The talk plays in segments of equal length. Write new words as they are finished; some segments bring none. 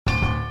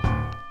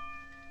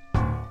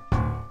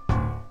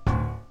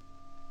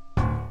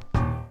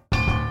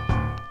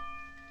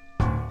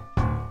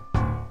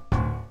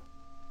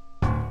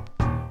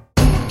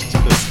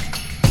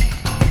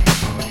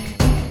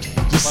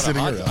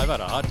sitting around. I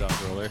bought a hot dog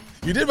roller.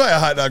 You did buy a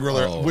hot dog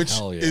roller, Oh, which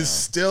hell yeah. is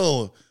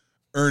still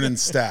earning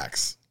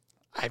stacks.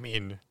 I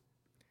mean,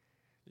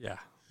 yeah.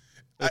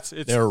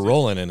 They're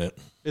rolling in it.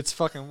 It's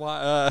fucking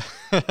wild.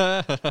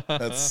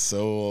 That's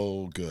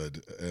so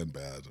good and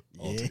bad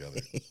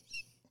altogether.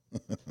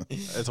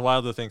 It's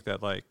wild to think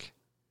that, like,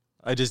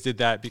 I just did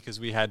that because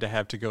we had to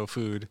have to-go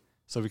food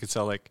so we could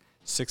sell, like,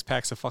 6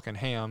 packs of fucking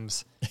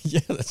hams.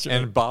 Yeah, that's right.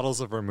 And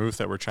bottles of vermouth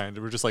that we're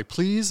just like,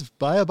 please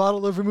buy a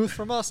bottle of vermouth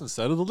from us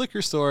instead of the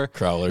liquor store.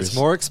 Crowlers. It's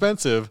more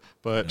expensive,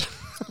 but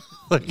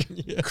like,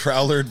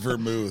 Crowlered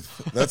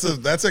Vermouth.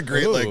 That's a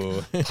great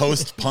Ooh. like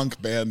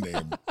post-punk band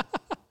name.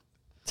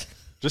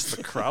 just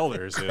the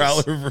Crowlers.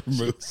 Crowler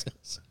Vermouth.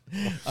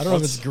 I don't know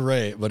if it's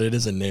great, but it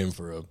is a name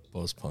for a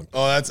post-punk.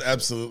 Oh, that's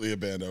absolutely a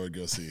band I would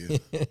go see.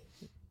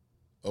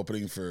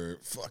 Opening for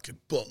fucking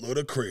buttload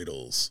of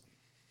cradles.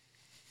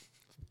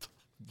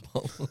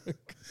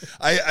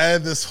 I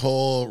had this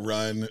whole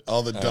run,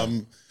 all the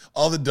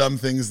dumb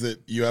things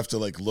that you have to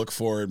like look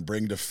for and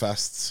bring to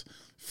fests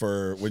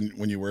for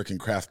when you work in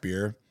craft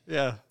beer.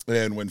 Yeah.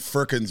 And when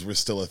firkins were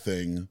still a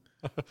thing,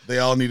 they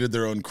all needed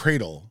their own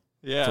cradle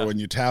for when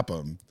you tap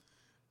them.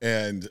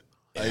 And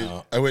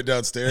I went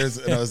downstairs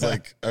and I was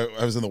like,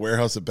 I was in the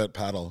warehouse at Bet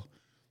Paddle,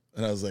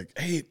 and I was like,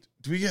 hey,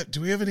 do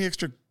we have any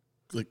extra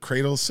like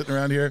cradles sitting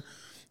around here?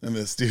 And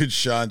this dude,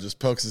 Sean, just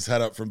pokes his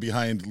head up from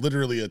behind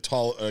literally a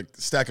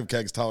stack of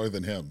kegs taller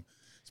than him.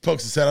 He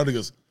pokes his head out and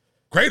goes,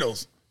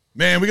 cradles?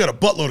 Man, we got a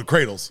buttload of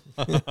cradles.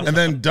 And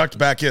then ducked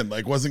back in,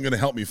 like wasn't going to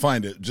help me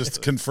find it,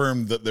 just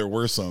confirmed that there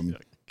were some.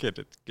 Get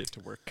to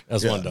work.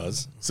 As one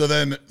does. So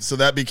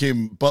that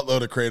became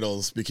buttload of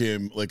cradles,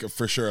 became like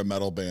for sure a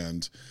metal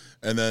band.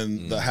 And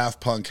then the half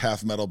punk,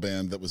 half metal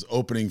band that was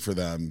opening for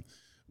them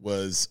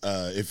was,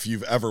 if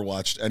you've ever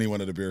watched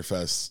anyone at a beer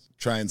fest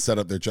try and set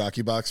up their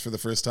jockey box for the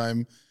first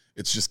time,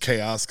 it's just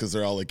chaos because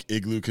they're all like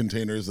igloo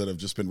containers that have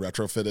just been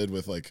retrofitted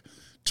with like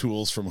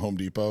tools from Home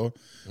Depot.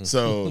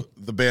 So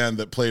the band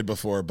that played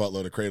before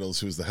Buttload of Cradles,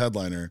 who's the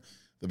headliner,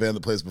 the band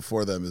that plays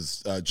before them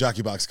is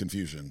Jockey Box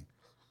Confusion.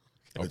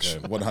 Which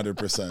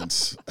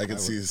 100%. I can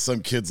see some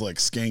kids like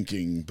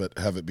skanking, but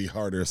have it be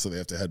harder so they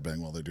have to headbang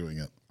while they're doing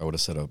it. I would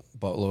have said a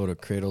buttload of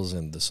cradles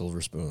and the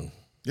silver spoon.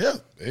 Yeah.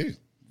 Hey,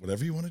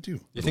 whatever you want to do.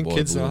 You think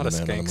kids know how to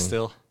skank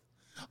still?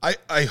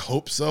 I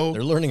hope so.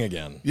 They're learning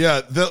again.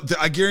 Yeah,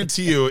 I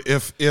guarantee you,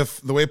 if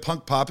the way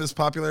punk pop is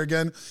popular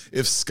again,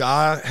 if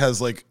ska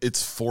has like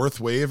its fourth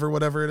wave or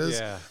whatever it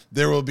is,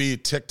 there will be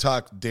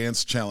TikTok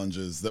dance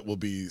challenges that will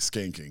be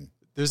skanking.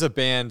 There's a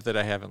band that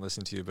I haven't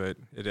listened to, but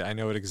I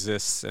know it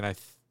exists, and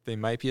they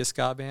might be a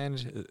ska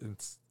band.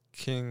 It's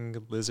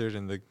King Lizard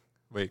and the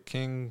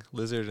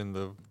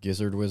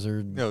Gizzard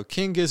Wizard. No,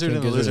 King Gizzard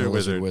and the Lizard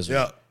Wizard.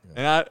 Yeah,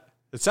 and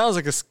it sounds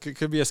like it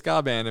could be a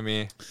ska band to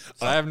me.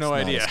 So I have no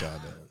idea.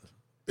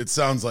 It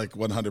sounds like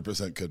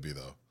 100% could be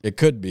though. It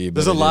could be. But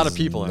there's a lot of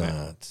people in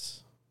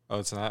it. Oh,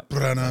 it's not.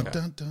 Okay.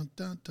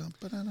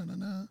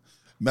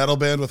 Metal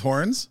band with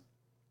horns.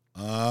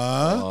 You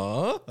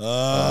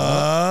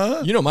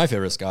know my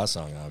favorite ska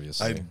song,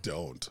 obviously. I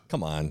don't.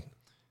 Come on.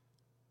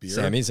 Beer?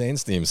 Sami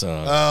Zayn's theme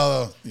song.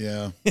 Oh,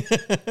 yeah.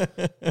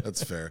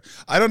 That's fair.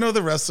 I don't know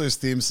the wrestlers'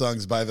 theme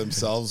songs by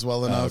themselves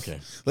well enough. Okay.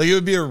 Like, it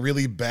would be a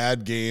really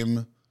bad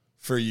game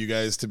for you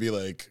guys to be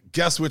like,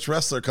 guess which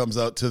wrestler comes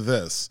out to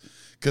this?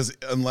 Because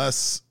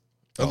unless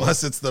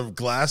it's the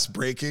glass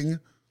breaking,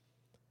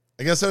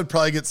 I guess I would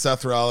probably get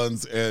Seth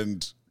Rollins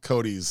and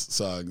Cody's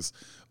songs.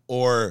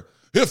 Or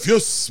if you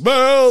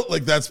smell,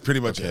 like that's pretty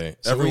much it.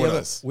 So Everyone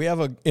else. We have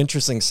an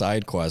interesting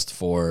side quest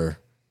for,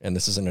 and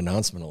this is an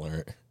announcement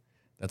alert.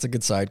 That's a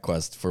good side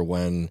quest for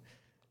when,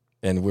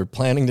 and we're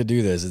planning to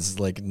do this. It's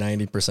like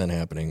 90%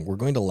 happening. We're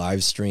going to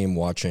live stream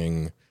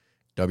watching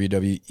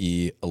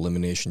WWE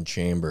Elimination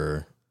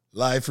Chamber.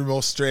 Live from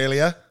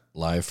Australia.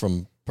 Live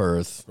from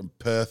Perth. From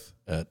Perth.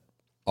 At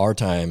our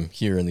time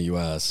here in the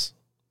U.S.,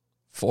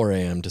 4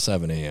 a.m. to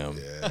 7 a.m.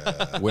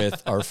 Yeah.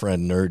 With our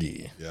friend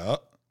Nerdy. Yeah.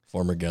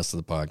 Former guest of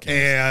the podcast.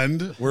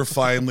 And we're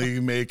finally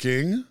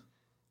making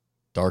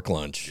Dark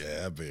Lunch.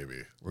 Yeah,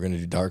 baby. We're going to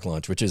do Dark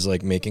Lunch, which is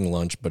like making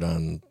lunch, but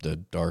on the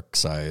dark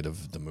side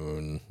of the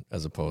moon,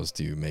 as opposed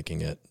to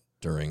making it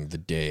during the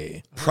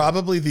day.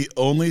 Probably the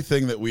only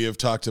thing that we have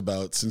talked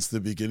about since the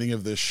beginning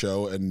of this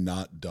show and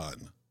not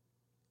done.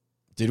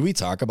 Did we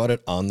talk about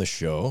it on the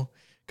show?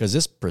 Because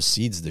this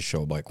precedes the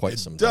show by quite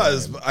some time. It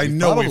does, but I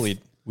know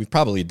we've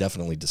probably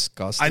definitely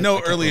discussed it. I know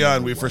early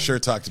on we for sure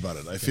talked about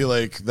it. I feel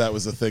like that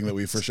was a thing that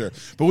we for sure.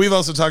 But we've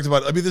also talked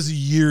about, I mean, this is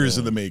years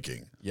in the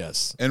making.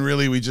 Yes. And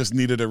really we just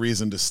needed a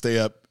reason to stay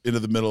up into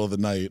the middle of the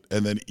night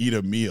and then eat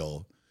a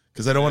meal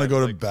because I don't want to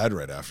go to bed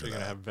right after that. You're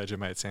going to have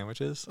Vegemite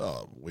sandwiches?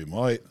 Oh, we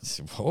might.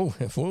 Oh,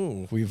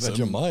 we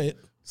Vegemite.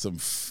 Some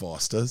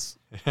Fostas.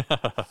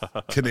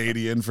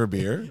 Canadian for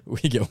beer. We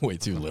get way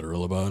too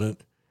literal about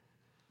it.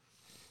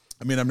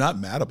 I mean, I'm not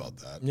mad about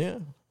that. Yeah.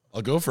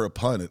 I'll go for a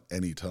pun at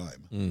any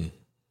time.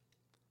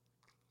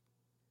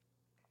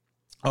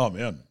 Oh,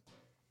 man.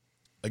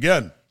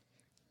 Again,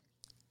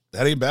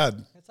 that ain't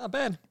bad. It's not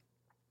bad.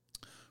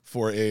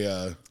 For a...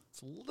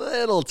 it's a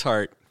little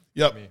tart.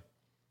 Yep.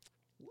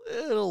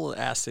 little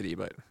acidy,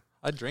 but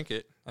I'd drink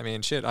it. I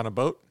mean, shit, on a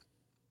boat.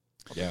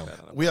 Yeah.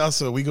 We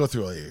go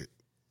through a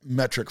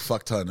metric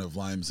fuck ton of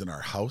limes in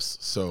our house,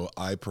 so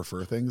I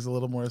prefer things a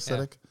little more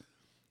acidic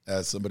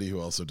as somebody who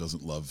also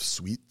doesn't love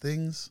sweet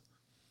things.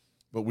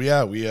 But we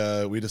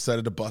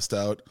decided to bust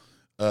out,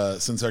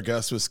 since our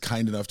guest was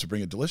kind enough to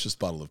bring a delicious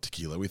bottle of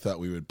tequila, we thought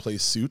we would play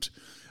suit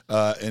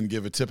and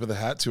give a tip of the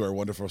hat to our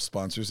wonderful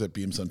sponsors at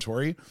Beam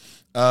Suntory.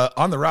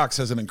 On the Rocks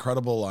has an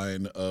incredible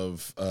line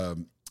of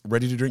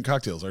ready-to-drink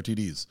cocktails,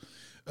 RTDs,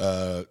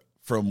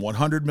 from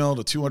 100 mil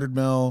to 200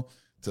 mil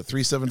to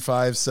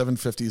 375,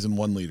 750s, and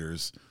 1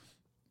 liters.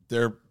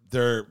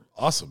 They're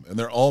awesome, and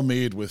they're all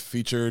made with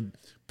featured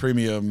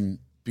premium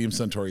Beam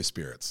Suntory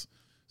spirits.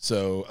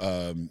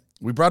 So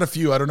we brought a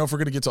few. I don't know if we're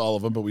going to get to all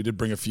of them, but we did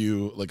bring a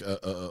few, like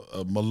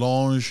a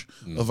melange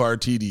of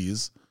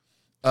RTDs.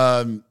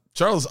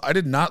 Charles, I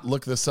did not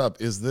look this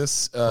up. Is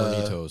this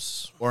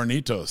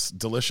Hornitos?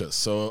 Delicious.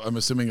 So I'm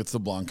assuming it's the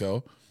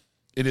Blanco.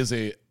 It is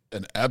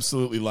an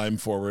absolutely lime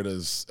forward,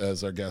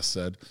 as our guest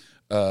said,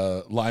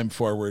 lime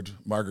forward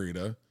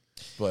margarita,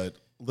 but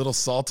little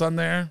salt on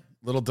there,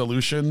 little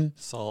dilution.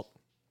 Salt.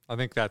 I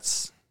think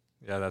that's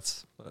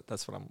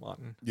what I'm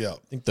wanting. Yeah. I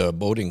think the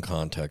boating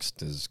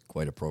context is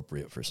quite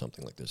appropriate for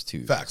something like this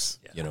too. Facts.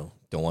 You know,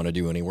 don't want to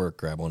do any work,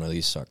 grab one of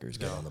these suckers,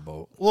 get on the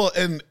boat. Well,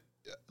 and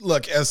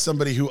look, as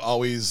somebody who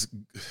always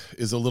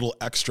is a little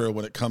extra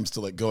when it comes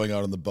to like going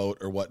out on the boat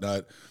or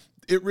whatnot,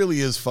 it really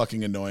is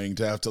fucking annoying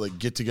to have to like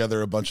get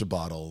together a bunch of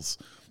bottles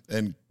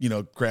and, you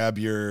know, grab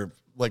your,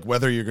 like,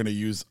 whether you're going to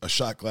use a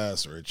shot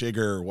glass or a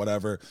jigger or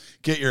whatever,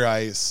 get your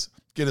ice,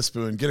 get a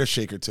spoon, get a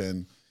shaker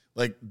tin.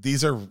 Like,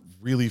 these are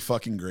really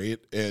fucking great.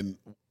 And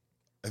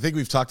I think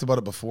we've talked about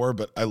it before,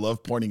 but I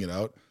love pointing it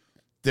out.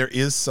 There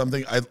is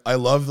something, I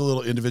love the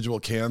little individual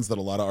cans that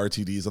a lot of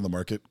RTDs on the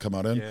market come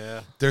out in.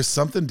 Yeah. There's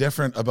something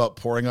different about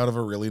pouring out of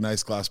a really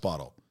nice glass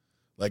bottle.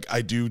 Like,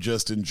 I do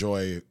just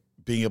enjoy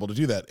being able to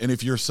do that. And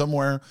if you're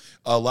somewhere,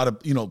 a lot of,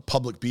 you know,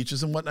 public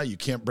beaches and whatnot, you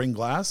can't bring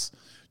glass,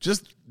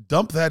 just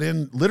dump that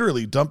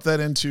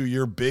into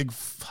your big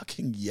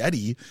fucking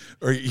Yeti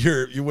or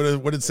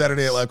what did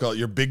Saturday Night Live call it?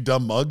 Your big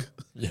dumb mug.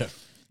 Yeah.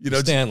 You know,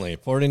 Stanley.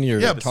 Pour it into your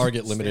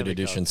Target limited Stanley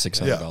edition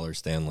 $600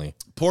 Stanley.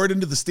 Pour it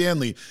into the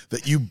Stanley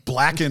that you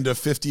blackened a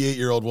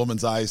 58-year-old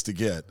woman's eyes to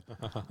get.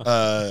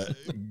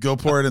 Go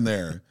pour it in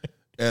there.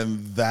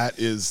 And that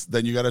is,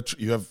 then you got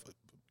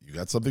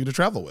something to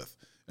travel with.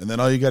 And then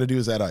all you got to do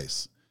is add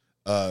ice.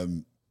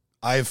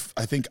 I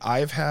think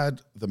I've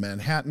had the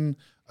Manhattan.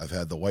 I've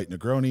had the white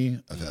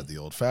Negroni. I've had the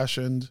old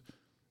fashioned.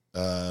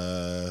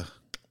 Did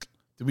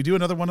we do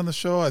another one on the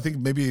show? I think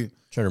maybe.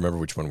 Trying to remember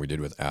which one we did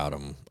with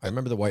Adam. I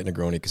remember the white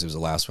Negroni because it was the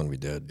last one we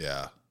did.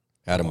 Yeah.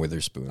 Adam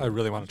Witherspoon. I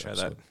really want to try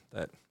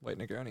that white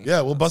Negroni.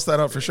 Yeah, we'll bust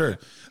that out for sure.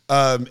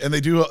 And they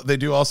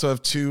do also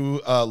have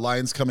 2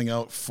 lines coming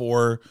out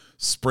for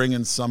spring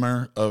and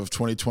summer of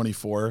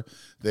 2024.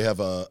 They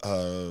have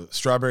a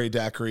strawberry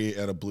daiquiri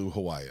and a blue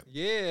Hawaiian.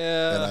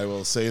 Yeah. And I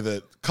will say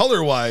that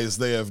color-wise,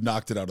 they have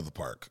knocked it out of the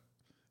park.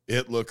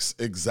 It looks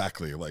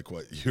exactly like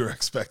what you're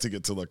expecting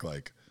it to look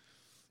like.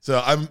 So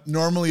I'm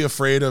normally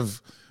afraid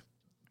of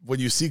when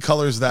you see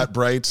colors that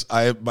bright.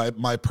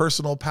 My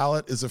personal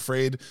palate is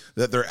afraid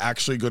that they're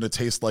actually going to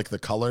taste like the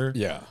color.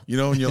 Yeah. You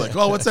know, and you're like,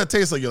 oh, what's that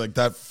taste like? You're like,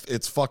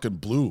 it's fucking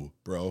blue,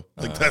 bro.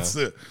 Like that's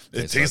it.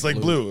 It tastes like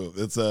blue.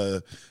 It's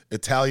a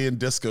Italian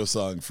disco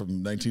song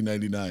from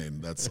 1999.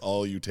 That's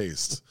all you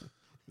taste.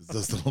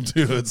 Those little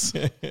dudes.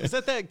 Is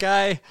that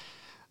guy?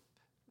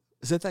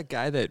 Is that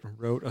guy that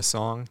wrote a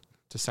song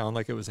to sound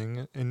like it was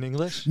in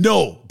English?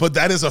 No, but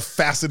that is a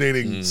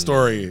fascinating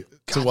story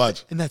to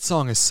watch. And that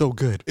song is so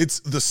good.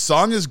 The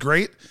song is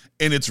great,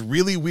 and it's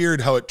really weird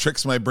how it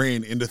tricks my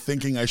brain into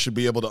thinking I should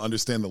be able to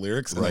understand the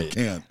lyrics, and I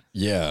can't.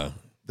 Yeah.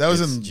 That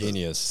was in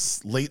genius.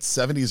 The late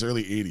 70s,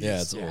 early 80s.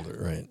 Yeah, it's older,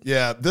 right?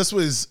 Yeah, this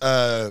was,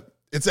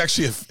 it's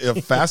actually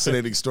a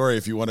fascinating story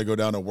if you want to go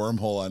down a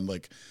wormhole on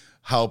like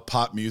how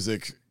pop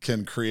music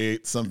can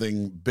create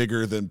something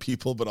bigger than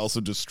people, but also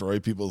destroy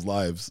people's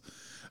lives.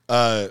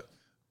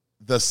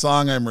 The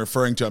song I'm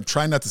referring to, I'm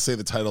trying not to say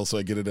the title so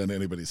I get it in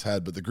anybody's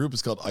head, but the group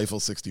is called Eiffel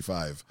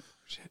 65.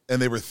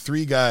 And they were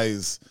 3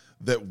 guys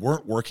that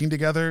weren't working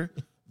together,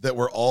 that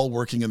were all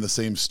working in the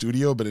same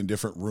studio, but in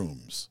different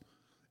rooms.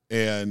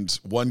 And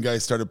one guy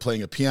started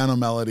playing a piano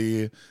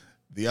melody.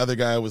 The other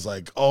guy was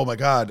like, oh my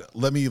God,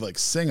 let me like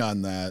sing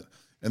on that.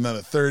 And then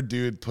a third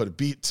dude put a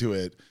beat to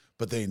it,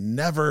 but they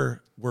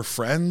never were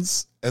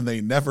friends and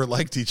they never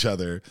liked each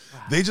other. Wow.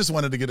 They just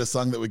wanted to get a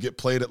song that would get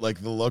played at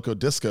like the local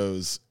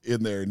discos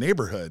in their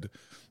neighborhood.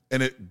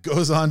 And it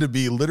goes on to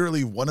be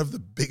literally one of the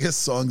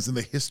biggest songs in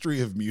the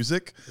history of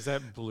music. Is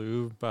that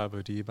Blue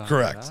Babadi Ba?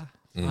 Correct.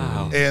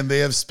 Wow. And they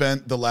have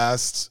spent the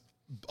last,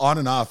 on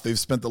and off, they've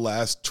spent the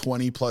last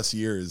 20 plus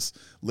years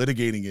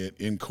litigating it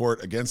in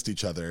court against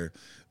each other.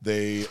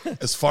 They,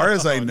 as far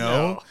as I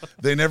know,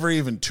 they never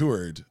even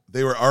toured.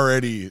 They were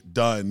already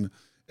done.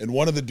 And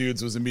one of the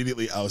dudes was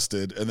immediately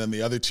ousted. And then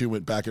the other 2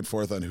 went back and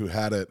forth on who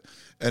had it.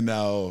 And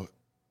now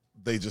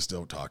they just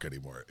don't talk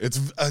anymore. It's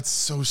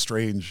so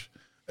strange.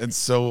 and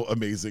so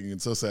amazing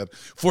and so sad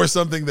for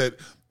something that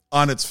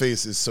on its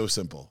face is so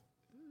simple.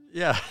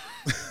 Yeah.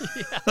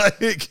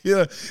 Like, you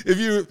know,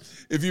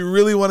 if you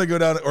really want to go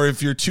down, or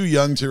if you're too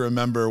young to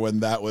remember when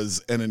that was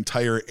an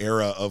entire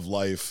era of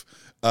life,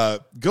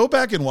 go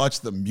back and watch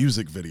the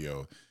music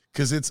video,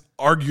 because it's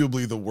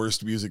arguably the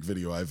worst music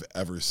video I've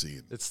ever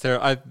seen. It's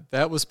there.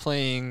 That was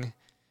playing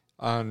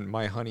on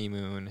my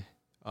honeymoon.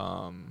 We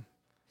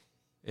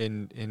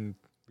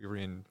were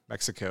in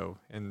Mexico,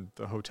 and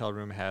the hotel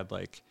room had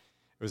like,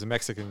 it was a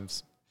Mexican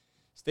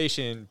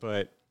station,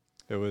 but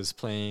it was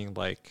playing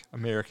like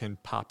American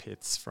pop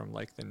hits from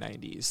like the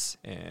 90s,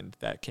 and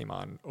that came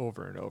on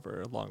over and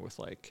over, along with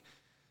like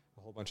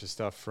a whole bunch of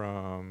stuff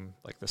from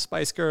like the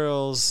Spice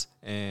Girls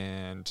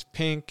and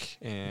Pink,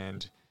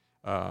 and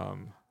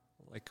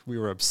like we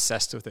were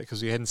obsessed with it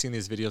because we hadn't seen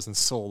these videos in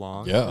so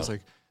long. Yeah. It was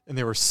like, and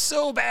they were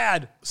so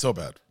bad. So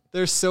bad.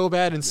 They're so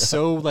bad and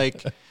so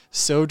like,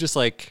 so just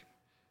like,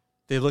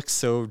 they look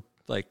so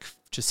like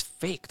just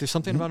fake. There's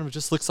something about them that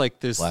just looks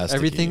like there's Plasticky.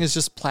 everything is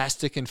just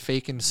plastic and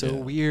fake and so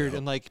weird.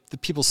 And like the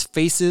people's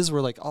faces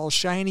were like all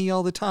shiny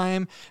all the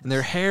time, and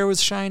their hair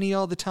was shiny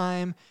all the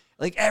time.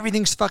 Like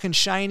everything's fucking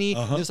shiny.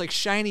 There's like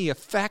shiny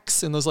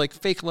effects and those like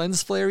fake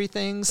lens flare-y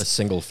things. A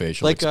single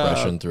facial Like,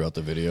 expression throughout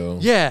the video.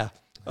 Yeah.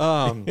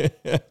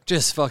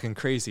 Just fucking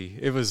crazy.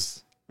 It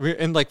was,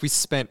 and like we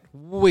spent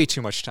way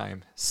too much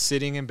time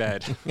sitting in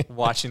bed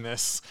watching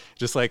this.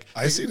 Just like,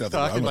 I see nothing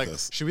wrong with like,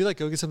 this. should we like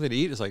go get something to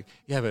eat? It's like,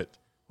 yeah, but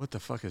what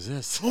the fuck is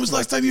this? When was the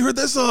last time you heard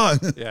this song?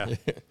 Yeah.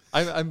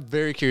 I'm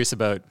very curious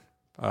about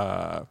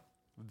the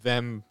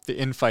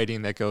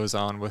infighting that goes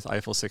on with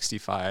Eiffel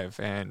 65,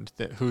 and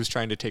who's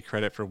trying to take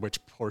credit for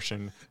which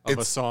portion of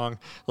a song.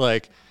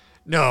 Like,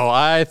 no,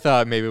 I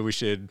thought maybe we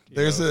should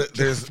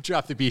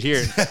drop the beat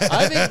here.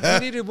 I think we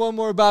needed one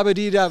more Baba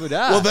Dee Da Ba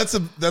Da. Well, that's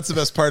the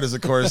best part is,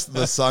 of course,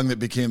 the song that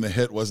became the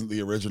hit wasn't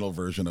the original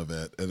version of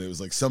it. And it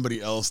was like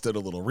somebody else did a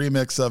little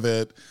remix of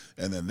it,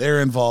 and then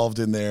they're involved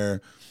in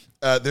there.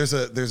 There's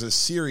a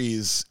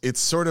series. It's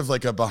sort of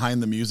like a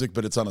behind the music,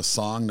 but it's on a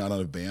song, not on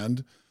a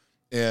band.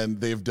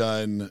 And they've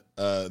done,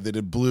 they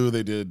did Blue,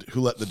 they did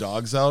Who Let the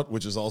Dogs Out,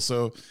 which is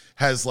also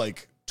has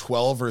like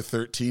 12 or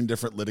 13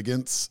 different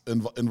litigants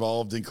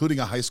involved, including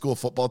a high school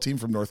football team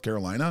from North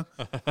Carolina,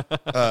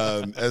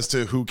 as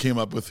to who came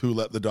up with Who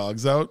Let the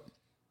Dogs Out.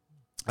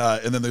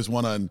 And then there's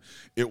one on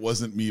It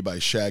Wasn't Me by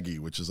Shaggy,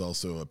 which is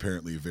also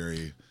apparently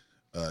very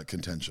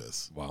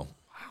contentious. Wow.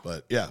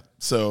 But yeah,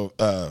 so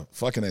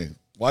fucking A.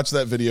 Watch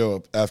that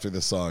video after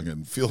this song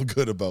and feel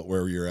good about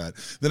where you're at.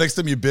 The next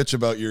time you bitch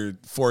about your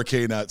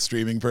 4K not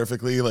streaming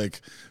perfectly,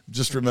 like,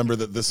 just remember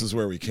that this is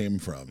where we came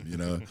from, you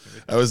know?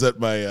 I was at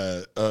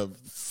my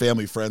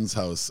family friend's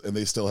house, and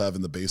they still have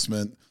in the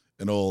basement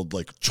an old,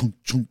 like, chunk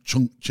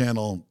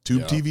channel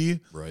tube TV.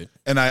 Right.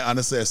 And I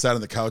sat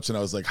on the couch, and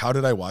I was like, how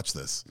did I watch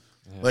this?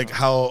 Yeah. Like,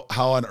 how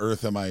on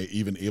earth am I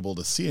even able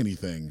to see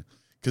anything?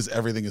 Because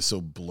everything is so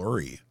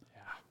blurry. Yeah.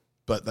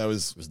 But that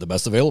was the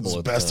best available.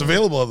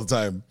 Available at the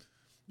time.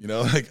 You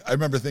know, like, I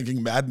remember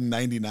thinking Madden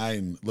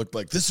 99 looked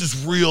like, this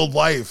is real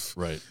life.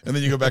 Right. And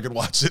then you go back and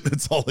watch it, and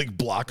it's all like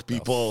block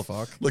people.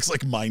 Fuck. Looks like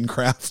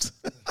Minecraft.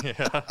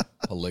 Yeah.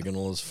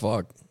 Polygonal as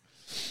fuck.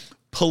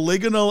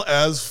 Polygonal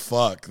as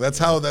fuck. That's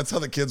how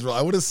the kids were.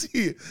 I want to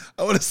see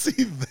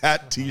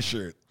that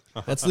t-shirt.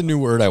 That's the new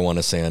word I want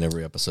to say on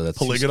every episode. That's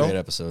Polygonal? 2 straight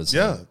episodes.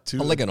 Yeah.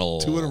 Polygonal.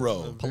 2 in a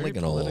row.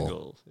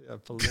 Polygonal. Yeah,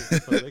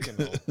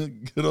 polygonal.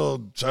 Good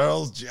old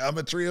Charles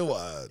Geometry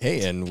Award.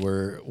 Hey, and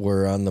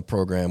we're on the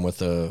program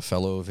with a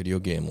fellow video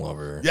game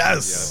lover.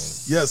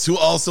 Yes. Who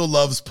also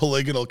loves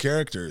polygonal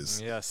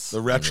characters. Yes.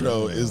 The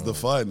retro is the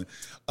fun.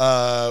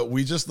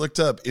 We just looked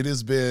up. It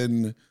has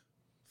been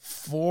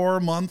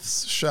 4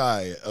 months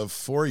shy of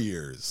 4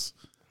 years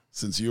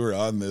since you were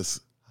on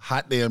this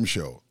hot damn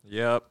show.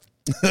 Yep.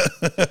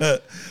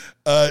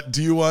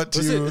 Do you want to?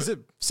 Is it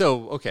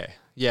so? Okay.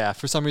 Yeah.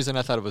 For some reason,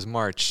 I thought it was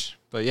March,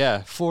 but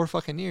yeah, 4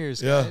 fucking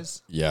years,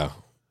 guys. Yeah.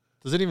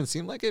 Does it even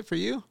seem like it for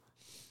you?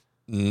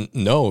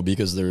 No,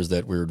 because there's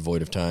that weird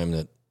void of time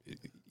that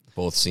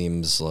both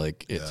seems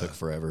like it took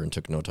forever and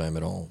took no time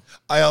at all.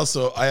 I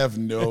have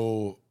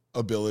no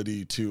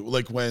ability to,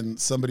 like, when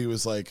somebody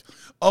was like,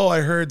 oh,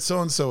 I heard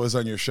so-and-so was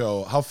on your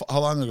show. How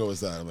long ago was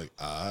that? I'm like,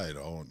 I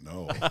don't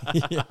know.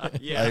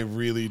 Yeah. I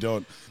really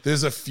don't.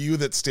 There's a few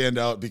that stand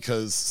out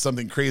because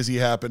something crazy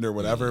happened or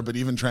whatever, but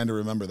even trying to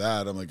remember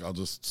that, I'm like, I'll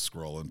just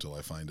scroll until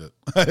I find it.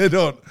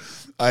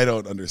 I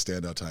don't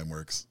understand how time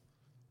works.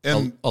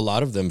 And a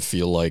lot of them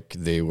feel like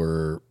they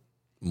were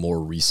more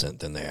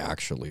recent than they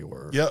actually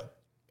were. yeah,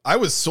 I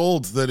was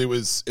sold that it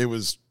was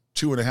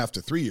 2.5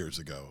 to 3 years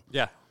ago.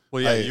 Yeah.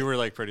 Well, yeah, you were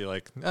like pretty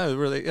like, oh,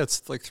 really?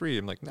 It's like 3.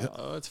 I'm like,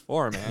 no, it's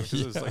 4, man.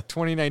 Because it was like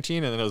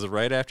 2019, and then it was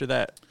right after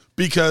that.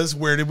 Because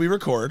where did we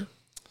record?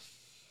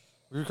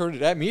 We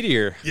recorded at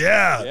Meteor.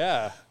 Yeah.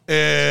 Yeah.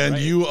 And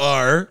right. You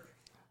are...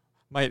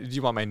 Do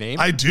you want my name?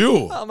 I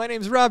do. Oh, my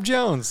name's Robb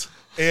Jones.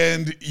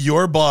 And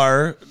your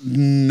bar,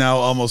 now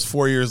almost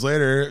 4 years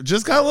later,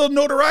 just got a little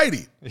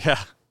notoriety.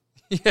 Yeah.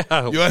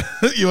 Yeah.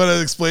 You want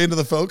to explain to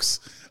the folks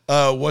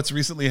what's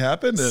recently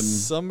happened? And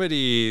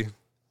somebody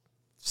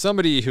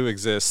somebody who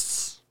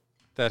exists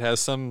that has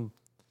some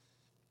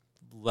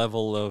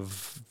level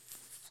of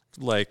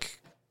like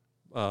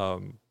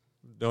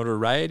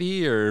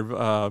notoriety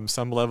or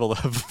some level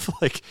of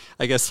like,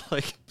 I guess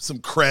like Some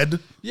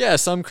cred. yeah,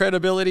 some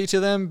credibility to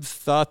them,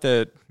 thought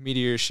that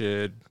Meteor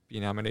should be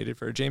nominated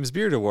for a James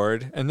Beard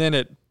Award, and then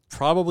it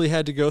probably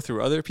had to go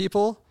through other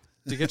people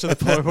to get to the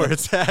point where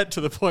it's at,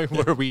 to the point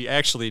where we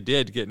actually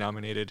did get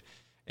nominated,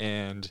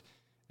 and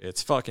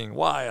it's fucking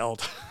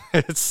wild.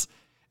 It's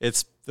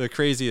the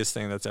craziest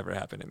thing that's ever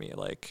happened to me.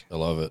 Like, I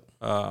love it.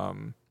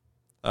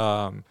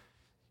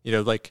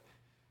 Like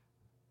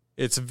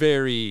it's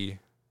very,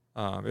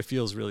 it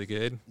feels really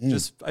good.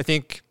 Just, I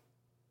think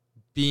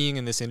being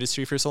in this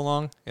industry for so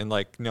long and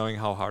like knowing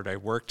how hard I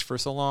worked for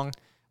so long,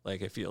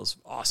 like it feels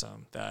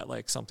awesome that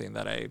like something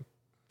that I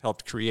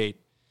helped create,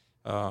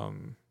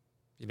 can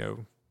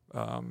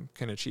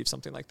achieve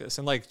something like this.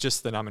 And like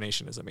just the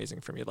nomination is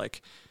amazing for me.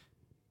 Like,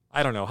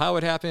 I don't know how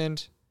it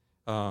happened.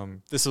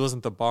 This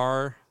wasn't the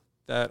bar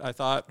that I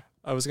thought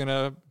I was going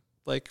to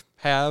like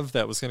have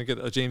that was going to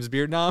get a James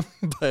Beard nom,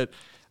 but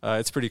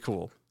it's pretty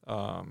cool.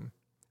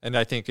 And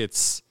I think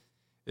it's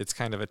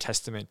kind of a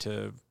testament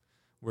to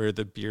where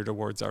the Beard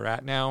Awards are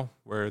at now,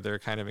 where they're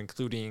kind of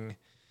including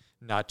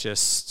not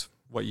just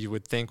what you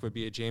would think would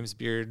be a James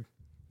Beard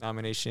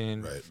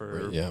nomination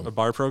for a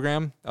bar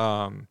program.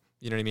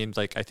 You know what I mean?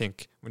 Like, I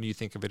think when you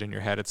think of it in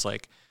your head, it's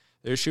like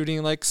they're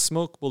shooting like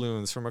smoke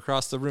balloons from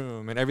across the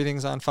room and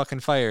everything's on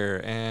fucking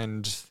fire.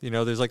 And,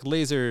 there's like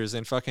lasers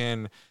and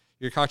fucking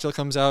your cocktail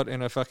comes out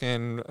in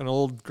an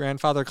old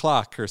grandfather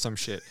clock or some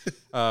shit.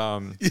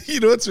 You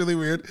know what's really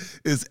weird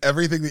is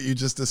everything that you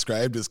just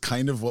described is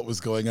kind of what was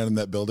going on in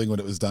that building when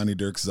it was Donnie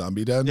Dirk's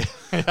Zombie Den.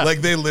 Yeah.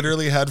 Like they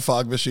literally had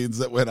fog machines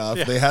that went off.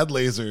 Yeah. They had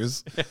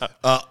lasers.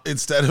 Yeah.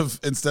 Instead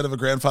of a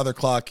grandfather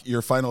clock,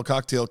 your final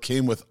cocktail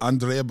came with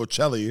Andrea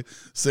Bocelli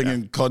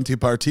singing Conti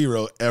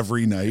Partiro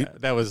every night. Yeah,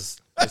 that was...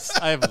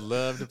 I would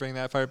love to bring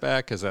that part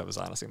back because that was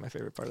honestly my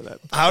favorite part of that.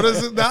 How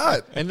does it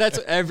not? And that's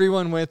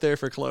everyone went there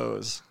for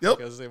clothes. Yep.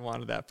 Because they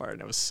wanted that part,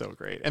 and it was so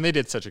great. And they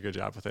did such a good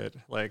job with it.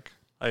 Like,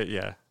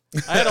 I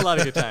had a lot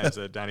of good times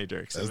at Donnie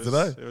Dirk's. As did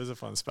I. It was a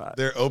fun spot.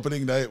 Their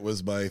opening night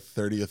was my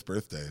 30th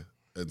birthday.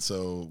 And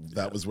so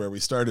that was where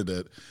we started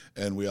it.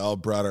 And we all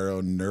brought our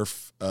own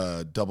Nerf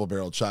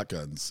double-barreled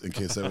shotguns in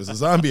case there was a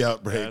zombie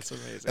outbreak. That's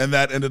amazing. And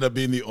that ended up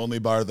being the only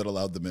bar that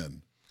allowed them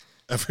in.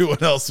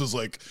 Everyone else was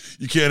like,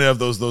 you can't have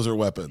those. Those are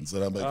weapons.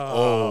 And I'm like,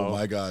 oh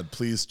my God,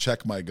 please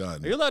check my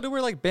gun. Are you allowed to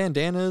wear like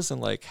bandanas and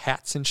like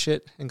hats and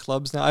shit in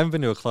clubs now? I haven't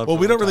been to a club. Well,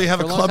 we don't really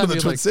have a club in the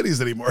Twin Cities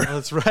anymore. Oh,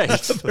 that's right.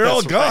 They're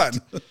all gone.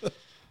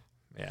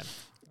 Man,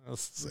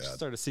 let's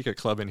start a secret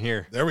club in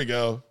here. There we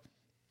go.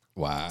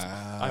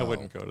 Wow. I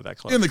wouldn't go to that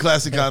club. In the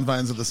classy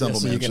confines of the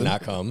Semple so you Mansion. can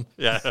not come.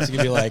 Yeah. So you can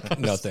be like,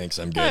 no, thanks.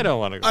 I'm good. I don't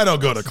want to go. I don't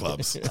go to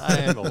clubs. I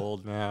am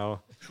old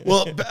now.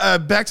 Well,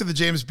 back to the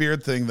James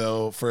Beard thing,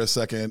 though, for a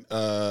second.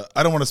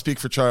 I don't want to speak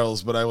for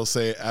Charles, but I will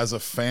say as a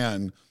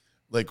fan,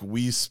 like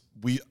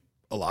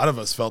a lot of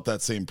us felt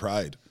that same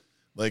pride.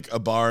 Like a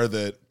bar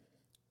that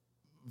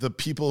the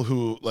people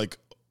who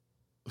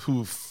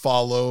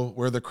follow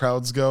where the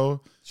crowds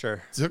go,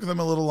 sure, took them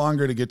a little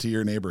longer to get to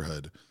your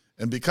neighborhood.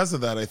 And because of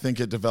that, I think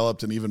it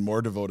developed an even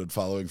more devoted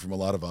following from a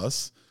lot of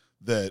us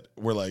that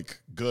were like,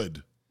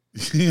 good.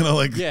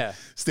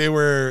 Stay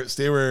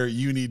where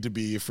you need to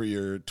be for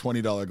your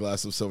 $20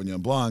 glass of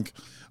Sauvignon Blanc.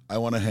 I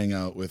want to hang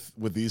out with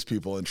these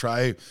people and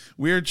try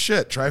weird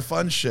shit, try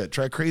fun shit,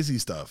 try crazy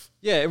stuff.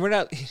 Yeah, and we're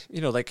not,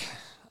 like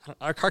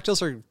our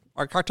cocktails are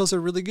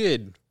really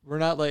good. We're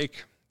not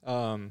like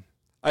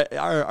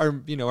our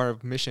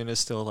mission is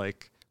still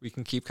like we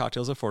can keep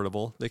cocktails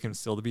affordable. They can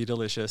still be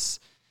delicious,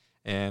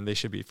 and they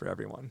should be for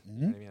everyone.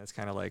 Mm-hmm. I mean, it's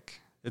kind of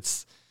like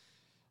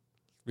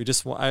we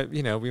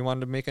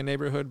wanted to make a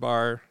neighborhood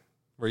bar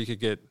where you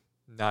could get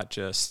not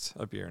just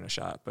a beer and a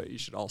shot, but you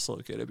should also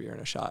get a beer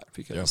and a shot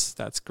because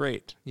that's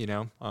great,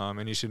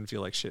 and you shouldn't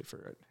feel like shit for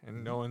it.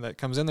 And no one that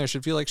comes in there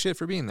should feel like shit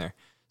for being there.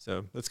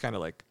 So that's kind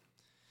of like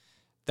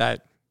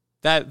that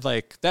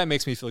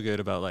makes me feel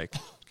good about like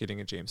getting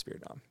a James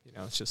Beard nom.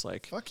 It's just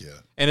like, fuck yeah.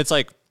 And it's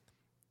like,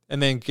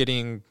 and then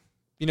getting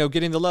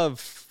the love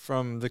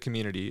from the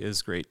community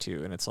is great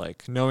too. And it's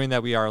like knowing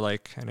that we are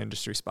like an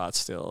industry spot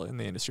still and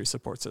the industry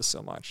supports us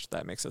so much,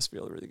 that makes us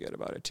feel really good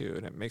about it too.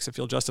 And it makes it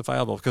feel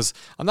justifiable because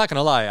I'm not going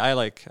to lie.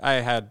 I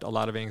had a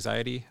lot of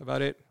anxiety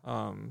about it.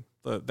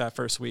 That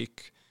first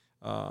week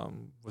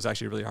was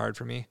actually really hard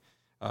for me.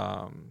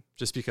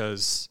 Just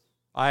because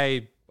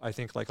I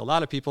think like a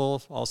lot of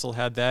people also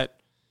had that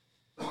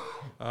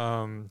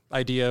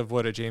idea of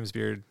what a James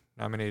Beard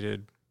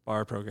nominated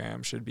bar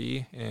program should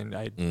be. And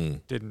I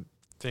didn't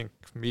think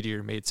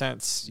Meteor made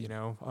sense,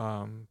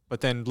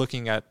 but then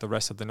looking at the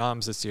rest of the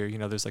noms this year,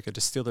 there's like a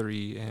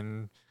distillery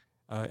in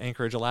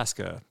Anchorage,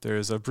 Alaska.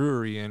 There's a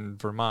brewery in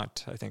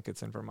Vermont. I think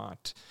it's in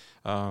Vermont.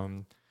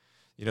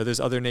 There's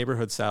other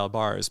neighborhood style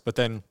bars, but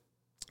then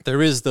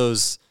there is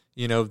those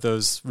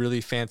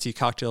really fancy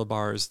cocktail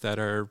bars that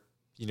are,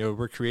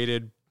 were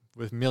created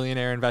with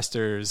millionaire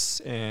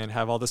investors and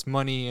have all this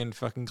money and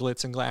fucking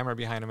glitz and glamour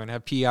behind them and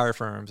have PR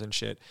firms and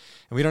shit.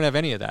 And we don't have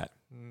any of that.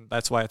 And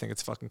that's why I think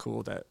it's fucking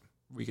cool that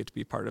we get to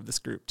be part of this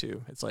group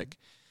too. It's like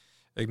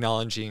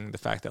acknowledging the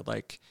fact that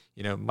like,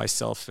 you know,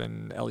 myself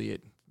and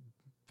Elliot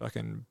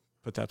fucking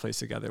put that place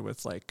together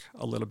with like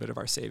a little bit of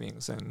our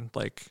savings and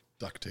like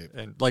duct tape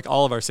and like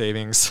all of our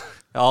savings,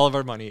 all of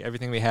our money,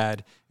 everything we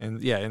had.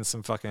 And yeah, and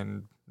some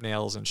fucking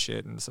nails and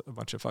shit and a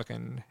bunch of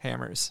fucking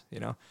hammers, you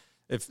know,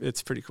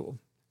 it's pretty cool.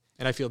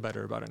 And I feel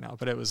better about it now,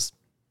 but it was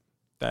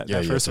that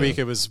first week,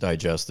 it was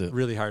digest it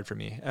really hard for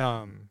me.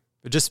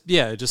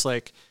 Just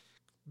like,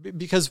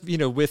 because, you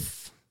know,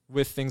 with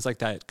things like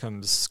that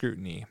comes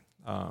scrutiny.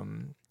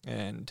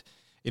 And,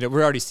 you know,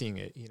 we're already seeing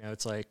it, you know,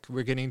 it's like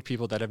we're getting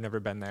people that have never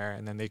been there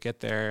and then they get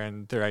there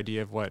and their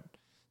idea of what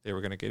they were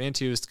going to get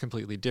into is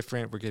completely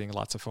different. We're getting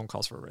lots of phone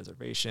calls for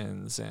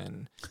reservations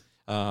and,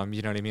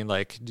 you know what I mean?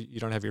 Like, you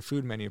don't have your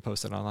food menu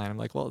posted online. I'm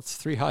like, well, it's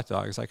 3 hot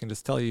dogs. I can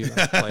just tell you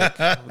like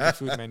what the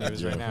food menu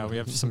is right now. We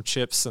have some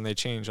chips and they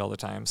change all the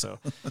time. So,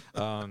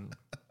 so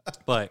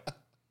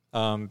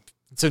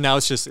now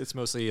it's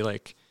mostly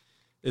like,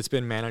 it's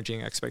been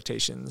managing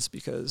expectations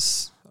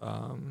because,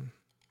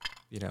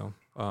 you know,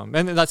 and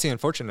that's the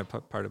unfortunate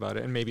part about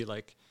it. And maybe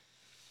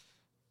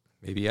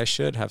I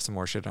should have some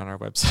more shit on our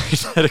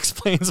website that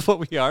explains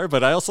what we are.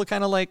 But I also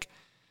kind of like,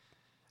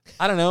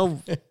 I don't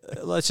know,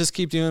 let's just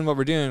keep doing what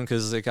we're doing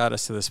because it got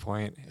us to this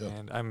point. Yep.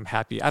 And I'm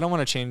happy. I don't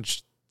want to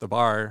change the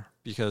bar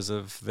because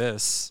of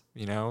this,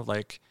 you know,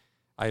 like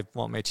I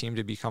want my team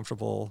to be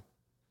comfortable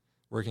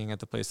working at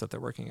the place that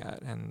they're working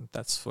at. And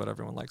that's what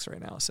everyone likes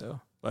right now.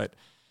 So, but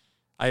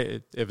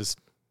it was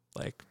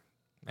like,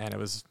 man,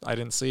 I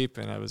didn't sleep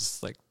and I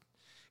was like,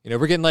 you know,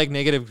 we're getting like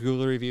negative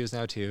Google reviews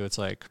now too. It's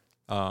like,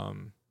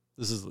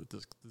 this is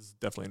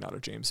definitely not a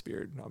James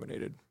Beard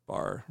nominated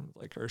bar.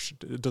 Like, or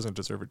it doesn't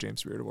deserve a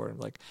James Beard award. I'm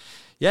like,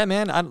 yeah,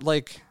 man, I'm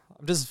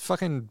just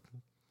fucking,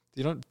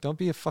 don't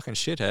be a fucking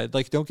shithead.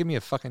 Like, don't give me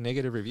a fucking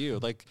negative review.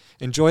 Like,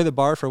 enjoy the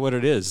bar for what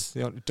it is.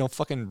 You know, don't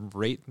fucking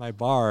rate my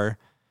bar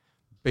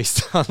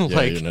based on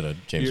like, you're not a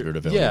James Beard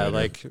evaluator. Yeah,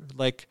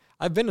 like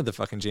I've been to the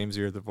fucking James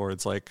Beard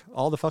awards. Like,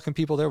 all the fucking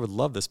people there would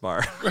love this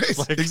bar. Right,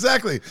 like,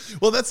 exactly.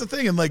 Well, that's the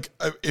thing. And like,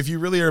 if you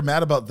really are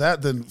mad about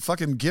that, then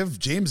fucking give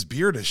James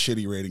Beard a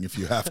shitty rating if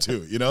you have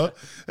to, you know? It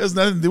has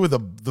nothing to do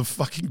with the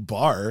fucking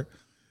bar.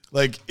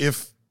 Like,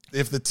 if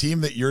the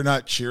team that you're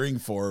not cheering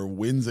for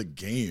wins a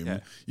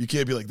game, you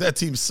can't be like, that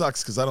team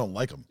sucks because I don't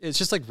like them. It's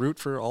just like root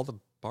for all the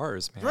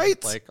bars, man.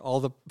 Right. Like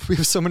we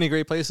have so many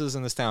great places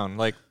in this town.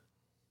 Like,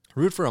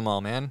 root for them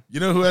all, man.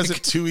 You know who has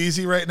it too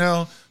easy right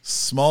now?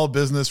 Small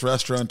business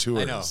restaurateurs.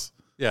 I know.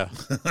 Yeah.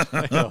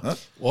 I know.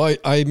 Well,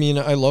 I mean,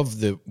 I love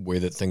the way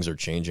that things are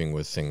changing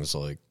with things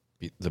like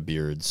the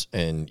Beards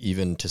and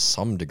even to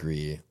some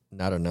degree,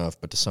 not enough,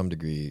 but to some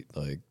degree,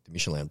 like the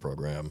Michelin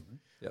program.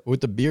 Yep.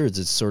 With the Beards,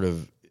 it's sort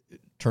of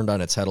turned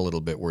on its head a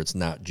little bit where it's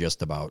not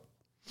just about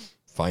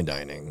fine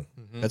dining.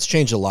 Mm-hmm. That's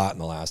changed a lot in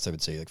the last, I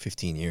would say, like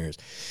 15 years.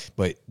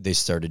 But they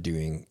started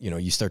doing, you know,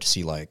 you start to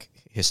see like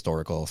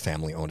historical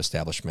family-owned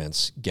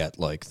establishments get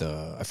like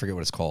I forget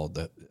what it's called,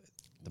 the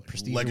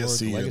Prestige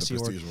Legacy Award, the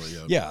Prestige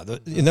Award, yeah.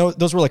 You know,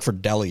 those were like for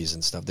delis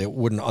and stuff. They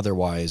wouldn't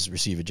otherwise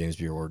receive a James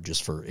Beard Award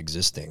just for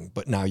existing.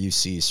 But now you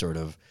see sort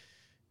of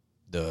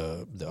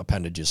the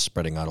appendages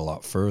spreading out a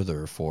lot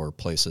further for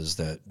places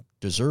that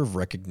deserve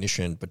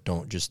recognition but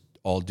don't just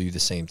all do the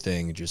same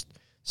thing. Just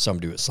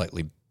some do it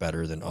slightly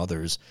better than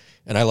others.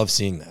 And I love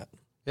seeing that.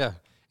 Yeah.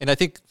 And I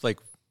think like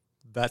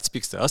that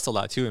speaks to us a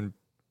lot too, and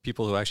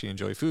people who actually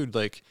enjoy food.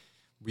 Like,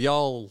 we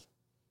all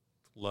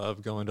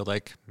love going to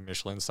like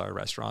Michelin star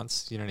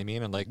restaurants, you know what I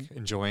mean? And like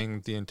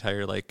enjoying the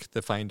entire, like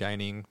the fine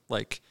dining,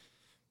 like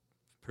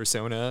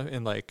persona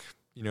and like,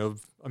 you know,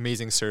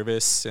 amazing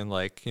service and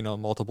like, you know,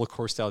 multiple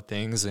coursed out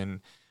things. And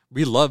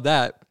we love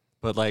that.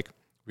 But like,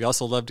 we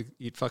also love to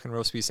eat fucking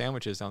roast beef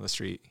sandwiches down the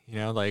street, you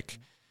know, like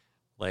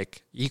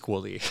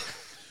equally.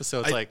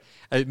 So it's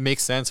it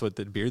makes sense what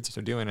the Beards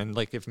are doing. And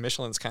like, if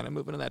Michelin's kind of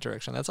moving in that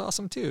direction, that's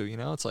awesome too. You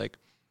know, it's like,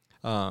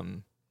 I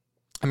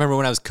remember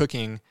when I was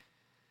cooking,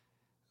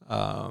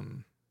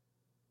 when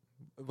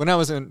I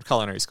was in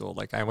culinary school,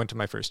 like I went to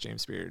my first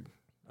James Beard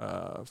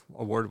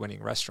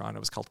award-winning restaurant. It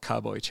was called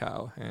Cowboy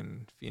Chow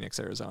in Phoenix,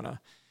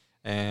 Arizona.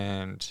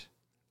 And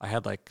I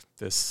had like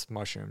this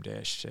mushroom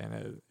dish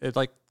and it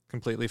like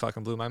completely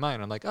fucking blew my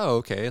mind. I'm like, oh,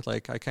 okay.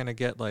 Like I kind of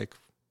get like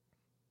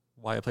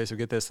why a place would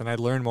get this. And I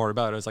learned more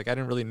about it. I was like, I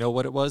didn't really know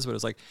what it was, but it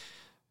was like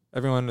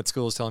everyone at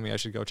school was telling me I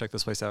should go check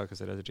this place out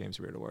because it has a James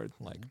Beard Award.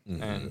 Like,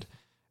 and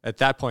at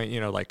that point,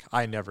 you know, like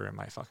I never in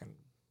my fucking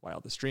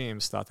wildest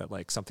dreams thought that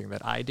like something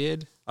that I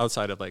did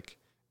outside of like,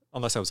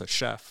 unless I was a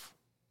chef,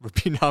 would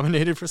be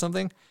nominated for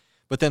something.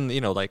 But then,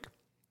 you know, like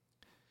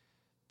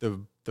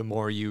the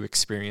more you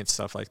experience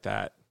stuff like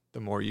that, the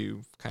more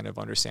you kind of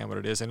understand what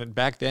it is. And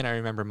back then I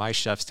remember my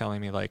chefs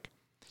telling me like,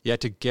 yeah,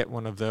 to get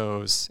one of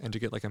those and to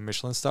get like a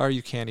Michelin star,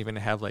 you can't even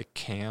have like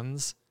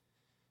cans.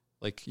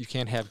 Like you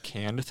can't have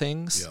canned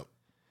things. Yep.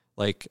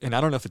 like, and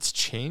I don't know if it's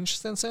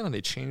changed since then and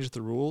they changed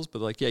the rules,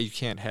 but like, yeah, you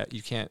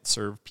can't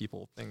serve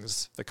people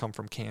things that come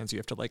from cans. You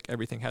have to like,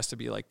 everything has to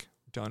be like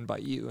done by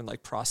you and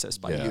like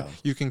processed by you.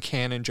 You can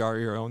can and jar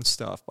your own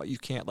stuff, but you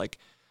can't like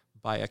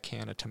buy a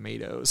can of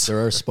tomatoes.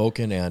 There are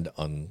spoken and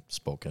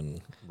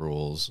unspoken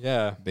rules.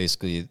 Yeah.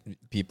 Basically,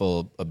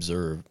 people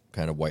observe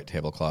kind of white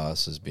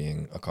tablecloths as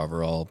being a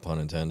coverall, pun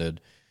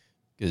intended,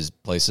 because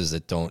places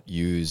that don't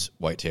use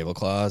white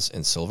tablecloths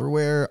and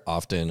silverware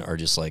often are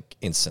just like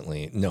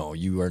instantly, no,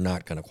 you are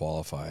not going to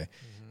qualify.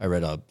 I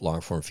read a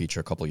long form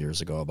feature a couple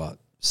years ago about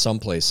some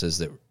places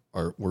that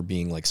were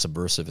being like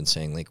subversive and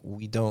saying like,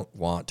 we don't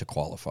want to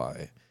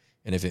qualify.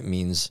 And if it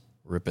means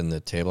ripping the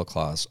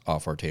tablecloths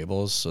off our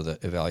tables so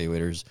that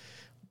evaluators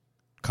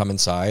come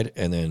inside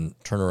and then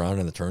turn around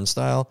in the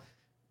turnstile,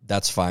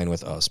 that's fine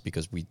with us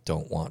because we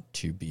don't want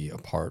to be a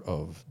part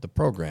of the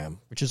program,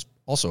 which is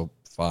also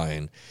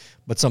fine.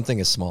 But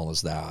something as small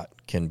as that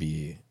can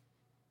be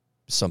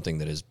something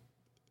that is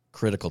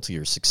critical to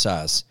your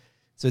success.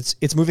 So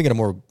it's moving at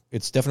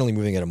it's definitely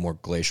moving at a more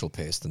glacial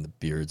pace than the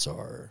beards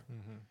are.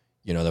 Mm-hmm.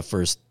 You know, the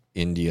first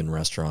Indian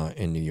restaurant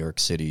in New York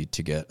City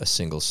to get a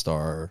single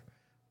star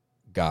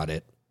got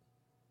it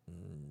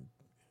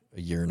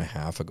a year and a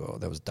half ago.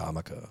 That was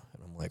Dhamaka.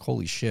 And I'm like,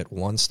 holy shit,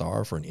 1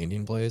 star for an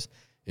Indian place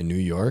in New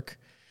York.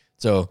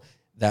 So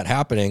that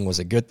happening was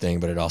a good thing,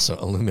 but it also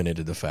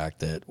illuminated the fact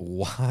that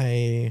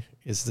why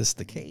is this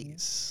the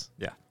case?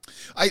 Yeah.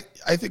 I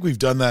think we've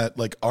done that.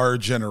 Like our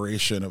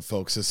generation of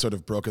folks has sort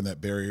of broken that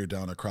barrier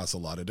down across a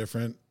lot of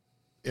different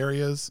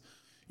areas.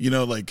 You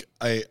know, like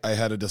I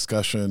had a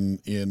discussion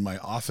in my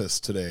office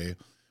today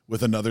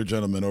with another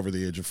gentleman over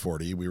the age of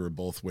 40. We were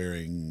both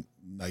wearing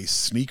nice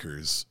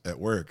sneakers at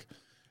work.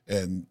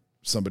 And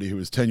somebody who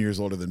was 10 years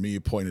older than me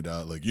pointed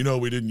out, like, you know,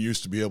 we didn't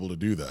used to be able to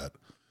do that.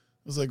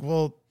 I was like,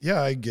 well,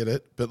 yeah, I get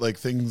it. But like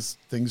things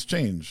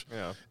change.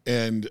 Yeah.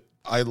 And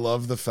I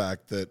love the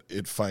fact that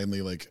it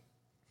finally, like,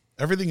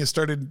 everything has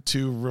started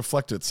to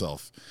reflect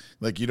itself.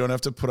 Like, you don't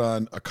have to put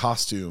on a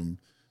costume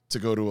to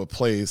go to a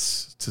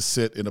place, to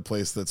sit in a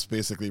place that's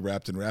basically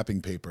wrapped in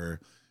wrapping paper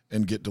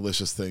and get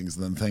delicious things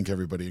and then thank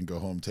everybody and go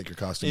home, take your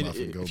costume off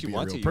and go be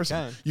a real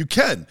person. You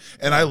can.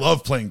 And I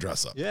love playing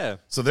dress up. Yeah.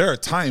 So there are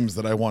times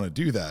that I want to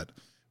do that.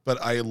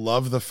 But I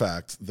love the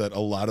fact that a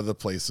lot of the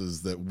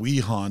places that we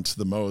haunt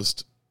the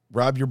most,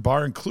 Rob, your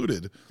bar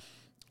included,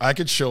 I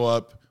could show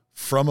up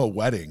from a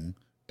wedding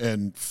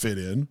and fit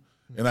in,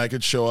 and I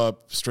could show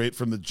up straight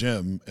from the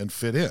gym and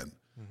fit in.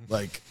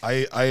 Like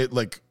I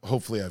like,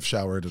 hopefully I've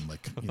showered and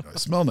like, you know, I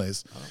smell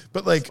nice,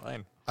 but like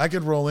I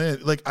could roll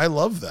in. Like, I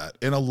love that.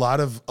 And a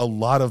lot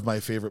of my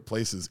favorite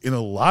places in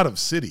a lot of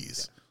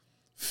cities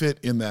fit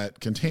in that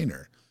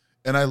container.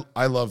 And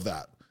I love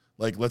that.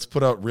 Like, let's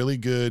put out really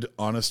good,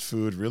 honest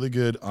food, really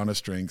good,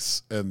 honest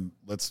drinks, and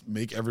let's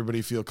make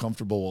everybody feel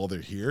comfortable while they're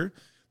here.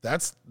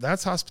 That's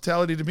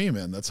hospitality to me,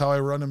 man. That's how I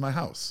run in my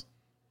house.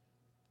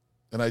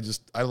 And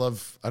I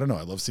love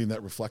seeing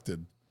that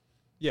reflected.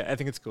 Yeah, I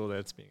think it's cool that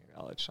it's being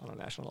acknowledged on a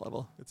national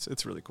level.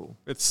 It's really cool.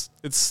 It's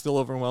still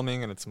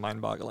overwhelming and it's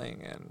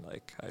mind-boggling, and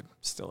like I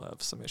still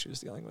have some issues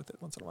dealing with it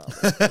once in a while.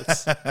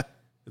 But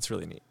it's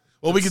really neat.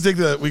 Well, we can take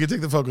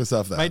the focus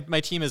off that.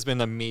 My team has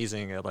been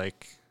amazing at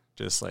like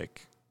just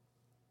like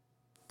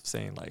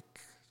saying like,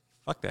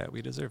 fuck that,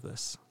 we deserve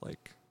this.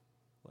 Like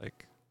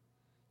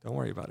don't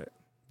worry about it.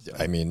 So.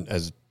 I mean,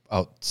 as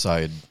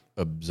outside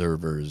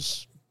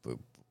observers,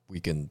 we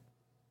can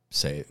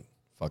say,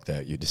 fuck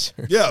that, you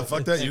deserve it. Yeah,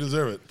 fuck that, you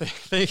deserve it.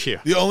 Thank you.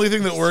 The only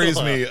thing that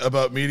worries me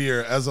about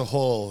Meteor as a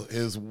whole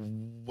is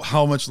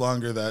how much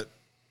longer that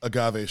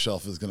agave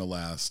shelf is going to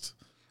last.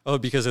 Oh,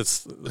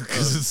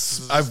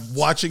 because I'm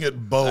watching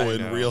it bow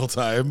in real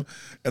time,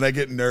 and I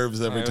get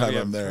nerves every time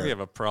I'm there. We have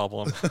a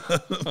problem.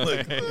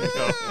 Like,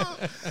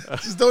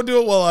 just don't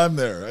do it while I'm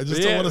there. I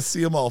just don't want to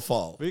see them all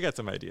fall. We got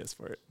some ideas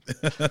for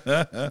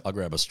it. I'll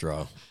grab a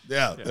straw.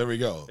 Yeah, there we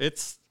go.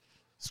 It's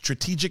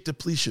strategic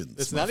depletion.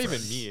 It's not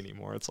even me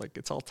anymore. It's like,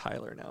 it's all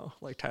Tyler now.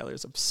 Like,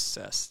 Tyler's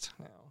obsessed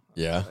now.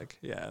 Yeah. Like,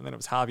 yeah. And then it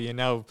was Hobby, and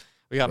now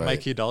we got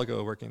Mike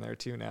Hidalgo working there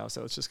too now.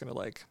 So it's just going to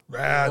like.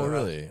 Rad. Oh,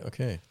 really?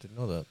 Okay. Didn't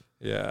know that.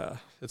 Yeah.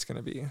 It's going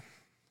to be.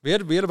 We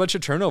had a bunch of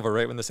turnover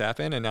right when this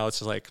happened, and now it's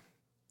just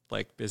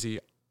like busy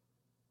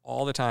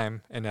all the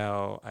time. And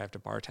now I have to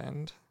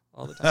bartend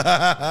all the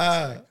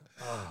time.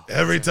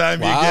 Every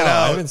time you get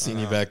out. I haven't seen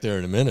you back there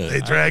in a minute.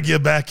 They drag you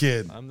back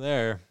in. I'm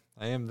there.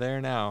 I am there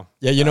now.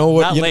 Yeah, you know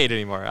what? Not late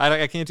anymore.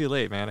 I can't do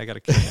late, man. I got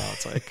a kid now.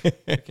 It's like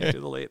I can't do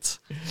the lates.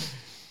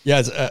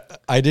 Yeah,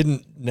 I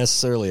didn't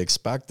necessarily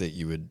expect that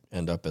you would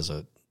end up as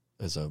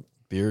a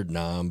beard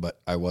nom,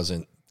 but I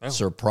wasn't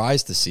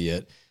surprised to see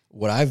it.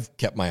 What I've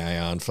kept my eye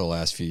on for the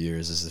last few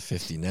years is the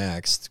 50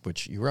 Next,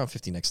 which you were on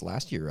 50 Next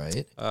last year,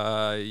 right?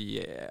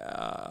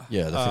 Yeah.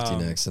 Yeah, the 50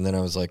 Next. And then I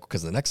was like,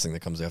 because the next thing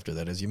that comes after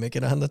that is you make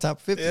it on the top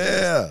 50.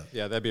 Yeah.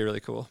 Yeah, that'd be really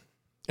cool.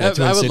 Yeah,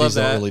 Twin Cities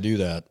don't really do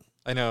that.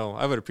 I know.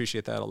 I would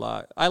appreciate that a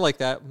lot. I like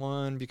that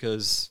one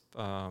because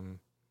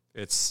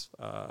it's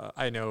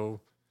I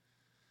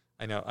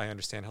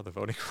understand how the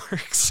voting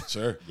works.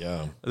 Sure.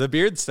 Yeah. The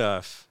beard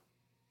stuff,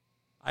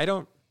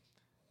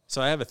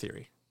 So I have a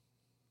theory.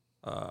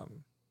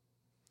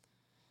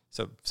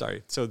 So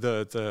sorry. So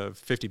the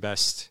 50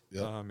 best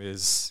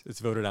is it's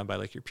voted on by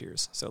like your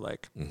peers. So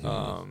like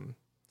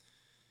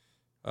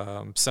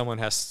someone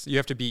you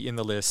have to be in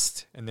the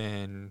list, and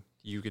then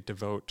you get to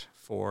vote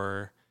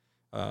for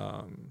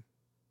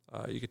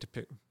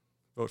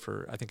vote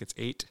for, I think it's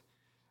 8.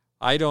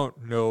 I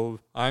don't know.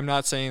 I'm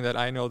not saying that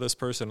I know this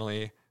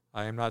personally.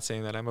 I am not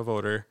saying that I'm a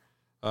voter.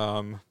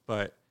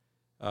 But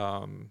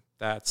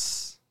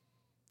that's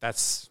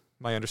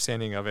my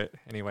understanding of it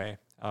anyway.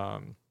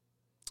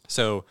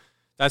 So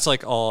that's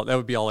like that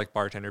would be all like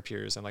bartender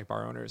peers and like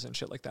bar owners and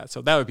shit like that.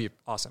 So that would be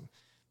awesome.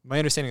 My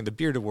understanding of the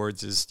Beard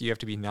Awards is you have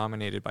to be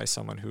nominated by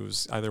someone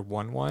who's either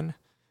won one,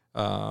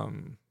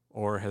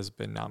 or has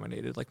been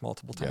nominated like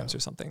multiple times or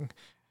something.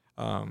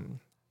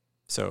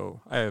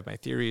 So I have my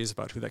theories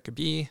about who that could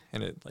be,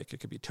 and it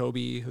could be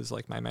Toby, who's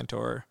like my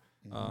mentor.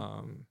 It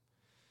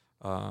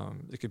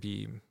could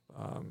be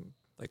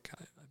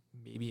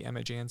maybe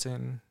Emma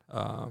Jansen,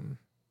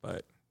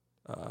 but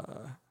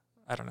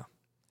I don't know.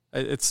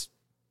 It's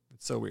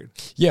so weird.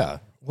 Yeah.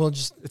 Well,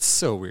 it's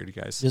so weird, you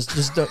guys.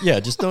 Just don't.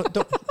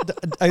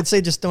 I'd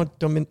say just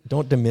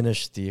don't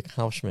diminish the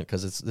accomplishment,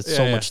 because it's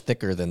so much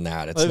thicker than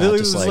that. It's not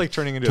just like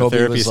turning into Toby a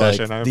therapy was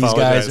session. Like, I these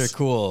apologize. guys are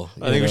cool.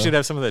 I think we should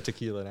have some of that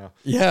tequila now.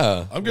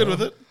 Yeah, I'm good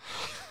with it.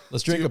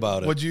 Let's drink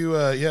about it. What did you?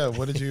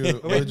 What did you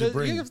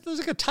bring? There's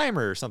like a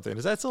timer or something.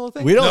 Is that still a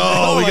thing? We don't.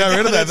 No, we got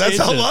rid of that. That's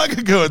how long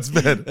ago it's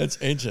been. That's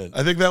ancient.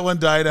 I think that one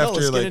died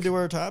after. Let's get into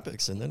our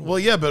topics, and then. Well,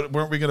 yeah, but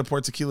weren't we going to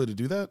pour tequila to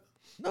do that?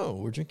 No,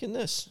 we're drinking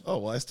this. Oh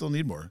well, I still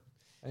need more.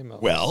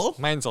 Well,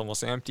 mine's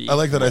almost empty. I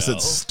like that I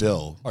said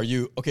still. Are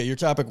you okay? You're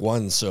topic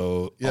 1,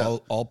 so yeah.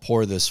 I'll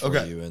pour this for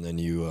you, and then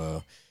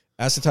you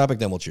ask the topic,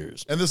 then we'll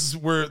cheers. And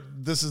we're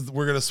going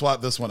to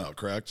swap this one out,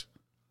 correct?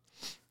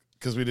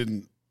 Because we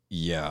didn't.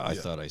 Yeah, I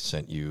thought I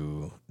sent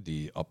you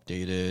the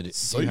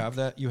updated. Do you have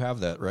that? You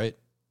have that, right?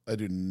 I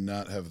do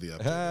not have the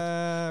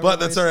updated. But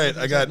that's all right.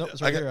 I got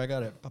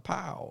it.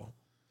 Pow.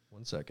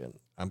 1 second.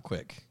 I'm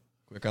quick.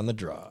 Quick on the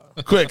draw.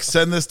 Quick,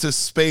 send this to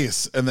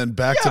space and then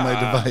back to my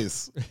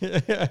device.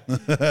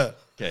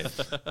 Okay.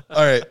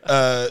 All right.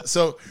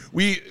 So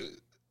we,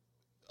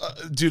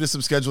 due to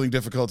some scheduling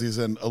difficulties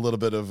and a little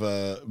bit of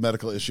a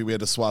medical issue, we had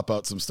to swap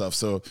out some stuff.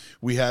 So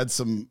we had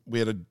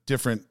a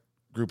different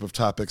group of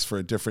topics for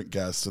a different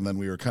guest, and then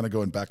we were kind of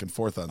going back and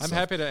forth on stuff. I'm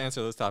happy to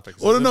answer those topics.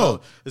 Oh,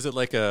 no. Is it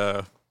like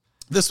a...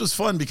 This was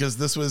fun because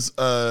this was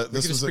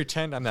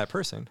pretend I'm that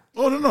person.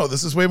 Oh no,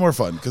 this is way more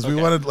fun because we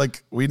wanted,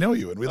 like, we know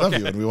you and we love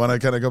you and we want to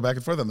kind of go back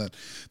and forth on that.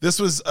 This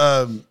was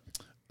a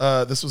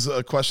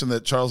question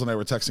that Charles and I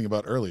were texting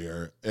about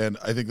earlier, and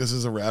I think this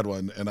is a rad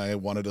one, and I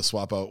wanted to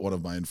swap out one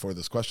of mine for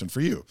this question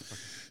for you.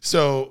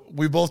 So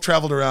we both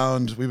traveled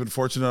around. We've been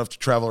fortunate enough to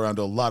travel around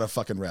to a lot of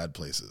fucking rad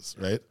places,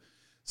 right?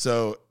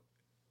 So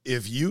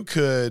if you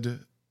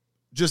could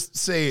just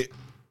say,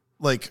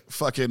 like,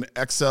 fucking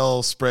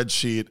Excel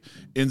spreadsheet,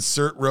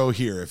 insert row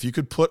here. If you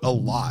could put a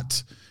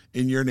lot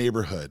in your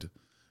neighborhood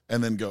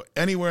and then go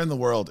anywhere in the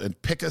world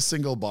and pick a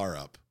single bar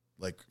up,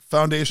 like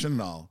foundation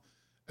and all,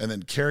 and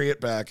then carry it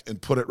back and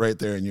put it right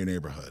there in your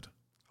neighborhood.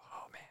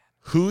 Oh, man.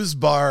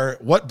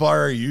 What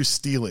bar are you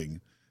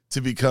stealing to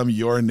become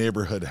your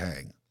neighborhood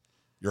hang,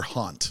 your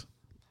haunt?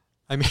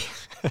 I mean,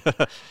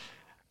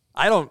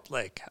 I don't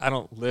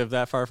live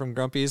that far from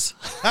Grumpy's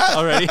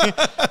already.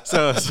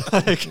 So it's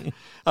like,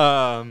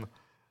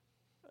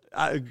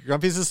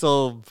 Grumpy's is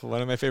still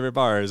one of my favorite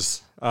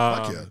bars.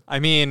 Yeah. I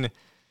mean,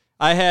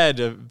 I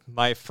had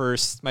my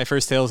first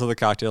Tales of the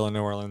Cocktail in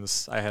New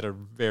Orleans. I had a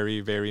very,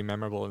 very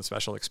memorable and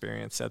special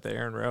experience at the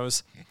Aaron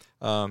Rose,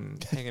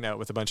 hanging out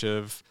with a bunch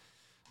of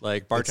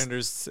like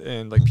bartenders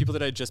and like people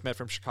that I just met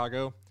from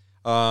Chicago,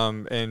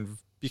 and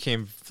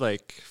became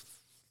like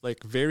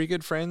very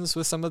good friends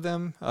with some of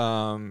them.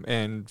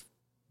 And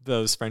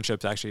those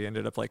friendships actually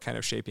ended up like kind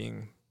of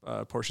shaping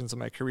portions of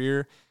my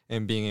career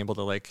and being able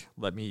to like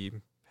let me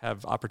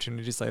have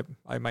opportunities that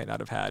I might not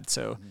have had.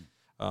 So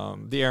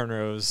the Aaron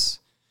Rose,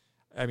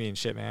 I mean,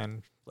 shit,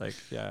 man. Like,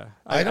 yeah,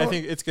 I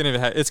think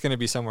it's gonna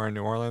be somewhere in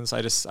New Orleans.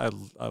 I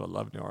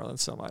love New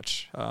Orleans so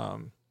much.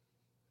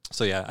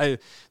 So yeah,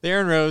 the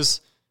Aaron Rose,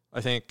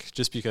 I think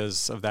just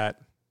because of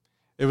that,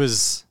 it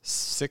was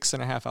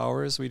 6.5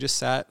 hours. We just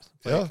sat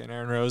in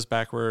Aaron Rose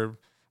back where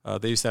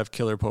they used to have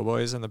killer po'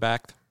 boys in the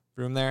back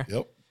room there.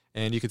 Yep.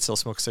 And you could still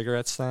smoke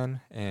cigarettes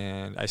then.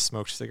 And I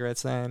smoked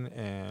cigarettes then.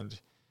 And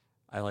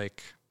I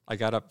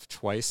got up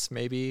twice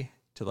maybe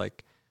to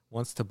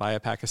once to buy a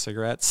pack of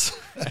cigarettes.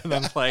 And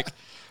then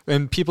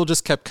and people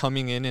just kept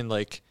coming in and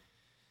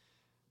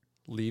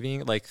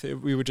leaving.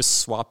 We would just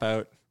swap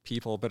out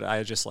people, but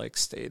I just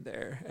stayed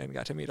there and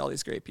got to meet all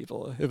these great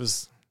people. It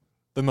was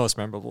the most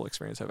memorable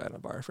experience I've had in a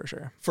bar for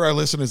sure. For our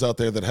listeners out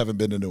there that haven't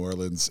been to New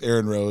Orleans,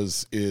 Aaron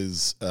Rose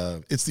is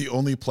it's the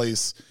only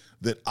place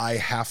that I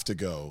have to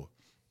go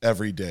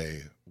every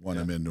day when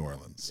I'm in New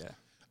Orleans.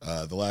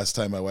 Yeah. The last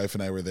time my wife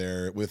and I were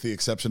there, with the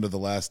exception of the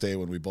last day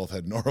when we both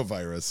had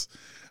norovirus,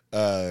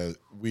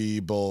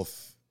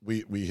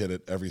 we hit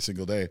it every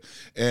single day.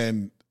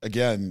 And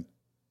again,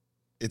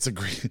 it's a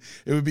great.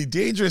 It would be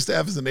dangerous to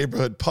have as a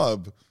neighborhood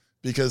pub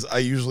because I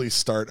usually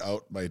start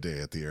out my day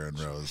at the Aaron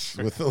Rose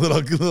with a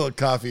little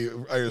coffee,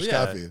 Irish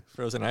coffee,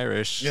 frozen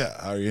Irish.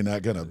 Yeah, how are you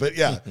not gonna? But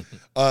yeah,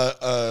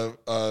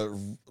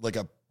 like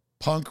a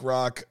punk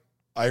rock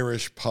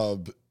Irish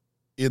pub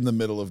in the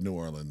middle of New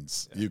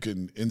Orleans. Yeah. You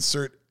can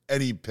insert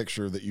any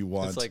picture that you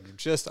want. It's like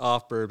just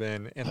off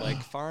Bourbon and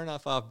like far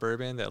enough off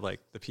Bourbon that like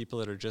the people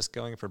that are just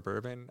going for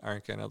Bourbon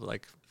aren't gonna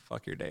like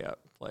fuck your day up.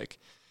 Like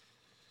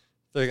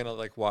they're gonna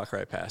like walk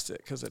right past it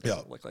because it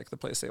doesn't look like the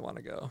place they want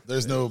to go.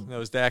 There's no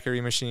daiquiri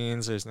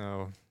machines. There's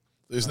no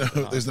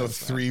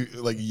 3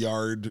 like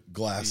yard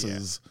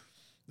glasses. Yeah.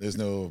 There's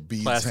no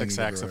beads, plastic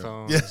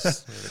saxophones.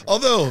 Yeah.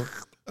 Although,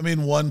 I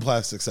mean, one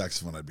plastic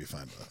saxophone I'd be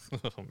fine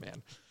with. Oh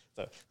man.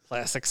 A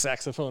plastic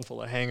saxophone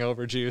full of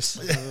hangover juice.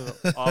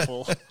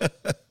 Awful.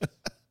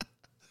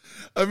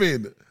 I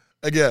mean,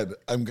 again,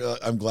 I'm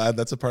glad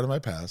that's a part of my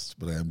past,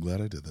 but I am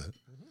glad I did that.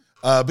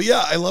 But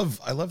yeah, I love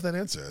that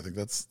answer. I think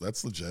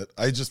that's legit.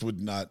 I just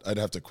would not. I'd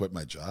have to quit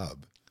my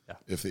job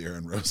if the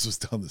Aaron Rose was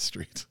down the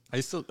street. I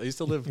used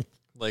to live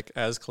like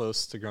as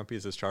close to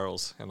Grumpy's as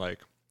Charles, and like,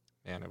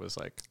 man, it was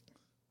like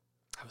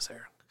I was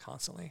there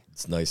constantly.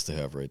 It's nice to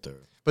have right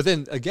there. But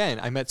then again,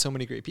 I met so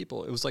many great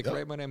people. It was like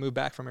right when I moved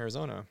back from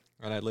Arizona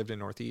and I lived in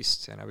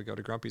Northeast and I would go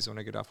to Grumpy's when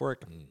I get off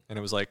work. And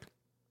it was like,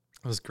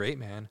 it was great,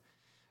 man.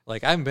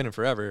 Like I haven't been in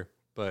forever,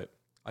 but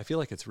I feel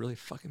like it's really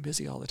fucking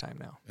busy all the time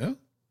now. Yeah.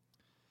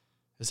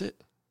 Is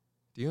it?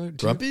 Do you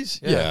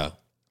Grumpy's? Yeah.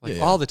 Like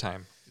all the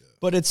time. Yeah.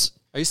 But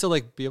I used to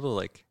like be able to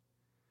like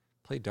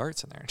play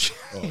darts in there.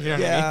 Oh, you know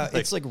what I mean? Like,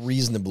 it's like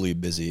reasonably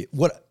busy.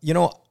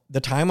 The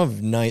time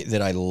of night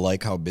that I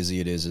like how busy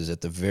it is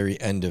at the very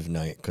end of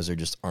night because there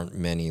just aren't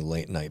many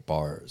late night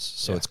bars.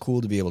 So it's cool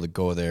to be able to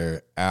go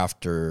there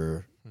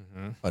after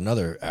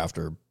another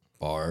after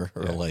bar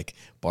or like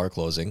bar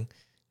closing,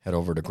 head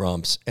over to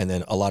Grump's. And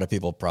then a lot of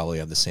people probably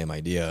have the same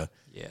idea.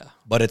 Yeah.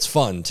 But it's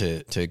fun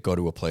to go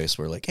to a place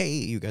where like, hey,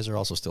 you guys are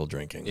also still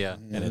drinking. Yeah.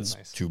 And it's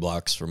nice. 2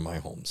 blocks from my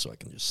home, so I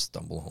can just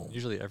stumble home.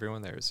 Usually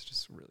everyone there is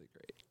just really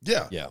great.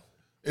 Yeah. Yeah.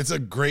 It's a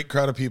great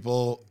crowd of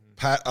people.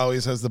 Pat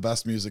always has the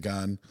best music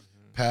on.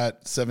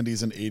 Pat,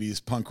 70s and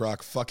 80s punk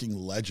rock fucking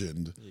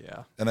legend.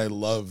 Yeah. And I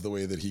love the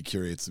way that he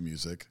curates the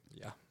music.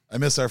 Yeah. I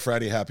miss our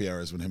Friday happy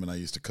hours when him and I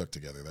used to cook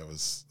together. That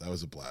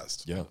was a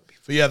blast. Yeah.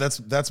 But yeah,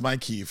 that's my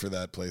key for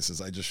that place is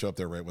I just show up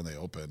there right when they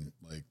open,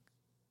 like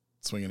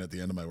swinging at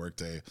the end of my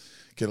workday,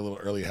 get a little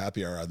early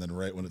happy hour, and then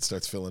right when it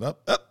starts filling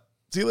up,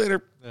 see you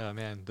later. Oh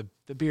man,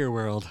 the beer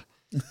world.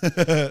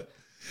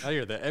 Now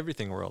you're the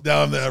everything world.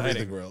 Now I'm the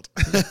everything world.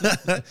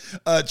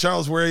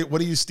 Charles,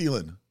 what are you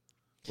stealing?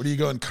 What are you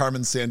going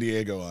Carmen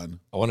Sandiego on?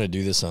 I want to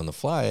do this on the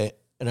fly,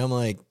 and I'm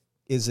like,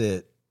 is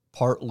it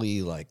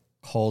partly like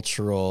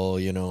cultural,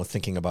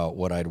 thinking about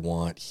what I'd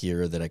want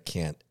here that I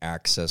can't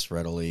access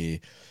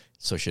readily,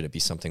 so should it be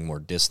something more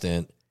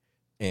distant?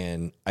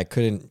 And I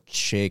couldn't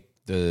shake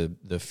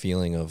the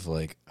feeling of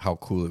like how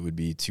cool it would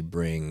be to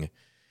bring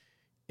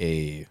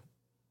a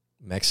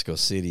Mexico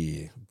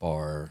City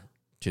bar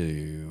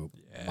to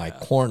my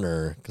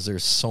corner, because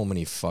there's so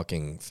many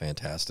fucking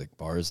fantastic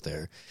bars there.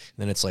 And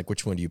then it's like,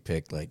 which one do you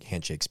pick? Like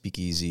Handshake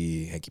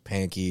Speakeasy, Hanky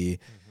Panky.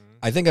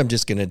 I think I'm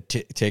just going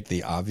to take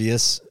the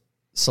obvious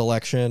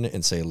selection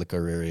and say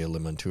Licoreria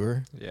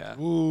Limontour. Yeah.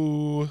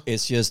 Ooh.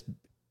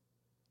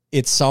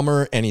 It's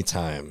summer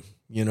anytime.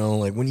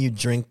 Like when you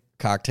drink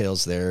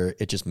cocktails there,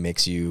 it just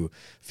makes you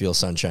feel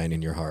sunshine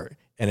in your heart.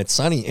 And it's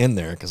sunny in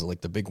there because of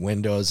like the big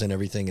windows and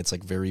everything. It's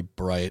like very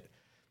bright.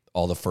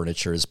 All the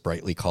furniture is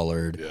brightly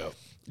colored. Yeah.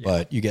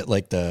 But you get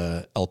like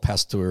the El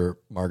Pastor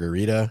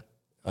margarita,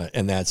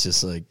 and that's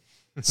just like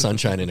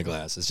sunshine in a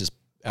glass. It's just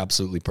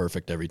absolutely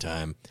perfect every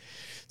time.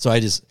 So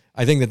I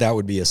think that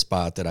would be a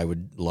spot that I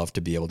would love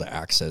to be able to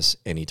access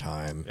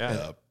anytime.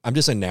 Yeah. I'm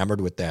just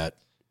enamored with that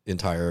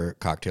entire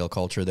cocktail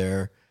culture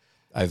there.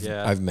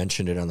 I've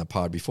mentioned it on the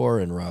pod before,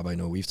 and Rob, I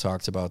know we've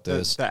talked about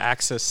this. The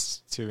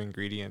access to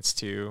ingredients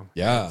too.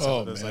 Yeah.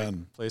 Oh man.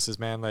 Like, places,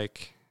 man.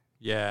 Like,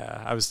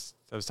 yeah, I was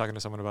talking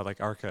to someone about like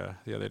Arca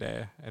the other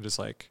day, and just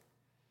like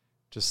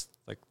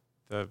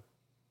the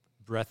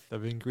breadth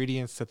of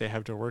ingredients that they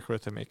have to work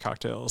with to make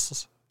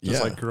cocktails.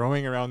 Just like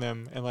growing around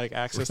them, and like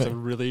access to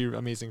really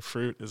amazing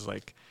fruit is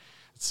like,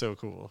 it's so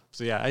cool.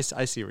 So yeah, I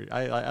see.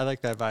 I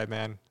like that vibe,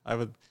 man.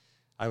 I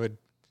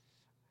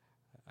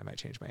might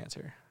change my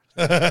answer.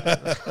 To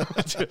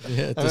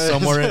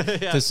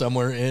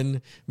somewhere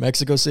in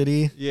Mexico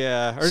City.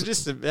 Yeah, or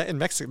just in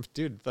Mexico,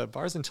 dude. The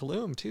bars in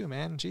Tulum too,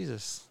 man.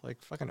 Jesus,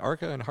 like fucking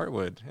Arca and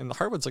Heartwood, and the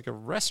Heartwood's like a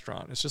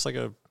restaurant. It's just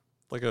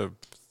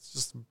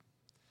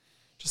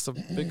just a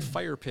big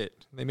fire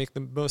pit. They make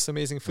the most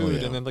amazing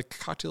food, and then the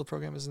cocktail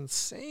program is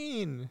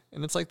insane.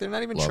 And it's like they're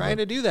not even trying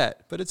to do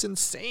that, but it's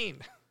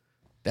insane.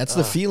 That's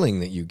the feeling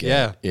that you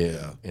get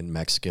in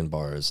Mexican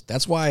bars.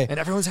 That's why, and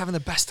everyone's having the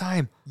best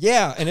time.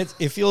 Yeah, and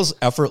it feels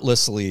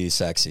effortlessly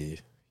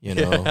sexy.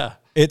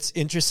 It's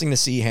interesting to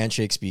see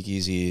Handshake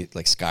Speakeasy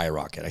like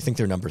skyrocket. I think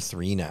they're number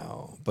 3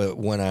 now. But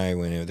when they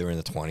were in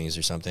the 20s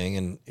or something,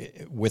 and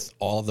with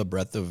all the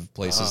breadth of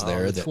places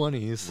there that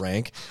 20s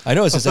rank, I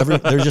know it's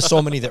just there's just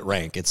so many that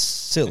rank. It's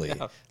silly.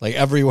 Yeah. Like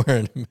everywhere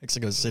in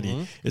Mexico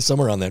City is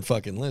somewhere on that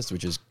fucking list,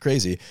 which is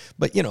crazy.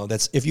 But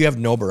that's if you have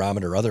no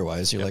barometer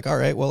otherwise, you're like, all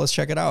right, well, let's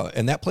check it out.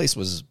 And that place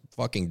was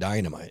fucking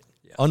dynamite,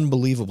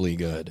 unbelievably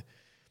good.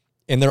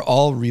 And they're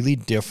all really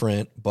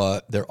different,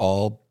 but they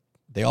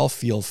all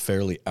feel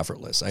fairly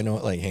effortless. I know,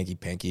 like Hanky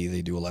Panky,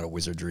 they do a lot of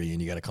wizardry,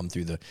 and you got to come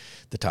through the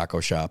taco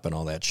shop and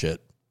all that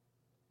shit.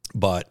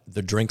 But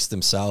the drinks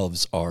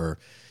themselves are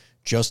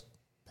just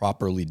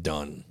properly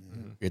done.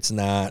 Mm-hmm. It's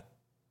not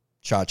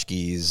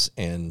tchotchkes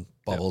and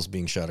bubbles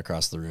being shot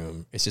across the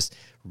room. It's just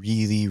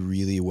really,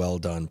 really well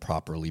done,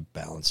 properly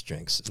balanced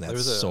drinks. And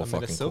that's so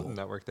fucking cool. Minnesotan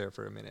that worked there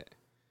for a minute.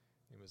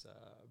 It was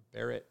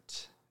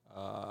Barrett.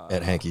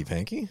 At Hanky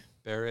Panky?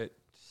 Barrett.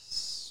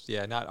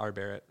 Yeah, not our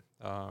Barrett.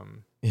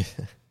 Yeah.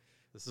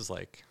 This is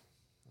like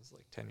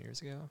 10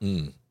 years ago,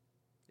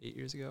 8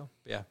 years ago.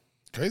 But yeah.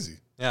 Crazy.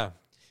 Yeah.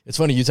 It's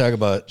funny you talk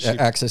about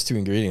access to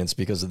ingredients,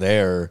 because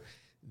there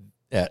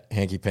at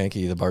Hanky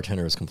Panky, the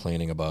bartender is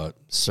complaining about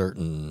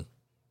certain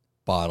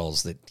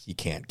bottles that he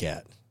can't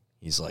get.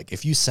 He's like,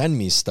 if you send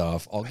me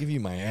stuff, I'll give you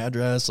my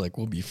address. Like,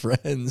 we'll be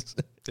friends.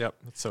 Yep.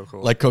 That's so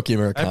cool. Like Cookie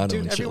Americano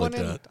and shit like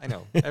that. I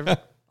know.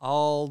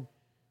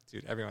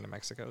 Everyone in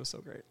Mexico is so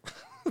great.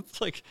 It's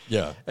like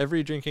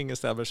every drinking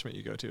establishment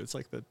you go to, it's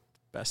like the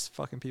best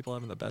fucking people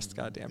having the best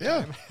goddamn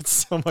time. It's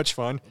so much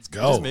fun. Let's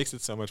go. It just makes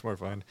it so much more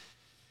fun.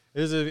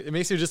 It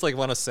makes you just like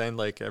want to send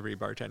like every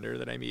bartender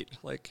that I meet,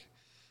 like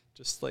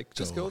just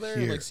go there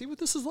and like see what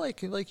this is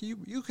like. And like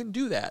you can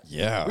do that.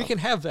 Yeah. We can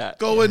have that.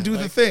 Go and do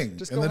the thing.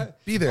 Just and then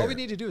be there. All we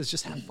need to do is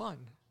just have fun.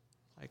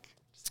 Like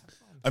just have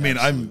fun. I mean,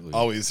 I'm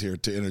always here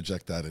to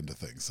interject that into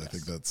things. I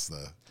think that's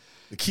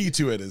the key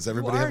to it is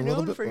everybody have a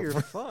little bit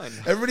more fun.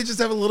 Everybody just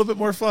have a little bit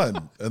more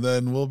fun, and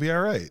then we'll be all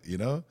right.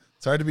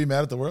 It's hard to be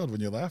mad at the world when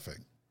you're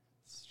laughing.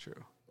 It's true.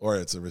 Or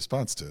it's a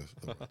response to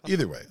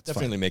either way. It's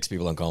definitely makes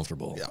people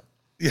uncomfortable.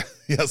 Yeah.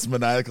 Yes.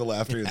 Maniacal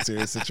laughter in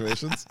serious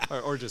situations,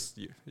 or just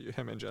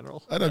him in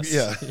general. I don't.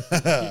 Yes.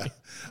 Yeah.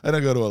 I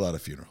don't go to a lot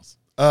of funerals.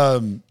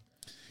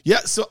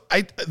 Yeah. So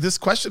this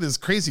question is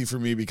crazy for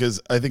me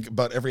because I think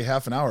about every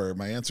half an hour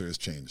my answer has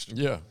changed.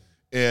 Yeah.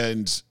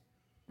 And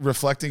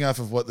reflecting off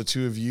of what the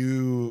two of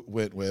you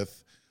went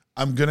with,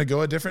 I'm going to go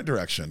a different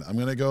direction. I'm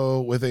going to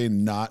go with a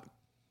not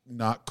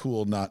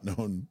cool, not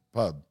known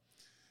pub.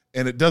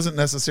 And it doesn't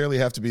necessarily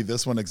have to be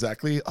this one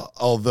exactly,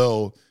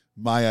 although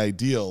my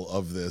ideal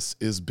of this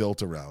is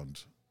built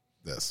around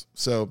this.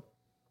 So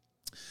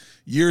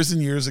years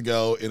and years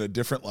ago in a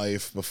different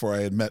life, before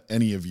I had met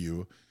any of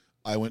you,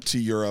 I went to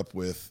Europe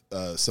with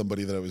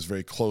somebody that I was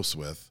very close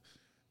with.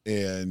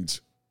 And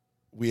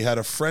we had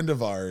a friend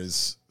of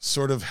ours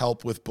sort of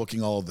help with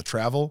booking all of the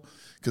travel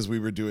because we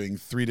were doing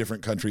 3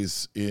 different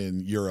countries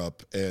in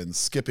Europe and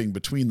skipping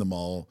between them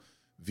all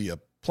via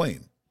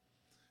plane.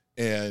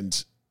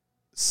 And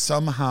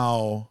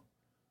somehow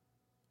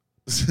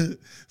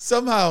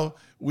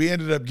we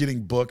ended up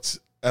getting booked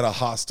at a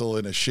hostel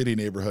in a shitty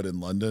neighborhood in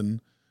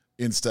London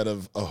instead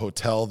of a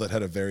hotel that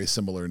had a very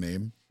similar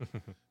name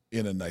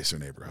in a nicer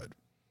neighborhood.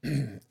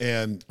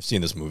 And I've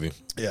seen this movie.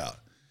 Yeah.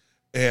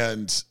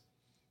 And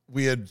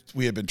we had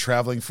been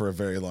traveling for a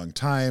very long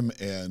time,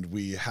 and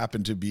we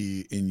happened to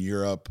be in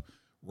Europe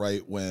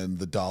right when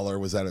the dollar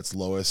was at its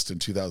lowest in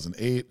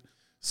 2008.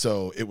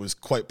 So it was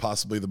quite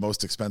possibly the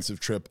most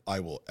expensive trip I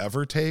will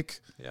ever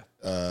take.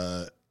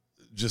 Yeah.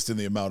 Just in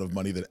the amount of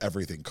money that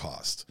everything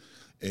cost.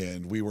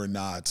 And we were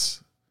not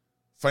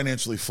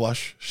financially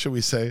flush, should we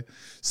say.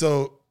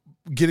 So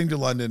getting to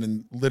London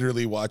and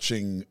literally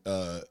watching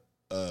a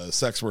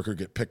sex worker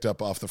get picked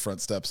up off the front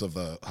steps of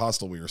the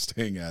hostel we were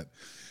staying at,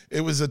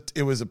 it was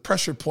a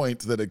pressure point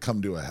that had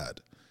come to a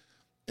head.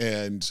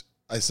 And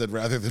I said,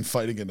 rather than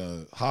fighting in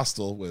a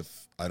hostel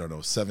with,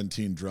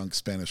 17 drunk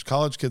Spanish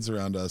college kids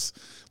around us,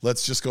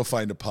 let's just go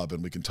find a pub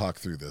and we can talk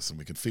through this and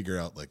we can figure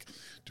out, like,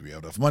 do we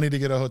have enough money to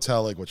get a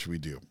hotel? Like, what should we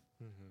do?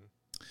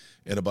 Mm-hmm.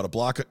 And about a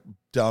block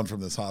down from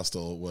this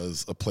hostel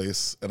was a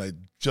place, and I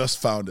just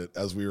found it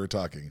as we were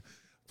talking,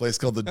 a place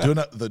called the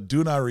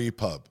Dunari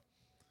Pub.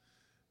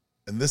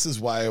 And this is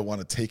why I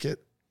want to take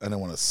it and I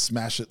want to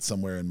smash it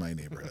somewhere in my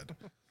neighborhood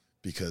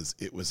because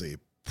it was a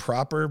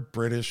proper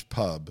British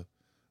pub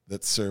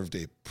that served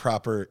a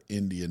proper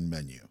Indian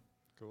menu.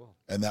 Cool.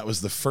 And that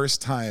was the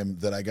first time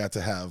that I got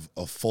to have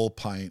a full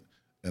pint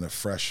and a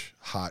fresh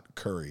hot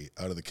curry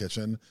out of the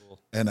kitchen. Cool.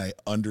 And I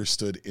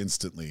understood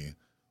instantly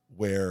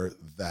where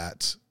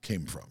that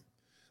came from.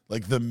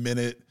 Like the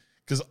minute,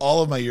 because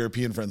all of my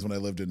European friends when I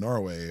lived in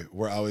Norway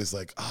were always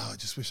like, I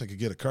just wish I could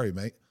get a curry,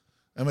 mate.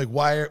 I'm like,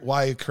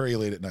 why curry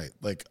late at night?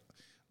 Like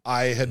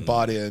I had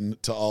bought in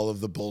to all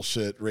of the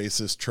bullshit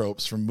racist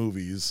tropes from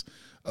movies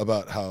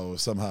about how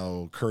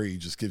somehow curry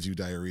just gives you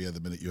diarrhea the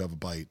minute you have a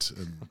bite.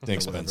 And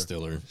thanks, Ben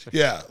Stiller.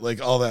 Yeah, like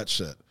all that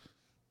shit.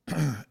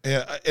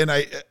 And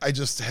I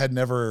just had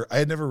never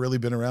really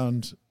been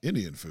around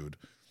Indian food.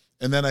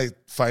 And then I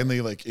finally,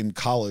 like in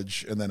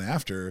college and then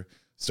after,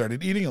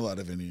 started eating a lot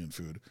of Indian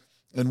food.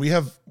 And we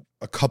have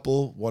a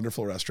couple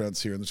wonderful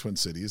restaurants here in the Twin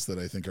Cities that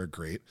I think are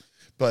great,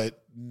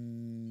 but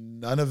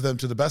none of them,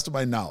 to the best of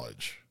my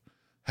knowledge,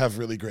 have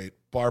really great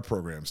bar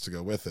programs to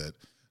go with it,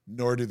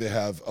 nor do they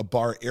have a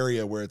bar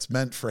area where it's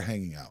meant for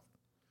hanging out.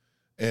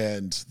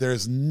 And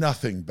there's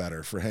nothing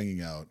better for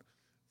hanging out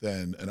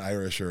than an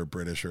Irish or a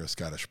British or a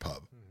Scottish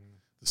pub. Mm-hmm.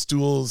 The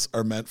stools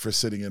are meant for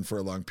sitting in for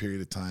a long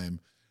period of time.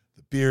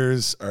 The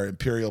beers are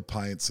imperial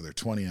pints, so they're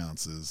 20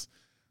 ounces.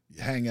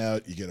 You hang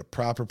out, you get a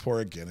proper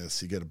pour of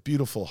Guinness, you get a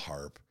beautiful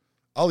harp.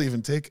 I'll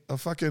even take a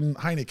fucking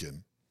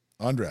Heineken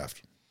on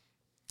draft.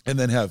 And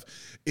then have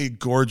a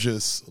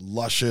gorgeous,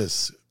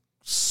 luscious,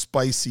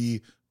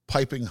 spicy,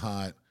 piping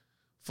hot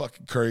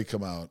fucking curry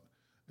come out.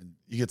 And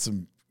you get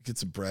some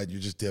bread, you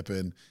just dip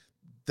in.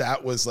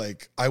 That was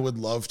like, I would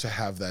love to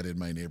have that in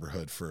my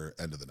neighborhood for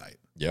end of the night.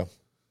 Yeah.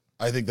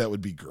 I think that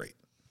would be great.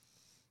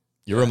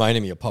 You're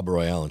reminding me of Pub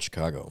Royale in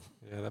Chicago.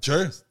 Yeah,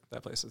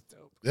 that place is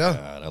dope. Yeah.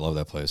 God, I love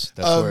that place.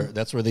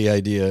 That's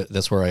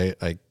where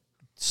I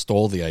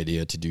stole the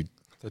idea to do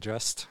the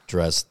dressed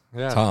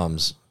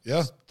Toms.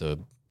 Yeah. The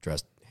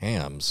dressed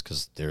hams,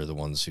 because they're the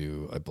ones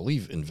who I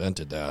believe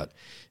invented that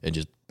and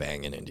just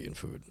banging Indian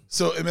food.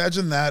 So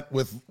imagine that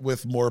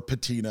with more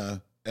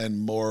patina and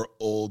more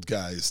old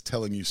guys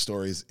telling you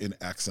stories in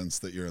accents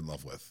that you're in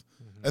love with.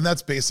 Mm-hmm. And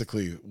that's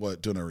basically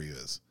what Donario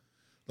is.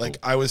 Like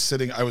I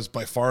was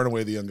by far and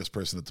away the youngest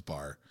person at the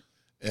bar.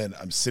 And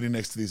I'm sitting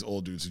next to these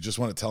old dudes who just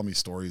want to tell me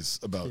stories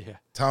about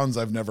towns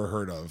I've never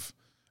heard of.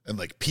 And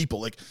like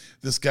people, like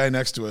this guy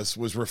next to us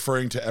was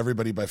referring to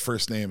everybody by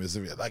first name as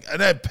like,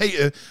 and then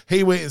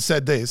he went and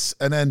said this,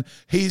 and then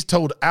he's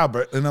told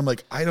Albert, and I'm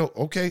like,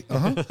 okay,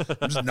 I'm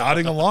just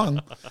nodding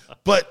along,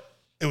 but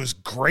it was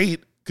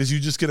great because you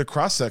just get a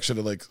cross section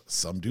of like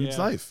some dude's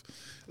life.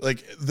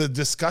 Like the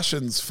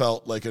discussions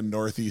felt like a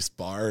Northeast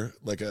bar,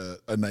 like a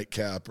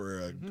nightcap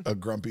or a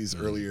Grumpy's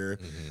earlier.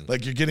 Mm-hmm.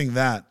 Like you're getting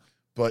that,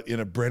 but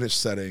in a British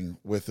setting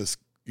with this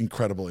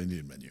incredible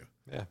Indian menu.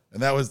 Yeah.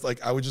 And that was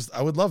like, I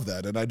would love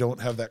that. And I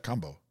don't have that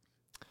combo.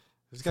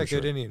 Who's got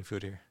good Indian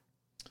food here?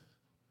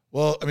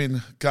 Well, I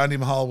mean, Gandhi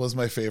Mahal was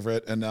my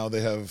favorite. And now they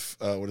have,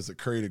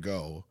 curry to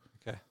go.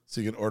 Okay. So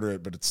you can order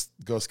it, but it's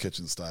Ghost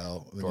Kitchen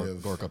style.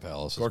 Gorka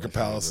Palace. Gorka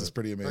Palace is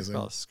pretty amazing. Gorka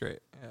Palace is great.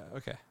 Yeah.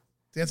 Okay.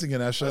 Dancing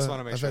Ganesha.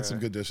 I've had some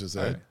good dishes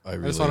there. I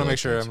just want to make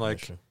sure I'm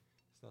like, there's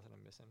nothing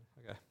I'm missing.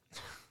 Okay.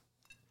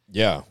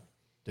 Yeah.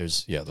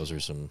 Those are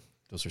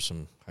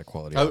some high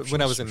quality.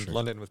 When I was in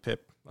London with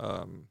Pip,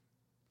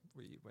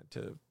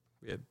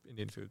 we had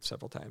Indian food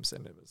several times,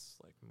 and it was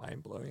like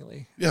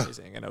mind-blowingly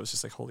amazing. And I was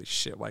just like, holy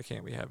shit, why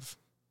can't we have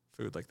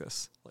food like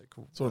this? Like,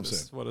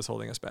 what is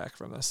holding us back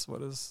from this?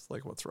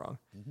 What's wrong?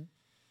 Mm-hmm.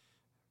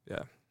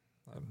 Yeah.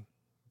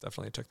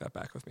 Definitely took that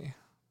back with me.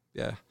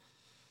 Yeah.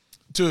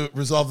 To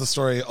resolve the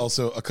story,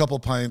 also a couple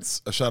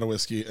pints, a shot of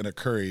whiskey, and a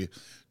curry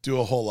do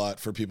a whole lot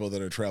for people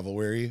that are travel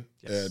weary.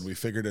 Yes. And we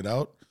figured it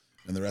out,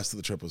 and the rest of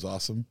the trip was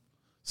awesome.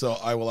 So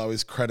I will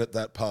always credit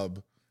that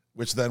pub,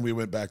 which then we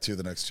went back to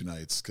the next 2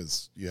 nights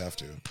because you have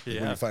to.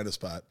 When you find a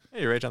spot.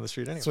 Hey, you're right down the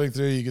street anyway. Swing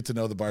through, you get to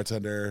know the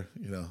bartender,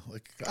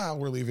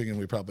 we're leaving and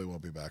we probably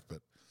won't be back. But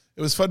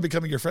it was fun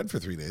becoming your friend for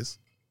 3 days.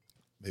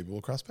 Maybe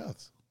we'll cross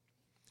paths.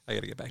 I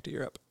got to get back to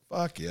Europe.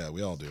 Fuck yeah,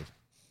 we all do.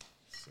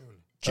 Soon.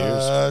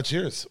 Cheers.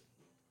 Cheers.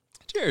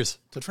 Cheers.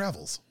 To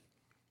travels.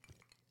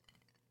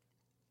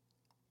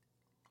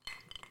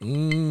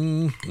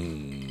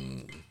 Mm-hmm.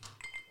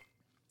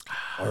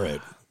 All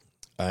right.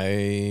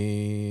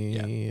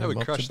 I would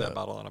crush that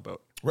bottle on a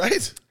boat.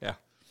 Right? Yeah.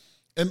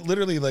 And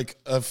literally like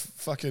a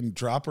fucking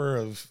dropper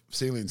of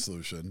saline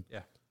solution.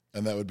 Yeah.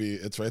 And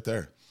it's right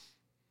there.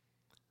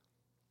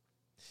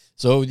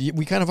 So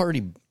we kind of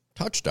already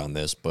touched on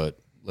this, but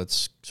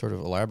let's sort of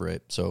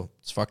elaborate. So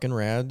it's fucking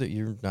rad that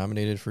you're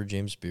nominated for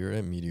James Beard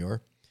at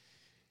Meteor.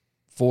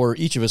 For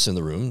each of us in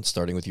the room,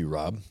 starting with you,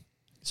 Rob,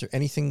 is there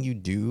anything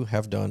you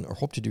have done, or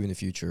hope to do in the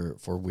future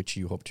for which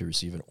you hope to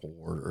receive an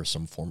award or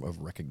some form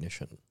of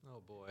recognition?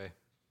 Oh, boy.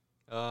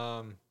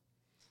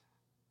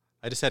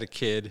 I just had a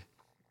kid,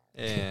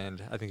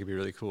 and I think it'd be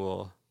really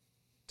cool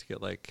to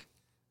get, like...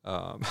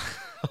 a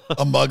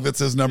mug that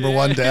says number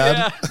one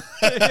dad?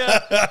 Yeah,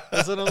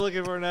 that's what I'm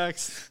looking for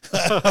next.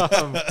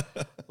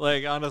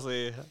 Like,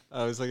 honestly,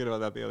 I was thinking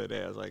about that the other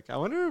day. I was like, I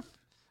wonder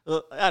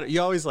if...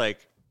 you always,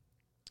 like...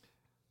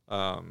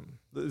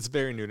 it's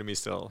very new to me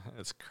still.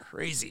 It's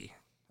crazy.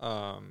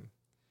 I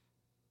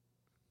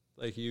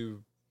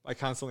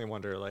constantly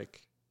wonder,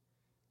 like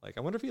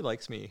I wonder if he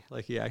likes me.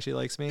 Like, he actually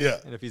likes me. Yeah.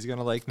 And if he's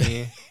gonna like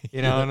me,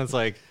 and it's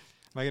like,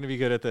 am I gonna be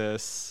good at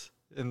this?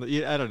 And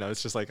I don't know.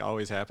 It's just like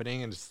always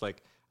happening. And just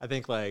like, I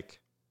think like,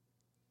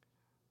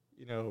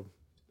 an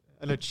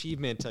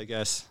achievement, I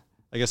guess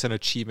an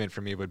achievement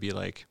for me would be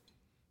like,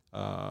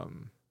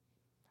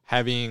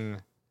 having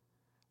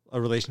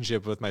a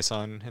relationship with my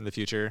son in the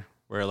future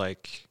where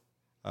like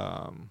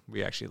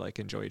we actually like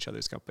enjoy each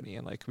other's company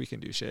and like we can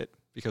do shit,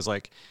 because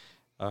like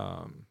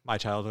my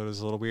childhood was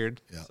a little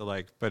weird. Yeah. So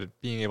like, but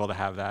being able to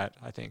have that,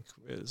 I think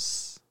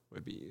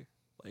would be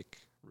like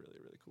really,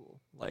 cool.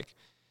 Like,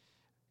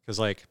 because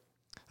like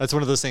that's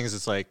one of those things.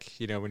 It's like,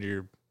 you know, when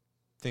you're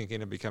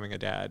thinking of becoming a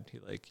dad,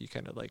 you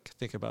kind of like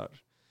think about,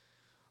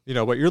 you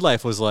know, what your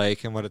life was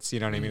like and what it's, you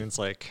know what I mean? It's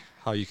like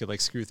how you could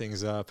like screw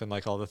things up and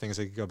like all the things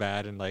that could go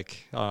bad. And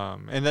like,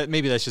 and that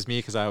maybe that's just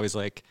me. Cause I always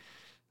like,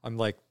 I'm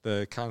like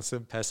the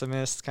constant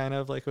pessimist kind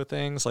of like with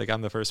things. Like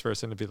I'm the first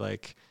person to be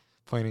like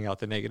pointing out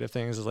the negative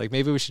things. Is like,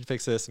 maybe we should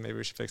fix this and maybe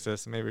we should fix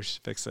this and maybe we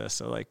should fix this.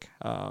 So like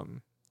I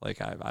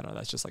don't know,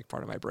 that's just like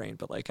part of my brain.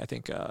 But like, I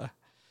think,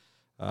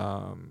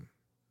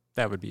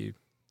 that would be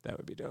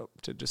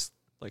dope to just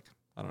like,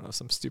 I don't know,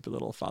 some stupid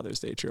little Father's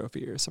Day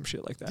trophy or some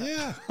shit like that.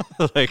 Yeah.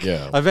 Like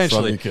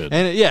eventually.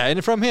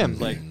 And from him,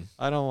 like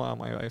I don't want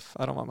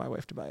my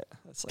wife to buy it.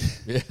 That's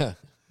like,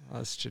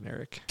 that's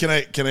generic.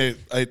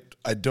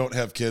 I don't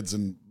have kids,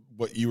 and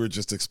what you were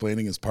just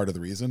explaining is part of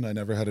the reason I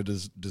never had a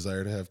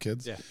desire to have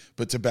kids. Yeah.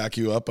 But to back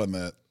you up on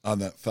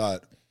that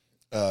thought,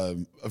 a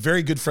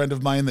very good friend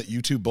of mine that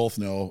you two both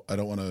know, I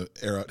don't want to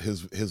air out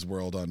his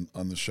world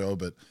on the show,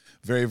 but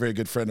very, very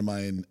good friend of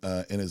mine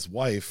and his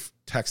wife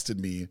texted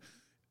me.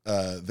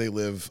 They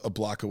live a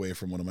block away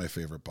from one of my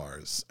favorite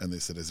bars, and they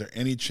said, "Is there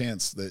any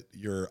chance that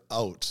you're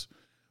out?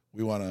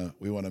 We want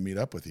to meet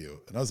up with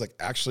you." And I was like,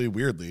 "Actually,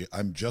 weirdly,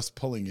 I'm just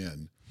pulling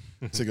in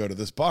to go to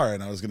this bar,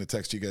 and I was going to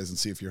text you guys and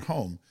see if you're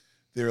home."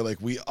 They were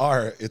like, "We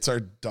are. It's our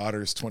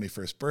daughter's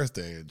 21st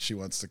birthday, and she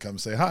wants to come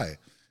say hi."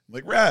 I'm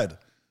like, "Rad."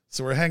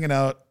 So we're hanging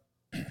out.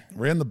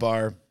 We're in the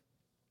bar,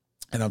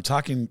 and I'm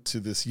talking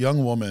to this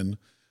young woman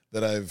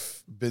that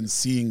I've been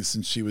seeing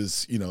since she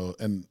was, you know,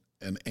 an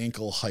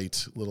ankle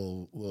height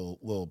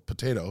little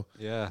potato.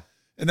 Yeah.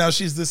 And now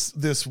she's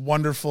this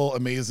wonderful,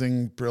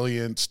 amazing,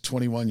 brilliant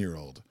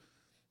 21-year-old.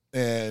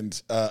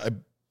 And I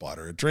bought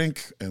her a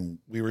drink, and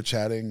we were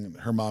chatting.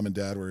 Her mom and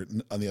dad were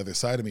on the other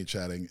side of me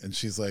chatting. And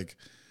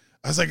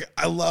I was like,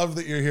 "I love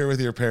that you're here with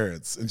your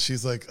parents." And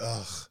she's like,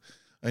 "Ugh,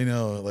 I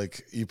know.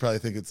 Like, you probably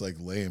think it's like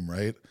lame,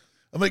 right?"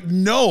 I'm like,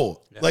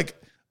 "No, like,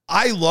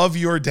 I love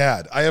your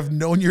dad. I have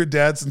known your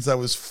dad since I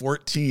was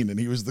 14, and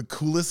he was the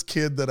coolest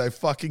kid that I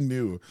fucking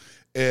knew.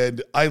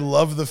 And I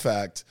love the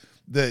fact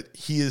that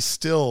he is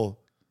still,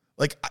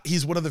 like,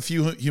 he's one of the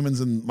few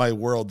humans in my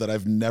world that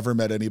I've never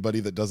met anybody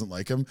that doesn't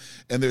like him.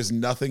 And there's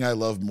nothing I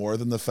love more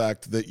than the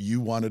fact that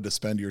you wanted to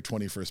spend your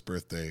 21st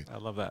birthday. I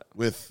love that.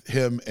 With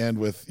him and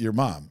with your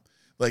mom.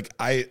 Like,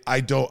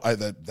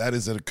 that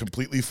is a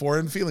completely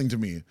foreign feeling to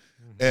me.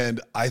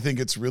 And I think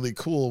it's really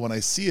cool when I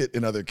see it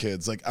in other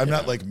kids. Like, I'm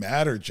not like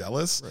mad or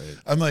jealous. Right.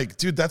 I'm like,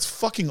 dude, that's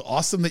fucking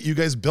awesome that you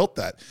guys built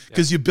that,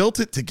 because you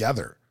built it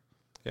together.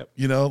 Yep.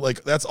 You know,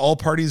 like, that's all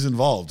parties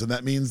involved. And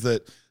that means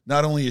that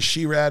not only is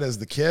she rad as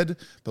the kid,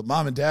 but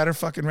mom and dad are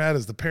fucking rad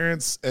as the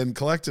parents. And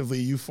collectively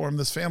you form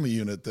this family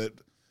unit that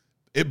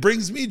it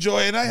brings me joy,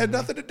 and I had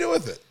nothing to do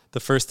with it. The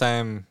first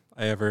time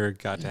I ever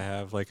got to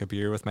have like a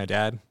beer with my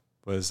dad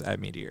was at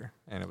Meteor.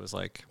 And it was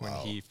like when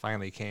he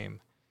finally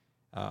came.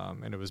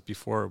 And it was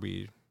before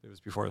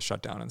the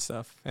shutdown and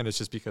stuff. And it's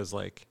just because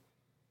like,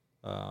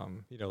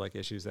 you know, like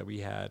issues that we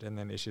had, and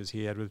then issues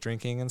he had with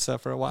drinking and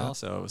stuff for a while. Yeah.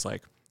 So it was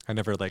like, I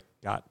never like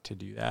got to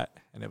do that.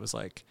 And it was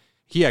like,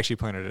 he actually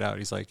pointed it out.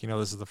 He's like, you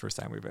know, this is the first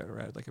time we've ever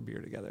had like a beer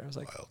together. I was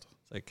like, wild.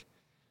 It's like,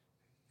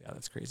 yeah,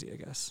 that's crazy, I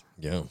guess.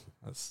 Yeah.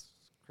 That's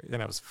crazy.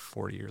 And I was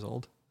 40 years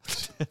old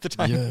at the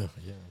time. Yeah.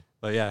 Yeah.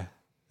 But yeah,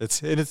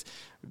 it's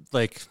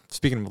like,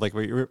 speaking of like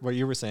what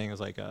you were saying is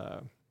like,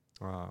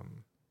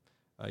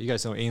 you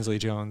guys know Ainsley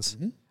Jones,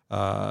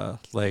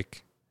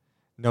 like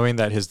knowing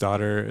that his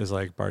daughter is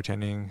like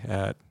bartending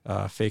at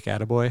Fake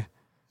Attaboy,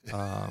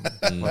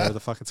 whatever the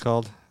fuck it's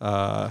called.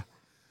 That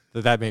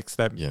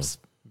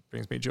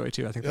brings me joy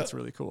too. I think that's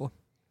really cool.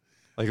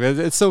 Like,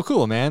 it's so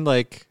cool, man.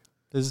 Like,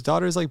 his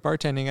daughter's like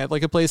bartending at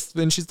like a place,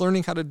 and she's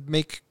learning how to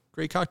make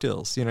great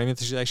cocktails. You know what I mean?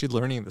 She's actually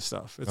learning the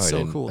stuff. It's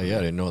so cool. Yeah, I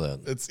didn't know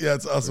that.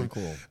 It's awesome.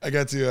 Very cool. I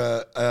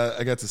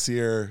got to see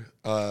her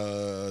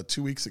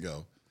 2 weeks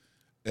ago.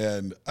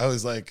 And I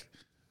was like,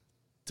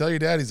 "Tell your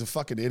dad he's a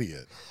fucking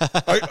idiot."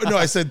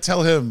 I said,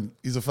 "Tell him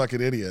he's a fucking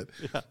idiot."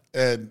 Yeah.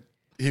 And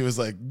he was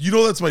like, "You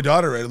know, that's my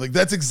daughter, right?" I'm like,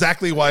 "That's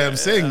exactly why I'm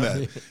saying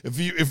that.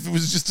 If it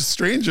was just a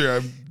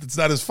stranger, it's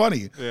not as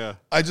funny. Yeah.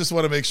 I just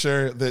want to make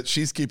sure that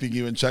she's keeping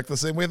you in check the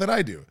same way that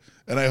I do.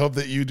 And I hope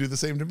that you do the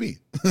same to me."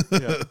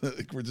 Yeah.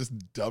 Like, we're just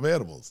dumb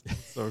animals.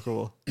 So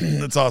cool.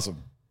 It's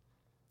awesome.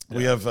 Yeah,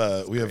 we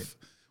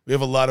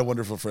have a lot of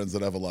wonderful friends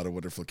that have a lot of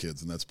wonderful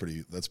kids, and that's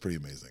pretty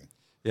amazing.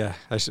 Yeah,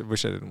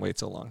 wish I didn't wait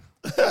so long.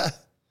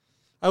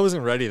 I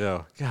wasn't ready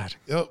though. God,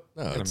 yep.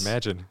 I can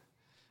imagine.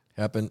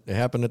 It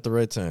happened at the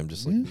right time,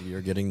 just like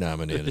you're getting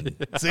nominated.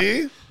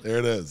 See? There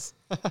it is.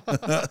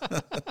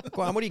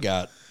 Quan, what do you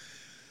got?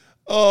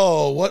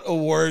 Oh, what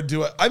award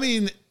I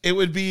mean, it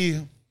would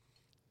be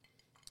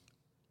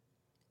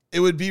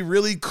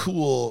really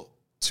cool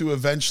to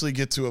eventually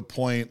get to a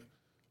point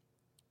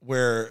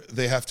where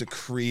they have to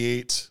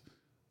create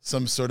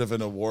some sort of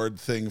an award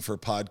thing for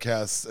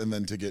podcasts and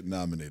then to get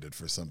nominated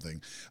for something.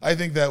 I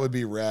think that would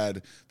be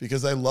rad,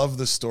 because I love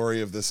the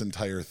story of this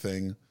entire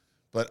thing,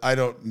 but I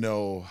don't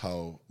know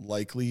how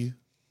likely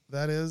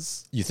that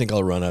is. You think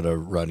I'll run out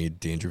of Rodney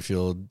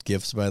Dangerfield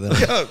gifts by then?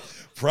 Yeah,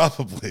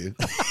 probably.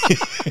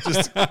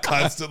 Just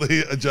constantly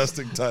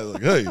adjusting time.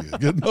 Like, hey,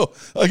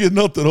 I get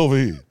nothing over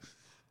here.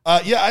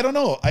 Yeah, I don't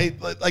know. I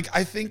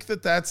think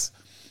that's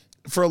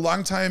for a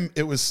long time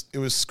it was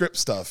script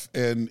stuff,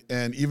 and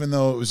even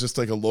though it was just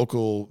like a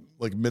local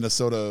like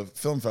Minnesota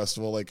film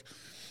festival, like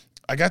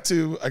I got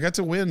to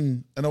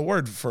win an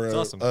award for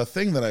a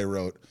thing that I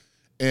wrote.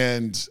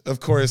 And of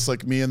course,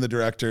 like me and the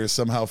director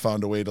somehow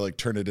found a way to like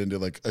turn it into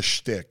like a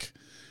shtick.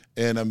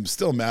 And I'm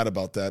still mad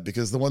about that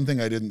because the one thing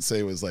I didn't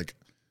say was like,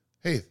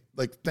 hey,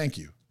 like, thank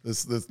you.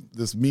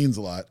 This means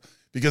a lot,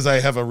 because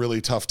I have a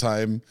really tough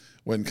time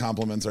when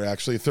compliments are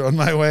actually thrown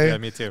my way. Yeah,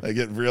 me too. I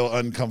get real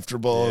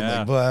uncomfortable and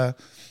like blah.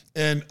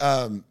 And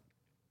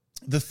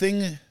the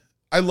thing,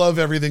 I love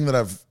everything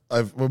that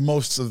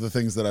most of the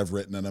things that I've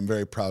written, and I'm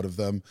very proud of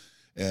them.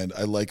 And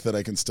I like that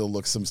I can still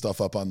look some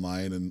stuff up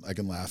online and I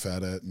can laugh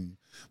at it. And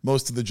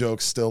most of the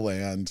jokes still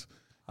land.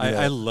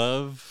 I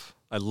love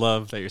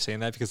that you're saying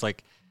that, because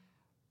like,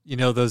 you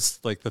know, those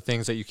like the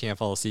things that you can't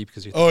fall asleep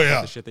because you think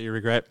about the shit that you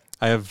regret.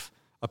 I have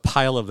a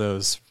pile of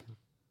those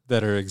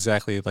that are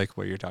exactly like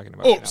what you're talking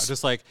about right now.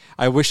 Just like,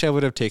 I wish I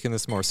would have taken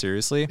this more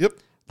seriously. Yep.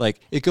 Like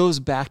it goes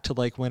back to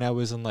like when I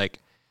was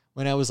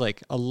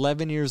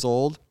 11 years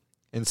old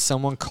and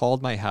someone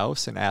called my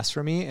house and asked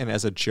for me. And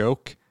as a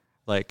joke,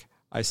 like,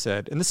 I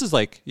said, and this is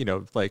like, you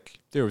know, like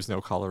there was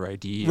no caller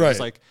ID. Right. It was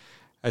like,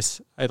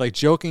 I like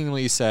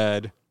jokingly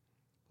said,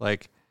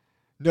 like,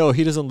 no,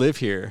 he doesn't live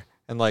here,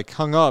 and like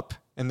hung up.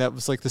 And that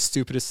was like the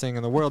stupidest thing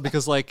in the world,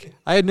 because like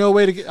I had no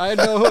way to I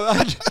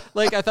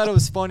thought it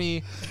was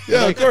funny.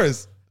 Yeah, like, of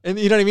course. And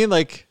you know what I mean?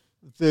 Like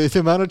the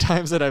amount of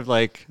times that I've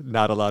like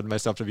not allowed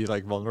myself to be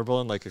like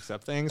vulnerable and like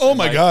accept things. Oh and,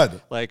 my like,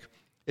 God. Like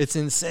it's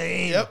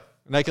insane. Yep.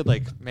 And I could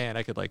like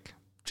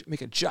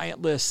make a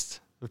giant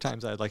list of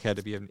times I like had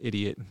to be an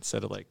idiot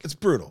instead of like, it's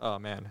brutal. Oh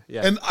man.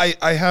 Yeah. And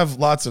I have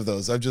lots of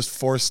those. I've just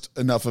forced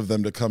enough of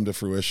them to come to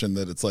fruition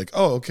that it's like,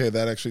 oh, okay,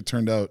 that actually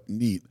turned out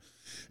neat.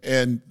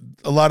 And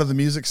a lot of the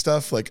music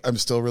stuff, like I'm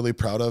still really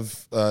proud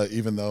of,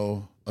 even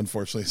though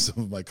unfortunately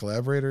some of my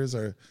collaborators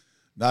are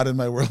not in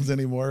my world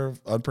anymore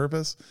on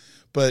purpose.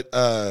 But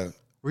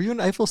were you in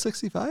Eiffel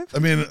 65? I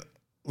mean,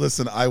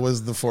 listen, I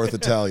was the fourth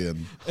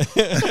Italian.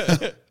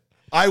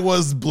 I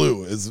was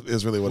blue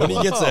is really what when it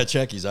was. He gets that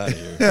check, he's out of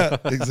here. Yeah,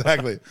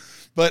 exactly.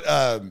 But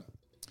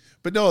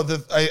no,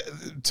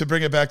 to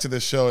bring it back to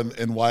this show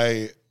and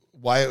why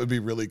it would be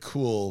really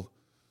cool.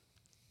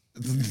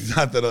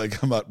 Not that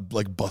like I'm out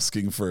like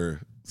busking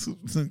for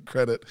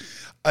credit.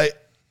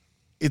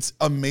 It's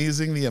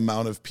amazing the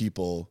amount of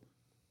people.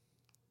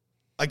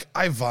 Like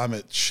I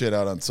vomit shit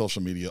out on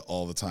social media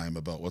all the time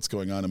about what's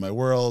going on in my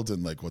world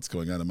and like what's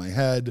going on in my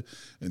head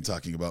and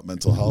talking about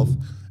mental health.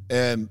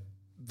 And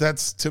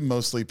that's to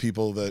mostly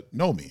people that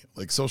know me.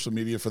 Like social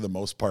media for the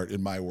most part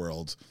in my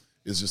world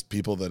is just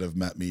people that have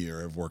met me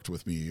or have worked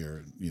with me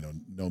or, you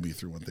know me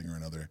through one thing or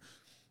another.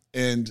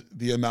 And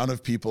the amount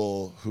of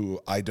people who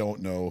I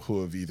don't know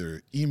who have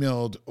either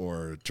emailed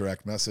or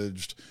direct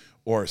messaged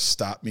or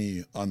stopped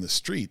me on the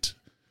street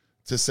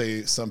to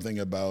say something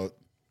about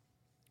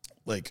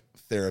like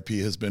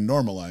therapy has been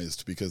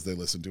normalized because they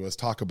listened to us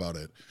talk about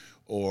it,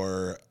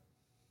 or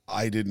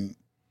I didn't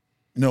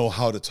know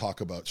how to talk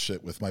about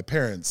shit with my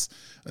parents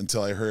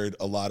until I heard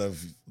a lot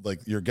of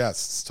like your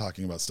guests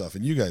talking about stuff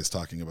and you guys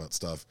talking about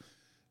stuff.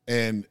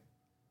 And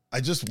I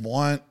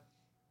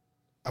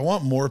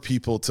want more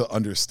people to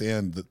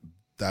understand that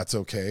that's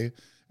okay.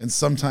 And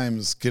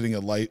sometimes getting a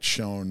light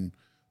shown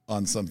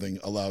on something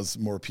allows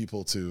more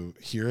people to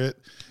hear it.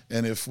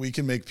 And if we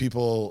can make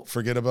people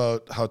forget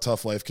about how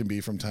tough life can be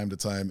from time to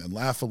time and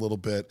laugh a little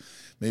bit,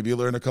 maybe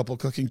learn a couple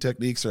cooking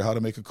techniques or how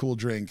to make a cool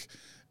drink,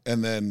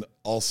 and then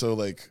also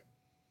like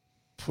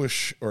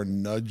push or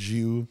nudge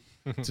you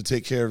to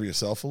take care of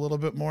yourself a little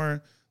bit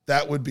more,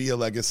 that would be a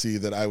legacy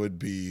that I would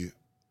be,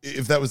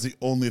 if that was the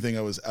only thing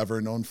I was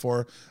ever known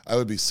for, I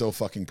would be so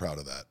fucking proud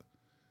of that.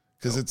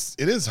 Because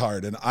it is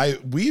hard. And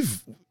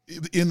we've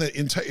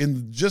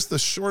in just the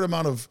short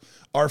amount of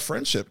our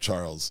friendship,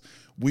 Charles,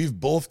 we've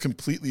both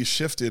completely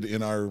shifted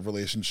in our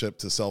relationship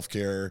to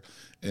self-care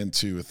and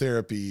to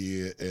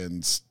therapy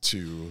and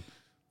to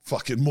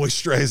fucking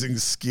moisturizing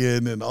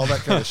skin and all that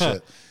kind of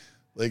shit.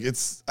 Like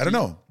I don't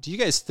know. Do you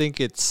guys think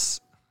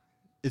it's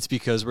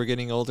because we're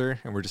getting older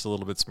and we're just a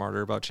little bit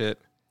smarter about shit?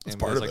 It's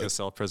and part it's of like it. a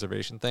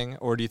self-preservation thing?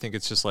 Or do you think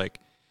it's just like,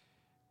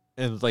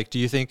 and like, do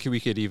you think you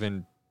could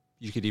even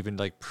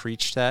like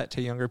preach that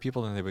to younger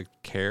people and they would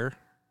care?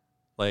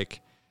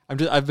 Like,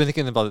 I've been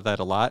thinking about that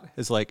a lot.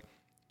 Is like,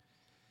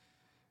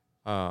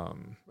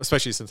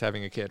 especially since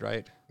having a kid,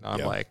 right? Now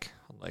I'm like,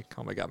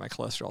 oh my God, my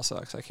cholesterol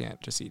sucks. I can't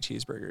just eat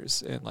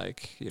cheeseburgers. And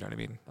like, you know what I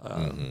mean?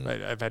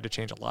 I've had to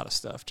change a lot of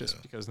stuff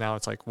just because now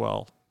it's like,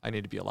 well, I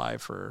need to be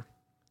alive for,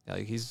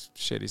 like, he's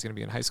going to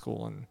be in high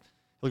school and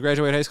he'll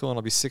graduate high school and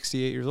I'll be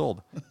 68 years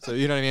old. So,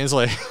 you know what I mean? It's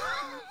like,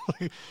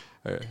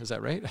 is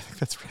that right? I think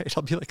that's right.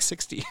 I'll be like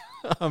 60.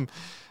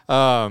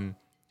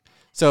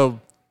 So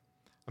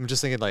I'm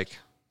just thinking like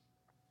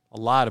a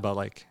lot about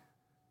like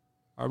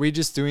are we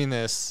just doing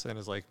this? And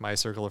it's like my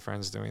circle of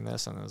friends doing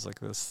this, and it was like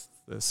this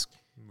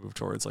move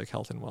towards like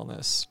health and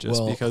wellness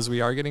just because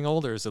we are getting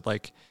older.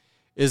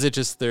 Is it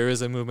just there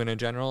is a movement in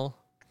general?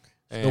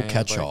 No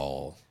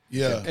catch-all.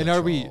 Yeah. And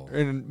are we,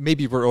 and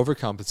maybe we're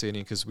overcompensating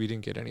because we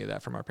didn't get any of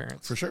that from our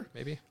parents. For sure.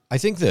 Maybe. I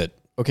think that,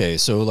 okay,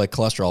 so like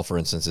cholesterol, for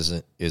instance,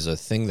 is a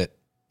thing that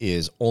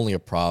is only a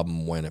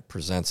problem when it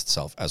presents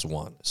itself as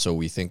one. So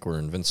we think we're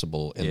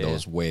invincible in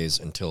those ways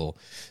until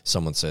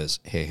someone says,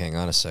 hey, hang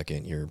on a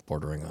second, you're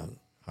bordering on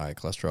high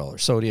cholesterol or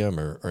sodium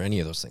or any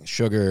of those things,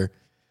 sugar.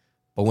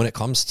 But when it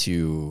comes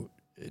to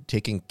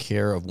taking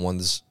care of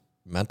one's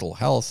mental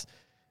health,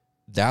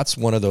 that's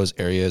one of those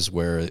areas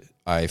where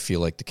I feel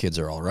like the kids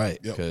are all right,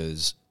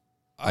 because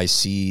I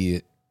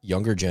see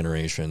younger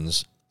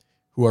generations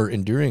who are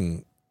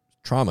enduring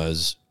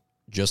traumas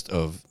just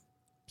of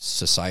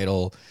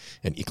societal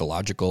and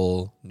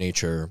ecological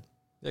nature.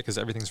 Yeah, because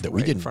everything's that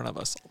right in front of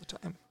us all the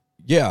time.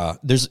 Yeah,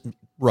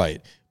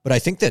 right. But I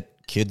think that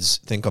kids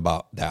think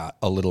about that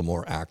a little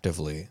more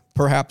actively,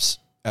 perhaps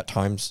at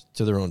times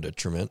to their own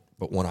detriment.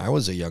 But when I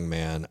was a young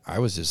man, I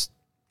was just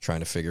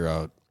trying to figure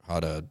out how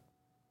to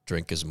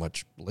drink as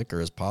much liquor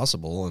as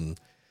possible and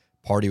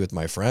party with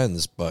my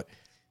friends. But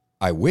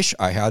I wish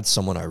I had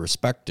someone I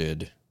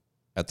respected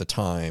at the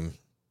time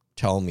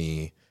tell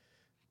me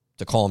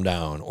to calm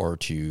down or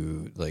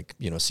to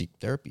seek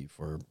therapy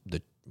for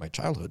my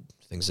childhood,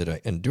 things that I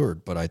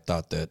endured. But I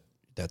thought that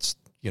that's,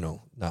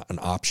 not an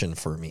option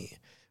for me.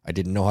 I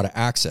didn't know how to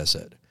access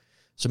it.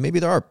 So maybe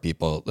there are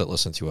people that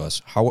listen to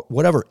us,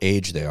 whatever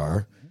age they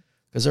are,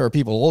 because there are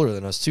people older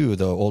than us too,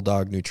 the old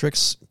dog, new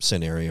tricks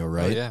scenario,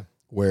 right? Oh, yeah.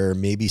 Where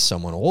maybe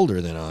someone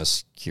older than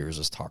us hears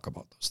us talk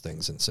about those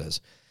things and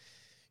says,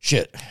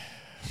 shit,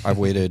 I've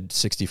waited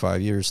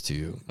 65 years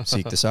to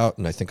seek this out,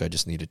 and I think I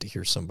just needed to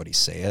hear somebody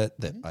say it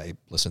that I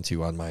listened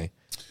to on my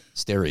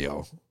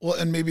stereo. Well,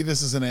 and maybe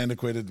this is an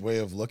antiquated way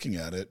of looking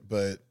at it,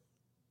 but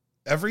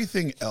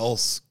everything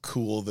else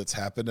cool that's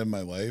happened in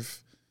my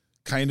life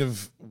kind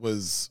of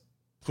was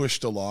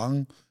pushed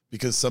along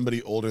because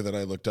somebody older that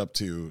I looked up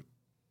to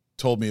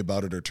told me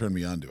about it or turned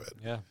me on to it.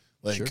 Yeah.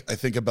 Sure. I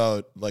think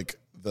about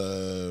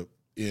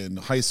in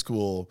high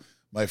school,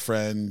 a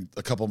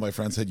couple of my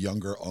friends had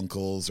younger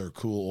uncles or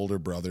cool older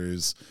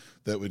brothers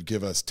that would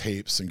give us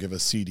tapes and give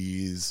us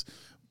CDs.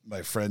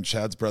 My friend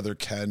Chad's brother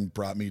Ken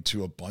brought me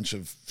to a bunch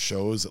of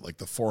shows at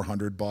the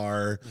 400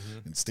 bar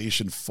and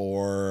Station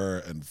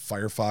 4 and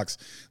Firefox.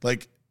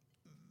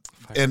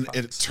 And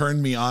it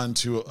turned me on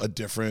to a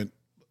different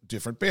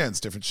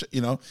bands, different shit.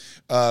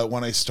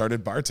 When I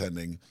started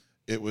bartending,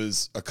 it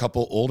was a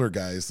couple older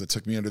guys that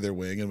took me under their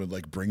wing and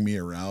would bring me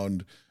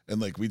around,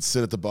 and we'd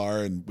sit at the bar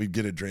and we'd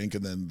get a drink,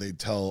 and then they'd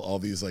tell all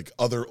these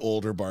other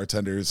older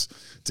bartenders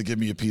to give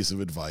me a piece of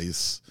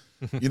advice.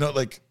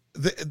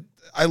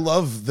 I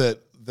love that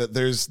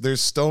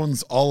there's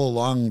stones all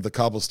along the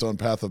cobblestone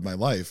path of my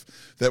life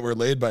that were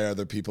laid by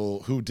other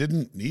people who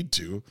didn't need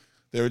to.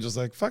 They were just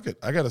like, fuck it,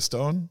 I got a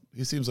stone.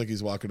 He seems like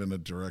he's walking in a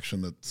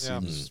direction that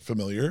seems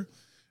familiar,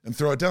 and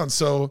throw it down.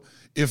 So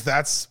if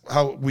that's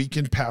how we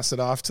can pass it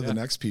off to the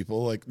next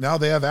people, now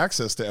they have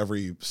access to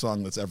every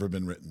song that's ever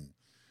been written.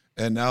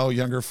 And now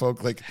younger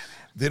folk,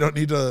 they don't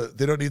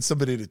need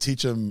somebody to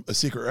teach them a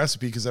secret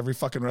recipe, because every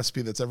fucking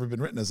recipe that's ever been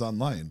written is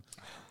online.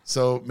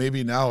 So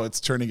maybe now it's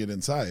turning it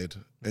inside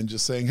and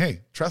just saying,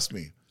 hey, trust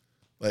me,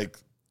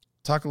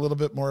 talk a little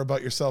bit more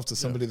about yourself to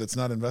somebody that's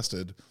not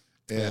invested,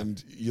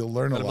 and you'll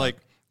learn a lot.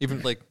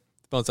 Even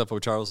bounce up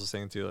what Charles was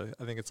saying too.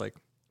 I think it's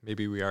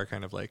maybe we are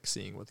kind of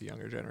seeing what the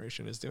younger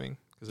generation is doing,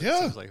 because it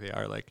seems like they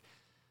are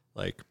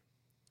I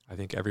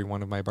think every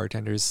one of my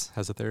bartenders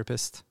has a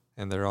therapist,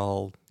 and they're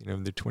all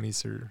in their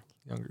 20s or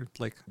younger,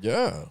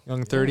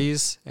 young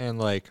 30s, and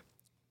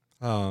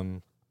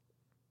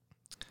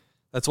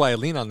that's why I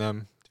lean on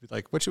them to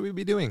be what should we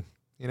be doing?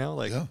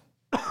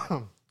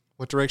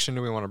 What direction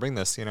do we want to bring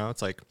this?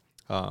 It's 'cause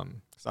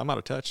I'm out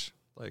of touch.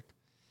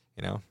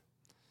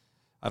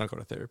 I don't go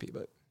to therapy,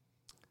 but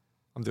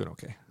I'm doing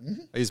okay.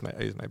 Mm-hmm. I use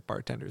my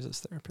bartenders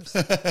as therapists.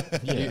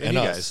 And you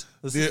guys,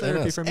 this is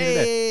therapy for me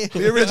today.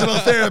 The original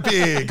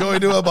therapy, going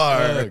to a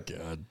bar. Oh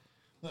God!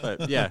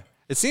 But yeah,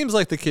 it seems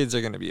like the kids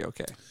are going to be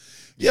okay.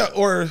 Yeah,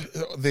 or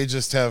they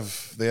just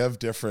have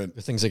different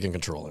the things they can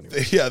control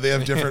anyway. Yeah, they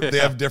have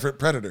different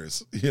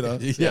predators. Yeah,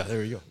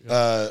 there you go.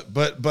 Yeah.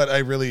 But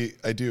I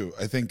do.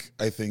 I think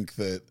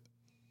that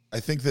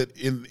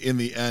in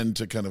the end,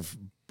 to kind of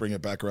bring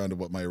it back around to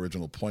what my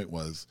original point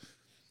was,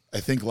 I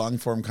think long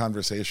form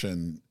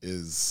conversation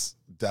is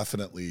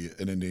definitely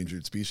an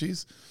endangered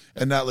species,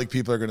 and not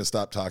people are going to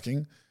stop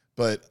talking,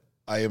 but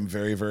I am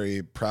very,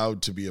 very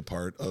proud to be a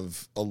part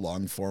of a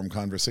long form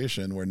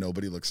conversation where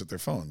nobody looks at their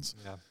phones.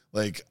 Yeah.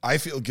 I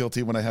feel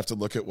guilty when I have to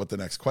look at what the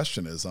next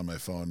question is on my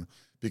phone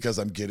because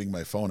I'm getting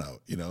my phone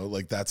out,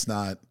 that's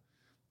not,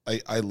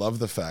 I love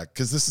the fact,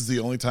 because this is the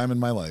only time in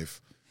my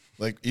life,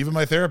 even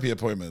my therapy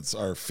appointments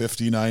are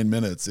 59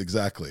 minutes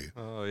exactly.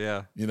 Oh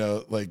yeah.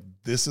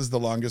 This is the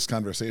longest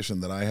conversation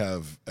that I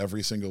have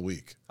every single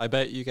week. I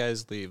bet you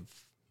guys leave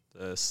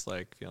this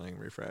feeling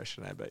refreshed,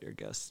 and I bet your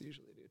guests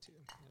usually do too.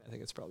 I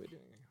think it's probably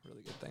doing a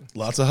really good thing.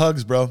 Lots of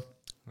hugs, bro.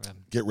 Yeah.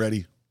 Get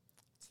ready.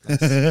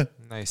 Nice.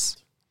 Nice.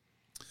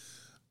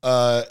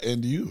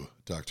 And you,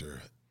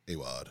 Dr.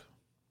 Awad.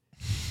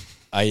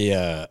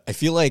 I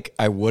feel like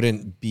I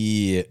wouldn't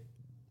be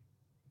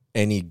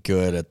any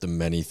good at the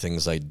many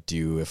things I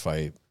do if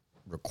I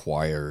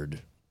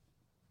required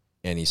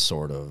any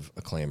sort of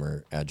acclaim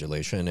or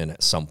adulation. And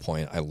at some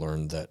point I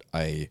learned that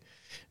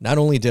not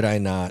only did I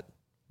not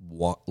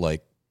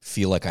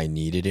feel like I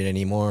needed it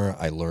anymore,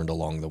 I learned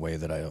along the way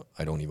that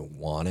I don't even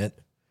want it,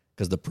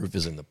 because the proof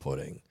is in the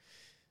pudding.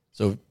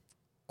 So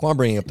Quan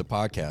bringing up the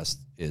podcast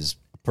is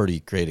a pretty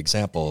great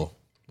example.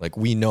 Like,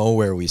 we know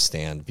where we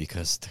stand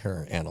because there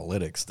are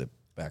analytics that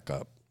back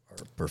up our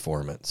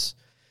performance.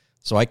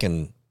 So I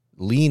can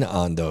lean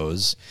on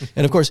those.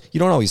 And of course, you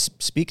don't always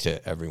speak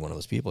to every one of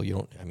those people.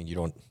 You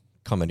don't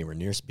come anywhere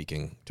near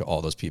speaking to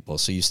all those people.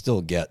 So you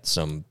still get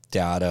some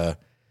data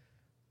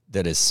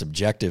that is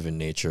subjective in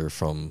nature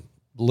from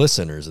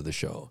listeners of the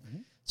show.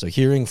 Mm-hmm. So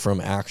hearing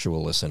from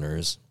actual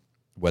listeners,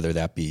 whether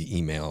that be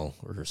email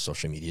or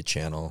social media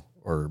channel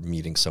or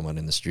meeting someone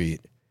in the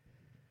street,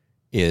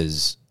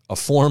 is a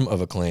form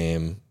of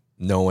acclaim,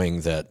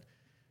 knowing that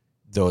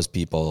those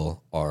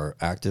people are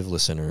active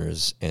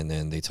listeners and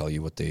then they tell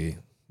you what they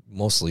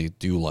mostly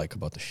do like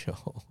about the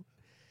show.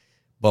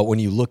 But when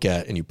you look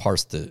at and you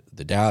parse the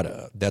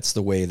data, that's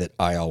the way that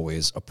I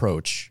always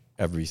approach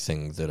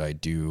everything that I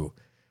do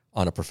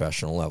on a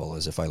professional level.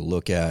 Is if I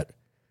look at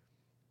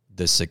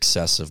the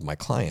success of my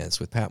clients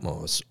with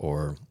Patmos,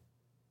 or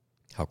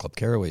how Club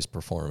Caraway is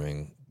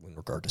performing in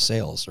regard to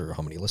sales, or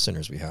how many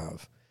listeners we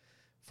have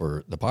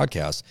for the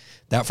podcast,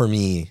 that for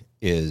me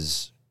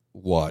is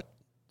what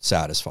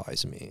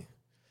satisfies me.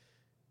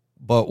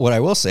 But what I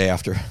will say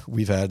after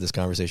we've had this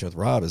conversation with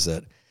Rob is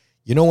that,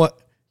 you know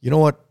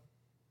what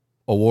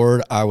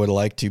award I would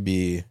like to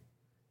be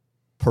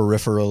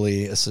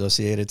peripherally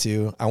associated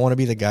to? I want to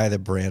be the guy that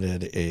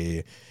branded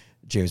a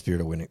James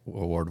Beard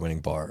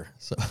award-winning bar.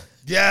 So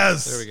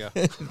yes, there we go.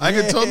 I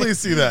can totally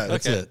see that.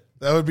 That's it.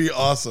 That would be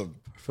awesome.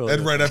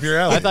 And right up your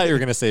alley. I thought you were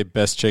going to say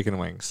best chicken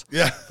wings.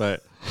 Yeah.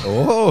 But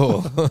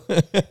oh,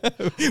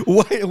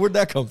 where'd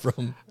that come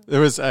from?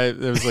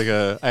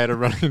 I had a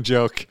running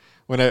joke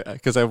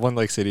because I won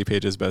like City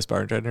Page's best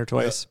bartender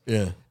twice.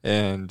 Yeah.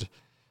 And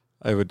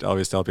I would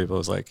always tell people, it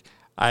was like,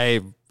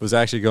 I was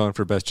actually going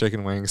for best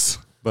chicken wings,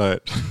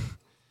 but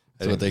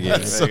that's what they gave.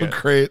 That's so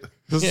great.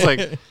 This is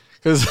like,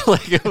 because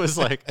like it was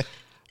like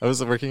I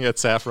was working at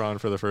Saffron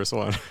for the first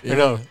one. Yeah.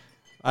 No,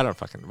 I don't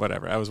fucking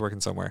whatever. I was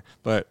working somewhere,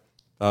 but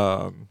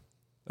I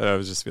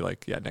was just be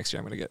like, yeah, next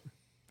year I'm gonna get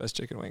best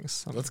chicken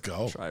wings. Let's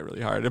go. Try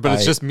really hard, but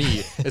it's just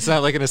me. It's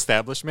not like an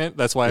establishment.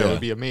 That's why it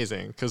would be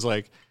amazing, because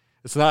like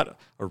it's not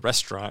a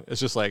restaurant.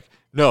 It's just like,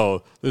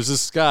 no, there's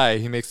this guy.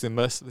 He makes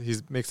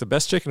the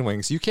best chicken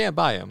wings. You can't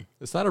buy him.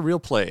 It's not a real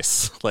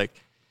place.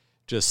 Like,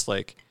 just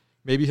like.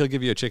 Maybe he'll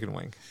give you a chicken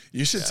wing.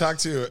 You should talk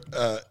to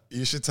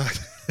you should talk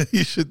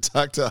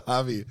to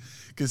Javi,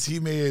 because he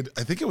made,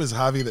 I think it was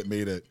Javi that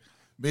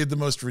made the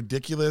most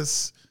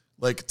ridiculous,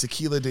 like,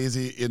 tequila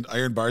daisy in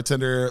Iron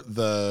Bartender.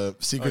 The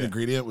secret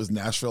ingredient was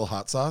Nashville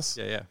hot sauce.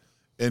 Yeah.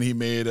 And he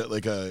made it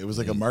like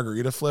a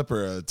margarita flip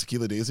or a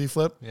tequila daisy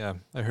flip. Yeah,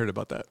 I heard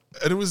about that.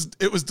 And it was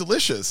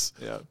delicious.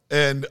 Yeah.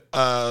 And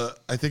I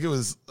think it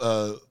was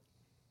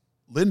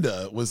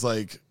Linda was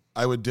like,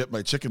 I would dip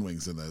my chicken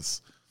wings in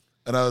this.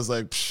 And I was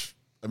like, psh,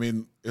 I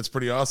mean, it's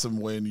pretty awesome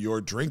when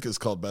your drink is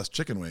called Best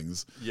Chicken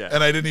Wings. Yeah.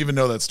 And I didn't even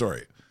know that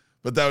story.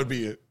 But that would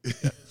be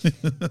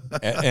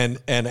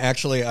and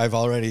actually, I've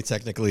already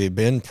technically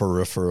been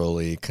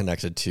peripherally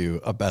connected to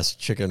a Best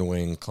Chicken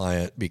Wing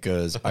client,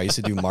 because I used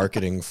to do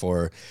marketing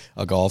for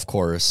a golf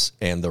course,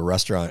 and the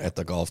restaurant at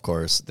the golf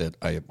course that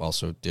I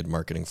also did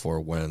marketing for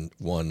won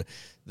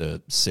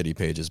the City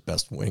Page's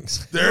Best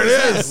Wings. There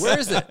it is. Where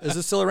is it? Is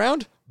it still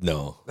around?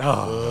 No.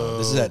 Oh.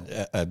 This is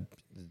at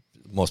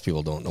most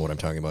people don't know what I'm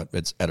talking about.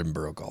 It's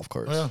Edinburgh Golf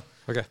Course. Oh, yeah.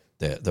 Okay.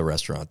 The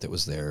restaurant that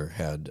was there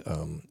had,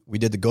 we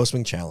did the Ghost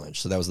Wing Challenge.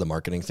 So that was the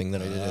marketing thing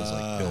that I did, is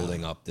like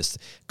building up this,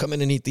 come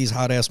in and eat these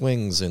hot ass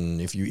wings. And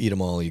if you eat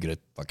them all, you get a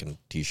fucking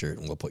t-shirt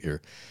and we'll put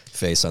your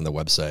face on the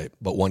website.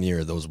 But one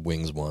year those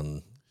wings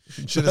won.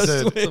 Should have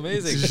said, That's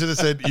amazing. You should have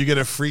said you get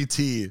a free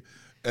tea,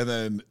 and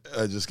then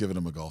just given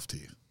them a golf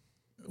tee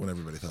when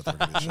everybody thought they were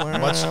going to be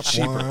much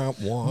cheaper.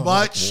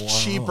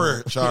 Much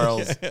cheaper,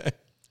 Charles.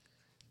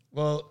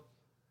 Well,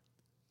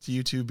 to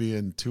you two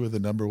being two of the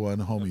number one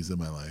homies in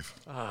my life.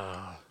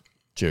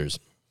 Cheers.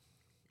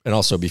 And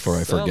also, before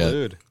I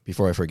Salud.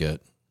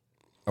 forget,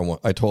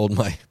 I told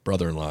my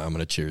brother-in-law I'm going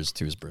to cheers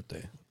to his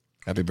birthday.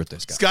 Happy birthday,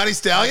 Scott. Scotty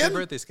Stallion? Happy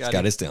birthday, Scotty.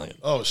 Scotty Stallion.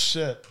 Oh,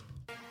 shit.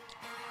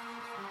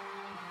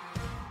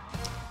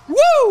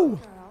 Woo!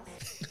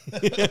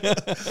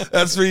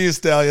 That's for you,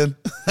 Stallion.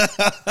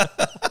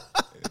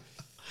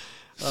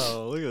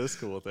 Oh, look at this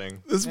cool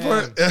thing. This Man,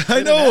 part, we I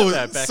didn't know have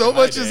that back so in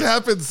my much has day.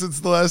 happened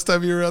since the last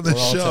time you were on the We're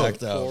all show.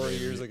 tacked out, 4 baby.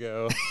 years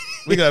ago.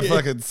 We got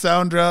fucking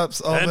sound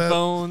drops, all that.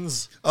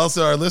 Headphones.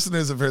 Also, our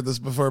listeners have heard this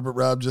before, but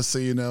Rob, just so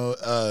you know,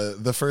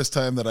 the first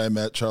time that I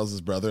met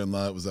Charles's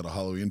brother-in-law, it was at a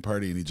Halloween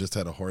party, and he just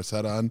had a horse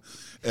head on,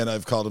 and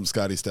I've called him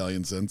Scotty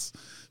Stallion since.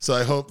 So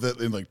I hope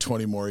that in like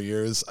 20 more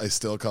years, I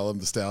still call him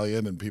the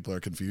Stallion, and people are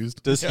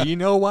confused. Does he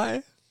know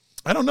why?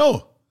 I don't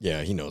know.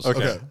 Yeah, he knows.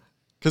 Okay.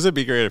 Because it'd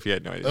be great if you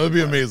had no idea. That would be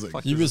why. amazing.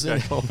 Fuck He was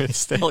this guy called me a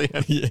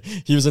stallion.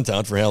 He was in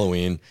town for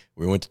Halloween.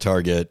 We went to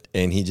Target,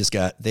 and he just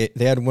got they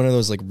had one of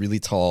those like really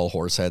tall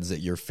horse heads that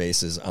your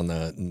face is on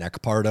the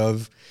neck part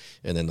of,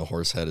 and then the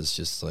horse head is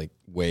just like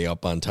way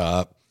up on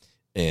top.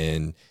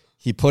 And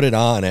he put it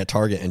on at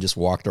Target and just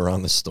walked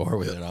around the store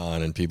with it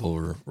on, and people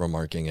were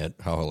remarking at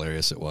how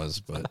hilarious it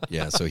was. But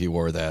yeah, so he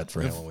wore that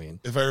for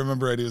Halloween. If I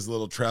remember right, he was a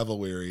little travel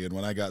weary, and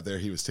when I got there,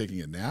 he was taking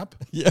a nap.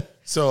 Yeah.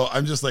 So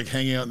I'm just like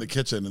hanging out in the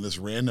kitchen, and this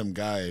random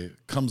guy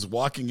comes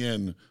walking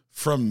in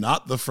from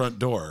not the front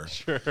door.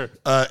 Sure.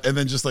 And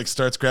then just like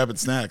starts grabbing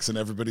snacks, and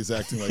everybody's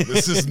acting like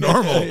this is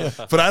normal.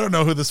 But I don't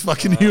know who this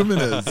fucking human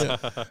is.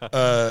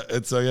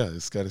 And so, yeah,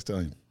 it's Scotty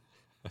Stallion.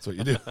 That's what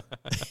you do.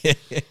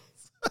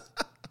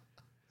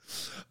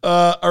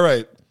 All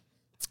right.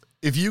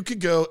 If you could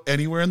go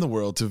anywhere in the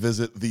world to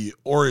visit the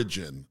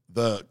origin,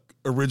 the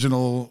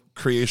original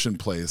creation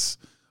place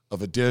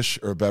of a dish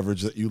or a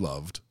beverage that you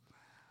loved,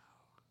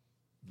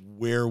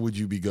 where would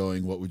you be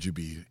going? What would you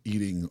be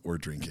eating or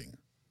drinking?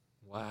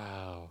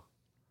 Wow.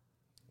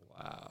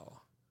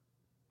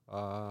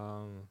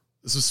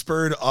 This was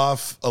spurred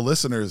off a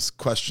listener's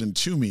question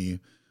to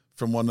me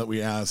from one that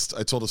we asked.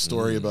 I told a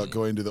story about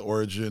going to the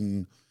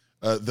origin,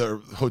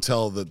 the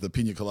hotel that the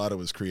Pina Colada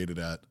was created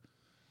at.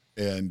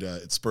 And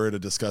it spurred a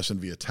discussion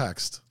via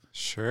text.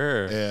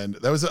 Sure. And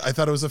that was, I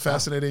thought it was a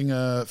fascinating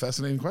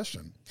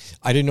question.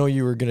 I didn't know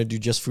you were going to do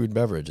just food and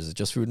beverage. Is it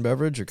just food and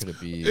beverage, or could it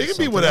be? It could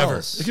be whatever.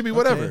 Else? It could be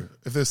whatever. Okay.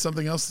 If there's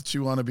something else that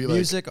you want to be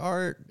music, like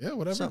art, yeah,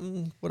 whatever,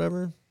 something,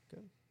 whatever.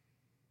 Okay.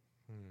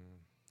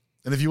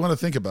 And if you want to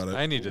think about it,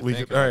 I need to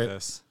think about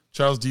this.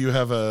 Charles, do you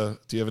have an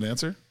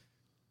answer?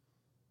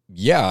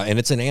 Yeah, and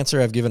it's an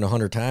answer I've given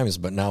 100 times,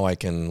 but now I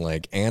can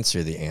like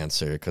answer the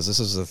answer, because this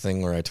is the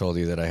thing where I told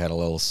you that I had a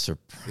little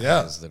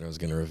surprise that I was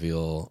going to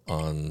reveal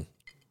on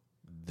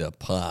the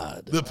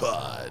pod.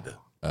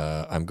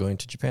 I'm going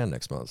to Japan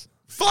next month.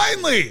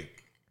 Finally,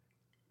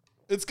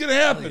 it's gonna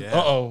happen. Yeah.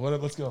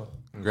 Let's go.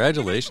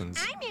 Congratulations.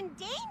 I'm in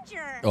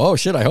danger. Oh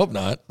shit! I hope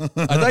not.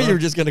 I thought you were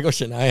just going to go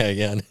Shania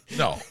again.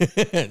 No,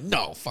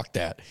 no, fuck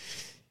that.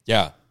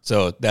 Yeah,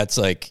 so that's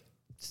like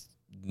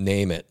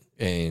name it.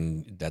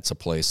 And that's a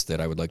place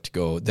that I would like to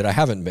go that I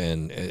haven't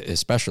been,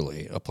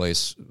 especially a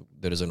place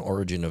that is an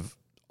origin of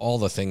all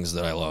the things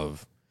that I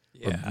love.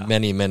 Yeah.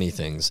 Many, many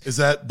things. Is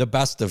that the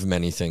best of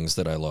many things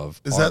that I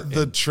love? Is that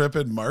the trip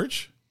in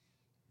March?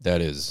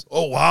 That is.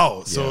 Oh,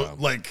 wow. So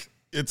like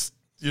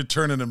you're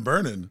turning and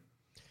burning.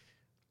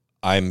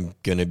 I'm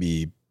going to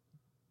be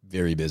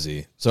very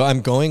busy. So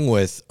I'm going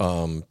with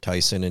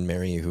Tyson and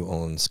Mary, who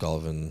own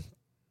Scullivan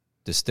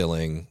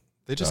Distilling.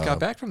 They just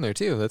got back from there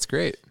too. That's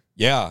great.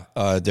 Yeah,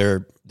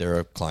 they're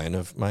a client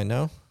of mine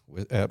now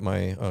at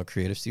my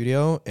creative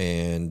studio,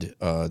 and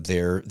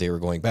they were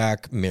going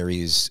back.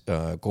 Mary's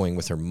going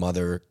with her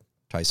mother.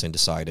 Tyson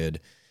decided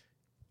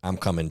I'm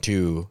coming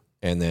too,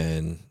 and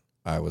then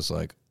I was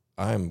like,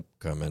 I'm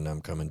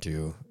coming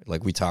too.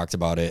 Like we talked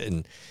about it,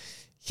 and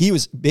we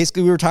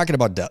were talking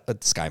about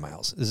Sky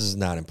Miles. This is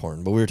not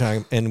important, but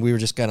we were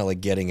just kind of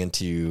like getting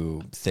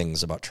into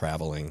things about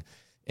traveling,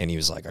 and he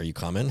was like, "Are you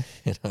coming?"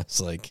 And I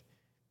was like,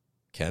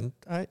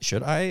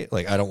 should I?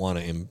 Like, I don't want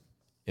to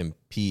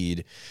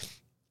impede.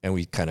 And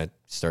we kind of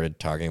started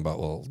talking about,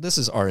 well, this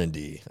is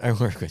R&D. I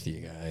work with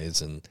you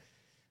guys. And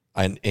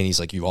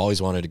he's like, you've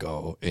always wanted to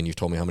go. And you've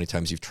told me how many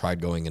times you've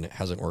tried going and it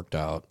hasn't worked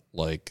out.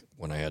 Like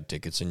when I had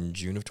tickets in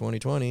June of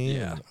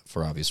 2020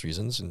 for obvious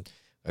reasons. And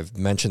I've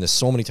mentioned this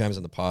so many times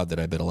in the pod that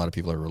I bet a lot of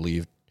people are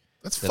relieved.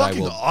 That's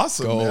fucking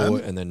awesome, go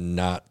man. And then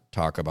not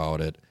talk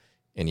about it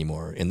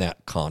anymore in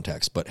that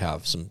context, but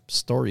have some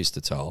stories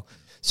to tell.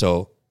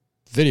 So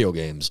video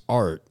games,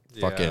 art,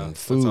 fucking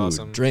food,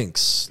 awesome.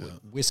 drinks,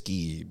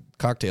 whiskey,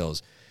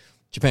 cocktails,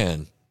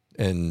 Japan,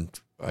 and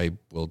I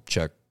will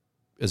check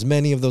as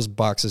many of those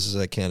boxes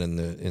as I can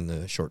in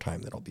the short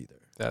time that I'll be there.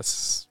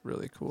 That's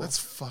really cool. That's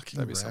fucking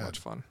That'd be rad. so much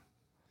fun.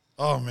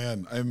 Oh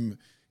man, I'm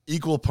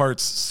equal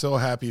parts so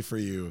happy for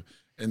you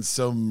and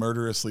so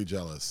murderously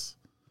jealous.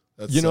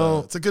 That's,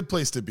 it's a good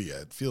place to be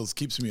at.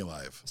 Keeps me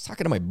alive. I was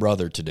talking to my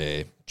brother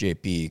today,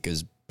 JP,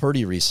 because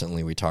pretty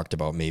recently we talked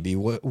about maybe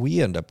what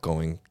we end up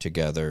going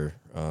together.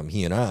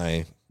 He and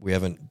I, we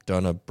haven't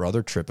done a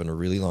brother trip in a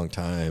really long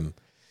time.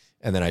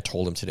 And then I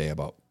told him today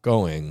about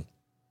going,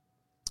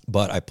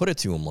 but I put it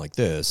to him like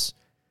this.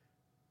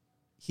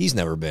 He's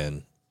never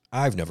been.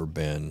 I've never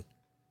been.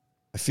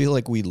 I feel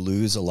like we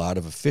lose a lot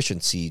of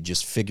efficiency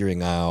just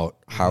figuring out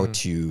how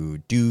to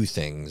do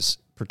things,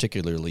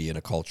 particularly in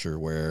a culture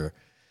where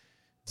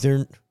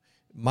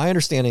my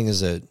understanding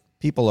is that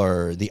people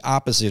are the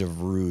opposite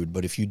of rude,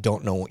 but if you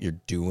don't know what you're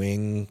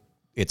doing,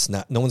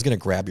 no one's going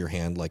to grab your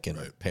hand like in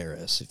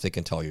Paris. If they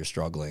can tell you're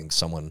struggling,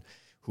 someone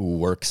who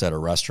works at a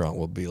restaurant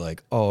will be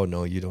like, oh,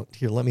 no, you don't.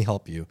 Here, let me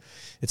help you.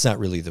 It's not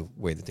really the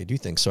way that they do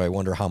things. So I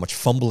wonder how much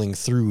fumbling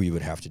through you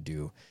would have to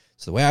do.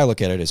 So the way I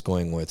look at it is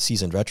going with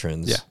seasoned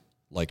veterans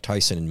like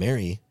Tyson and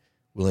Mary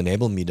will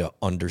enable me to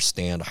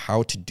understand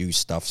how to do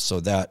stuff so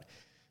that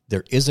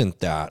there isn't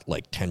that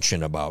like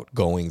tension about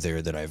going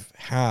there that I've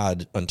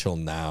had until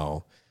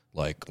now.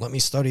 Like, let me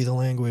study the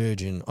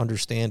language and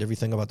understand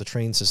everything about the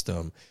train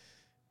system.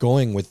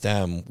 Going with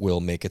them will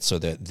make it so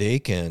that they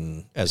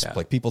can, as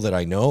like people that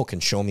I know can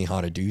show me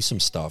how to do some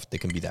stuff. They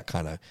can be that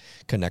kind of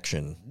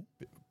connection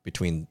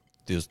between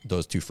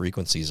those two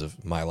frequencies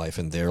of my life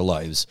and their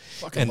lives.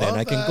 Fucking and then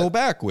I can go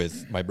back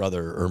with my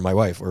brother or my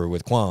wife or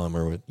with Quam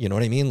or with, you know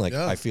what I mean? Like,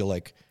 I feel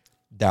like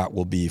that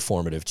will be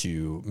formative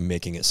to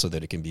making it so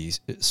that it can be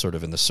sort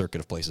of in the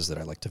circuit of places that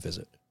I like to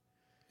visit.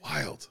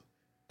 Wild.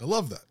 I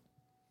love that.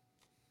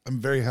 I'm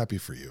very happy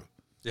for you.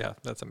 Yeah,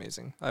 that's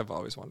amazing. I've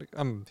always wanted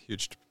to. I'm a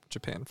huge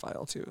Japan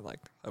file too. Like,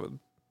 I would.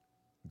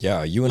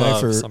 Yeah, you and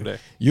I for someday.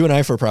 You and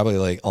I for probably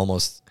like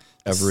almost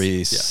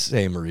every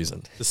same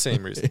reason. The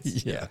same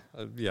reasons. Yeah.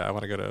 I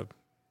want to go to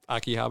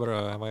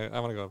Akihabara. I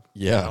want to go.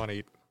 Yeah. I want to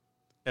eat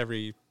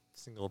every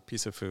single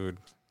piece of food.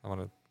 I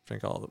want to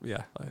drink all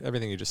the,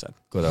 everything you just said.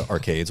 Go to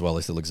arcades while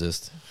they still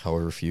exist,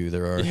 however few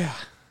there are. Yeah.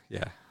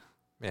 Yeah.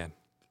 Man,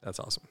 that's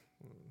awesome.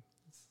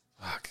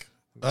 Fuck.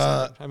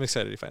 I'm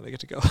excited to finally get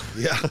to go.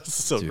 Yeah. That's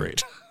so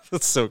great.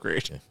 That's so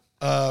great. Yeah.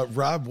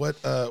 Rob,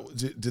 what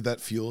did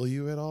that fuel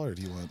you at all, or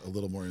do you want a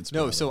little more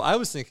inspiration? No, so I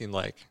was thinking,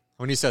 like,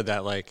 when you said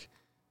that, like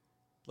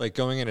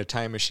going in a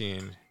time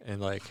machine and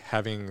like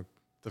having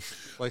the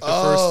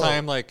first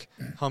time like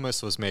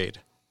hummus was made.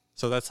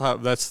 So that's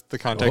the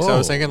context I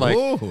was thinking.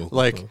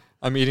 Like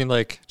I'm eating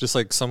like just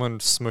like someone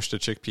smushed a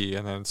chickpea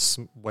and then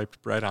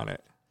wiped bread on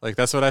it. Like,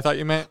 that's what I thought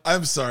you meant?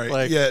 I'm sorry.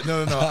 Like,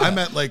 no. I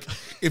meant like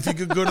if you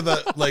could go to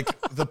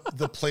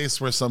the place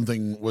where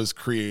something was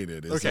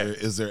created. Is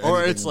there or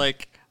anything? it's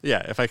like,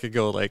 if I could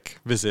go like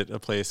visit a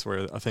place where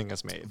a thing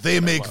is made. They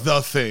make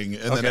the thing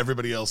and then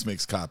everybody else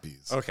makes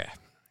copies. Okay.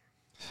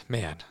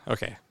 Man.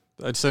 Okay.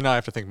 So now I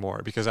have to think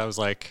more because I was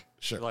like,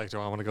 sure. Like, do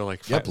I want to go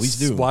like please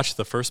do. Watch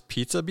the first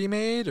pizza be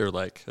made, or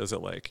like is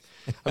it like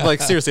I'm like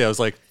seriously, I was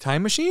like,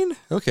 time machine?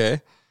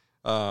 Okay.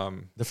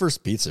 The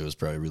first pizza was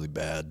probably really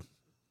bad.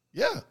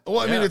 Yeah. Well,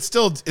 I mean, it's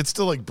still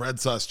like bread,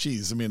 sauce,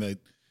 cheese. I mean,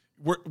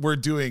 we're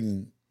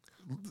doing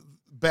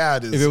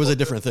bad. If it was a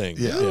different thing.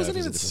 Yeah. It wasn't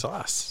even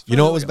sauce. You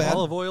know what was bad?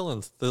 Olive oil,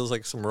 and there was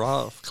like some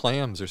raw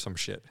clams or some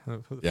shit.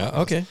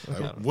 Yeah. Okay.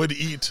 I would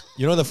eat.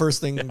 You know, the first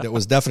thing that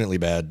was definitely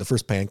bad, the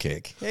first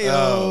pancake. Hey,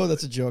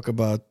 that's a joke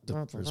about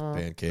the first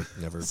pancake.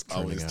 Never it's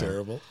always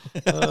terrible.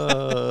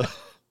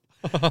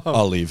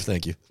 I'll leave.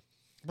 Thank you.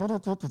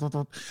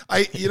 The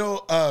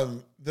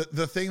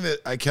thing that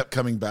I kept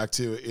coming back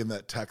to in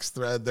that text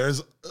thread,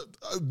 there's a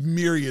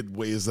myriad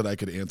ways that I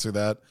could answer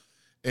that.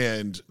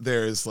 And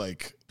there's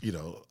like,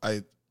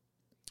 I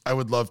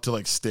would love to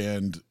like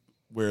stand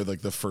where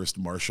like the first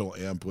Marshall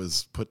amp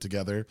was put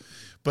together,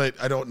 but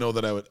I don't know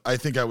that I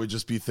think I would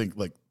just think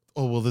like,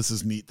 oh, well, this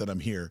is neat that I'm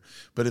here,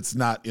 but it's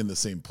not in the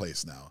same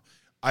place now.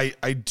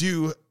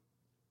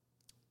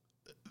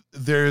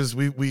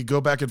 We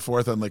go back and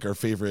forth on like our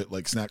favorite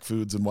like snack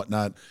foods and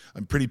whatnot.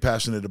 I'm pretty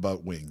passionate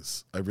about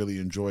wings. I really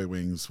enjoy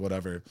wings,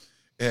 whatever.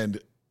 And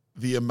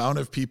the amount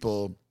of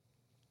people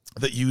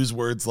that use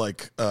words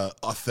like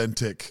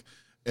authentic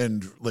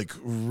and like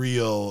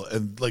real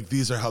and like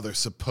these are how they're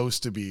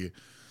supposed to be.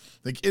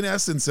 Like in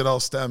essence, it all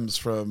stems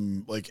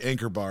from like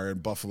Anchor Bar in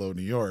Buffalo,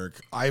 New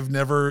York. I've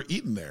never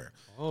eaten there.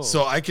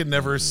 So I can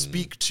never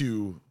speak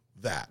to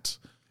that.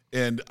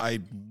 And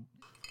I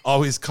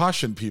always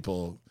caution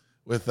people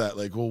with that,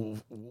 like, well,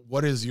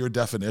 what is your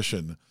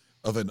definition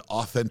of an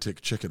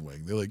authentic chicken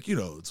wing? They're like,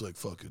 it's like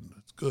fucking,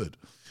 it's good.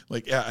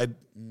 Like, yeah,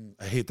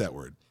 I hate that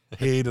word.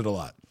 Hate it a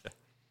lot.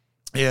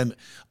 And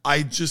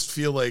I just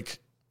feel like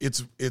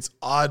it's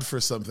odd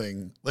for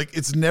something, like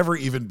it's never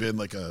even been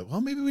like well,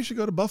 maybe we should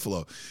go to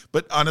Buffalo.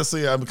 But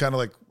honestly, I'm kind of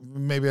like,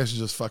 maybe I should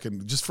just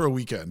for a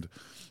weekend,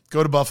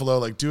 go to Buffalo,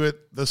 like do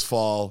it this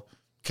fall,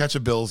 catch a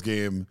Bills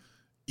game,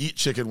 eat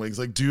chicken wings,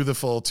 like do the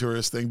full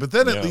tourist thing. But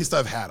then at least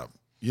I've had them,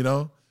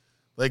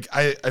 Like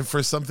I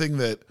for something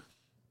that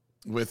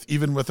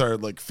even with our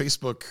like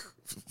Facebook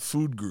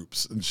food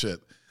groups and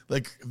shit,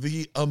 like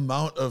the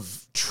amount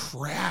of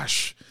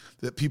trash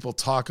that people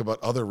talk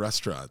about other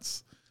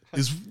restaurants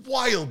is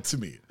wild to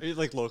me. Are you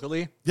like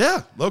locally?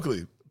 Yeah,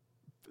 locally.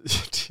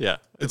 Yeah.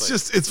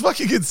 It's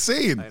fucking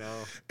insane. I know.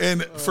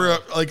 And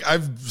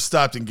I've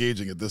stopped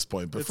engaging at this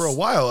point, but for a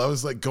while I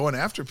was like going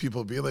after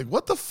people being like,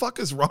 what the fuck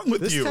is wrong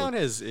with you? This town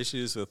has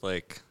issues with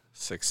like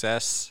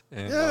success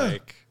and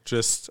like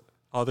just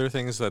other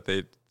things that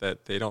they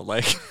don't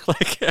like.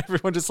 Like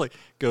everyone just like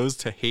goes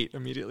to hate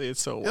immediately.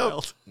 It's so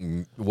wild.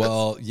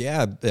 Well,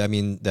 yeah. I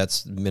mean,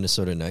 that's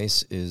Minnesota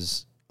nice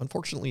is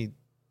unfortunately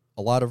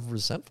a lot of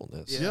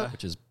resentfulness,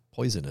 which is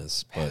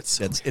poisonous, but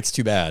it's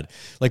too bad.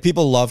 Like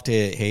people love to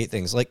hate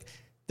things. Like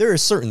there are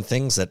certain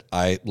things that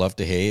I love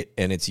to hate,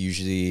 and it's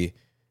usually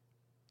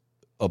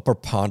a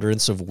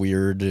preponderance of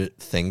weird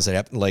things that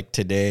happen. Like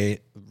today,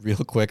 real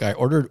quick, I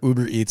ordered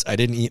Uber Eats. I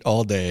didn't eat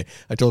all day.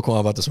 I told Kwame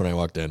about this when I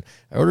walked in.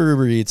 I ordered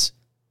Uber Eats.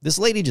 This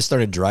lady just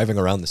started driving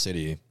around the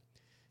city.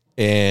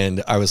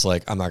 And I was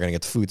like, I'm not going to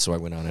get the food. So I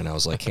went on and I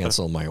was like,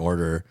 cancel my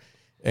order.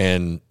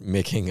 And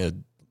making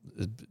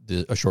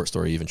a short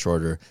story even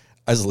shorter,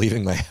 I was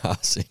leaving my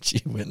house and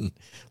she went and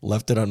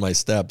left it on my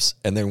steps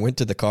and then went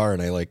to the car.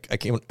 And I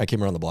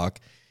came around the block.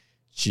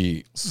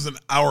 This is an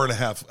hour and a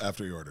half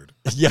after you ordered.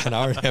 Yeah, an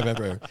hour and a half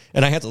after.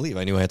 And I had to leave.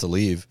 I knew I had to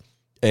leave.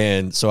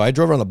 And so I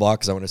drove around the block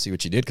because I wanted to see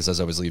what she did, because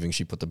as I was leaving,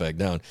 she put the bag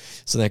down.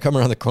 So then I come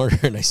around the corner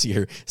and I see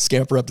her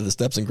scamper up to the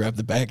steps and grab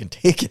the bag and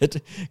take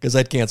it because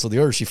I'd canceled the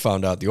order. She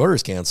found out the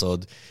order's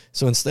canceled.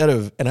 So instead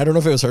of, and I don't know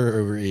if it was her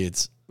or Uber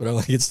Eats, but I'm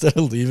like, instead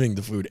of leaving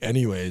the food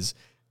anyways,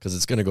 because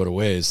it's going to go to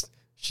waste,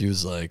 she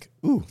was like,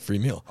 ooh, free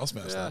meal. I'll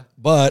smash that.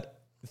 But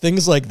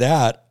things like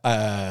that,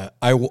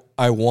 I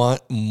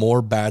want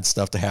more bad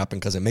stuff to happen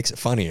because it makes it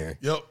funnier.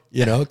 Yep.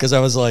 You know, because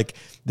I was like,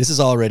 this is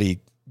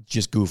already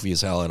just goofy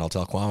as hell, and I'll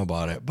tell Kwame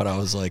about it. But I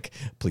was like,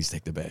 please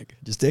take the bag.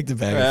 Just take the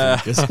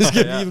bag because it's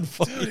gonna be even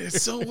funnier. Dude,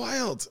 it's so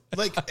wild.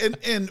 Like,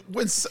 and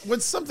when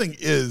something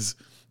is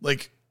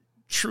like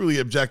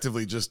truly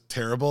objectively just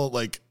terrible,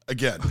 like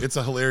again, it's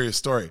a hilarious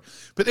story.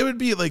 But it would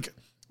be like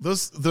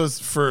those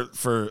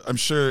for I'm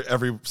sure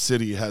every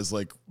city has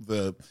like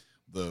the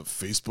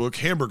Facebook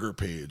hamburger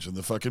page and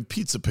the fucking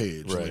pizza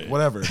page, right. like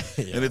whatever.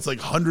 Yeah. And it's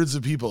like hundreds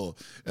of people,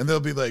 and they'll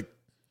be like,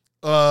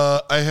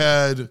 I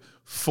had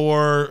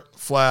 4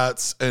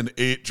 flats and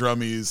 8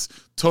 drummies,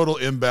 total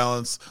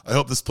imbalance. I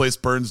hope this place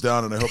burns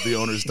down and I hope the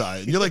owners die.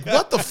 And you're like,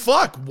 what the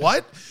fuck?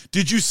 What?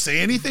 Did you say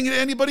anything to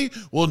anybody?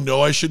 Well,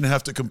 no, I shouldn't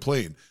have to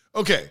complain.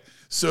 Okay.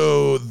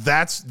 So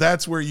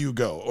that's where you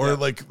go. Or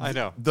like I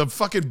know. the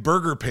fucking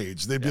burger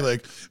page. They'd be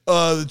like,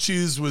 the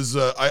cheese was,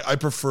 I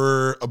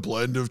prefer a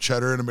blend of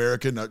cheddar and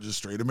American, not just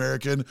straight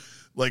American.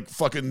 Like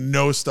fucking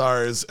no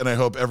stars, and I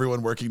hope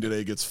everyone working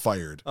today gets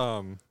fired.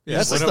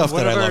 That's the stuff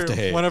that I love to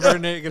hate. One of our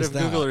negative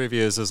Google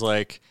reviews is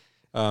like,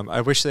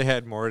 I wish they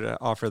had more to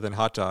offer than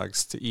hot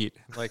dogs to eat.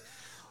 Like,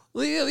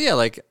 well, yeah,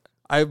 like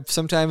I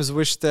sometimes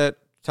wish that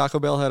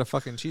Taco Bell had a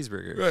fucking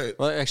cheeseburger. Right.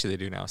 Well, actually,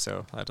 they do now,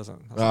 so that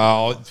doesn't.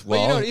 Oh,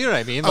 well, you know what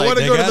I mean. I Like, want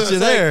to go to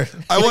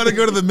the I want to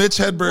go to the Mitch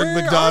Hedberg Where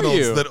are McDonald's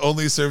you? that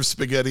only serves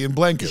spaghetti and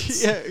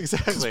blankets. yeah,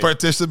 exactly.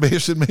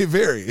 Participation may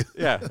vary.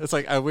 Yeah, it's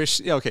like I wish.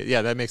 Yeah, okay,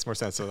 yeah, that makes more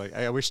sense. So like,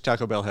 I wish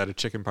Taco Bell had a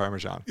chicken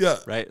parmesan. Yeah.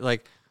 Right.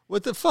 Like,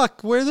 what the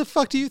fuck? Where the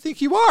fuck do you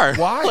think you are?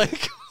 Why?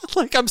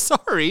 like I'm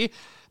sorry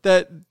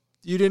that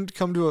you didn't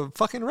come to a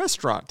fucking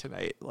restaurant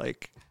tonight.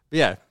 Like,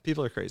 yeah,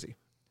 people are crazy.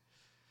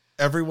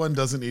 Everyone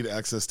doesn't need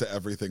access to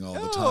everything all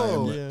the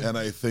time, yeah. and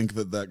I think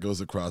that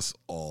goes across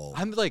all.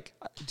 I'm like,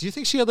 do you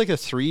think she had like a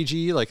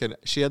 3G? Like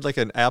she had like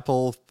an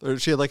Apple, or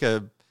she had like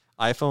a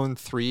iPhone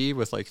 3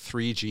 with like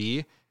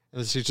 3G,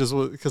 and she just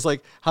because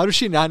like, how does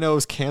she not know it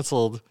was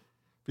canceled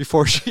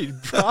before she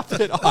dropped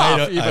it off?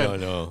 I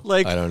don't know.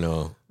 Like, I don't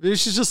know. Maybe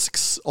she's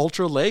just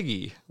ultra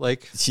leggy.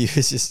 Like She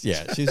was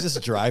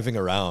just driving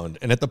around,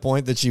 and at the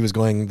point that she was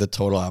going the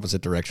total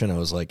opposite direction, I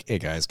was like, hey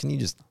guys, can you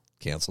just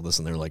cancel this?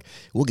 And they're like,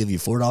 we'll give you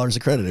 $4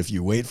 of credit if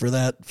you wait for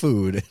that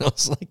food. And I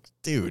was like,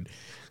 dude,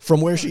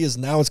 from where she is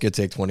now, it's gonna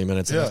take 20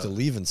 minutes. I have to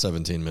leave in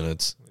 17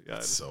 minutes.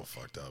 That's so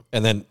fucked up.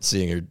 And then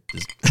seeing her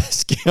just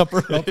scamper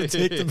up and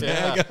take the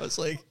bag, I was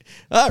like,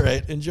 all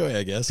right, enjoy,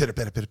 I guess. Pitter,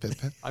 pitter, pitter, pitter,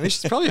 pitter. I mean,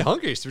 she's probably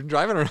hungry. She's been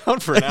driving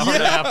around for an hour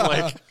and a half.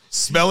 Like,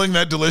 Smelling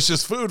that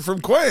delicious food from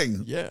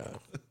Quang. Yeah.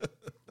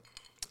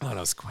 oh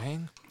no, it's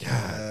Quang.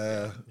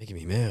 God, making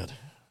me mad.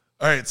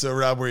 All right, so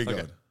Rob, where are you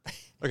going?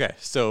 Okay,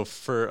 so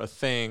for a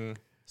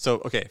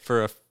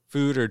for a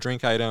food or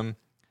drink item,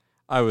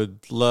 I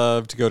would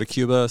love to go to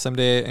Cuba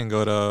someday and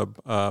go to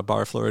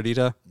Bar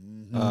Floridita.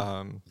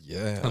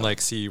 And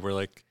like see where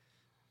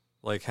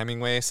like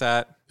Hemingway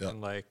sat and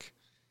like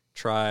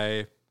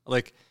try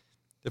like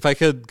if I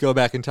could go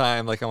back in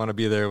time, like I want to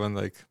be there when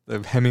like the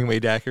Hemingway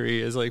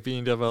daiquiri is like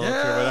being developed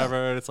or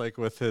whatever. And it's like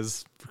with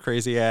his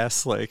crazy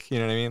ass, like, you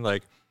know what I mean?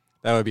 Like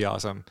that would be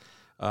awesome.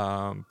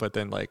 But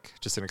then like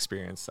just an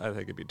experience, I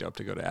think it'd be dope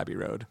to go to Abbey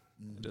Road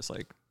and just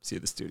like see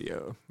the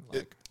studio.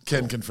 Like,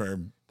 Can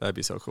confirm. That'd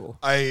be so cool.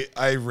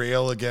 I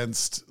rail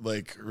against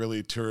like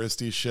really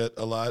touristy shit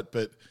a lot,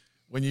 but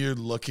when you're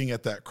looking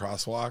at that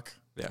crosswalk,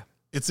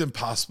 it's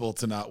impossible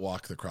to not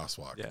walk the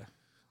crosswalk. Yeah.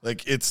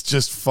 Like it's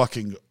just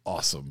fucking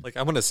awesome. Like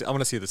I want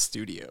to see the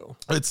studio.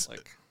 It's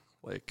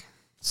like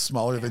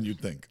smaller than you'd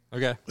think.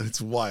 Okay.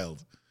 It's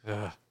wild.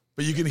 Yeah.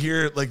 But you can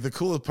hear, like, the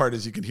coolest part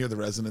is you can hear the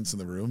resonance in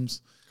the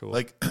rooms. Cool.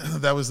 Like,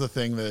 that was the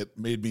thing that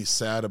made me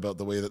sad about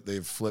the way that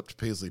they've flipped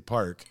Paisley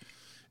Park,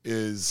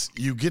 is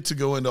you get to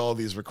go into all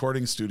these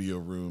recording studio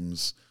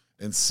rooms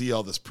and see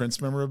all this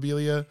Prince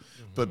memorabilia,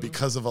 but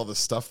because of all the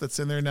stuff that's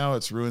in there now,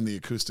 it's ruined the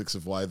acoustics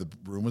of why the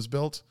room was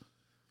built.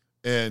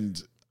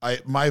 And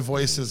my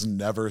voice has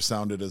never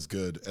sounded as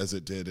good as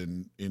it did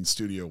in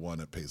Studio One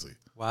at Paisley.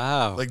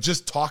 Wow. Like,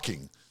 just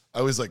talking,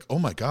 I was like, oh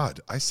my God,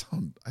 I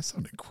sound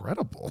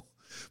incredible.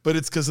 But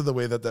it's because of the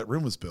way that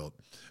room was built.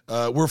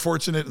 We're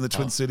fortunate in the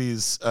Twin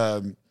Cities.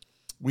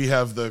 We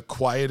have the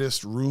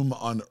quietest room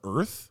on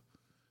Earth.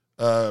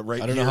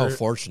 Right. I don't know how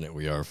fortunate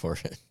we are for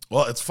it.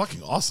 Well, it's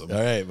fucking awesome.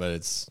 All right, but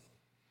it's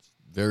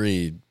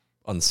very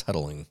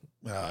unsettling.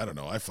 I don't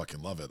know. I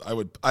fucking love it.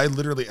 I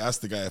literally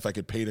asked the guy if I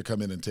could pay to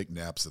come in and take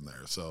naps in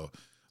there. So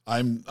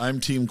I'm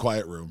team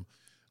quiet room.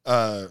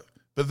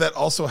 But that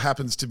also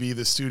happens to be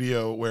the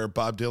studio where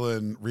Bob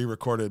Dylan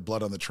re-recorded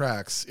Blood on the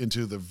Tracks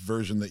into the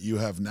version that you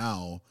have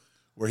now,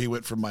 where he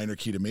went from minor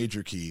key to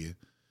major key.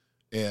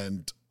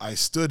 And I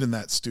stood in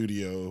that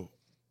studio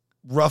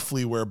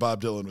roughly where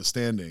Bob Dylan was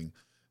standing.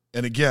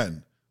 And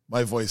again,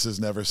 my voice has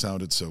never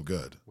sounded so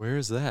good. Where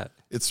is that?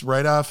 It's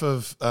right off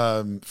of,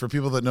 for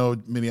people that know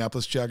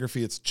Minneapolis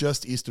geography, it's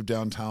just east of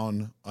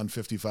downtown on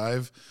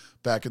 55,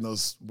 back in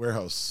those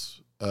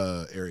warehouse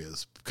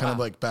areas, kind of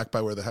like back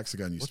by where the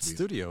Hexagon used to be. What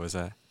studio is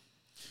that?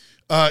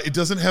 It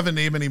doesn't have a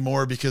name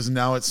anymore because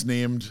now it's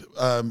named,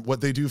 what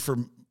they do for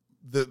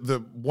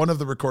the one of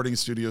the recording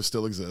studios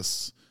still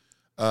exists.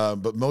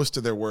 But most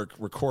of their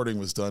recording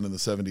was done in the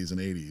 70s and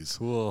 80s.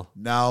 Cool.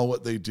 Now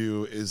what they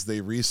do is they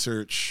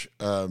research,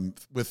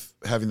 with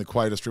having the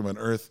quietest room on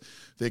Earth,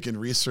 they can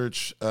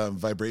research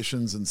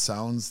vibrations and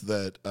sounds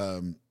that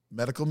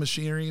medical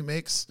machinery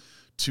makes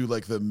to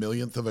like the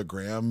millionth of a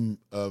gram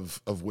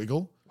of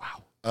wiggle.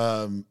 Wow.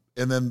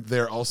 And then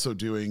they're also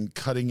doing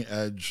cutting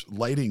edge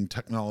lighting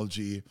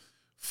technology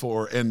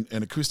and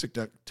acoustic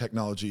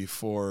technology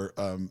for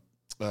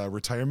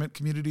retirement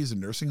communities and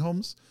nursing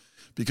homes.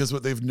 Because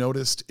what they've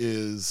noticed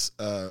is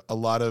a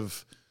lot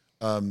of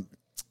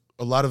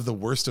the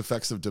worst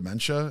effects of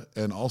dementia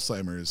and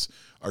Alzheimer's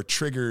are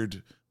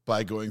triggered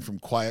by going from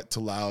quiet to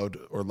loud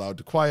or loud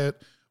to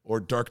quiet or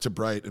dark to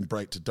bright and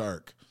bright to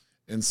dark.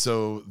 And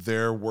so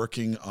they're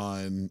working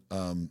on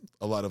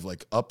a lot of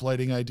like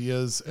uplighting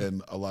ideas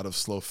and a lot of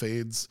slow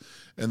fades,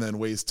 and then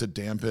ways to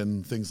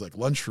dampen things like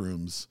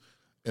lunchrooms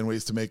and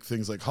ways to make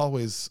things like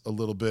hallways a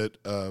little bit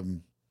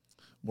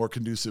more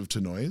conducive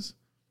to noise.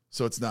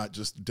 So it's not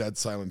just dead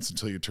silence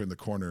until you turn the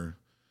corner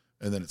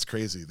and then it's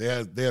crazy.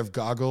 They have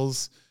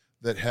goggles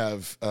that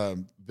have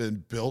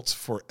been built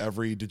for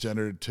every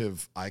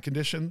degenerative eye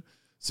condition.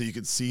 So you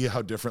can see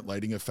how different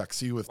lighting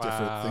affects you with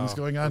different things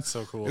going on. That's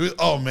so cool.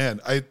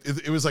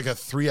 It was like a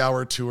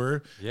 3-hour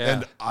tour. Yeah.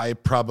 And I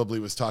probably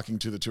was talking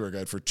to the tour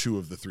guide for 2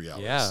 of the 3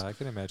 hours. Yeah, I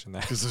can imagine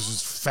that. Because this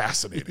is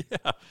fascinating.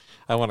 Yeah,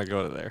 I want to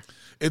go to there.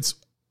 It's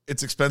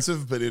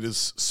expensive, but it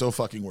is so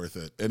fucking worth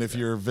it. And if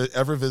you're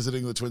ever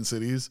visiting the Twin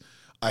Cities,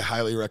 I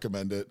highly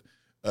recommend it.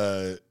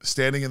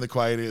 Standing in the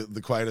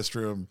quietest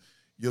room,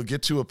 you'll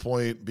get to a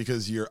point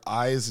because your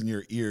eyes and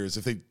your ears,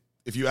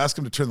 if you ask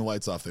them to turn the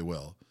lights off, they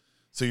will.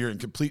 So you're in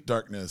complete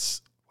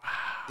darkness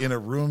in a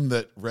room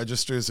that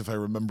registers, if I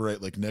remember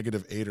right, like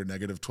 -8 or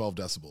 -12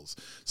 decibels.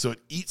 So it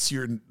eats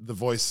the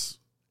voice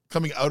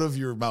coming out of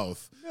your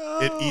mouth. No.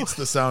 It eats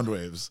the sound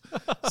waves.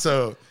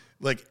 So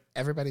like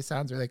everybody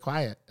sounds really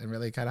quiet and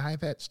really kind of high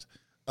pitched.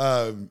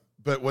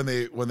 But when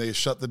they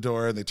shut the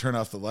door and they turn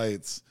off the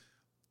lights,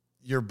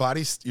 your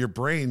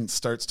brain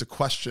starts to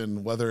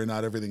question whether or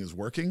not everything is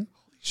working.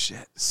 Holy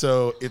shit.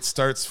 So it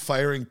starts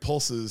firing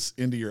pulses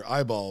into your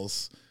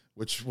eyeballs,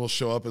 which will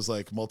show up as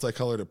like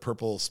multicolored or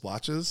purple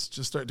splotches.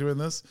 Just start doing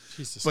this.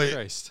 Jesus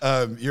Christ.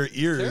 Your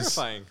ears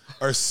Terrifying.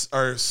 are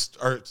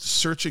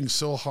searching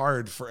so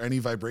hard for any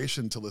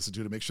vibration to listen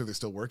to make sure they're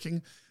still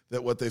working,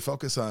 that what they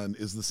focus on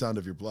is the sound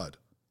of your blood.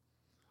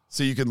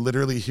 So you can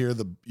literally hear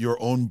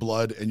your own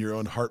blood and your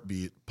own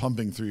heartbeat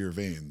pumping through your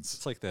veins.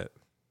 It's like that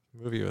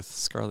movie with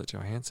Scarlett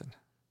Johansson.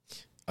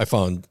 I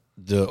found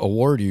the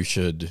award you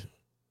should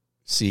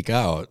seek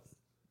out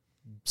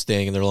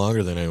staying in there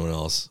longer than anyone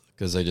else,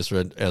 because I just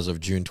read as of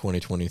June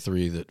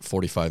 2023 that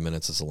 45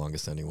 minutes is the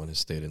longest anyone has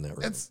stayed in that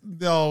room.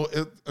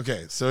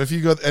 Okay, so if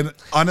you go, and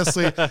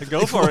honestly,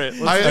 go for it.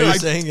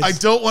 I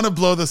don't want to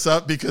blow this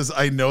up because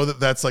I know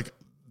that's like,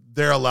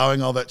 they're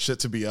allowing all that shit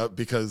to be up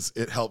because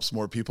it helps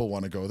more people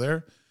want to go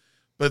there.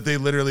 But they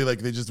literally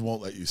they just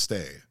won't let you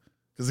stay.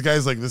 Because the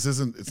guy's like,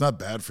 it's not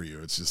bad for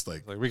you. It's just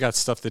like we got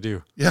stuff to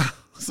do. Yeah.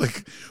 It's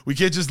like, we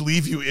can't just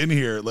leave you in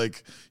here.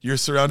 Like, you're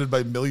surrounded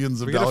by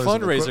millions of dollars. We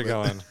got a fundraiser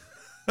going.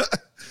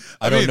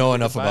 I don't know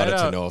enough about it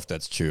to know if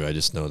that's true. I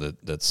just know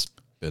that's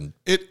been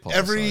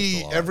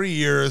every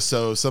year or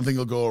so, something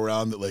will go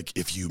around that like,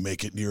 if you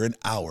make it near an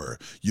hour,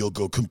 you'll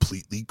go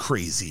completely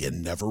crazy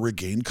and never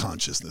regain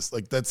consciousness.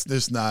 Like, that's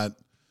just not.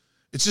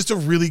 It's just a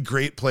really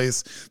great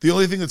place. The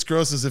only thing that's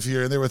gross is if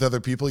you're in there with other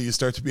people, you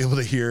start to be able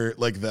to hear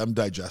like them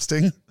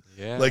digesting.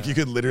 Yeah. Like you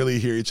could literally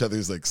hear each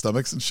other's like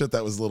stomachs and shit.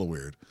 That was a little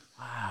weird.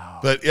 Wow.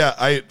 But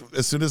yeah,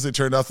 as soon as they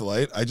turned off the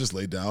light, I just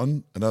laid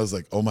down and I was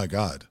like, oh my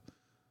God,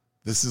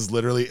 this is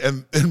literally,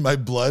 and my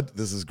blood,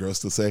 this is gross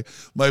to say,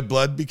 my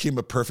blood became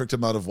a perfect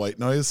amount of white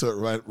noise. So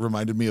it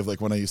reminded me of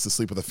like when I used to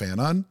sleep with a fan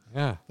on.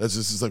 Yeah. That's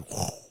just like,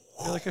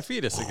 you're like a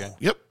fetus again.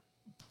 Yep.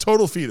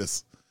 Total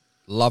fetus.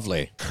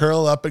 Lovely.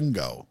 Curl up and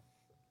go.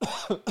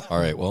 All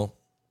right, well,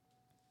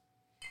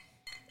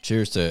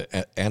 cheers to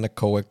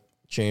anechoic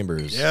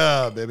chambers.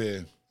 Yeah,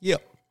 baby.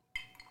 Yep.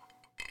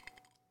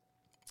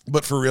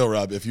 But for real,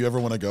 Rob, if you ever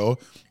want to go,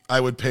 I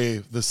would pay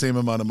the same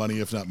amount of money,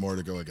 if not more,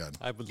 to go again.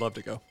 I would love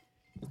to go.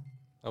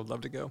 I'm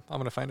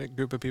going to find a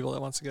group of people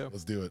that wants to go.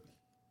 Let's do it.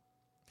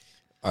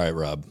 All right,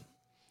 Rob.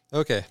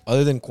 Okay.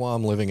 Other than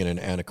Quam living in an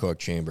anechoic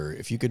chamber,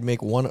 if you could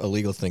make one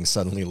illegal thing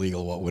suddenly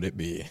legal, what would it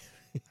be?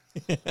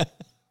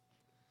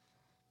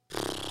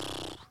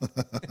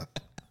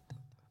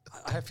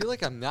 I feel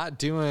like I'm not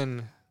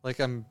doing, like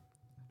I'm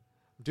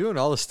doing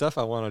all the stuff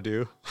I want to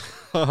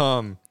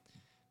do.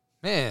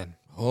 Man.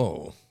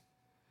 Oh.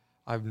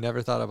 I've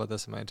never thought about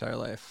this in my entire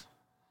life.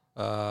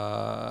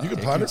 You can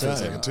ponder for a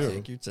second, too.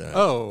 Take your time.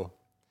 Oh,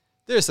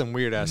 there's some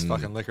weird ass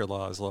fucking liquor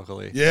laws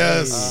locally.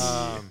 Yes.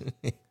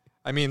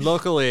 I mean,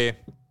 locally.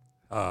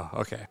 Oh,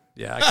 okay.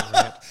 Yeah, I can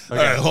rant. Okay.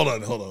 All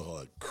right, hold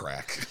on.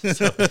 Crack.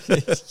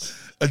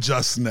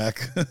 Adjust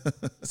neck.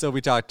 So we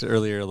talked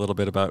earlier a little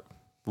bit about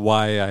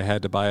why I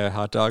had to buy a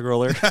hot dog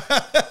roller,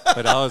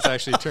 but how it's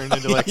actually turned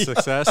into like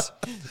success.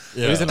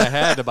 Yeah. The reason I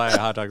had to buy a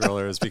hot dog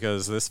roller is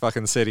because this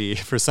fucking city,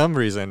 for some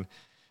reason,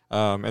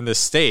 and this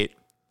state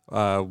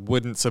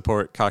wouldn't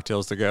support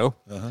cocktails to go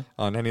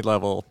on any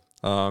level,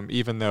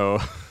 even though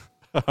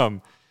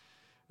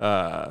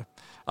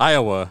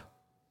Iowa,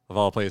 of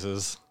all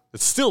places,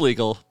 it's still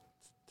legal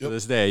to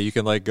this day. You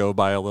can like go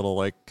buy a little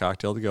like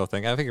cocktail to go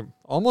thing. I think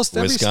almost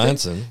every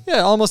Wisconsin. state.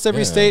 Yeah, almost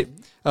every state.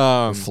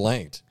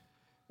 Flanked.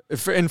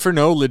 For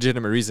no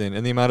legitimate reason.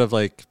 And the amount of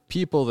like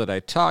people that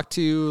I talked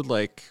to,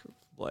 like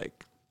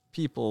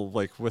people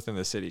like within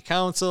the city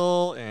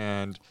council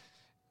and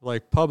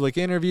like public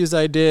interviews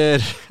I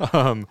did,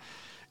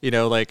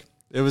 like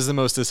it was the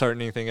most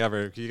disheartening thing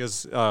ever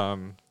because,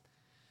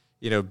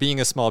 being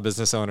a small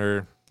business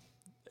owner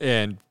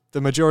and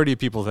the majority of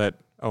people that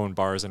own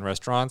bars and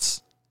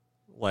restaurants,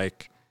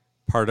 like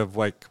part of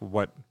like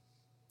what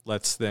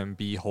lets them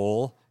be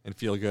whole and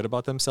feel good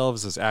about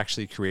themselves is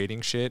actually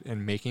creating shit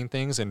and making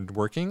things and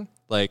working.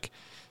 Like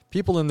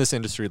people in this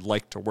industry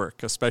like to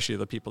work, especially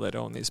the people that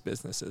own these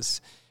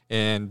businesses.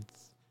 And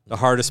the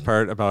hardest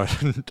part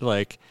about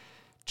like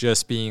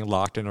just being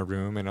locked in a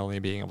room and only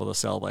being able to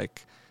sell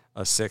like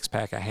a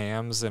 6-pack of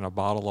hams and a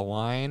bottle of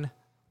wine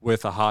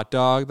with a hot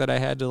dog that I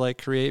had to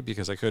like create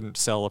because I couldn't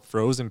sell a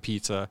frozen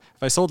pizza.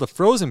 If I sold a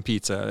frozen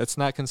pizza, it's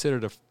not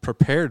considered a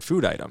prepared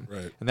food item.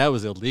 Right. And that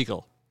was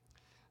illegal.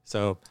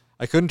 So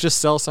I couldn't just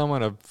sell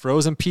someone a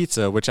frozen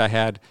pizza, which I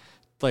had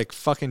like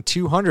fucking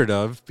 200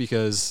 of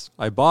because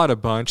I bought a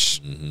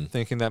bunch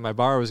thinking that my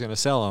bar was going to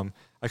sell them.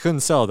 I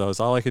couldn't sell those.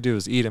 All I could do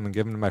was eat them and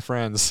give them to my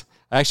friends.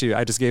 Actually,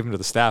 I just gave them to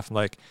the staff. I'm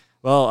like,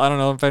 well, I don't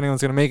know if anyone's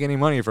going to make any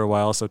money for a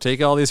while, so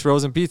take all these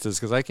frozen pizzas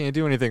because I can't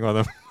do anything with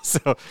them.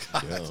 So,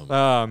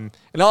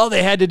 and all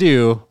they had to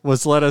do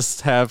was let us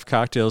have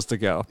cocktails to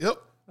go.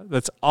 Yep.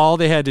 That's all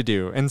they had to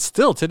do. And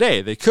still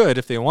today, they could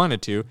if they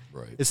wanted to.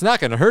 Right. It's not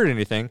going to hurt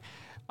anything.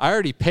 I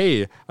already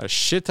pay a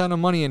shit ton of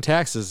money in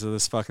taxes to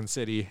this fucking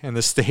city and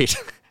the state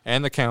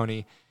and the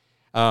county.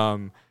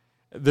 They're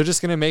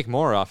just going to make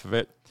more off of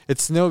it.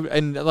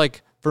 And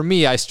like for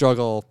me, I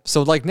struggle.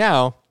 So like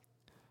now,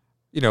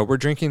 we're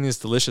drinking these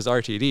delicious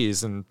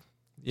RTDs and,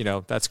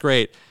 that's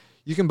great.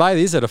 You can buy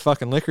these at a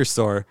fucking liquor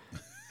store.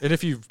 And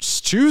if you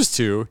choose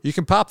to, you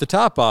can pop the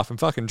top off and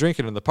fucking drink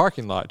it in the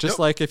parking lot. Just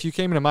like if you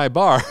came into my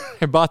bar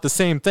and bought the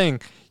same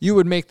thing, you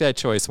would make that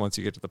choice once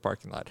you get to the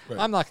parking lot. Right.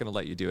 I'm not going to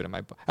let you do it in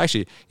my bar.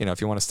 Actually,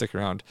 if you want to stick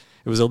around,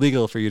 it was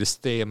illegal for you to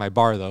stay in my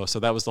bar though. So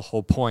that was the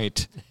whole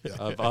point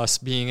of us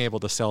being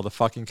able to sell the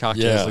fucking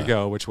cocktails to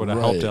go, which would have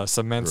helped us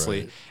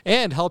immensely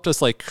and helped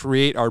us like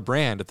create our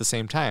brand at the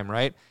same time.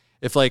 Right.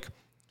 If like,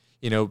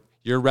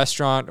 your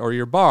restaurant or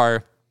your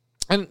bar,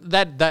 and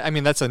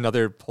that's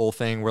another whole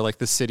thing where like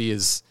the city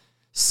is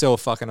so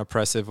fucking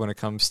oppressive when it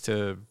comes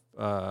to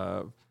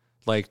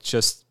like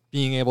just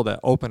being able to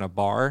open a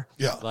bar.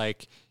 Yeah.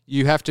 Like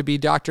you have to be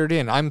doctored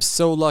in. I'm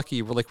so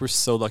lucky. We're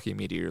so lucky,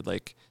 Meteor,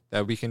 like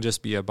that we can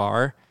just be a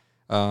bar.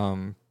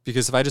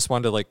 Because if I just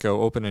wanted to like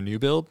go open a new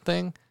build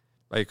thing,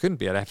 I couldn't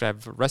be. I'd have to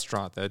have a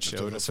restaurant that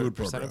showed a certain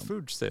percent of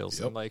food sales.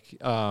 Yep. And like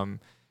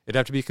it'd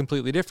have to be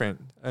completely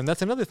different. And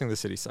that's another thing the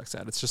city sucks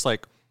at. It's just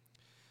like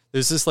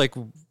there's this like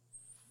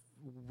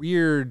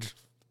weird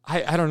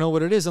I don't know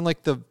what it is. And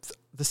like the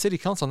city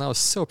council now is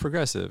so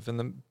progressive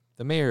and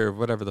the mayor,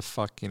 whatever the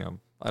fuck, I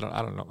don't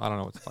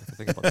know what the fuck to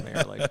think about the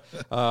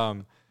mayor.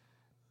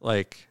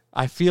 Like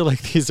I feel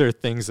like these are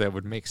things that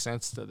would make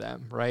sense to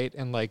them, right?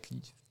 And like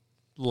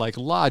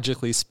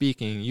logically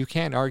speaking, you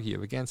can't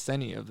argue against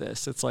any of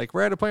this. It's like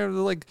we're at a point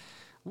where like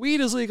weed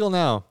is legal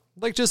now,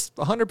 like just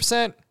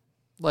 100%,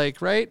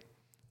 like right.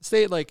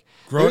 State like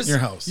grow it in your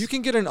house. You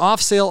can get an on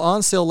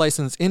sale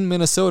license in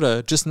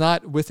Minnesota, just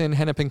not within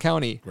Hennepin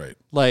County. Right.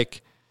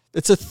 Like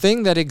it's a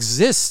thing that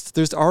exists.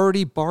 There's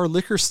already bar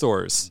liquor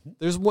stores.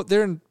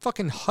 They're in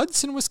fucking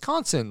Hudson,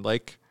 Wisconsin.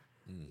 Like,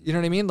 you know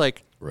what I mean?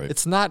 Like,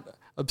 It's not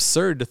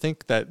absurd to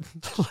think that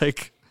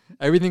like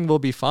everything will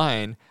be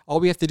fine. All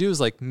we have to do is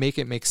like make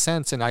it make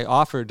sense. And I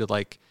offered to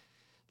like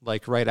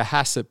write a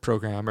HACCP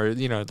program or,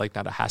 like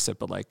not a HACCP,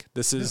 but like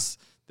this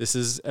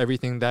is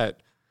everything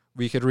that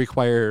we could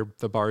require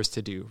the bars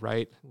to do,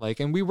 right? Like,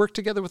 and we work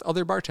together with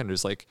other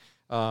bartenders. Like,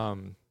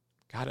 God,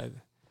 God,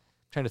 I'm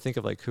trying to think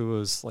of like who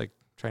was like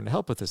trying to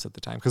help with this at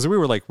the time, because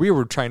we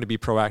were trying to be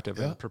proactive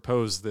and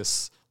propose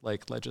this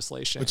like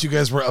legislation. But you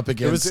guys were up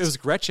against. It was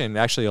Gretchen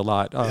actually a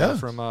lot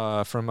from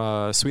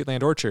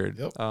Sweetland Orchard.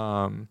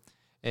 Yep.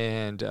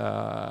 And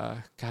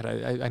God,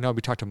 I know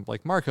we talked to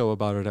like Marco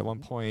about it at one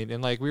point,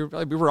 and like we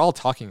were all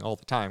talking all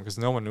the time because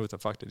no one knew what the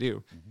fuck to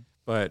do. Mm-hmm.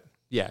 But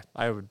yeah,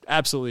 I would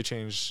absolutely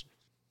change.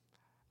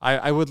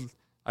 I would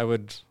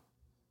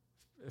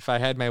if I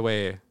had my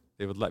way,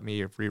 they would let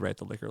me rewrite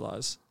the liquor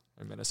laws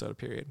in Minnesota.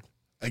 Period.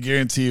 I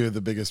guarantee you,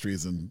 the biggest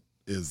reason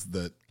is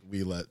that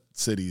we let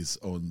cities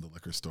own the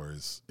liquor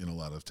stores in a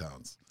lot of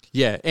towns.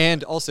 Yeah,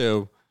 and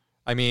also,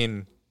 I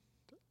mean,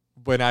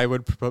 when I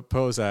would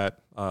propose that,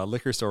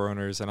 liquor store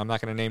owners, and I'm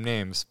not going to name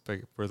names, but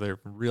where they're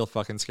real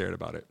fucking scared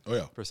about it. Oh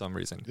yeah, for some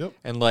reason. Yep.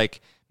 And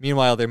like,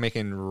 meanwhile, they're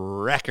making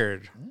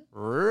record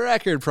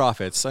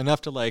profits,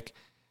 enough to like,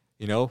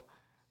 you know,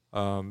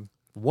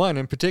 one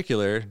in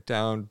particular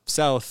down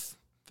south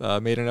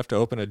made enough to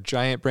open a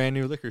giant brand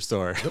new liquor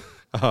store. Yep.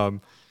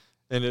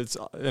 And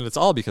it's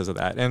all because of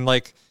that. And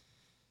like,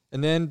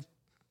 and then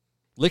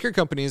liquor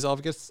companies all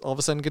of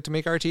a sudden get to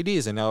make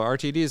RTDs, and now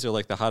RTDs are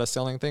like the hottest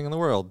selling thing in the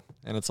world.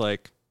 And it's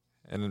like,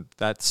 and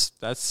that's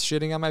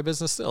shitting on my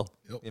business still.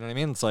 Yep. You know what I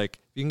mean? It's like,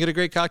 you can get a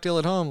great cocktail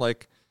at home.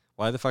 Like,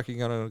 why the fuck are you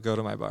going to go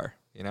to my bar?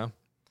 You know,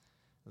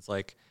 it's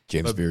like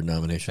James Beard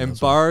nomination. And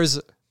bars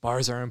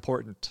are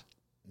important.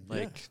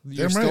 Like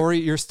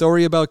your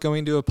story about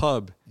going to a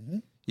pub. Mm-hmm.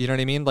 You know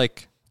what I mean?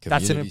 Like,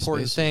 that's an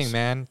important thing,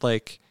 man.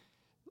 Like,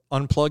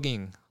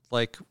 unplugging.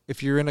 Like,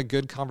 if you're in a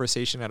good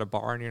conversation at a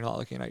bar and you're not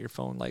looking at your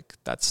phone, like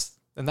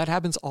and that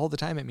happens all the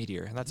time at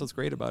Meteor, and that's what's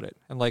great about it.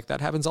 And like, that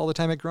happens all the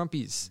time at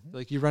Grumpy's. Mm-hmm.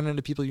 Like, you run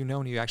into people you know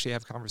and you actually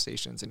have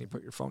conversations and you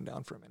put your phone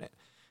down for a minute.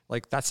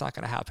 Like, that's not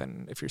going to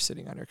happen if you're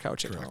sitting on your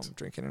couch at home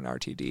drinking an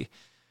RTD.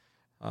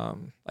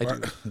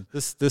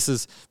 This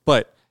is,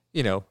 but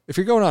you know, if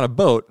you're going on a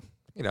boat,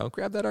 you know,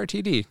 grab that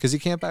RTD, because you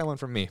can't buy one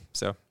from me.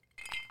 So,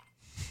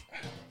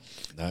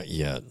 not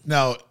yet.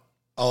 Now,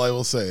 all I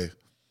will say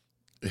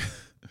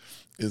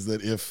is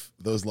that if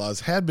those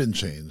laws had been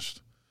changed,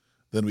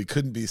 then we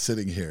couldn't be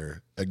sitting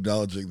here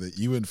acknowledging that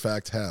you, in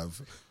fact,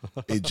 have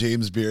a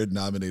James Beard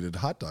nominated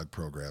hot dog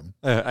program.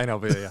 I know,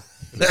 but yeah.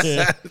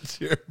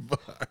 At your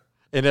bar.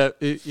 And,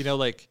 you know,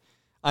 like,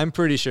 I'm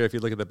pretty sure if you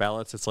look at the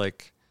ballots, it's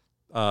like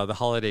the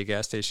Holiday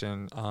gas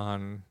station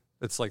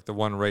it's like the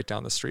one right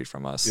down the street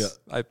from us.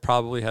 Yeah. It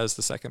probably has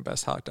the second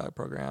best hot dog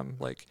program.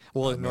 Like,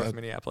 well, in North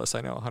Minneapolis,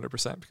 I know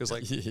 100% because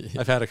like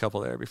I've had a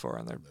couple there before,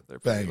 and they're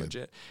pretty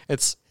legit.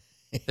 It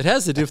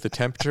has to do with the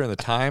temperature and the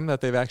time that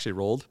they've actually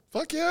rolled.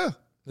 Fuck yeah.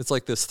 It's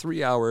like this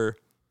 3 hour.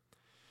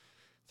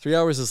 3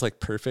 hours is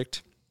like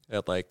perfect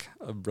at like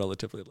a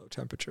relatively low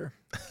temperature.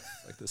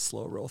 Like this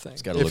slow roll thing.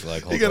 It's got to look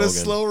like Hulk Hogan. You got to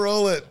Hogan. slow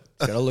roll it.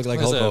 It's got to look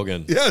like Hulk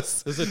Hogan.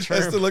 Yes. There's a term.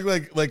 It has to look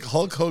like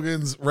Hulk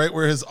Hogan's right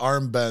where his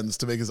arm bends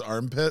to make his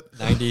armpit.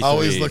 93.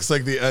 Always looks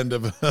like the end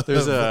of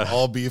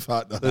all beef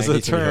hot dog. There's a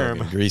term.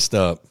 Hogan, greased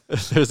up.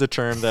 There's a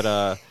term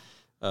that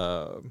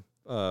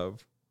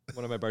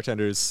one of my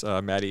bartenders,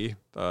 Maddie,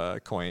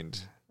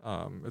 coined.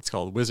 It's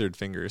called wizard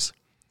fingers.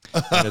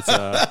 And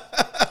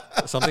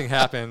it's something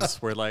happens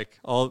where like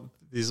all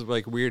these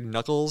like weird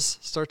knuckles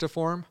start to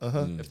form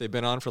if they've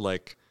been on for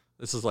like,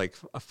 this is like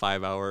a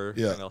 5 hour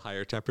kind of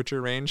higher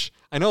temperature range.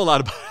 I know a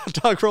lot about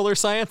dog roller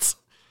science,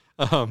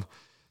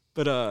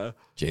 but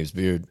James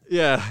Beard.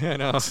 Yeah, I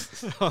know.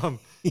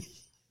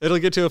 It'll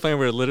get to a point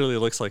where it literally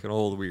looks like an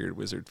old weird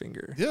wizard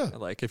finger. Yeah.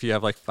 Like if you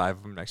have like 5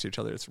 of them next to each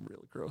other, it's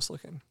really gross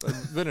looking, but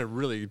in a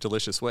really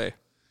delicious way.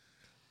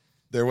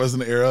 There was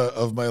an era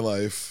of my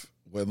life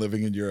when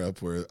living in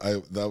Europe where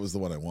that was the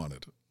one I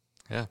wanted.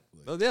 Yeah.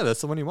 Oh yeah,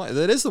 that's the one you want.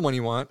 That is the one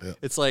you want. Yeah.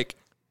 It's like,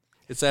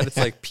 it's at its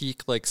like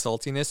peak like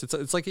saltiness.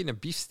 It's like eating a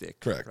beef stick.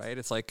 Correct. Right?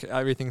 It's like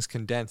everything's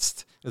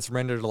condensed. It's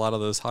rendered a lot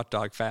of those hot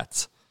dog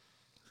fats.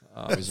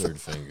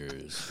 Wizard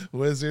fingers.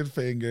 Wizard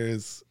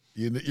fingers.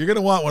 You're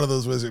gonna want one of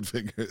those wizard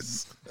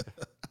fingers.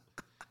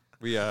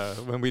 We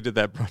when we did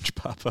that brunch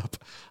pop up,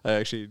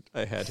 I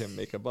had him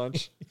make a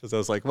bunch because I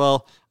was like,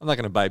 well, I'm not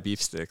gonna buy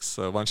beef sticks,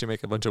 so why don't you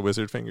make a bunch of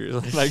wizard fingers?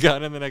 And I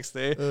got in the next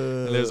day,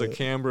 and there's a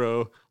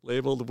Cambro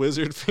labeled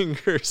wizard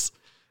fingers,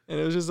 and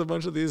it was just a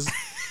bunch of these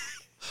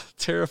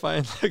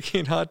terrifying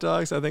looking hot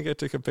dogs. I think I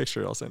took a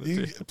picture. I'll send it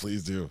to you.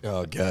 Please do.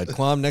 Oh God,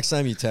 Quam. Next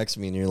time you text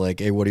me and you're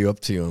like, "Hey, what are you up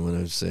to?" I'm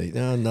gonna say,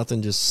 "No,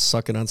 nothing. Just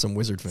sucking on some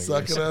wizard fingers."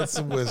 Sucking on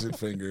some wizard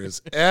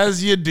fingers,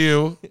 as you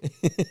do,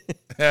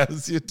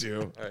 as you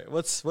do. All right,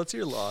 what's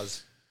your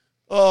laws?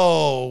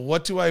 Oh,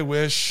 what do I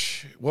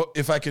wish? What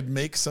if I could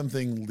make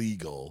something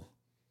legal?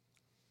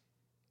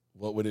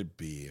 What would it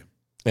be?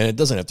 And it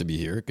doesn't have to be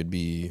here. It could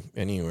be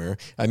anywhere.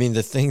 I mean,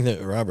 the thing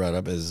that Rob brought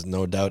up is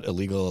no doubt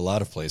illegal a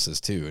lot of places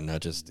too,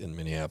 not just in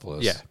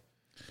Minneapolis. Yeah.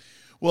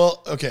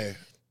 Well, okay.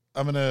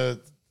 I'm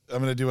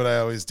gonna do what I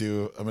always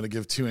do. I'm gonna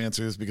give 2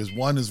 answers because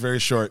one is very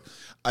short.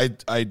 I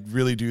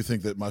really do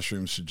think that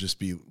mushrooms should just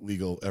be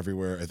legal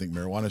everywhere. I think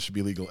marijuana should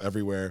be legal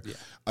everywhere. Yeah.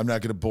 I'm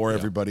not gonna bore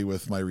everybody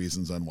with my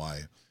reasons on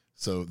why.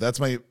 So that's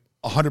my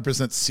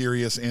 100%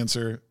 serious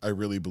answer. I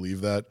really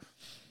believe that.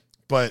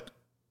 But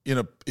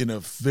in a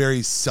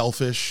very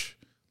selfish,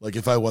 like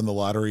if I won the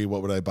lottery,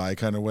 what would I buy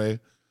kind of way,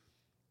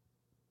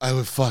 I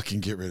would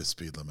fucking get rid of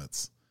speed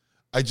limits.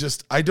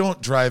 I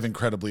don't drive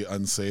incredibly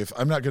unsafe.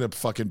 I'm not going to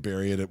fucking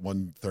bury it at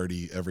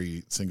 130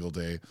 every single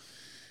day.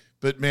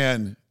 But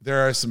man,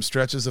 there are some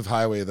stretches of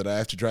highway that I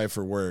have to drive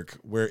for work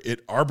where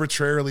it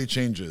arbitrarily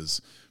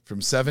changes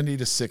from 70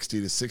 to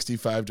 60 to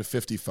 65 to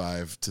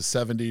 55 to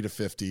 70 to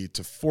 50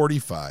 to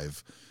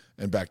 45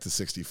 and back to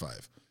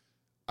 65.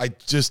 I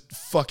just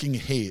fucking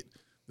hate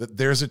that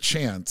there's a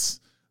chance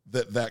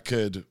that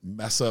could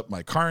mess up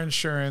my car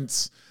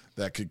insurance,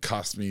 that could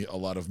cost me a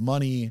lot of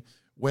money,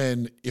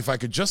 when if I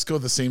could just go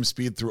the same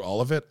speed through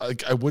all of it,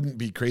 I wouldn't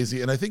be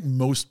crazy. And I think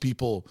most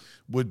people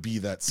would be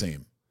that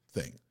same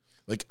thing.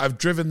 Like I've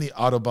driven the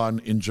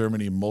Autobahn in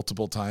Germany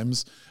multiple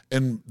times,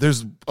 and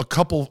there's a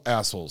couple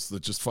assholes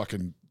that just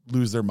fucking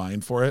lose their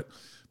mind for it.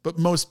 But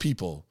most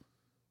people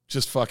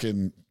just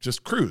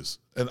cruise.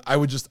 And I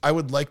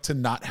would like to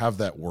not have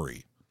that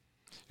worry.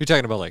 You're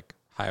talking about like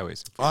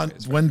highways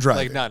when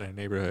driving. Like not in a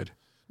neighborhood.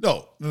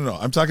 No.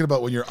 I'm talking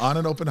about when you're on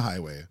an open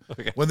highway,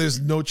 okay, when there's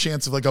no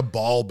chance of like a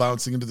ball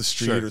bouncing into the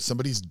street or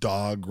somebody's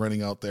dog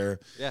running out there.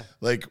 Yeah.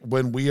 Like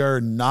when we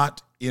are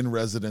not in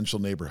residential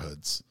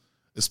neighborhoods,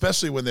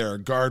 especially when there are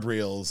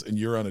guardrails and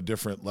you're on a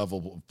different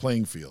level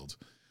playing field.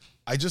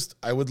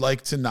 I would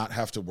like to not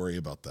have to worry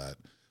about that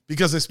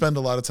because I spend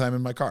a lot of time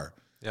in my car.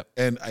 Yep.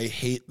 And I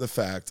hate the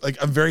fact, like,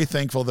 I'm very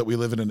thankful that we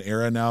live in an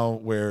era now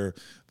where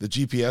the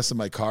GPS in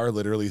my car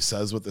literally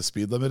says what the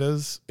speed limit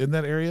is in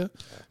that area.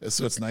 Yeah.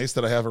 So it's nice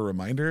that I have a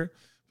reminder,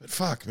 but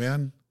fuck,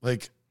 man,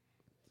 like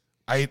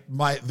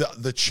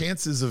the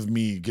chances of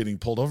me getting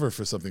pulled over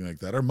for something like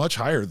that are much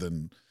higher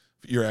than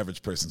your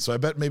average person. So I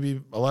bet maybe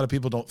a lot of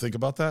people don't think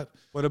about that.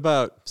 What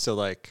about, so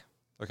like,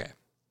 okay,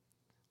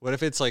 what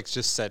if it's like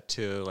just set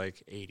to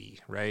like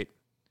 80, right?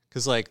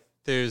 Because like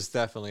there's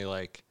definitely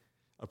like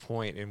a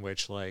point in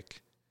which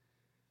like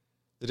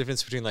the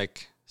difference between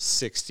like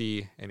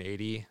 60 and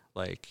 80,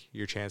 like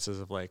your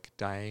chances of like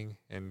dying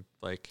and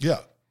like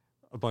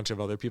a bunch of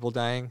other people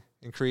dying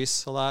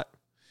increase a lot.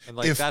 And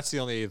like that's the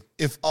only,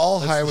 if all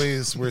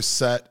highways were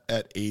set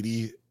at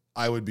 80,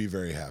 I would be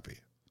very happy.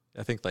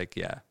 I think like,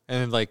 yeah.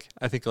 And then like,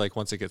 I think like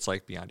once it gets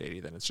like beyond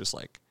 80, then it's just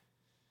like,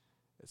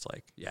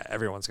 yeah,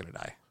 everyone's going to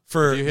die.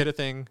 If you hit a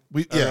thing,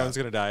 everyone's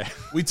going to die.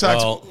 We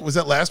talked, was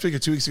that last week or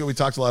 2 weeks ago? We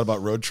talked a lot about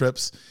road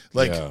trips.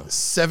 Like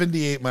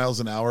 78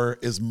 miles an hour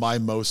is my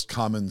most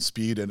common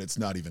speed, and it's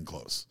not even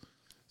close.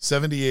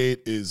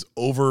 78 is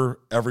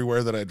over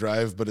everywhere that I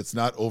drive, but it's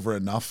not over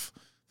enough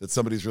that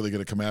somebody's really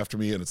going to come after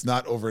me, and it's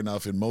not over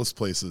enough in most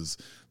places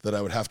that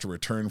I would have to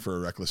return for a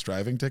reckless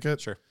driving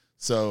ticket. Sure.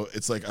 So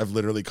it's like I've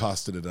literally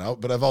costed it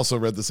out, but I've also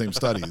read the same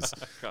studies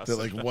that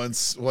like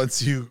once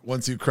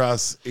you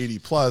cross 80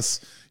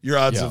 plus, your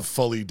odds of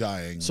fully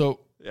dying.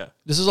 So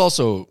this is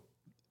also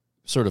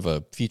sort of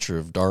a feature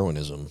of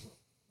Darwinism,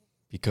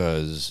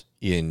 because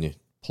in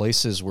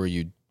places where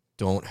you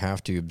don't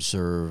have to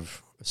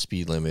observe a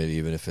speed limit,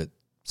 even if it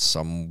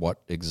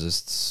somewhat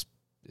exists,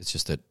 it's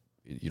just that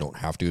you don't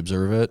have to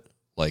observe it.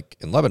 Like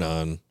in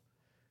Lebanon,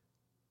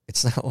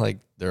 it's not like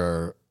there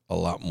are a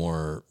lot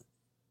more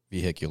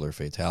vehicular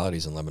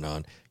fatalities in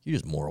Lebanon. You're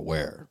just more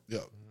aware. Yeah.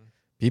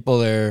 People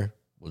there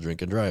will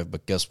drink and drive,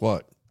 but guess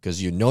what? Because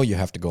you know you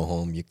have to go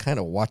home, you kind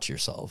of watch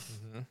yourself.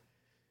 Mm-hmm.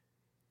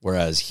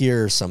 Whereas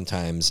here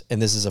sometimes,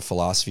 and this is a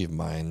philosophy of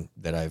mine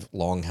that I've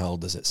long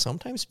held, is that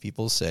sometimes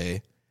people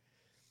say,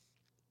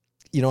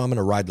 you know, I'm going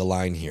to ride the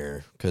line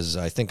here because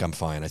I think I'm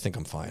fine.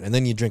 And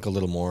then you drink a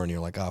little more and you're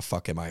like, oh,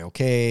 fuck, am I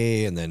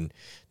okay? And then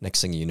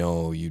next thing you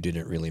know, you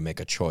didn't really make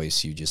a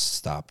choice. You just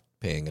stopped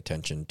paying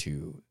attention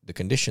to the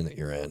condition that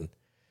you're in.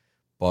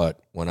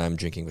 But when I'm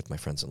drinking with my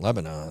friends in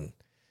Lebanon,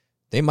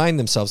 they mind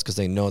themselves because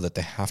they know that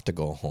they have to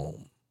go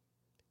home.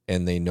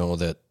 And they know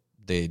that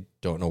they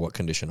don't know what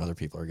condition other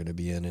people are going to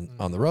be in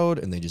on the road,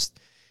 and they just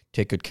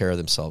take good care of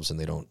themselves and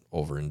they don't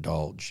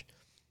overindulge.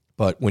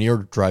 But when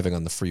you're driving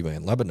on the freeway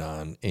in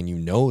Lebanon and you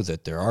know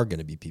that there are going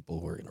to be people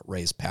who are going to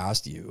race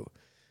past you,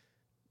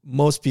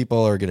 most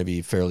people are going to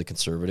be fairly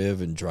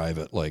conservative and drive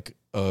at like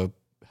a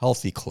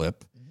healthy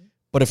clip. Mm-hmm.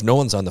 But if no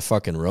one's on the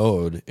fucking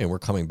road and we're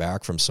coming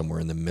back from somewhere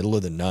in the middle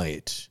of the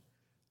night,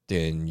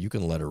 then you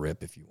can let her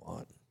rip if you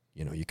want.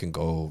 You know, you can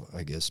go,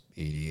 I guess,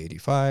 80,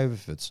 85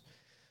 if it's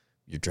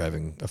you're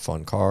driving a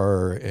fun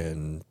car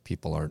and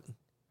people aren't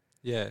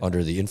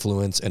under the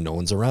influence and no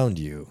one's around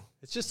you.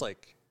 It's just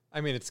like, I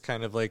mean, it's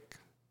kind of like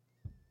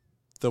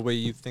the way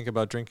you think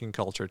about drinking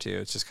culture too.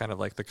 It's just kind of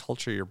like the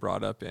culture you're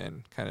brought up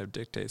in kind of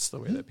dictates the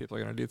way that people are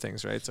going to do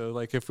things, right? So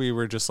like if we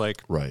were just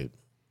like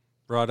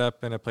brought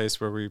up in a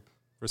place where we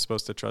were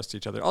supposed to trust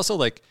each other. Also,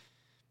 like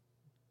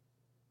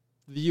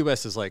the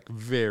U.S. is like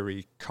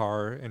very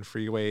car and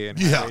freeway and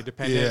highway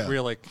dependent. Yeah,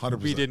 we're like 100%.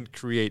 We didn't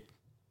create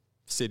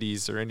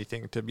cities or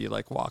anything to be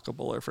like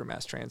walkable or for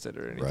mass transit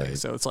or anything. Right.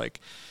 So it's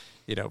like,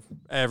 you know,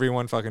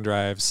 everyone fucking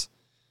drives.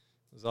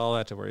 There's all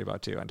that to worry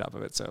about too on top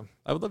of it. So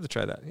I would love to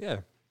try that. Yeah.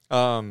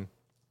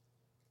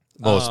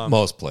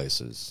 Most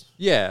places.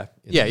 Yeah.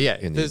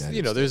 There's,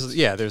 you know,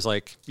 there's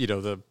like, you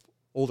know, the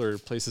older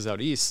places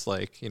out east,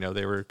 like, you know,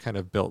 they were kind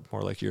of built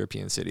more like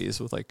European cities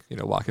with like, you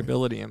know,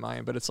 walkability in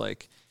mind. But it's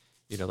like,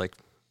 you know, like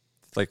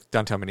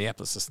downtown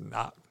Minneapolis is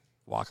not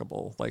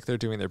walkable. Like they're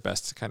doing their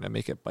best to kind of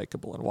make it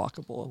bikeable and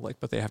walkable, like,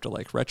 but they have to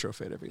like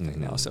retrofit everything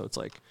now. So it's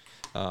like,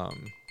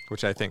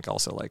 which I think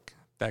also like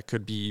that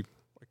could be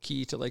a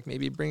key to like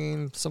maybe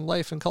bringing some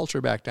life and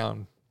culture back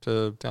down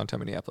to downtown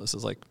Minneapolis,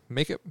 is like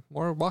make it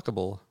more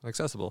walkable and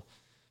accessible.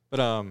 But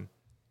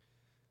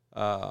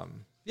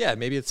yeah,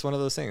 maybe it's one of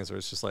those things where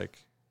it's just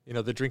like, you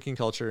know, the drinking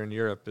culture in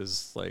Europe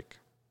is like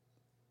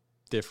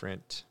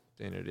different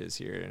than it is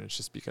here. And it's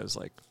just because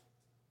like,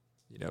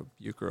 you know,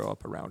 you grow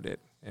up around it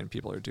and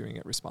people are doing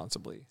it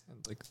responsibly.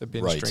 And like the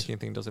binge drinking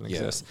thing doesn't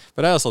exist.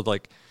 But I also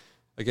like,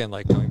 again,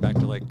 like going back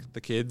to like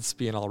the kids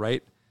being all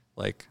right,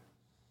 like,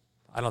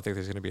 I don't think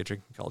there's going to be a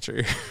drinking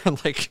culture.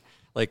 like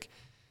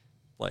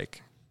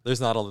there's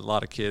not a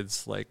lot of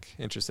kids like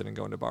interested in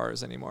going to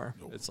bars anymore.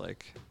 Nope. It's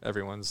like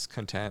everyone's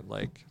content,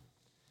 like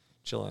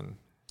chilling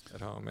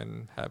at home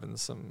and having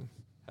some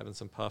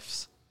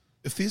puffs.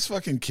 If these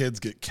fucking kids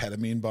get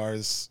ketamine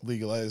bars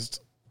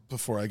legalized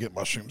before I get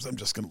mushrooms, I'm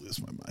just going to lose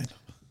my mind.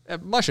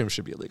 Mushrooms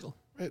should be illegal.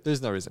 Right.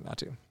 There's no reason not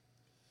to.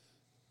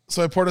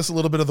 So I poured us a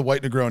little bit of the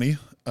white Negroni,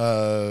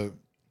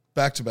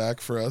 back to back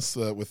for us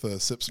with a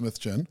Sip Smith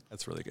gin.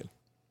 That's really good.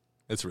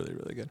 It's really,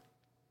 really good.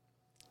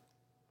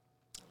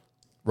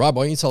 Rob,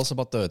 why don't you tell us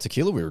about the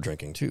tequila we were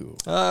drinking too?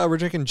 We're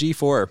drinking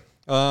G4.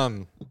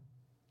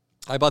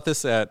 I bought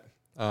this at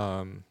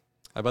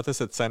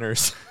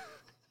Center's.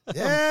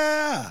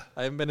 Yeah.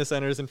 I haven't been to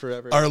Center's in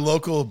forever. Our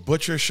local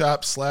butcher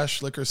shop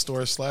 / liquor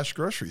store /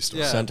 grocery store.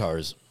 Yeah.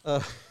 Centaurs.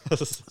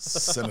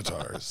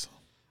 Senators.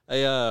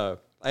 I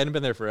hadn't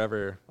been there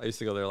forever. I used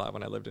to go there a lot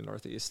when I lived in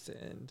Northeast,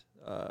 and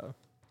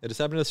I just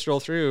happened to stroll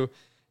through.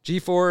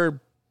 G4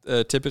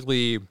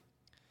 typically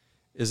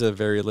is a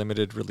very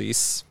limited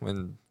release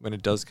when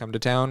it does come to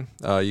town.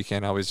 You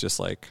can't always just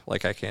like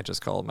I can't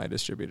just call my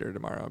distributor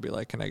tomorrow and be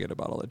like, can I get a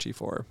bottle of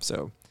G4?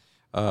 So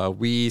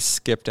we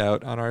skipped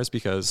out on ours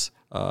because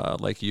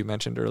like you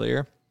mentioned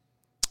earlier,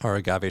 our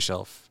agave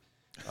shelf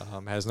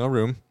has no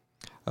room.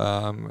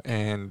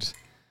 And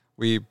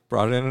we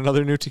brought in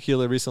another new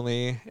tequila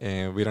recently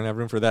and we don't have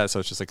room for that.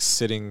 So it's just like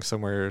sitting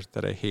somewhere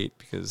that I hate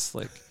because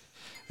like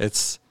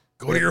it's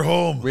go to your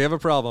home. We have a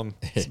problem,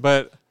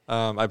 but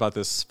I bought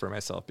this for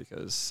myself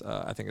because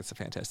I think it's a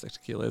fantastic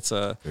tequila. It's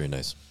very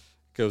nice.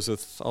 Goes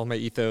with all my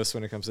ethos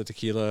when it comes to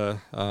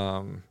tequila.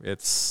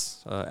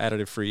 It's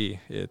additive free.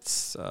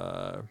 It's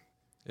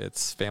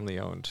family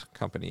owned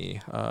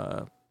company.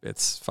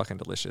 It's fucking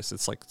delicious.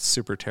 It's like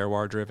super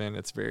terroir driven.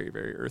 It's very,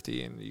 very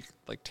earthy, and you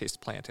like taste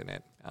plant in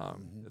it.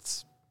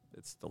 It's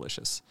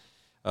delicious.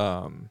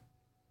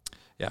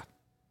 Yeah.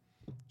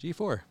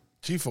 G4.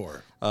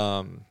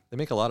 They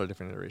make a lot of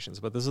different iterations,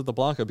 but this is the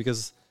Blanco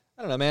because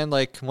I don't know, man.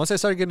 Like once I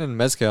started getting into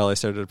mezcal, I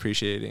started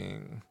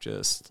appreciating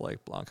just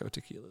like Blanco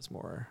tequilas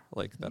more,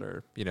 like that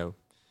are, you know,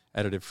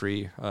 additive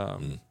free.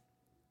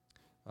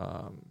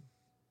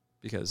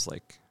 Because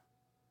like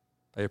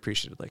I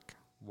appreciated like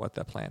what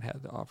that plant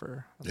had to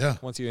offer. Yeah.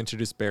 Once you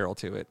introduce barrel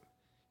to it,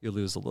 you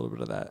lose a little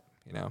bit of that.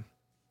 You know,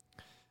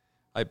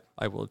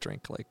 I will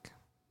drink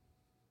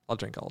I'll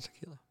drink all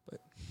tequila,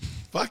 but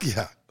fuck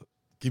yeah,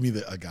 give me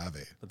the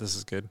agave. But this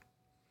is good.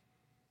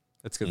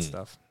 It's good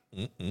stuff.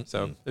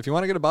 So if you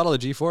want to get a bottle of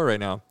G4 right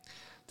now,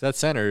 it's at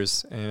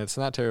Center's, and it's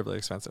not terribly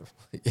expensive.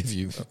 If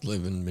you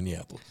live in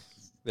Minneapolis.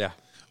 Yeah.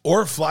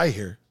 Or fly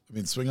here. I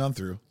mean, swing on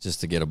through. Just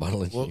to get a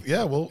bottle of Well,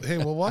 yeah, we'll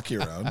walk you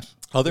around.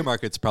 Other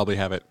markets probably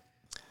have it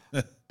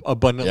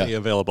abundantly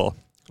available.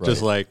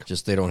 Right.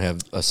 Just they don't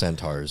have a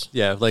Centaurs.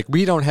 Yeah, like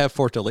we don't have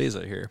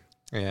Fortaleza here.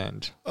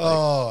 And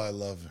I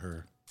love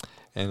her.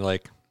 And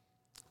like,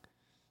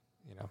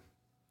 you know,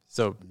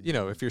 so, you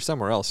know, if you're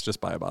somewhere else,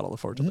 just buy a bottle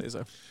of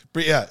Fortaleza.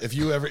 But yeah, if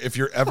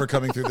you're ever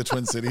coming through the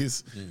Twin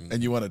Cities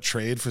and you want to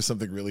trade for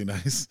something really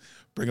nice,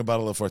 bring a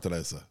bottle of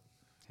Fortaleza.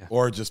 Yeah.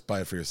 Or just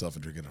buy it for yourself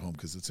and drink it at home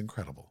because it's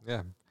incredible.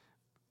 Yeah.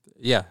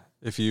 Yeah.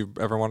 If you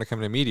ever want to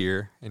come to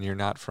Meteor and you're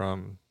not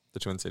from the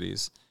Twin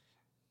Cities,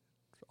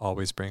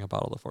 always bring a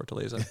bottle of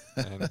Fortaleza.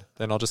 And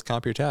then I'll just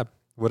comp your tab.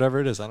 Whatever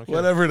it is, I don't care.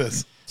 Whatever it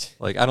is.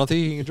 Like, I don't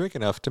think you can drink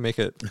enough to make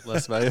it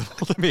less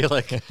valuable to me.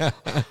 Like,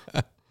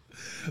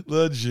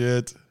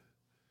 legit.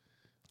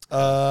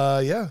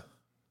 Yeah.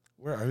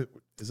 Where are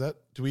is that?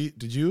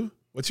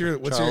 What's your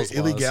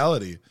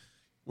illegality?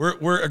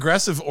 We're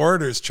aggressive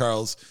orators,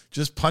 Charles.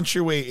 Just punch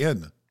your way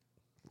in.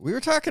 We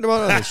were talking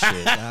about other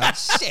shit.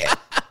 Shit.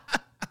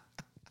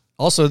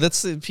 Also,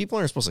 people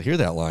aren't supposed to hear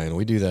that line.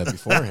 We do that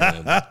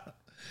beforehand.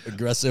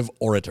 Aggressive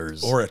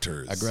orators.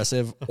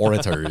 Aggressive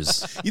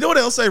orators. You know what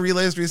else I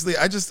realized recently?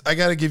 I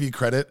got to give you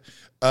credit.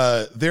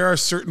 There are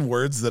certain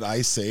words that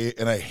I say,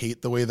 and I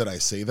hate the way that I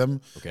say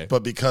them. Okay.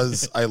 But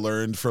because I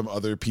learned from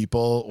other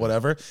people,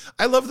 whatever.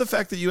 I love the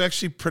fact that you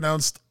actually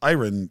pronounced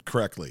iron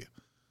correctly.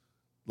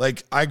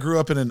 Like, I grew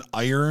up in an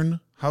iron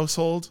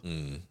household,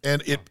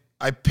 and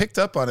I picked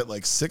up on it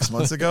like 6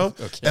 months ago,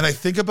 okay. And I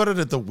think about it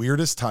at the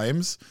weirdest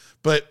times,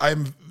 but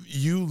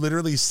you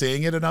literally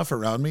saying it enough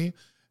around me,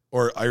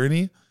 or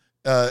irony,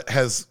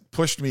 has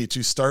pushed me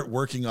to start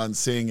working on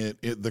saying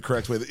it the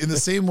correct way. In the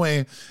same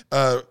way,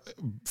 a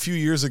few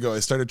years ago, I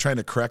started trying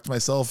to correct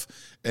myself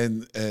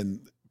and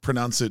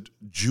pronounce it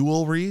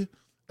jewelry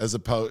as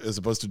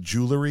opposed to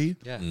jewelry,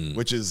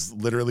 which is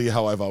literally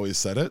how I've always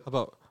said it. How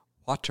about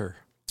water?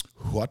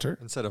 Water?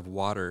 Instead of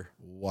water.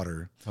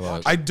 Water. How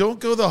about I don't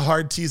go the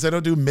hard T's. I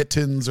don't do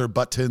mittens or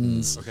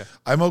buttons. Okay.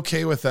 I'm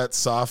okay with that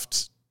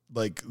soft,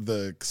 like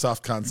the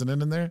soft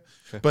consonant in there.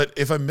 Okay. But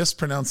if I'm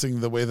mispronouncing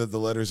the way that the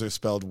letters are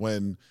spelled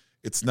when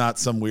it's not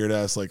some weird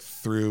ass like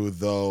through,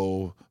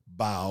 though,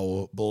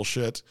 bow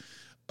bullshit,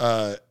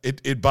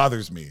 it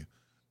bothers me.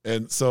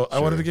 And so I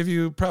wanted to give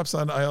you props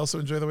on, I also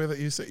enjoy the way that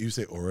you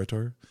say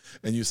orator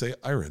and you say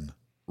iron.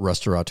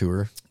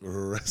 restaurateur?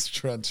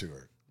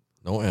 Restaurateur.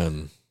 No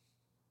N.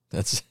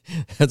 That's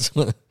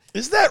what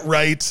Is that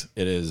right?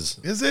 it is.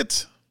 Is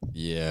it?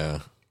 Yeah.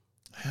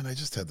 And I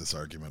just had this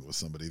argument with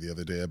somebody the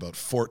other day about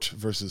fort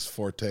versus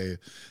forte,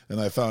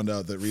 and I found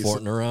out that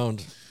Forting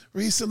around.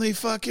 recently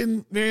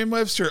fucking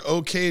Merriam-Webster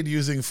okayed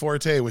using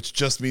forte, which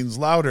just means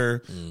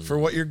louder, for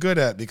what you're good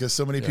at, because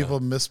so many people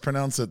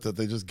mispronounce it that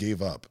they just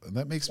gave up, and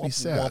that makes me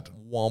sad.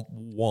 Womp,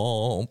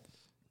 womp.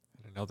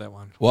 I didn't know that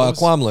one. Well,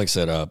 Quam looks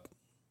it up.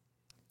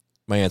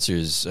 My answer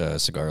is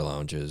cigar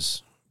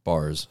lounges,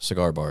 bars,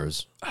 cigar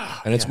bars.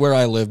 And it's where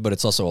I live, but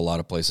it's also a lot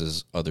of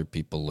places other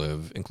people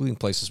live, including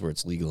places where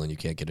it's legal and you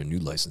can't get a new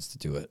license to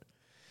do it.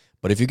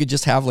 But if you could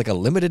just have like a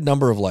limited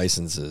number of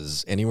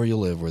licenses anywhere you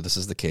live where this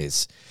is the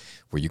case,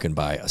 where you can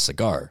buy a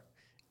cigar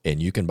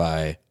and you can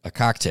buy a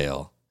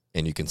cocktail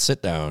and you can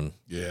sit down,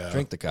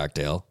 drink the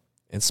cocktail,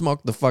 and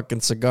smoke the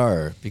fucking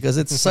cigar, because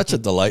it's such a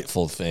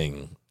delightful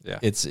thing. Yeah.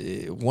 It's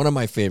one of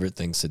my favorite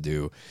things to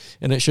do.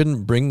 And it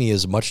shouldn't bring me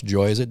as much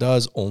joy as it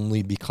does,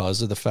 only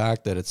because of the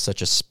fact that it's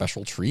such a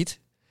special treat.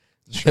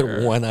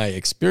 That when I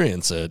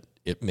experience it,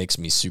 it makes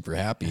me super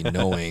happy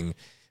knowing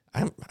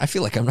I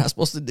feel like I'm not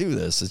supposed to do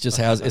this.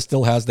 It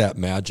still has that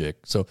magic.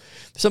 So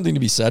there's something to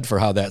be said for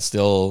how that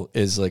still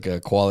is like a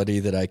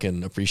quality that I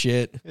can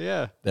appreciate.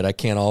 Yeah. That I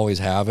can't always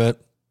have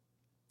it.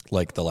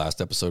 Like the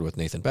last episode with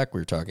Nathan Beck, we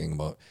were talking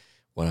about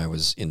when I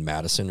was in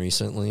Madison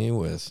recently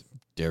with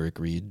Derek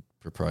Reed,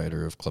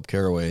 proprietor of Club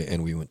Caraway,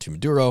 and we went to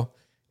Maduro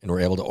and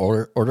we're able to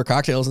order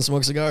cocktails and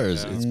smoke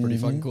cigars. Yeah. It's pretty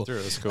fucking cool.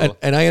 Sure, that's cool.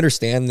 And I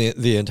understand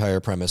the entire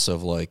premise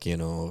of, like, you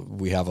know,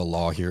 we have a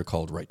law here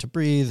called Right to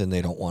Breathe, and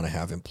they don't want to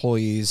have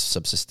employees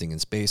subsisting in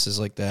spaces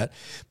like that.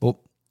 But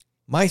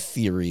my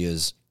theory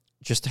is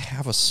just to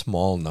have a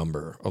small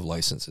number of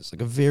licenses,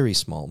 like a very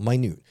small,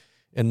 minute,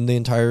 in the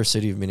entire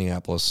city of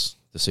Minneapolis,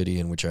 the city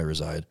in which I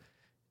reside.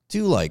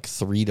 Do like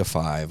 3 to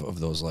 5 of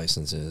those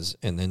licenses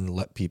and then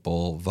let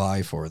people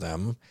vie for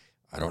them.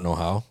 I don't know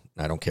how.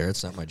 I don't care.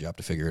 It's not my job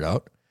to figure it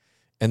out.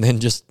 And then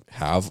just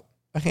have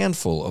a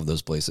handful of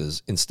those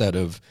places instead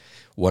of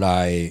what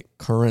I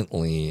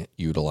currently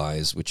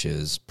utilize, which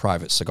is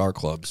private cigar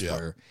clubs,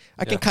 where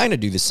I can kind of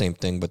do the same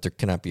thing, but there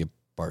cannot be a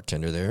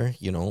bartender there.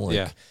 You know,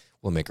 like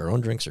we'll make our own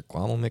drinks, or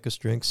Quam will make us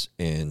drinks,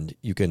 and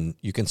you can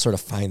sort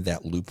of find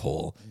that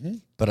loophole. Mm-hmm.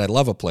 But I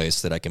love a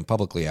place that I can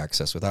publicly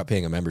access without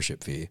paying a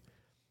membership fee.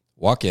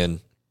 Walk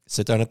in,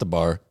 sit down at the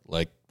bar,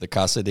 like the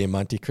Casa de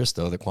Monte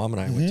Cristo that Quam and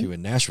I went to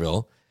in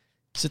Nashville.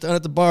 Sit down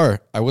at the bar.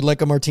 I would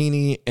like a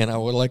martini and I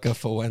would like a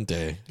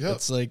Fuente. Yep.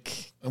 It's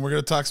like, and we're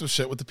going to talk some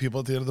shit with the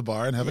people at the end of the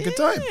bar and have a good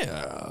time.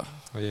 Yeah.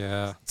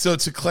 Yeah. So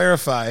to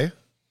clarify,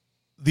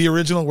 the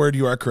original word,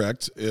 you are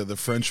correct. The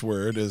French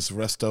word is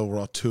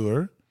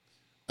restaurateur.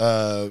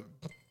 But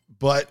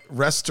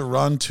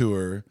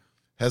restaurateur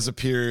has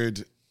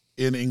appeared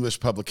in English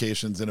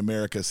publications in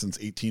America since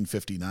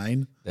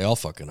 1859. They all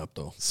fucking up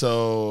though.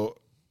 So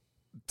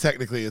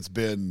technically it's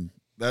been...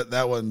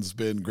 That one's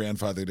been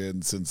grandfathered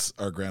in since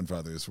our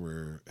grandfathers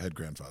had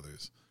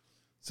grandfathers.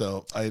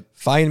 So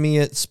find me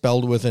it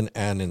spelled with an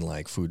N in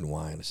like food and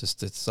wine. It's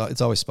just it's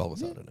always spelled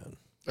without an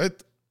N.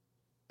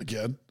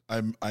 Again,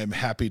 I'm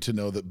happy to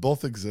know that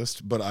both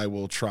exist, but I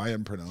will try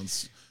and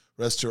pronounce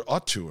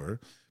restaurateur,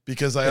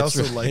 because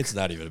it's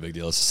not even a big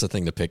deal. It's just a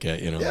thing to pick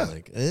at, you know. Yeah.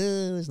 Like,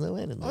 there's no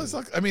N in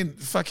there. I mean,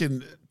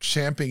 fucking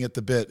champing at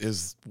the bit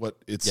is what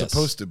it's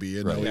supposed to be,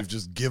 and now we've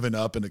just given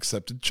up and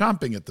accepted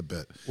chomping at the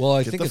bit. Well,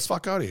 I Get think the it's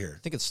fuck out of here.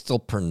 I think it's still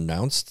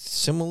pronounced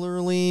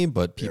similarly,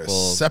 but people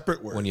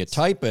separate words. When you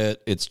type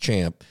it, it's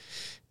champ.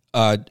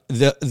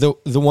 The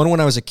one when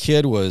I was a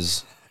kid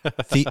was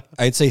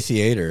I'd say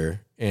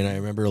theater, and I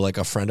remember like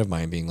a friend of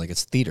mine being like,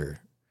 it's theater,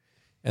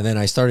 and then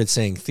I started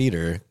saying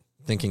theater,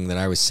 thinking that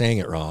I was saying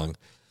it wrong.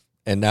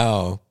 And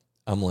now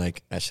I'm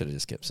like, I should have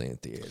just kept saying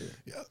theater.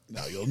 Yeah.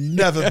 Now you'll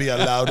never be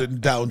allowed in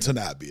Downton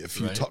Abbey if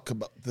you talk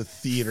about the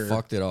theater.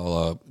 Fucked it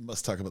all up. You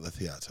must talk about the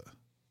theater.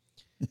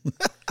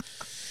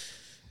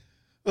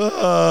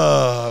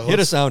 Hit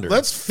a sounder.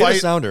 Let's fight. Hit a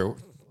sounder.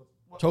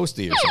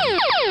 Toasty or something.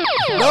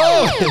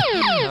 No.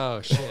 Oh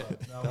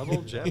shit!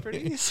 Double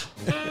Jeopardies.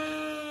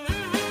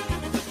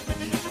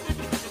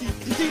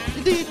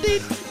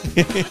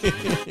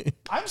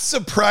 I'm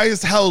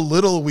surprised how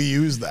little we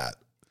use that.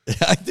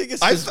 I think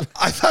it's I just,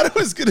 thought it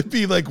was going to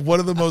be like one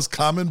of the most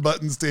common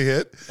buttons to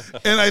hit.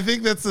 And I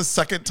think that's the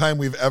second time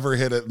we've ever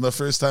hit it. And the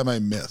first time I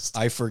missed.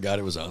 I forgot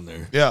it was on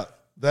there. Yeah,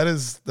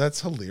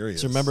 that's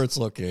hilarious. So remember its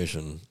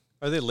location.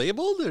 Are they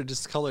labeled or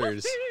just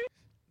colors?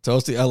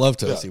 Toasty. I love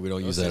Toasty. We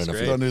don't use that Toasty's enough.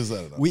 great. Don't use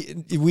that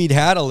enough. We'd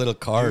had a little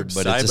card,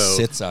 but it just Cybo.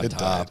 sits on It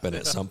top, died. and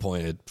at some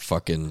point it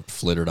fucking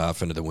flittered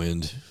off into the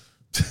wind.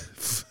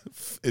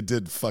 It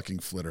did fucking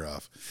flitter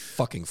off.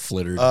 Fucking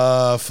flittered.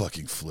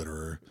 Fucking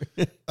flitterer.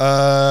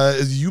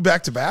 You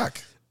back to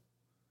back.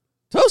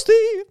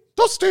 Toasty.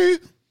 Toasty.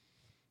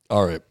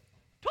 All right.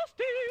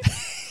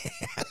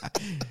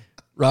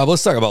 Rob,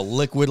 let's talk about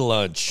liquid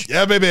lunch.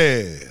 Yeah,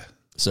 baby.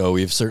 So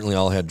we've certainly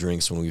all had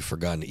drinks when we've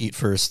forgotten to eat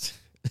first.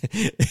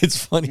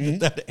 It's funny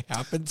that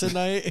happened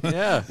tonight.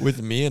 Yeah.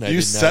 With me, and I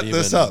You did set not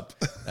this even, up.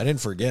 I didn't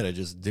forget. It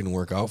just didn't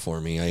work out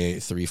for me. I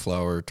ate 3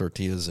 flour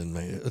tortillas and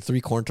my 3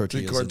 corn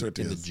tortillas, corn in the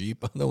tortillas.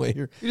 Jeep on the way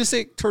here. You just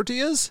ate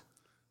tortillas?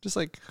 Just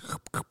like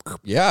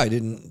Yeah, I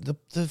didn't.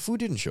 The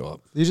food didn't show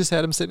up. you just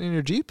had them sitting in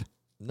your Jeep?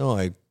 No,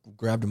 I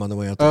grabbed them on the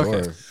way out the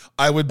Okay. door.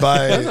 I would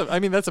buy.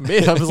 That's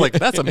amazing. I was like,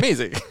 that's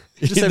amazing.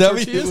 You just have That'd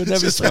be- tortillas? wouldn't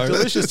that be Just smart?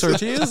 Delicious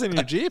tortillas in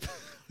your Jeep?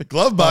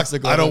 Glove box.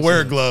 Box of I don't gloves,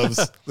 wear yeah. gloves.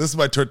 This is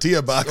my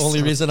tortilla box. The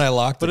only reason I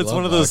locked the But it's glove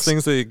one of those box.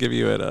 things they give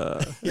you at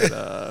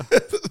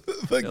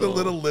like the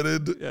little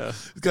lidded. yeah.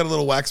 It's got a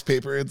little wax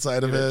paper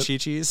inside of it.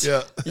 Chi-Chi's.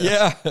 Yeah.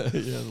 Yeah, yeah,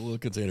 the little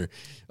container.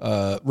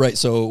 Right.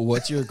 So,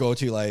 what's your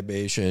go-to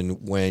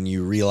libation when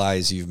you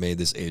realize you've made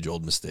this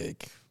age-old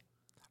mistake?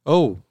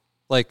 Oh,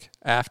 like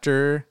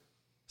after.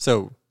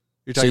 So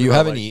you're So talking you about,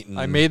 haven't like, eaten.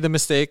 I made the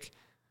mistake.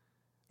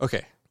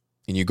 Okay.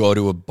 And you go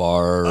to a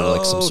bar or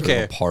like some sort of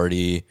a Okay.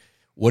 party.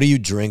 What do you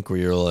drink where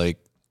you're like,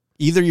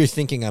 either you're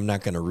thinking I'm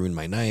not going to ruin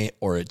my night,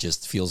 or it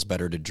just feels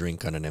better to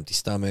drink on an empty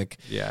stomach?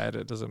 Yeah,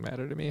 it doesn't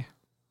matter to me.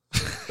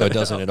 Oh, it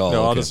doesn't at all.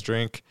 No, I'll Okay. just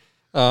drink.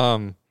 Yeah,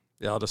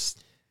 I'll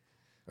just.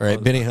 All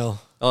right, Benny Hill.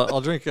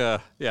 I'll drink. Yeah.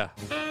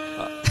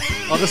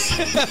 I'll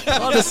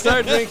just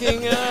start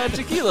drinking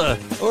tequila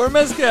or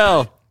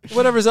mezcal,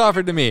 whatever's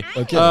offered to me.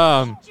 Okay.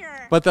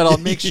 But then I'll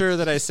make sure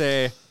that I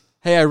say,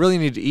 "Hey, I really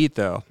need to eat,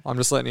 though." I'm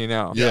just letting you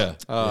know. Yeah.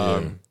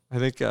 I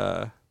think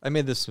I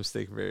made this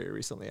mistake very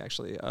recently,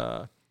 actually.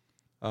 I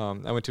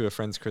went to a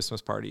friend's Christmas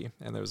party,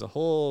 and there was a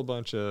whole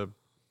bunch of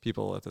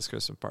people at this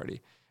Christmas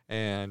party,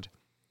 and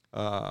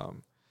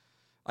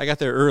I got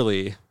there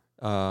early.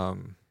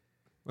 And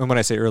when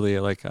I say early,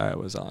 like I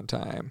was on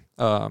time,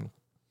 and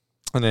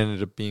I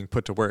ended up being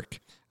put to work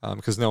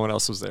because no one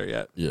else was there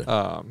yet.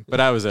 Yeah. But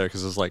I was there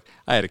because it was like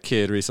I had a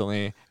kid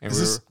recently, and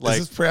Is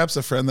this perhaps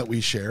a friend that we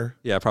share?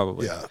 yeah,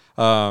 probably. Yeah.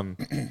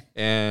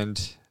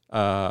 And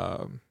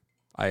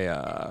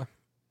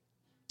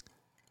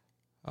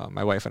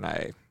my wife and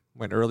I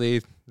went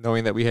early,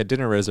 knowing that we had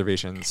dinner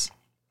reservations.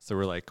 So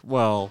we're like,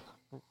 well,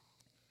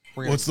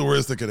 What's the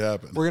worst that could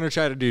happen? we're gonna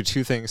try to do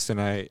 2 things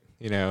tonight.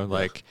 You know,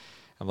 like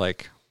I'm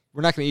like,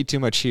 we're not gonna eat too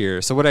much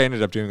here. So what I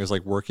ended up doing was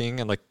like working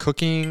and like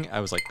cooking. I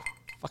was like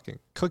fucking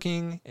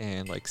cooking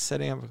and like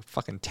setting up a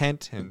fucking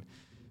tent and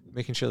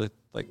making sure that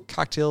like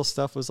cocktail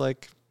stuff was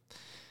like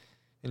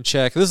in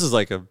check. This is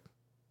like it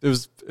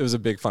was a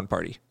big fun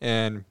party,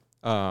 and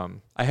I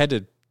had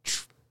to.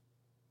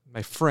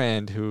 My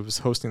friend who was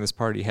hosting this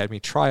party had me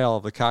try all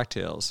of the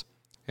cocktails,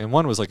 and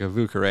one was like a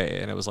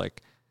Vucare, and it was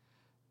like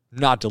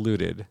not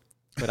diluted.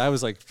 But I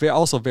was like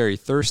also very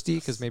thirsty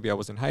because maybe I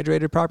wasn't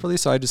hydrated properly,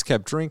 so I just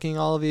kept drinking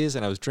all of these,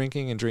 and I was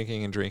drinking and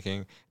drinking and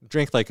drinking.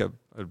 Drank like a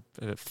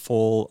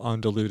full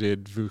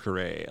undiluted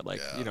Vucare. Like,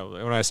 you know,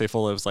 when I say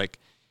full, it was like,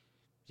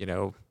 you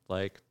know,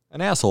 like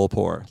an asshole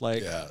pour.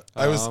 Like, Yeah.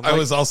 I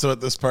was also at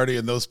this party,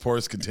 and those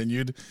pours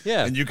continued.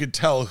 Yeah. And you could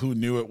tell who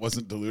knew it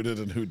wasn't diluted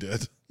and who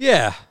did.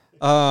 Yeah.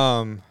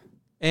 And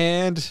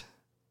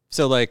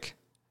so like,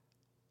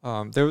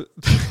 there,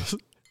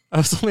 I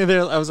was only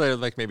there. I was there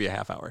like maybe a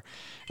half hour.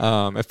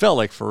 It felt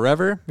like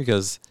forever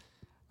because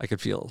I could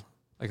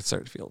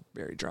start to feel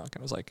very drunk.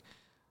 And I was like,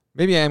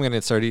 maybe I am going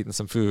to start eating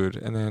some food.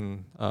 And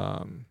then,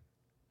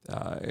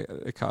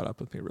 it caught up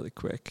with me really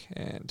quick.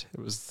 And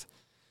it was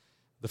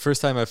the first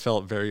time I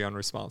felt very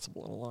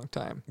unresponsible in a long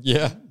time.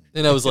 Yeah.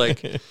 And I was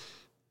like,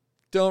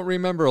 don't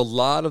remember a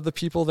lot of the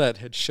people that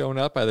had shown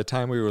up by the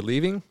time we were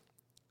leaving.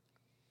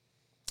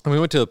 And we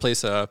went to a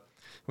place,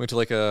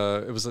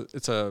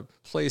 it's a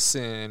place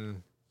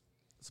in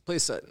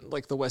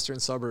like the western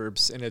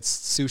suburbs, and it's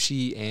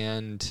sushi,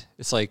 and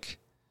it's like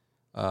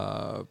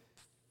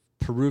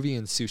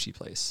Peruvian sushi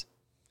place.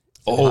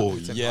 Oh,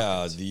 It's in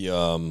yeah. Hawkins.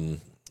 The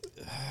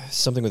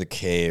something with a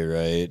K,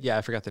 right? Yeah,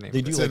 I forgot the name. They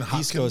of do it. It's in like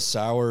pisco Hopkins?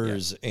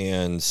 sours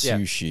and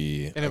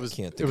sushi. And I it was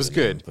can't think it was of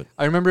the name, good. but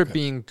I remember it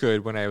being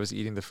good when I was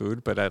eating the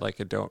food, but I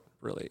don't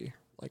really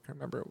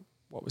remember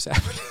what was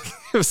happening.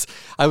 We So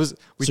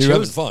you're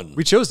having chose fun.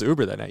 We chose to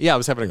Uber that night. Yeah, I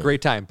was having a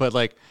great time, but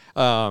like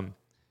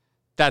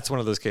that's one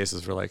of those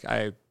cases where like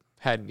I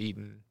hadn't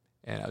eaten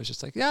and I was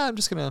just like, yeah, I'm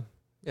just gonna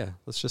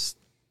let's just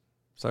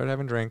start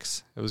having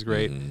drinks. It was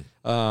great.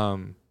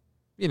 Mhm.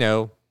 You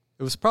know,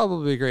 it was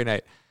probably a great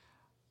night.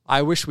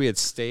 I wish we had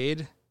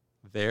stayed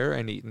there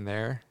and eaten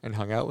there and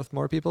hung out with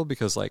more people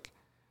because like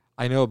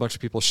I know a bunch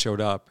of people showed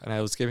up, and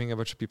I was giving a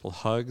bunch of people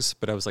hugs,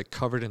 but I was like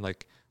covered in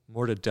like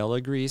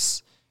mortadella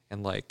grease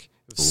and like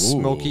it was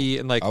smoky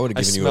and like I would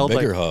have given you a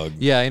bigger hug.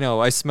 Yeah, I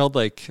know. I smelled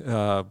like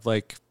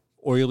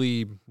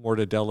oily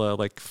mortadella,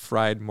 like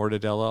fried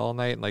mortadella all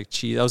night, and like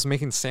cheese. I was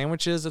making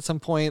sandwiches at some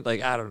point.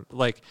 Like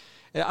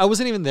I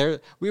wasn't even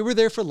there. We were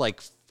there for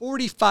like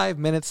 45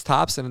 minutes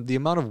tops, and the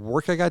amount of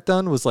work I got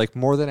done was like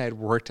more than I'd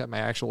worked at my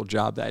actual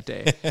job that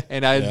day.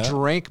 And I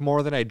drank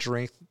more than I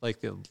drank like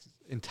the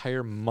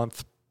entire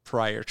month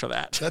prior to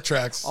that. That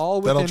tracks.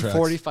 All within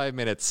 45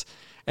 minutes.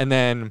 And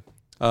then,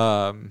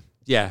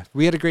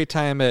 we had a great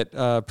time at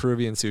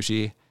Peruvian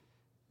sushi.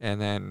 And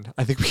then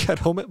I think we got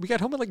home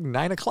at like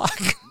 9 o'clock.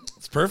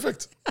 It's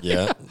perfect.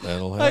 Yeah,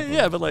 that'll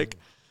happen. But like,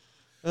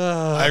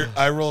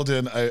 I rolled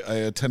in. I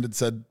attended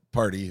said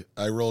party.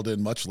 I rolled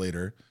in much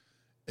later,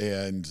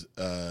 and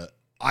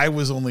I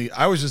was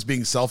just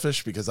being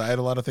selfish because I had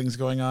a lot of things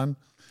going on,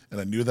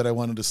 and I knew that I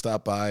wanted to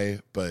stop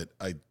by, but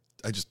I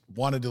just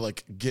wanted to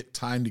like get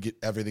time to get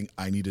everything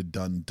I needed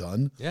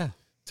done. Yeah.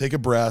 Take a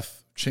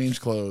breath,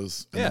 change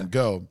clothes, and then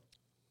go.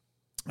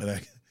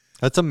 And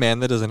that's a man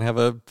that doesn't have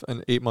an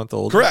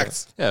 8-month-old.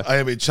 Correct. Yeah. I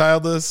am a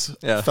childless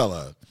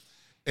fella.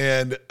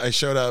 And I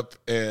showed up,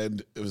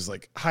 and it was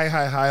like,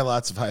 hi,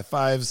 lots of high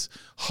fives,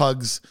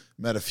 hugs,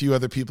 met a few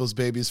other people's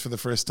babies for the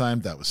first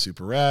time. That was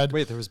super rad.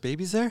 Wait, there was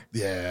babies there?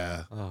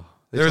 Yeah. Oh,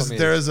 there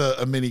was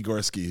a mini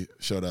Gorski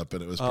showed up,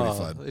 and it was pretty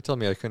fun. They told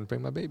me I couldn't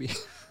bring my baby.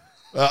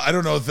 I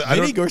don't know if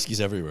mini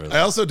Gorski's everywhere. I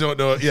also don't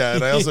know. Yeah,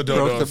 and I also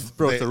don't know if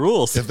broke the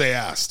rules if they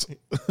asked.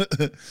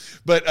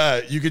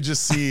 But you could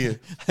just see.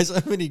 I saw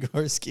mini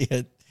Gorski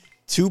at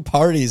 2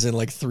 parties in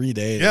like 3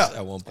 days.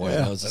 At one point,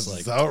 I was just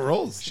that's like, how it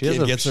rolls. She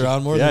gets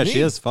around more than me. Yeah, she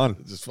has fun.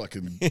 Just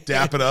fucking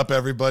dapping up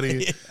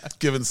everybody,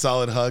 giving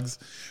solid hugs.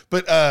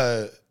 But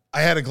I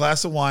had a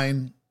glass of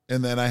wine,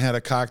 and then I had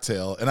a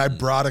cocktail, and I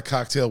brought a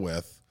cocktail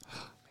with,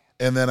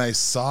 and then I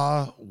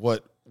saw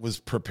what was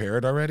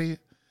prepared already.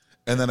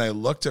 And then I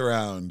looked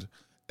around,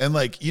 and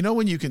like, you know,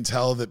 when you can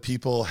tell that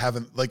people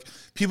haven't, like,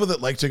 people that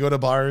like to go to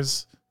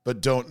bars but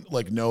don't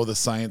like know the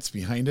science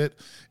behind it,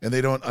 and they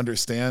don't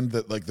understand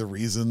that like the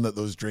reason that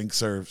those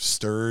drinks are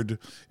stirred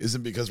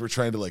isn't because we're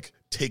trying to like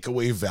take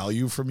away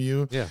value from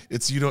you. Yeah.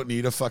 It's you don't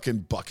need a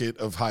fucking bucket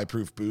of high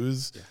proof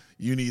booze. Yeah.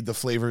 You need the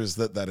flavors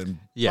that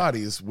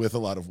embodies with a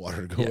lot of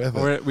water to go with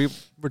it.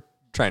 We're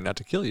trying not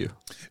to kill you.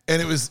 And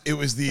it was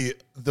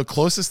the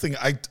closest thing.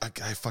 I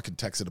fucking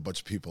texted a bunch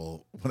of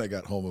people when I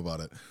got home about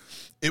it.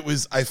 It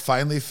was, I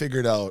finally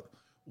figured out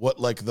what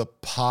like the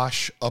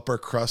posh upper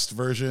crust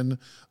version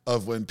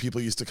of when people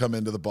used to come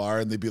into the bar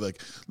and they'd be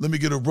like, let me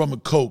get a rum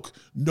and Coke,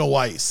 no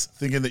ice,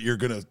 thinking that you're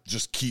going to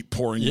just keep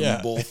pouring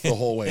them both the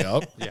whole way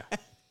up. Yeah.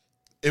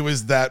 It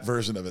was that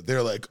version of it.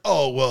 They're like,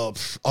 oh, well,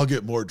 I'll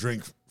get more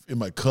drink in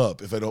my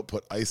cup if I don't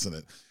put ice in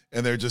it.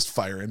 And they're just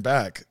firing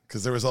back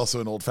because there was also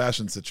an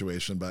old-fashioned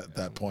situation but at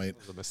that point. It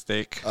was a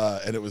mistake.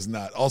 And it was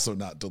not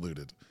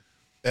diluted.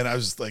 And I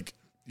was just like,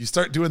 you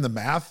start doing the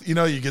math, you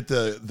know, you get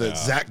the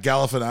Zach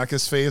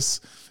Galifianakis face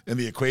and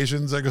the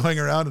equations are going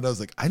around. And I was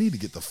like, I need to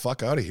get the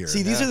fuck out of here.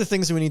 See, these are the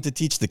things we need to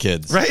teach the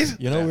kids. Right?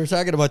 You know, we were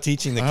talking about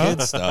teaching the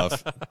kids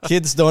stuff.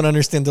 Kids don't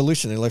understand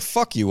dilution. They're like,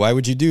 fuck you. Why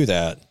would you do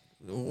that?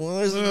 Well,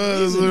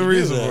 there's a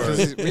reason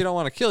for it. We don't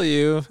want to kill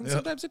you. And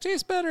sometimes it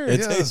tastes better.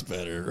 It tastes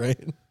better, right?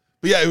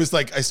 But yeah, it was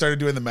like I started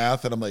doing the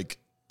math and I'm like,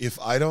 if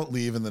I don't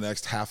leave in the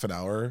next half an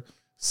hour,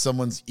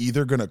 someone's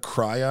either going to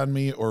cry on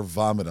me or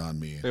vomit on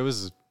me.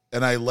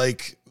 And I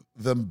like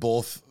them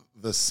both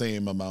the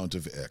same amount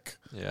of ick.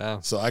 Yeah.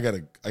 So I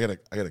gotta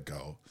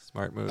go.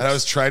 Smart move. And I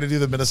was trying to do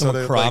the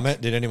Minnesota.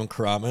 Did anyone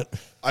crom it?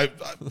 I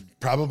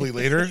probably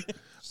later.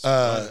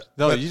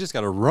 No, you just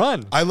got to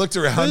run. I looked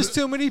around. There's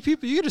too many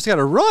people. You just got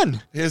to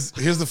run. Here's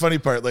the funny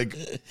part. Like,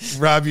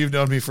 Rob, you've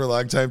known me for a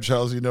long time.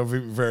 Charles, you know me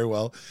very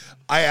well.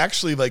 I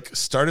actually like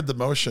started the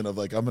motion of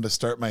like, I'm going to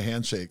start my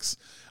handshakes.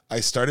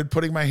 I started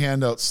putting my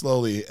hand out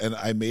slowly and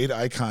I made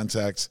eye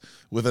contact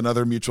with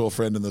another mutual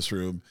friend in this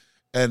room.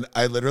 And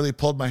I literally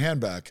pulled my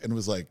hand back and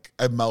was like,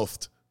 I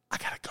mouthed, I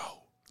got to go.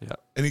 Yeah.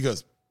 And he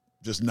goes,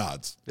 just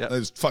nods. Yeah. I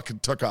just fucking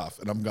took off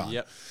and I'm gone.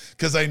 Yep.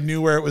 Because I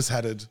knew where it was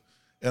headed.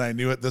 And I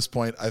knew at this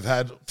point, I've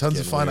had tons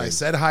of fun. Weird. I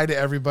said hi to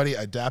everybody.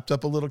 I dapped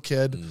up a little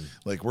kid.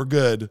 Like, we're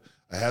good.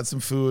 I had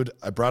some food.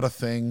 I brought a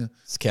thing.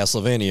 It's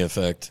Castlevania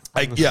effect.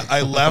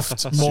 I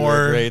left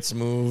more. Rates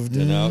moved,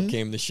 and out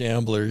came the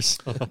Shamblers.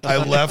 I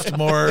left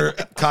more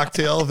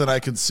cocktail than I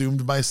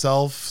consumed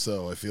myself,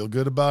 so I feel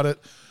good about it.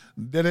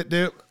 Did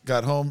it.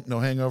 Got home. No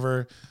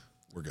hangover.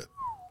 We're good.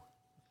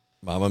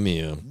 Mamma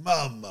mia.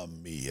 Mamma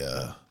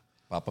mia.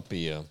 Papa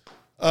Pia.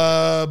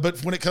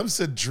 But when it comes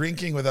to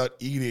drinking without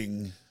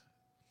eating,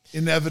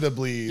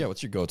 inevitably, yeah,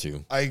 what's your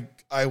go-to?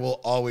 I will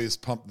always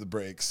pump the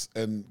brakes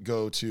and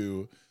go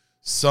to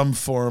some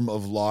form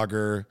of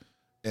lager,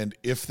 and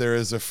if there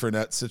is a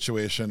Fernet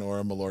situation or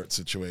a Malort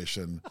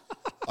situation,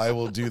 I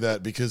will do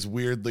that because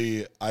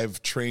weirdly,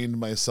 I've trained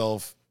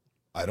myself.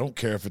 I don't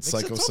care if it's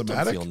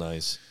psychosomatic. Feel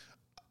nice.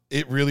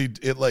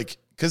 It like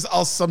because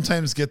I'll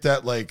sometimes get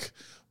that like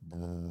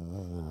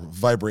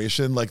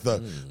vibration, like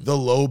the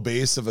low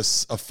bass of a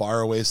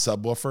faraway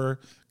subwoofer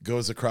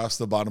goes across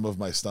the bottom of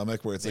my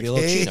stomach, where it's Maybe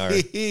like, a little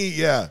hey,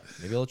 chinar. yeah,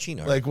 Maybe a little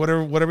chinar. like what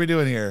are we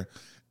doing here?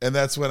 And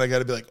that's when I got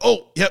to be like,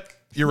 oh, yep,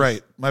 you're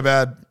right, my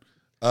bad.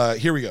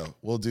 Here we go.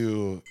 We'll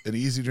do an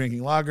easy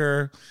drinking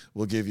lager.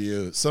 We'll give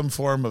you some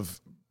form of,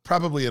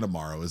 probably an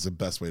Amaro is the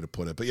best way to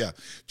put it. But yeah,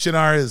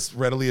 Chinar is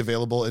readily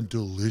available and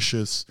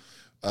delicious.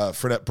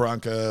 Fernet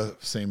Branca,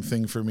 same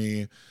thing for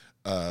me.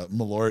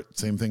 Malort,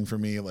 same thing for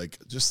me. Like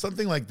just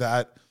something like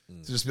that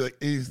to just be like,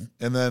 eh,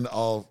 and then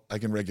I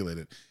can regulate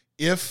it.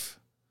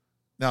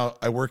 Now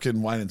I work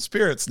in wine and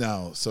spirits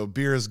now, so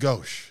beer is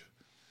gauche.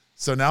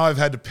 So now I've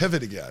had to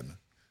pivot again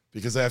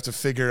because I have to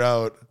figure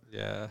out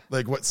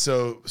like what.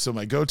 So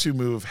my go-to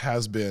move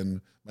has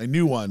been my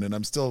new one, and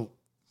I'm still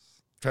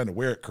trying to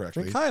wear it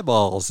correctly. Drink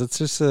highballs. It's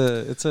just I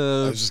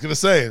was just gonna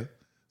say.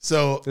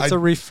 So it's a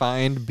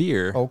refined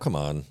beer. Oh, come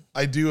on.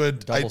 I do a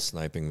Double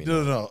sniping me.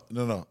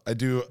 No. I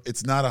do.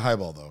 It's not a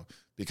highball though,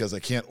 because I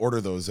can't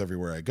order those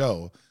everywhere I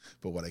go.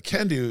 But what I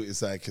can do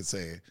is I could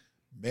say,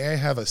 may I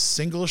have a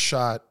single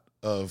shot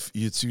of,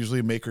 it's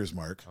usually Maker's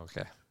Mark.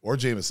 Okay. Or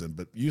Jameson,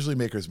 but usually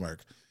Maker's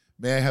Mark.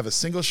 May I have a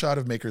single shot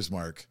of Maker's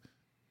Mark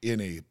in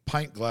a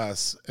pint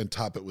glass and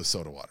top it with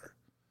soda water?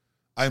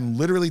 I'm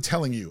literally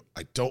telling you,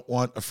 I don't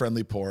want a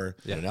friendly pour.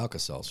 Yeah, an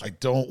Alka-Seltzer. I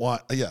don't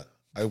want,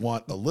 I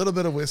want a little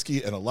bit of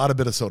whiskey and a lot of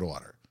bit of soda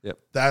water. Yep.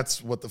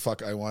 That's what the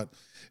fuck I want.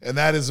 And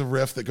that is a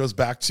riff that goes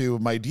back to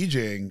my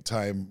DJing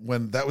time,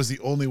 when that was the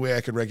only way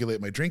I could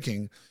regulate my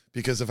drinking,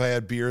 because if I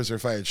had beers or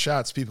if I had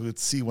shots, people could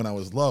see when I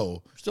was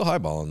low. Still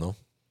highballing though.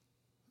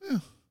 Yeah.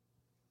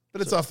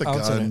 But it's off the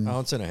gun.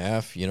 Ounce and a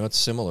half. You know, it's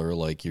similar.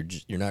 Like you're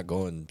not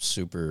going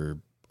super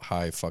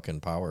high fucking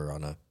power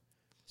on a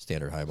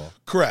standard highball.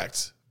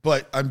 Correct.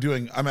 But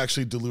I'm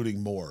actually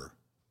diluting more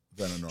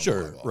than a normal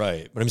highball.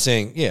 Right. But I'm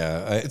saying,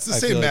 it's the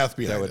same math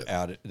behind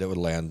it. That would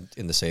land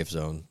in the safe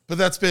zone. But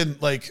that's been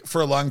like,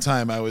 for a long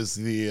time, I was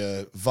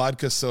the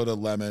vodka, soda,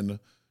 lemon,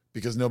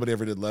 because nobody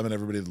ever did lemon,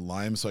 everybody did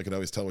lime, so I could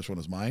always tell which one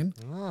was mine.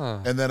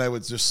 Ah. And then I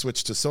would just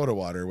switch to soda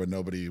water when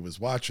nobody was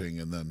watching,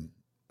 and then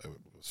it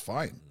was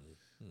fine.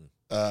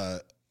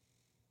 A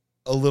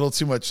little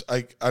too much.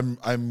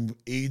 I'm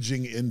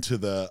aging into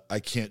the, I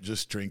can't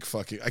just drink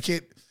I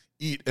can't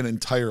eat an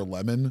entire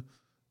lemon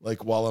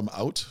like while I'm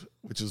out,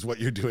 which is what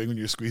you're doing when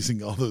you're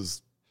squeezing all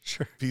those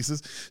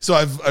pieces. So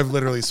I've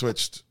literally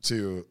switched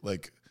to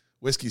like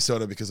whiskey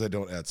soda because I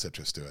don't add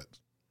citrus to it.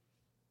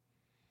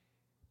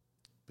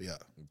 But yeah.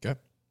 Okay.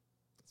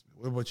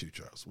 What about you,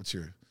 Charles? What's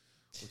your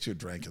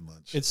drinking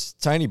lunch? It's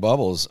tiny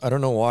bubbles. I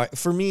don't know why.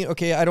 For me,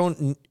 okay,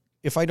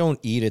 if I don't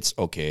eat, it's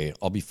okay.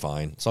 I'll be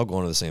fine. So I'll go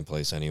into the same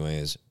place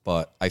anyways.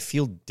 But I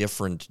feel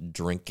different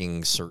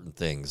drinking certain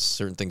things.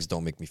 Certain things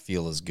don't make me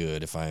feel as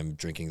good if I'm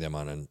drinking them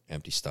on an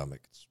empty stomach.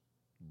 It's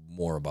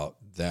more about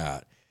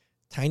that.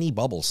 Tiny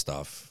bubble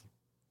stuff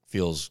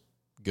feels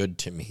good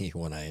to me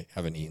when I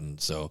haven't eaten.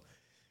 So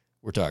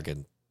we're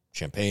talking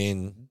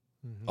champagne,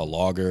 a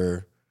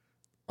lager,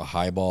 a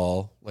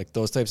highball, like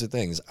those types of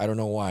things. I don't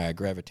know why I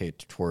gravitate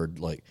toward,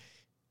 like,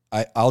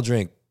 I'll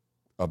drink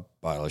a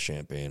bottle of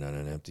champagne on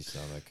an empty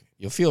stomach.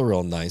 You'll feel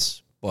real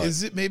nice. But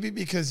is it maybe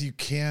because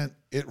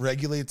it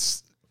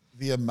regulates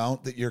the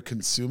amount that you're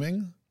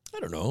consuming? I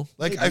don't know.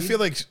 Like, maybe. I feel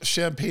like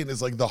champagne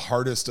is like the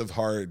hardest of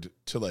hard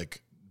to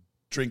like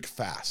drink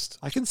fast.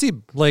 I can see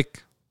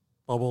like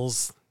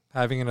bubbles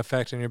having an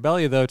effect in your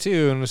belly though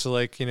too, and it's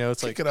like,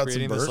 it's Kick like it out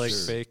creating some this like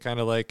bursts. fake kind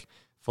of like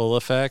full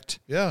effect.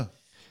 Yeah.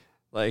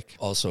 Like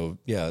Also,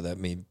 yeah, I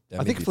may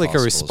think be like a possible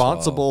as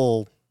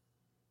responsible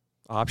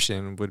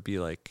option would be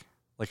like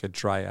a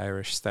dry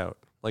Irish stout.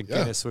 Like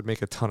Guinness would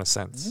make a ton of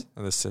sense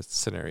in this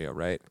scenario,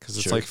 right? Because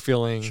it's like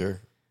feeling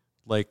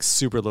like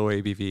super low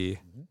ABV.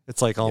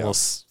 It's like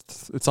almost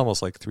it's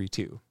almost like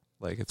 3.2.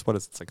 Like it's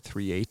like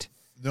 3.8.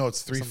 No,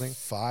 it's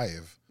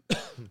 3.5.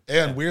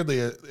 And weirdly,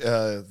 it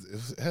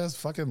has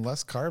fucking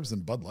less carbs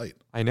than Bud Light.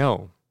 I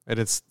know, and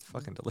it's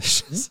fucking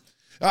delicious.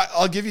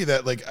 I'll give you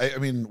that. Like, I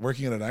mean,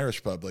 working in an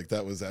Irish pub, like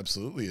that was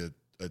absolutely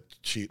a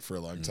cheat for a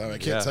long time. I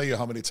can't tell you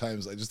how many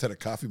times I just had a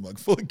coffee mug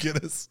full of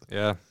Guinness.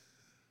 Yeah.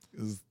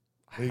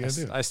 What are you gonna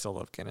do? I still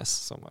love Guinness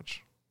so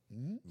much.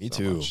 Me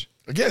too. Much.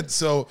 Again,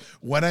 so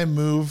when I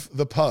move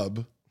the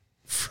pub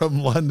from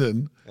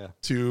London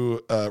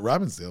to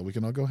Robbinsdale, we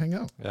can all go hang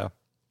out. Yeah.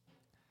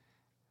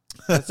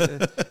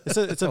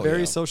 It's a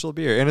very social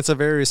beer, and it's a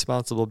very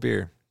responsible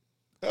beer.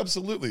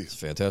 Absolutely. It's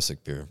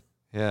fantastic beer.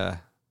 Yeah.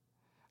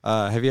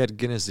 Have you had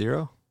Guinness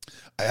Zero?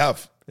 I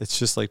have. It's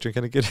just like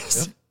drinking a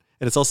Guinness. Yep.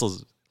 And it's also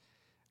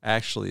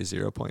actually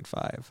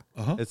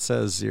 0.5. It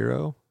says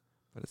 0,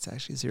 but it's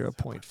actually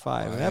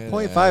 0.5. And that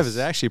 0.5 is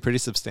actually pretty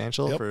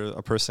substantial for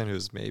a person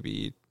who's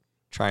maybe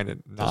trying to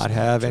not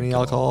have any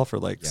alcohol for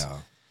like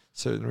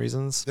certain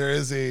reasons. There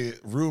is a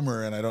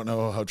rumor, and I don't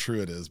know how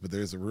true it is, but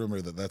there's a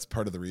rumor that that's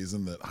part of the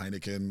reason that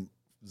Heineken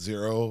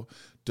Zero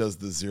does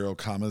the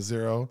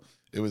 0.0.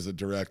 It was a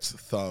direct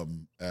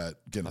thumb at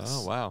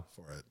Guinness. Oh, wow.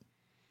 For it.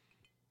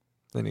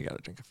 Then you got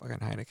to drink a fucking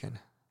Heineken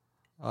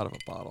out of a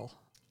bottle,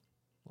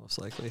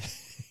 most likely.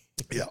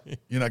 Yeah,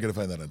 you're not gonna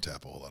find that on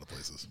tap a whole lot of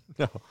places.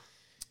 No.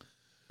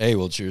 Hey,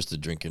 well, cheers to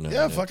drinking on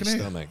Yeah, an fucking empty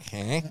A. stomach.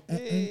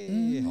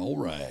 Hey, all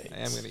right. I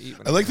am going to eat.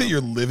 I like that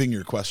you're living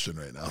your question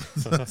right now.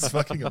 That's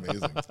fucking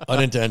amazing.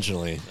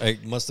 Unintentionally. I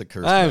must have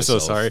cursed I'm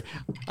myself. so sorry.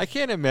 I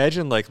can't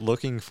imagine like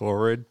looking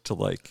forward to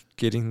like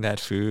getting that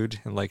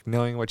food and like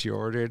knowing what you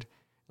ordered,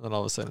 and then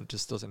all of a sudden it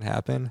just doesn't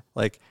happen.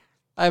 Like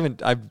I've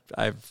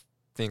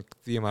think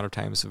the amount of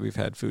times that we've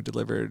had food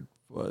delivered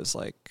was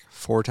like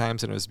 4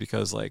 times, and it was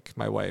because like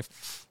my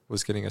wife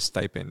was getting a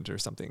stipend or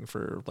something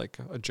for like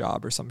a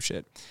job or some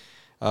shit.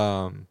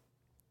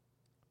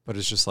 But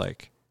it's just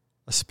like,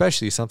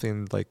 especially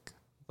something like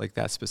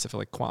that specific,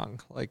 like Kwang,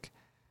 like,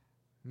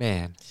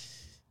 man,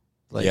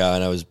 like, Yeah,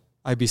 and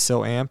I'd be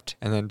so amped,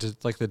 and then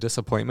just like the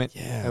disappointment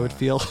I would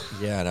feel.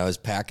 Yeah, and I was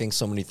packing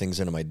so many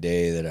things into my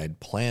day that I'd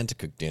planned to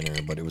cook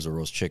dinner, but it was a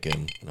roast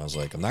chicken, and I was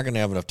like, I'm not going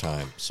to have enough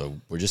time, so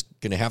we're just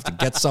going to have to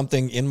get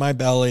something in my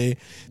belly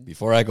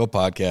before I go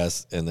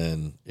podcast, and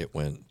then it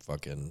went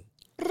fucking...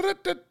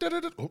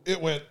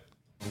 It went.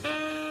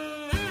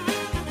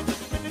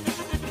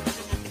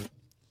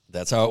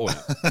 That's how it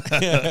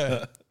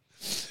went.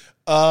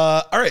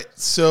 All right.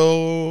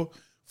 So,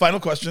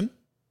 final question,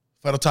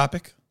 final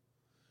topic.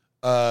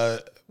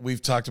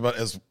 We've talked about,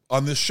 as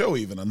on this show,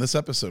 even on this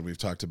episode, we've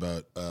talked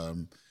about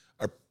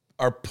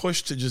our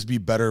push to just be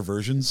better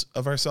versions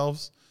of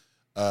ourselves.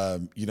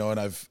 And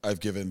I've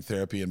given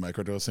therapy and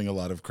microdosing a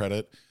lot of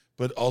credit,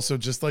 but also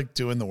just like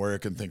doing the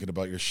work and thinking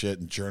about your shit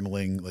and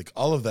journaling, like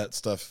all of that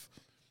stuff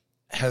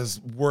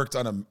has worked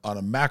on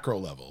a macro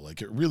level.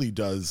 Like it really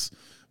does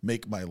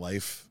make my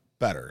life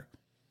better.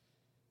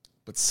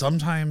 But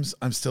sometimes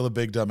I'm still a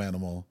big dumb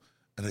animal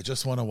and I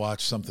just want to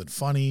watch something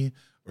funny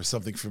or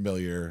something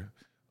familiar,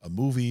 a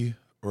movie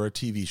or a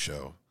TV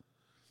show.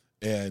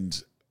 And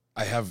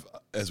I have,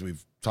 as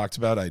we've talked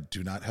about, I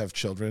do not have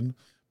children,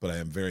 but I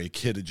am very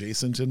kid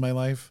adjacent in my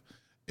life.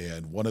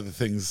 And one of the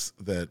things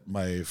that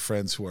my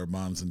friends who are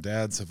moms and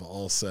dads have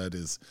all said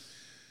is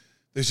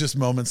there's just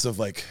moments of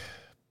like,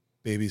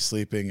 baby's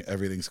sleeping,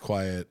 everything's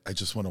quiet. I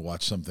just want to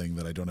watch something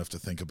that I don't have to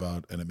think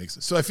about, and it makes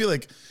it. So I feel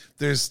like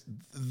there's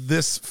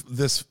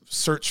this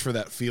search for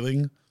that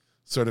feeling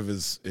sort of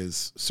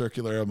is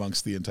circular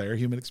amongst the entire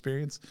human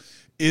experience.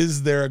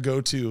 Is there a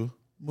go-to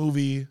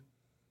movie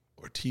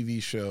or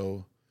TV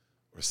show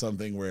or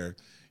something where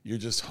you're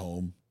just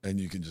home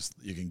and you can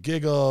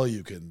giggle,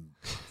 you can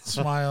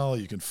smile,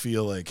 you can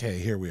feel like, hey,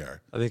 here we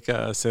are. I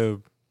think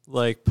so.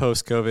 Like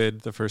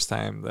post-COVID, the first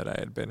time that I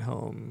had been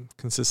home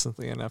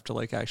consistently enough to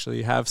like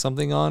actually have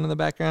something on in the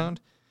background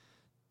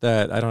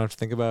that I don't have to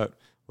think about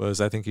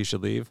was I Think You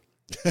Should Leave.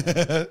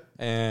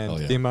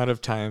 And the amount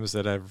of times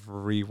that I've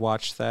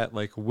rewatched that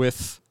like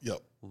with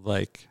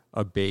like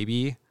a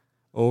baby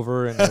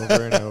over and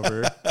over and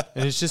over.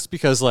 And it's just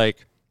because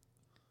like.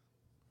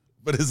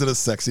 But is it a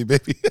sexy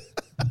baby?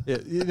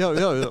 No,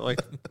 like,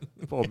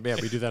 oh man,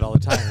 we do that all the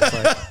time. It's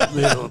like,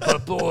 little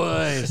but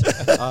boys.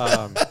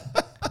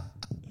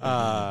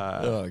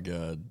 Oh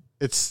god,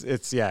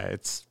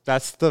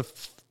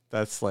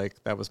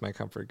 that was my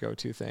comfort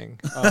go-to thing.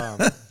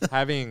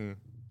 Having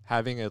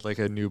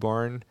a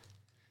newborn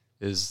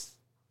is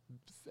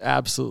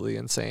absolutely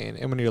insane.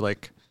 And when you're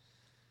like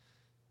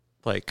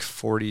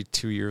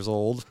 42 years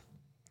old,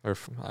 or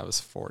I was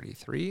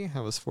 43,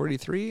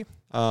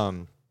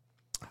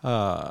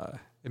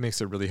 it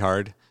makes it really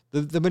hard.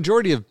 The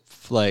majority of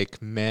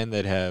like men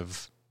that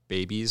have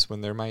babies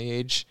when they're my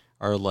age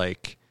are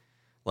like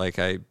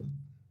I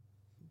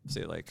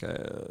say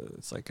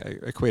it's like I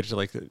equate it to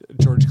like the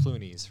George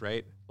Clooney's,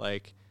 right?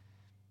 Like,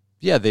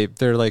 yeah,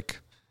 they're like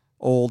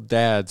old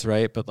dads,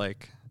 right? But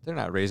like they're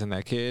not raising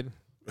that kid.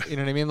 You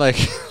know what I mean? Like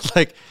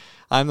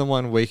I'm the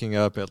one waking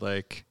up at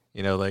like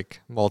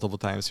multiple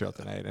times throughout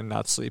the night and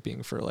not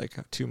sleeping for like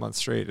 2 months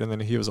straight. And then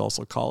he was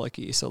also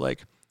colicky. So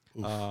like,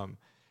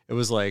 it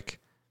was like,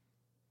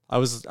 I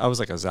was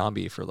like a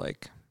zombie for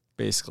like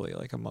basically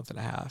like a month and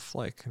a half.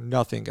 Like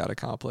nothing got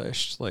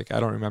accomplished. Like I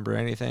don't remember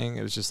anything.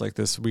 It was just like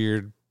this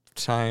weird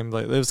time.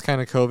 Like it was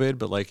kind of COVID,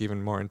 but like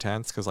even more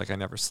intense because like I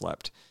never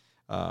slept.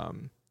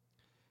 And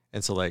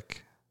so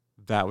like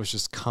that was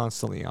just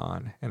constantly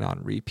on and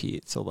on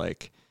repeat. So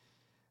like,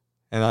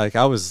 and like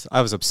I was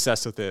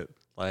obsessed with it.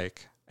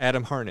 Like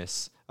Adam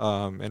Harness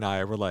and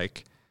I were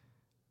like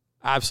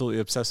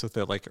absolutely obsessed with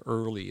it like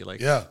early,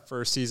 like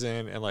first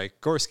season, and like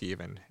Gorski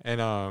even.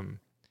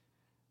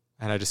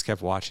 And I just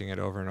kept watching it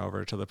over and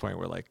over to the point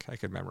where like I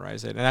could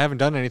memorize it. And I haven't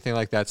done anything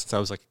like that since I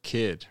was like a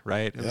kid,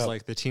 right? It was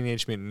like the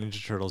Teenage Mutant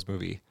Ninja Turtles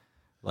movie.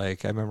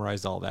 Like I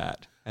memorized all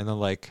that. And then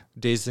like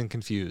Dazed and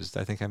Confused,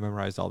 I think I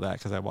memorized all that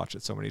because I watched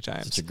it so many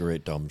times. It's a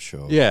great dumb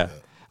show. Yeah.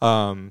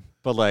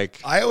 But like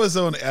Iowa's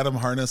own Adam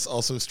Harness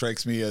also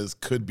strikes me as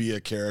could be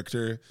a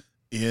character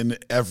in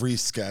every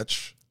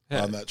sketch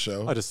on that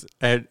show.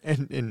 And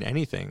in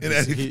anything.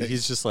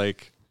 He's just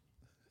like,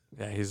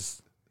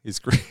 he's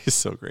great. He's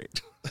so great.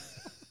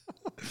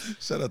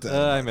 Shout out to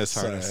Adam I miss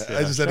Harness.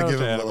 I just had to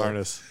give him Adam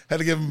Harness. Had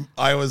to give him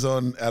Iowa's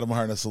own Adam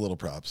Harness a little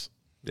props.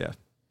 Yeah.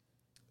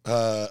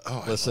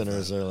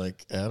 Listeners are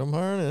like, Adam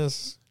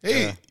Harness.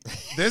 Hey,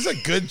 there's a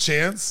good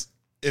chance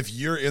if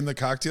you're in the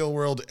cocktail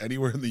world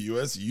anywhere in the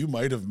U.S., you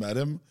might have met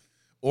him.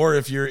 Or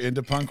if you're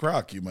into punk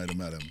rock, you might have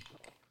met him.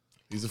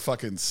 He's a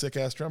fucking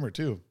sick-ass drummer,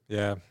 too.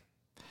 Yeah.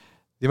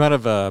 The amount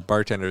of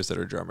bartenders that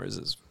are drummers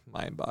is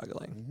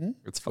mind-boggling. Mm-hmm.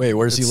 It's fucking, Wait,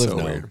 where does he live so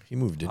now? weird. He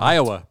moved in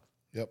Iowa.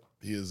 Yep.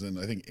 He is in,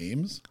 I think,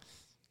 Ames.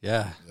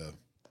 Yeah.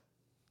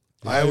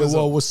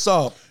 Iowa, what's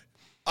up?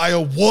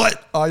 Iowa,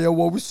 what?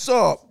 Iowa, what's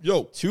up?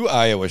 Yo. 2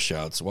 Iowa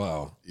shouts.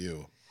 Wow.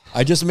 You.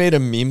 I just made a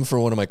meme for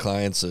one of my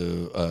clients.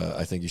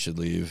 I think you should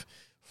leave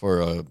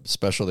for a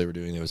special they were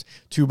doing. It was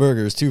 2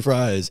 burgers, 2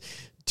 fries,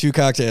 2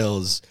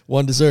 cocktails,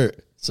 1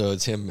 dessert. So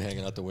it's him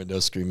hanging out the window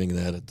screaming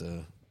that at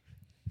the,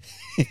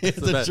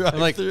 the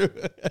drive-through.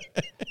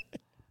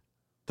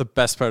 The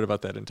best part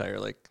about that entire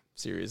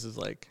series is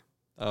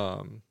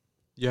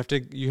you have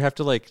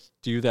to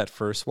do that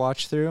first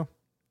watch through,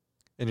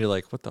 and you're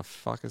like, what the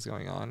fuck is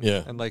going on?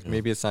 Yeah. And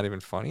maybe it's not even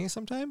funny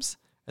sometimes,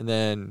 and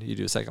then you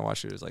do a second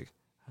watch through, it's like,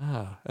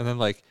 and then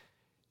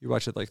you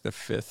watch it the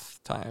 5th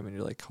time, and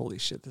you're like, holy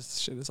shit, this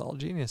shit is all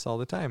genius all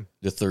the time.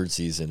 The 3rd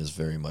season is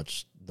very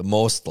much the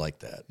most like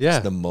that. Yeah.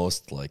 It's the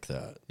most like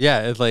that.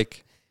 Yeah,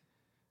 it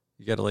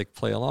you got to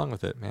play along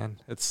with it, man.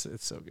 It's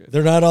so good.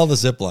 They're not all the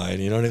zip line,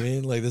 you know what I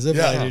mean? The zip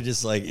line, Yeah. you're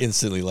just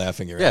instantly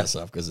laughing your ass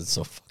off because it's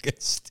so fucking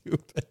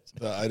stupid.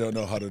 I don't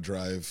know how to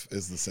drive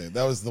is the same.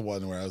 That was the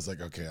one where I was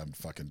like, okay, I'm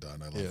fucking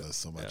done. I love this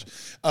so much.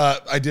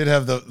 I did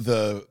have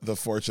the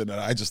fortune, and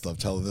I just love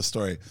telling this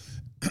story.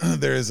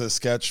 There is a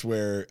sketch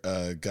where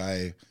a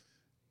guy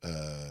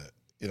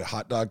in a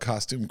hot dog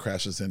costume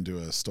crashes into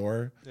a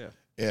store. Yeah.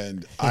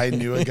 And I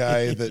knew a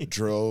guy that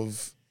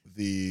drove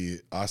the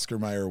Oscar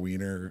Mayer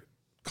Wiener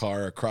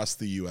car across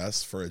the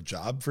U.S. for a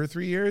job for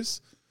 3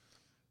 years.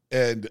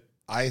 And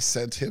I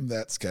sent him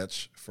that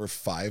sketch for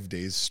 5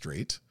 days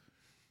straight.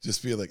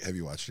 Just being like, have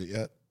you watched it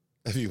yet?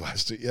 Have you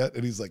watched it yet?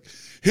 And he's like,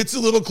 it's a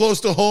little close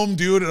to home,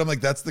 dude. And I'm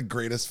like, that's the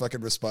greatest fucking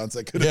response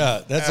I could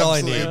have. Yeah, that's all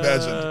I need.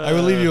 Imagined. I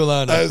will leave you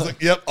alone. I was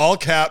like, yep, all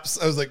caps.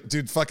 I was like,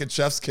 dude, fucking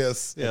chef's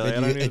kiss. Yeah, I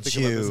don't need to think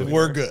about this anymore.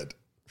 We're good.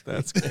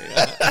 That's great.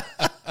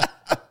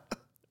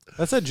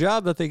 That's a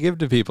job that they give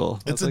to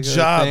people. It's That's a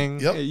job. thing.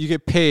 Yep. You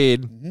get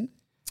paid, and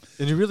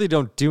you really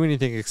don't do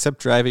anything except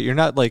drive it. You're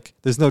not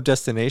there's no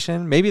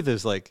destination. Maybe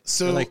there's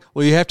So-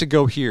 well, you have to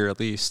go here at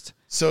least.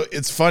 So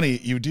it's funny.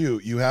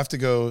 You have to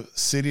go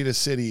city to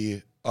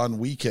city on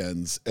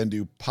weekends and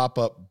do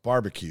pop-up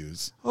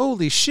barbecues.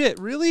 Holy shit,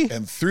 really?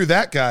 And through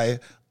that guy,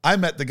 I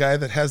met the guy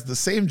that has the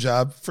same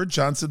job for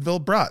Johnsonville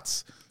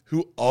Brats,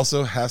 who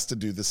also has to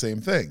do the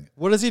same thing.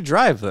 What does he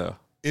drive though?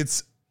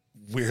 It's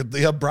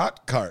weirdly a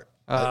brat cart.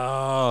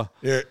 Oh,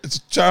 Here, it's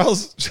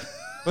Charles.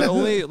 but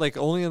only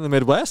in the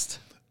Midwest.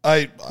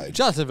 I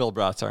Johnsonville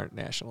brats aren't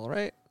national,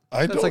 right?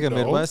 I That's don't a know.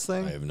 Midwest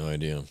I thing. have no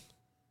idea.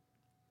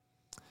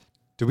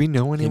 Do we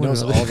know He anyone?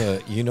 knows over all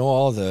there?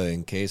 all the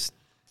encased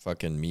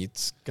fucking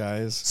meats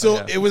guys. So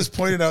Yeah. it was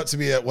pointed out to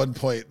me at one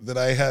point that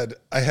I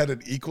had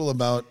an equal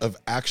amount of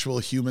actual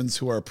humans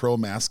who are pro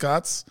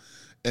mascots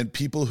and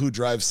people who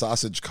drive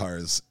sausage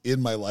cars in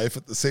my life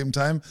at the same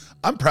time.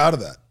 I'm proud of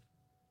that.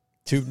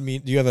 Tube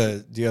meat. Do you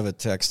have a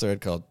text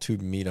thread called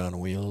Tube Meat on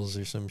Wheels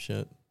or some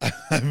shit?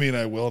 I mean,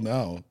 I will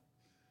now.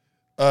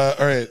 All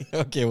right.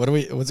 Okay,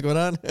 what's going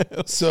on?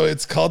 So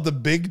it's called the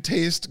Big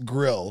Taste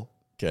Grill,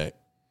 Okay.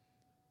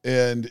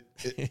 and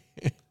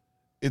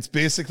it's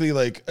basically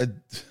like a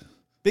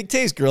Big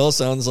Taste Grill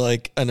sounds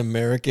like an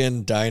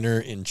American diner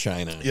in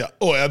China. yeah.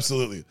 Oh,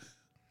 absolutely.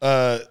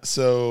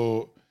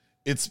 So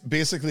it's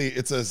basically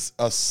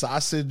a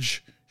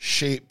sausage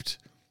shaped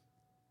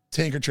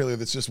tanker trailer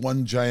that's just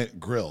one giant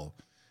grill,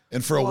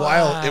 and for a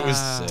while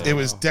it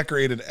was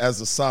decorated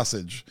as a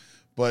sausage,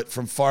 but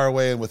from far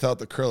away and without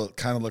the grill, it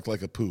kind of looked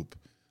like a poop.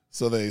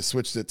 So they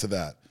switched it to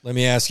that. Let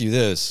me ask you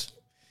this.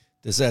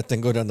 Does that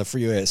thing go down the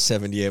freeway at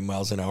 78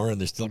 miles an hour and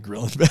they're still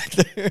grilling back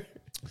there?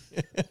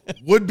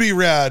 Would be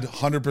rad,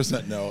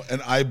 100% no.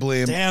 And I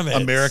blame Damn it.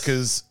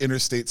 America's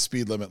interstate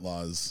speed limit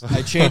laws.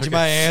 I changed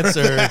my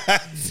answer.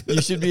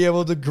 You should be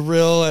able to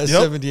grill at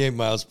Yep. 78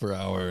 miles per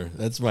hour.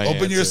 That's my answer.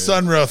 Open your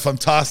sunroof. I'm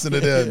tossing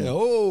it in.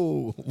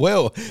 Oh,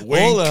 well,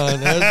 Wink. hold on.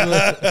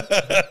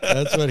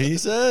 That's what he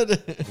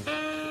said?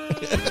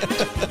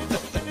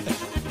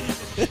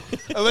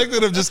 I like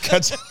that I'm just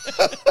catching.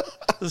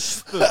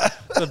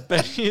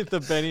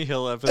 the Benny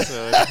Hill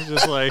episode,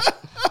 just 100%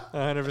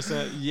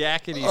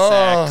 yakety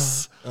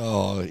sax.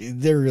 Oh,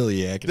 they're really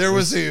yakking. There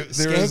was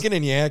skanking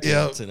and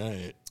yakking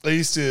tonight. I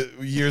used to,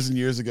 years and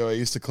years ago, I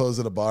used to close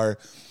at a bar,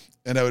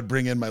 and I would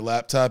bring in my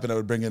laptop, and I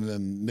would bring in a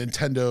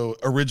Nintendo,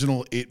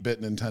 original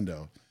 8-bit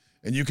Nintendo.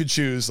 And you could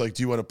choose, do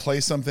you want to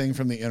play something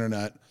from the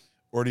internet,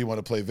 or do you want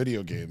to play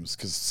video games?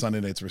 Because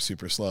Sunday nights were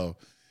super slow.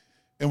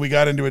 And we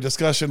got into a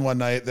discussion one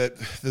night that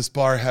this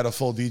bar had a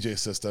full DJ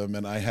system,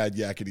 and I had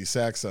yakety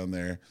sax on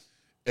there.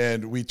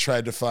 And we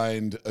tried to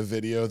find a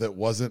video that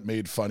wasn't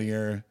made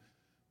funnier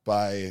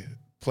by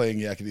playing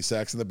yakety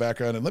sax in the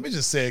background. And let me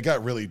just say, it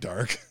got really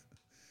dark.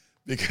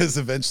 because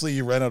eventually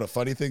you run out of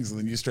funny things and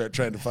then you start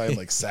trying to find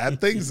like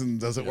sad things and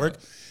it doesn't work.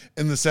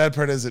 And the sad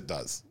part is it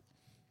does.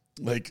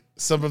 Like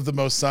some of the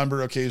most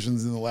somber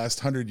occasions in the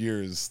last 100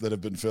 years that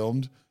have been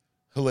filmed,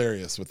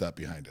 hilarious with that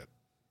behind it.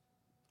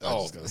 I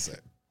was just going to say.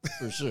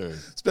 For sure.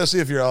 Especially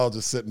if you're all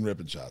just sitting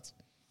ripping shots.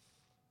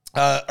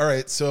 All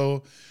right.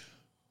 So,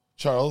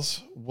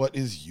 Charles, what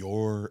is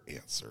your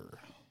answer?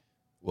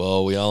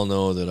 Well, we all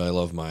know that I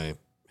love my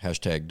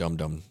hashtag dum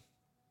dum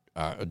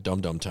time.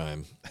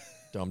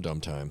 Dum dum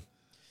time.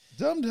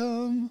 Dum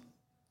dum.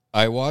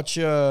 I watch,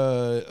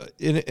 and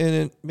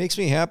it makes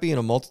me happy in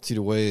a multitude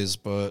of ways,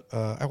 but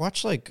I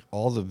watch like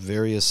all the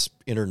various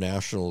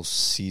international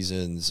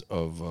seasons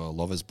of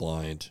Love is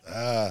Blind.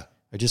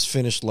 I just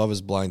finished Love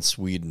is Blind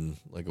Sweden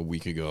like a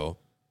week ago.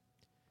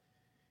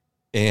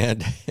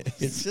 And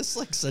it's just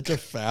like such a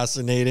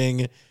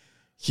fascinating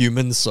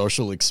human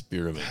social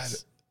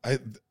experiment.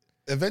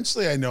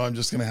 Eventually, I know I'm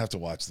just going to have to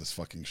watch this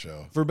fucking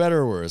show. For better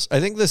or worse. I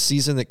think the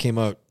season that came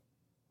out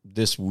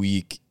this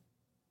week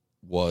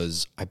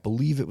was, I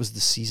believe it was the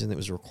season that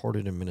was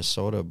recorded in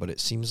Minnesota, but it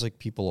seems like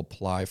people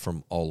apply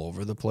from all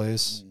over the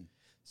place.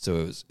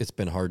 So it's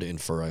been hard to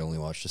infer. I only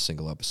watched a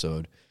single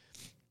episode.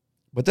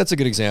 But that's a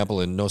good example,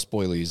 and no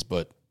spoilies,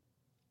 but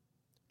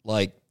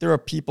like there are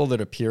people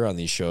that appear on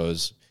these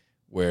shows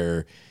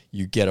where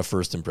you get a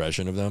first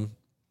impression of them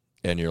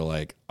and you're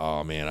like,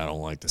 oh man, I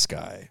don't like this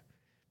guy.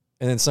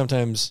 And then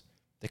sometimes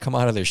they come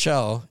out of their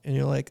shell and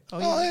you're like,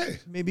 hey.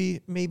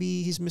 maybe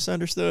he's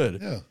misunderstood.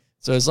 Yeah.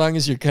 So as long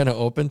as you're kind of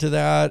open to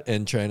that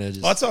and trying to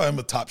just... That's how I am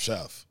with Top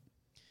Chef.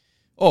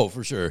 Oh,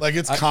 for sure. Like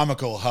it's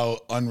comical how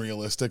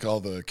unrealistic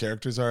all the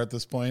characters are at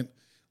this point.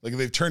 Like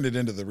they've turned it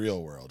into the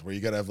real world where you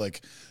got to have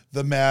like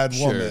the mad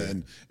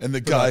woman and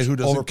the guy who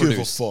doesn't give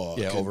a fuck.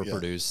 Yeah,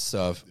 overproduced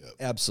stuff. Yep.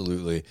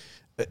 Absolutely.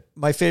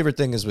 My favorite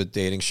thing is with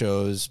dating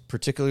shows,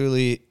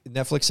 particularly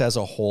Netflix has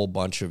a whole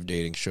bunch of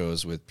dating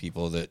shows with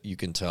people that you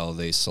can tell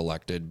they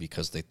selected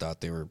because they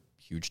thought they were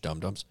huge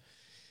dum-dums,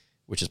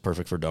 which is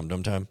perfect for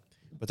dum-dum time.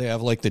 But they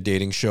have like the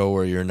dating show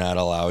where you're not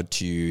allowed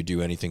to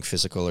do anything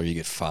physical or you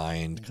get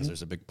fined because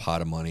there's a big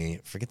pot of money.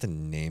 I forget the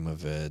name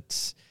of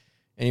it.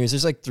 Anyways,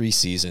 there's like 3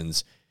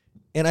 seasons.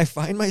 And I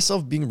find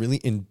myself being really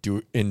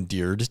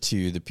endeared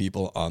to the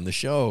people on the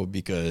show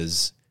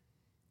because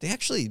they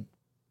actually,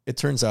 it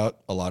turns out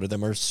a lot of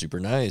them are super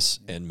nice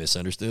and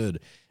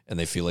misunderstood. And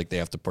they feel like they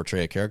have to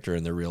portray a character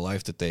in their real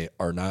life that they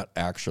are not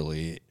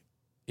actually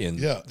in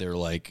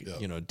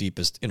their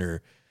deepest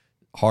inner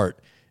heart.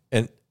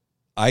 And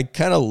I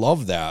kind of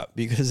love that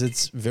because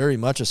it's very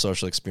much a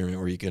social experiment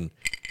where you can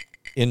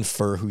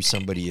infer who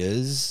somebody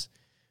is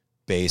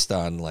based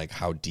on like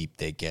how deep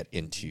they get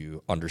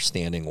into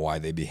understanding why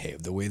they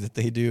behave the way that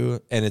they do.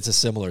 And it's a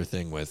similar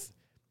thing with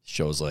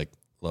shows like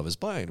Love is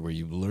Blind, where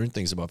you learn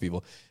things about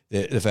people.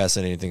 The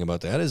fascinating thing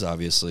about that is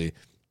obviously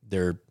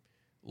they're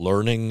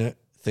learning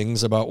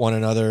things about one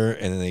another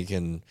and then they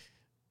can,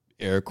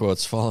 air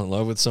quotes, fall in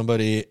love with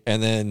somebody.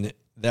 And then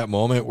that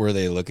moment where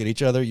they look at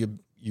each other, you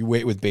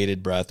wait with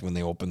bated breath when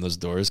they open those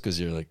doors because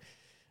you're like,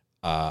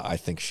 I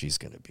think she's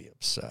going to be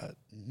upset.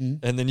 Mm-hmm.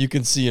 And then you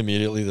can see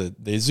immediately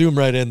that they zoom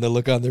right in, the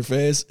look on their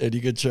face, and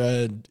you could try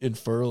and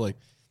infer like,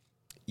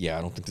 yeah,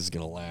 I don't think this is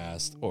going to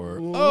last. Or,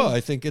 oh, I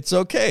think it's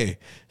okay.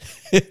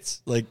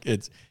 It's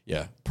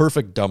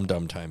perfect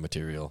dum-dum time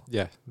material.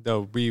 Yeah,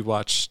 no, we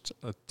watched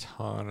a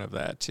ton of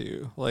that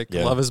too. Like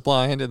Love is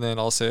Blind, and then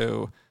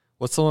also,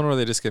 what's the one where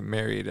they just get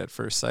married at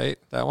first sight?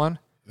 That one?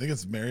 I think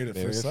it's Married at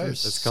First Sight.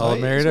 It's called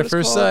Married at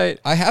First Sight.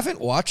 I haven't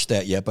watched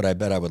that yet, but I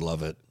bet I would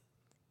love it.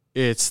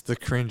 It's the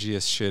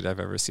cringiest shit I've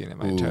ever seen in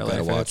my entire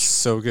life. It's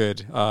so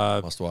good.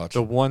 Must watch.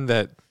 The one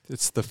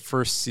it's the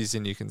first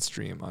season you can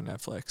stream on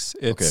Netflix.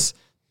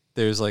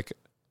 There's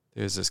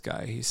this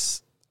guy.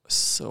 He's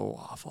so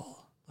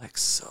awful. Like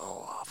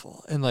so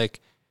awful. And like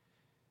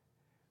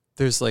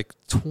there's like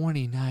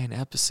 29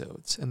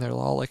 episodes and they're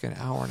all like an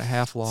hour and a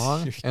half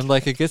long. And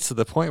like it gets to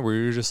the point where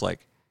you're just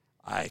like,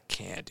 I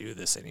can't do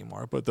this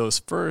anymore. But those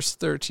first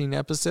 13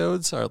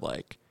 episodes are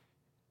like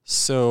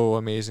so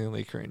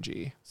amazingly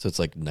cringy. So it's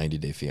like 90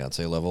 Day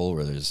Fiancé level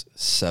where there's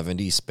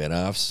 70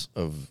 spinoffs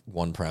of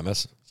one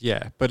premise.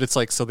 Yeah, but it's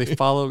like, so they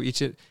follow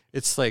each,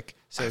 it's like,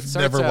 so I've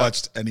never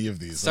watched any of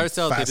these. Starts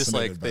out, they just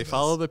like, they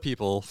follow the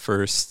people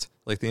first,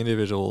 like the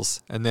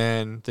individuals, and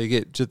then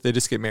they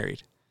just get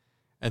married.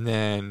 And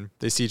then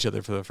they see each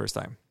other for the first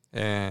time.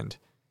 And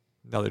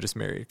now they're just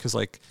married. Cause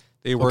like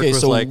they work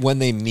with like. When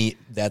they meet,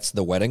 that's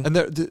the wedding? And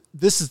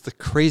this is the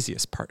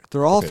craziest part.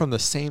 They're all from the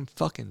same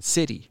fucking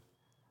city.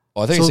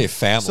 Oh, I think you say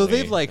family. So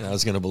they've like, I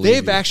was going to believe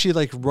they've actually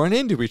like run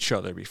into each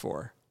other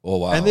before. Oh,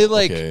 wow. And they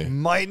like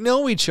might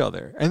know each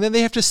other. And then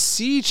they have to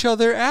see each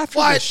other after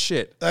this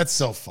shit. That's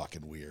so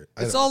fucking weird.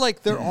 It's all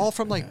like, they're all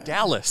from like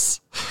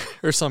Dallas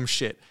or some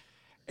shit.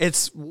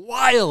 It's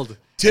wild.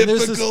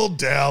 Typical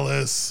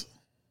Dallas.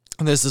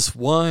 And there's this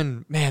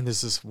one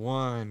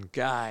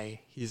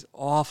guy. He's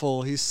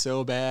awful. He's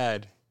so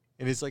bad.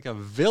 And he's like a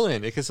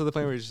villain. It gets to the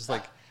point where he's just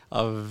like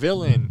a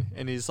villain.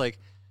 And he's like,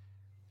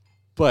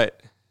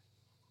 but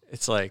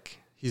it's like,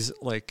 he's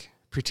like,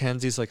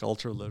 pretends he's like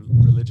ultra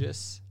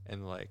religious.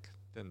 and like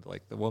then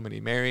like the woman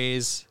he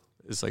marries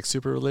is like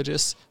super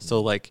religious.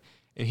 So like,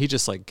 and he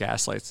just like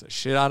gaslights the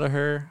shit out of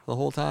her the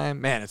whole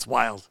time. Man, it's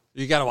wild.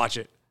 You got to watch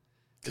it.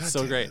 It's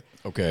so great.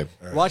 Okay.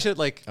 Right. Watch it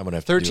like I'm gonna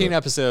have 13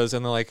 episodes,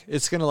 and then like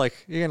it's gonna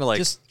like you're gonna like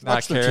Just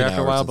not care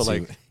after a while, but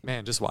like see.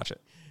 man, just watch it.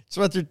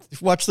 So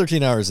watch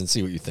 13 hours and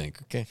see what you think.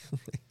 Okay.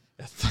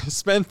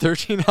 Spend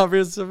 13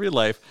 hours of your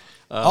life.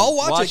 I'll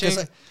watch it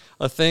watching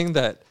a thing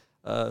that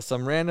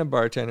some random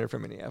bartender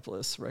from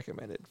Minneapolis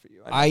recommended for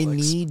you.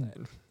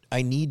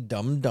 I need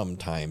dumb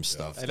time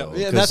stuff. I know. Though,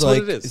 Yeah, that's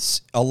like, what it is.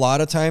 It's, a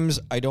lot of times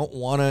I don't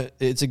want to.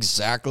 It's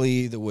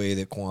exactly the way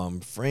that Quam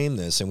framed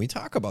this, and we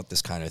talk about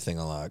this kind of thing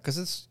a lot because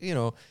it's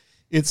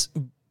it's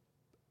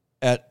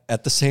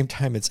at the same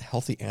time it's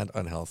healthy and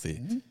unhealthy.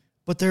 Mm-hmm.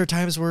 But there are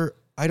times where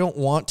I don't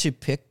want to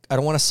pick. I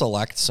don't want to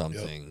select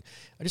something. Yep.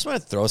 I just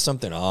want to throw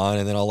something on,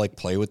 and then I'll like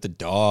play with the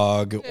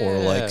dog, or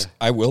like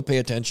I will pay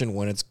attention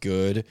when it's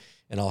good,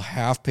 and I'll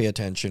half pay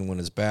attention when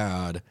it's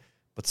bad.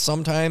 But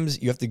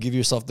sometimes you have to give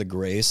yourself the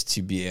grace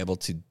to be able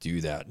to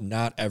do that.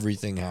 Not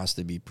everything has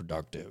to be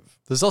productive.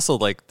 There's also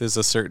like there's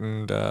a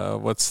certain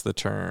what's the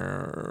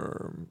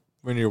term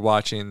when you're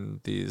watching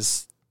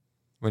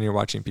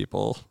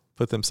people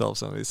put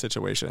themselves in these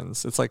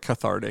situations. It's like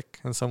cathartic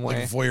in some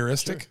way. Like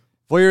voyeuristic?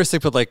 Sure.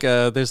 Voyeuristic, but like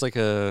there's like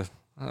a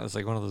it's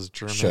like one of those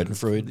German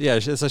Schadenfreude. Yeah,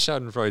 it's a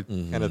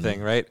Schadenfreude kind of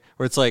thing, right?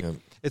 Where it's like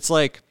it's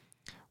like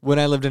when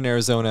I lived in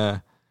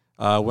Arizona,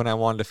 when I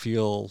wanted to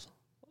feel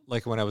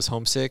like when I was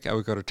homesick, I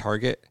would go to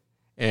Target,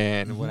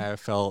 and when I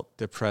felt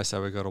depressed, I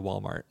would go to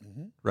Walmart,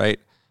 right?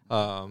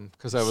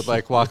 Because I would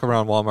like walk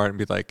around Walmart and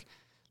be like,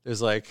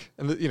 there's like,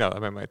 and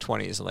I'm in my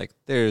 20s, and like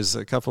there's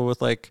a couple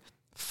with like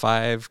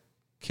 5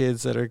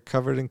 kids that are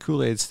covered in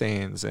Kool-Aid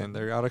stains and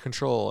they're out of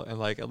control, and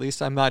like at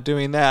least I'm not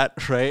doing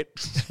that, right,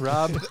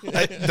 Rob?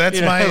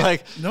 That's my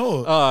like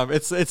no.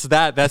 It's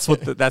that's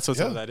what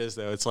some of that is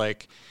though. It's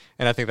like,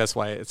 and I think that's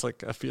why it's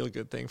like a feel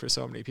good thing for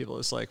so many people.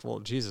 It's like,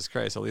 well, Jesus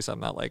Christ, at least I'm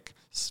not like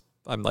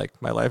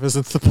my life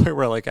isn't to the point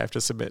where like I have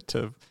to submit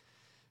to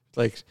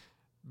like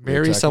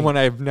marry someone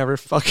I've never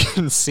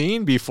fucking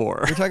seen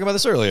before. We were talking about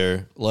this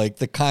earlier, like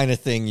the kind of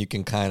thing you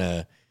can kind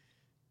of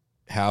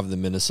have the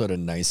Minnesota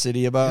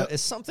nicety about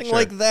is something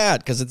like that,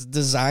 because it's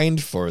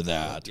designed for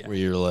that, where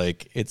you're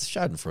like, it's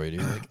Schadenfreude.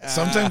 You're like,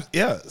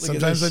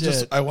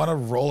 sometimes I want to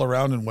roll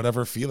around in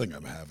whatever feeling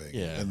I'm having.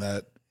 Yeah. And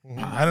that,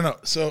 I don't know.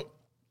 So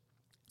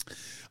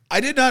I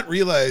did not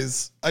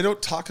realize, I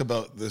don't talk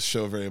about this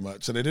show very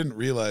much, and I didn't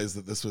realize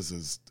that this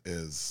was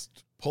as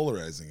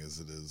polarizing as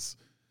it is.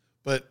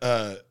 But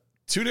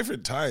 2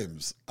 different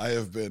times I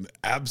have been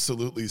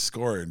absolutely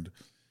scorned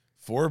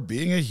for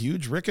being a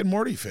huge Rick and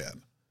Morty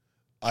fan.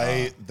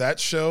 That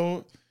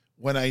show,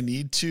 when I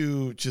need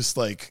to just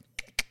like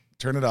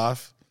turn it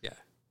off,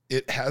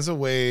 it has a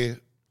way,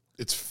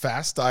 it's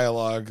fast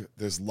dialogue.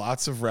 There's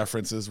lots of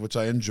references, which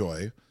I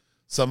enjoy,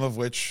 some of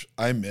which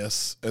I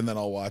miss, and then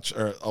I'll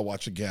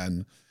watch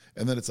again.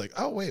 And then it's like,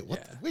 oh wait,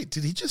 wait,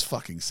 did he just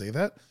fucking say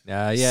that?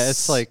 Yeah.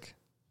 It's like,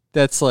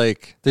 that's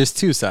like, there's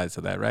 2 sides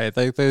to that, right?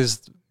 Like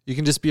you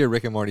can just be a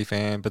Rick and Morty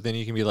fan, but then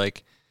you can be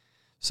like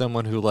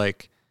someone who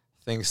like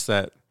thinks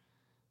that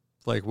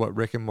like what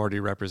Rick and Morty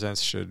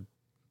represents should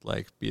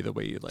like be the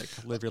way you like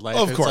live your life.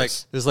 Of course.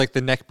 Like, there's like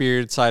the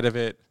neckbeard side of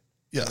it.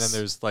 Yes. And then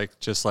there's like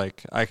just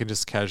like I can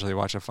just casually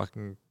watch a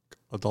fucking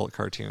adult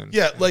cartoon.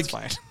 Yeah, like it's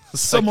fine.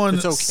 someone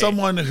like, it's okay.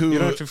 someone who you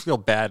don't have to feel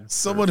bad.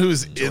 Someone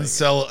who's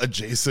incel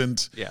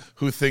adjacent. Yeah.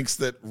 Who thinks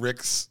that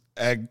Rick's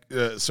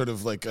sort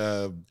of like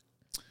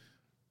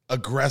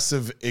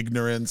aggressive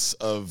ignorance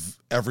of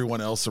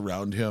everyone else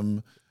around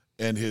him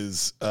and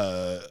his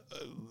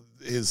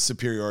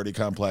superiority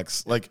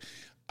complex. Like,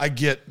 I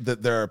get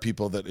that there are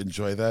people that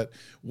enjoy that.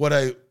 What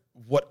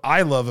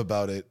I love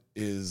about it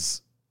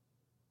is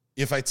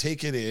if I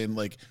take it in,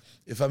 like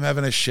if I'm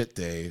having a shit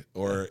day,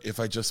 or if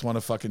I just want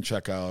to fucking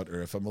check out,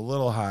 or if I'm a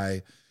little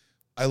high,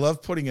 I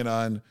love putting it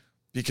on,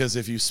 because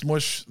if you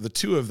smush the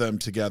 2 of them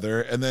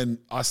together and then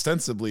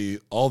ostensibly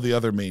all the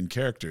other main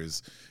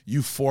characters,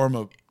 you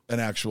form an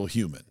actual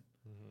human.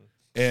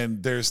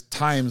 And there's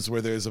times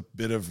where there's a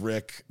bit of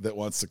Rick that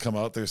wants to come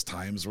out. There's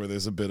times where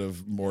there's a bit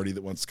of Morty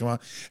that wants to come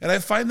out. And I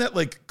find that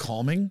like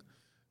calming.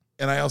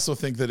 And I also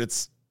think that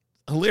it's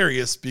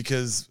hilarious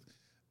because,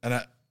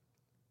 and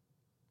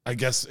I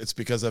guess it's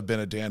because I've been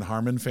a Dan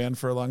Harmon fan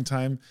for a long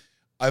time.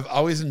 I've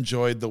always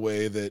enjoyed the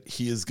way that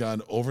he has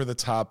gone over the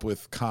top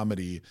with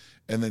comedy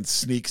and then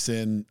sneaks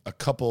in a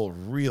couple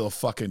real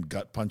fucking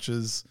gut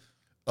punches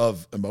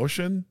of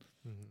emotion.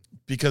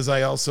 Because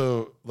I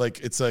also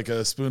like, it's like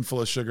a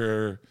spoonful of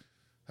sugar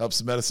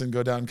helps medicine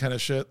go down kind of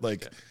shit.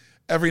 Like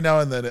every now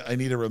and then I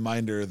need a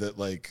reminder that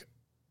like,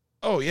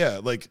 oh yeah,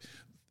 like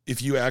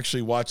if you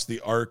actually watch the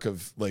arc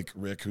of like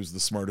Rick, who's the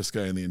smartest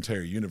guy in the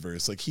entire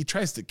universe, like he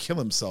tries to kill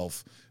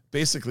himself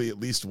basically at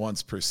least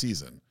once per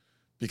season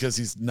because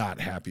he's not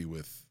happy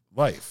with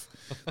life.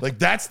 Like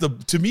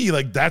to me,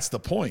 like that's the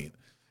point.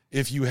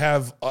 If you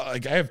have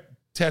like, I have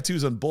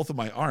tattoos on both of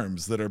my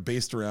arms that are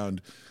based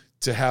around,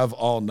 to have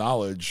all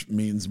knowledge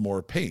means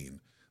more pain.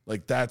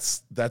 Like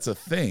that's a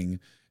thing.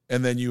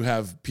 And then you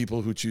have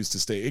people who choose to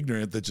stay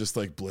ignorant that just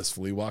like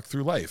blissfully walk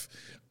through life.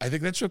 I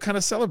think that show kind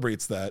of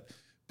celebrates that,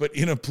 but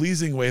in a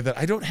pleasing way that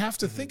I don't have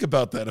to think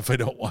about that if I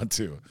don't want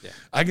to. Yeah.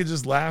 I could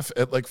just laugh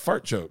at like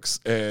fart jokes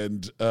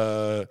and,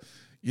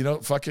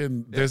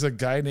 there's a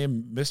guy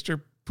named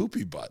Mr.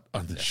 Poopy Butt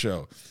on the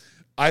show.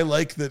 I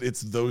like that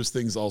it's those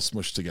things all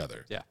smushed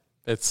together. Yeah.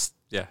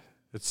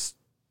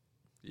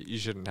 You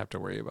shouldn't have to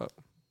worry about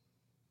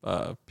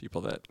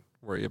people that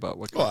worry about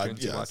what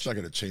cartoons you watch. It's not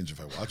going to change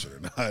if I watch it or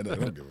not. I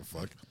don't give a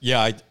fuck.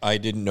 Yeah, I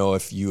didn't know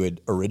if you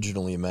had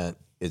originally meant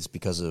it's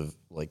because of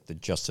like the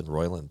Justin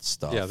Roiland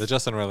stuff. Yeah, the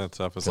Justin Roiland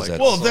stuff was like,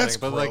 that's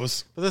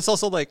gross. But it's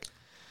also like,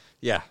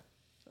 that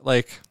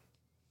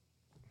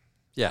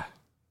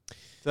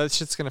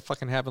shit's gonna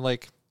fucking happen.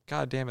 Like,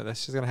 god damn it,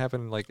 that's just gonna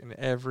happen like in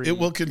every. It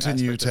will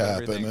continue to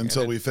happen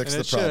until we fix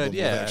the problem with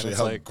actually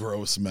how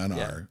gross men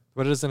are.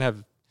 But it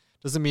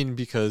doesn't mean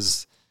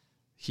because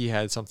he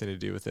had something to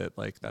do with it.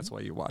 Like that's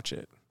why you watch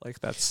it. Like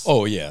that's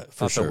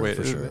for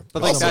sure.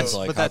 But like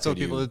that's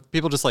what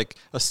people just like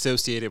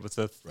associate it with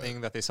the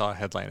thing that they saw a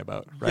headline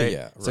about, right?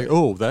 Yeah, it's like,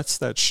 oh, that's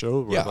that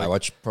show. Yeah, like, I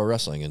watch pro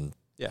wrestling and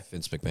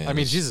Vince McMahon. I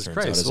mean, Jesus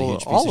Christ,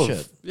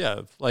 shit.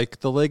 Like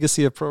the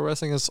legacy of pro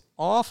wrestling is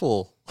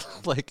awful.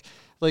 like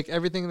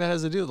everything that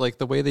has to do, like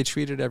the way they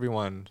treated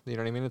everyone. You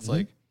know what I mean? It's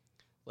like,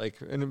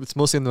 and it's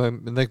mostly in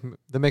the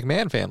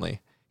McMahon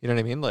family. You know what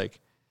I mean? Like,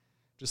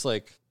 just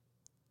like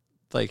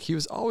he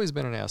was always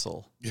been an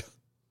asshole. Yeah.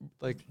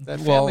 Like that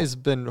family's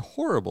been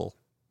horrible.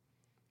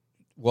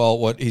 Well,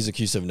 what he's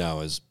accused of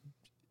now is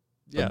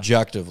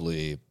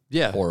objectively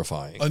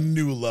horrifying. A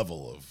new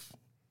level of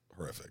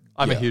horrific.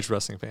 I'm a huge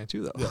wrestling fan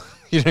too, though. Yeah.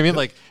 You know what I mean?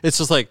 Like it's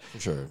just like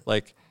sure.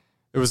 Like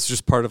it was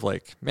just part of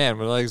like, man,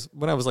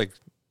 when I was like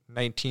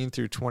 19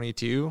 through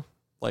 22,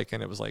 like,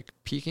 and it was like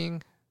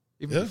peaking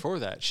even before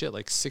that shit,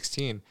 like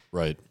 16.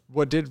 Right.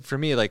 What did for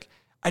me, like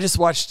I just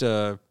watched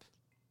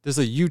there's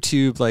a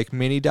YouTube like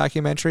mini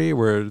documentary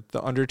where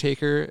the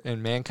Undertaker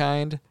and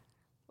Mankind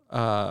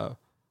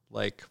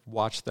like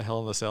watch the Hell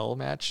in the Cell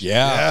match.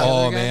 Yeah.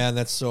 Oh man,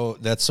 that's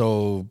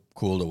so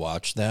cool to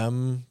watch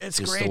them. It's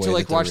great to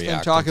like watch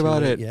them talk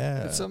about it.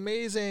 Yeah. It's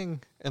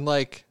amazing. And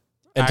like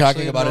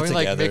talking about it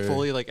like together. Mick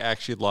Foley like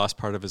actually lost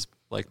part of his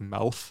like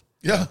mouth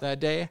that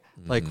day.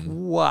 Like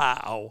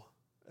wow.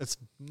 It's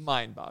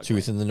mind-boggling.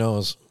 Tooth in the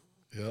nose.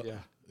 Yeah.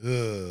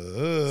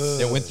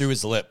 That went through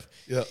his lip.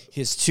 Yeah.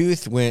 His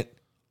tooth went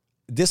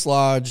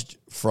dislodged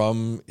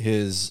from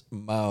his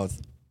mouth.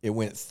 It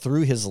went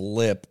through his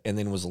lip and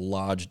then was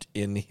lodged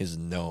in his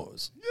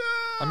nose. Yeah.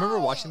 I remember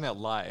watching that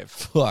live.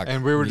 Fuck.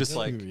 And we were just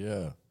like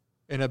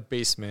in a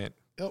basement,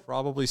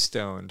 probably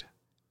stoned,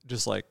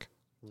 just like,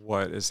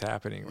 what is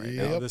happening right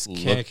now? This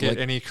can't get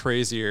any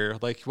crazier.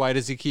 Like, why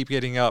does he keep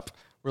getting up?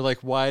 We're like,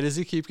 why does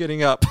he keep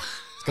getting up?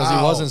 Because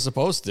he wasn't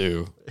supposed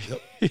to.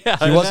 Yeah.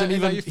 He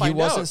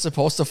wasn't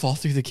supposed to fall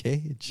through the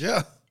cage.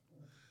 Yeah.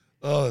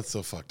 Oh, that's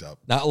so fucked up.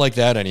 Not like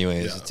that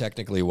anyways. Yeah. It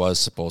technically was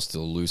supposed to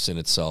loosen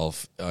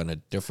itself on a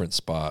different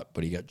spot,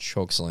 but he got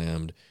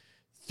chokeslammed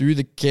through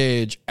the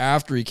cage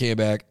after he came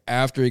back,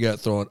 after he got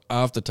thrown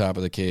off the top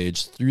of the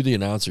cage, through the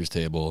announcer's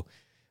table.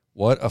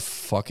 What a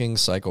fucking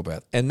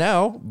psychopath. And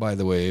now, by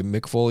the way,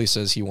 Mick Foley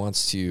says he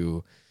wants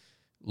to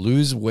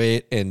lose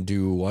weight and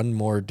do one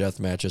more death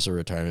match as a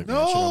retirement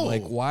match. And I'm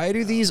like, why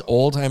do these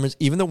old timers,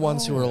 even the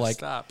ones who are like,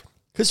 stop.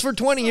 Because for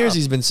 20 years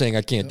he's been saying,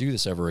 I can't do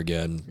this ever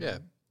again. Yeah.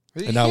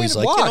 And now he's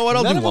like, you know what,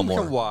 I'll do one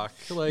more. Can walk.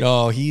 Like,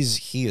 no, he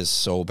is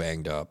so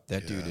banged up.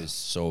 That dude is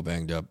so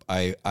banged up.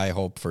 I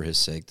hope for his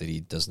sake that he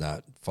does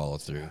not follow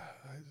through.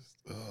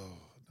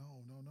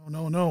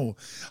 No.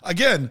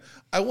 Again,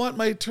 I want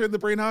my turn the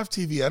brain off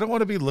TV. I don't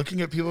want to be looking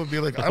at people and be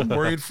like, I'm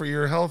worried for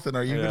your health and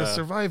are you going to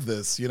survive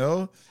this, you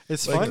know?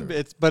 It's like,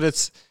 fun,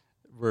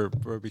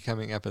 we're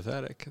becoming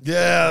empathetic.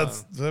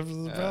 That's the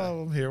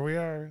problem. Here we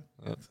are.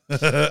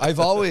 I've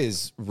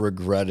always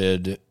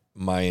regretted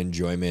my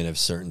enjoyment of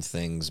certain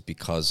things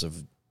because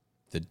of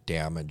the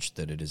damage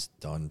that it has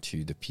done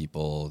to the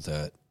people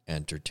that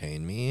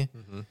entertain me.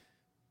 Mm-hmm.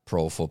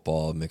 Pro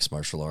football, mixed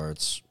martial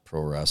arts,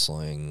 pro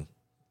wrestling,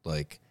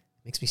 like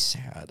makes me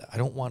sad. I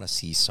don't want to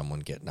see someone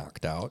get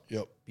knocked out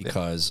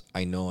because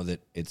I know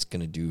that it's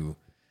going to do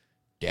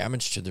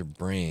damage to their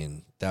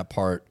brain. That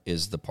part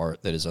is the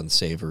part that is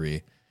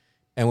unsavory.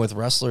 And with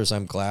wrestlers,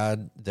 I'm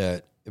glad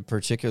that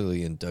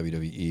particularly in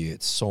WWE,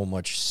 it's so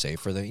much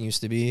safer than it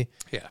used to be.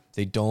 Yeah.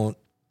 They don't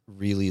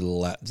really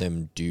let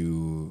them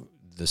do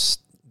this,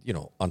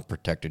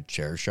 unprotected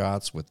chair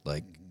shots with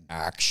like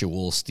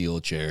actual steel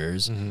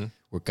chairs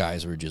where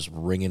guys are just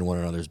ringing one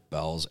another's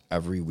bells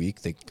every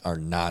week. They are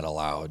not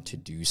allowed to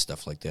do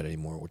stuff like that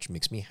anymore, which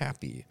makes me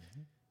happy.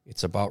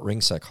 It's about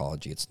ring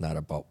psychology. It's not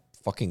about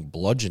fucking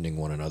bludgeoning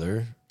one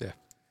another. Yeah.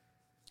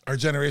 Our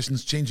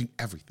generation's changing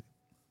everything.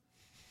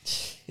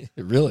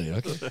 Really?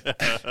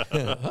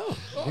 Okay.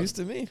 News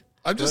to me.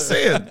 I'm just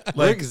saying.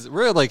 Like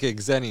we're like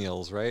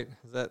exennials, right?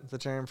 Is that the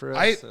term for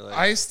us?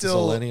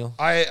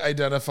 I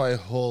identify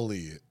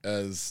wholly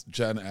as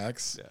Gen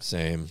X. Yeah.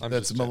 Same.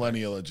 That's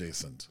millennial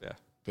adjacent. Yeah.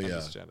 But I'm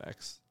just Gen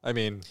X. I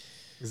mean,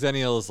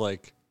 Xennial is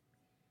like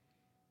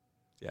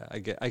yeah, I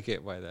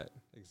get why that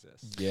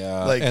exists.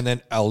 Yeah, Like- and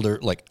then elder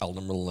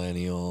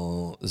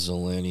millennial,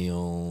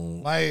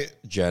 zillennial,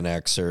 Gen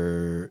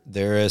Xer.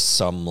 There is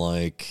some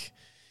like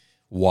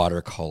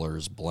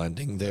watercolors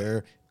blending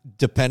there.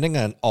 Depending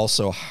on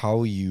also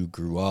how you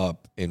grew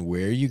up and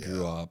where you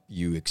grew up,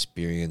 you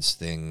experience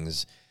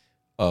things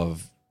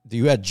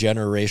you had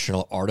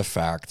generational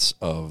artifacts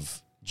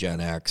of Gen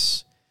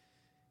X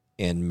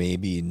and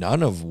maybe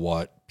none of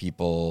what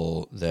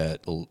people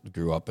that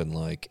grew up in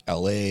like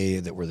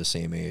LA that were the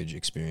same age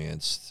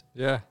experienced.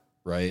 Yeah,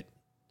 Right?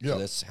 Yeah. So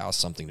this has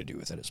something to do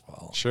with it as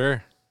well.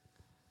 sure.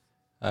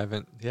 I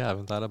haven't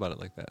thought about it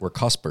like that. We're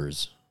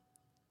cuspers.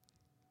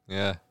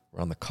 Yeah,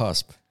 We're on the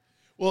cusp.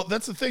 Well,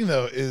 that's the thing,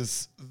 though,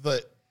 is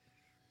that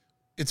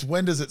it's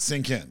when does it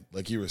sink in,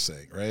 like you were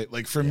saying, right?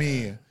 Like for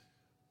me,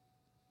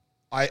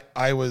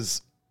 I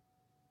was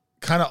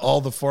kind of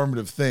all the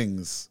formative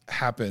things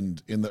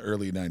happened in the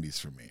early 90s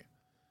for me.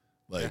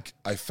 Like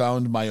I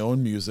found my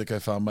own music. I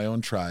found my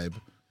own tribe,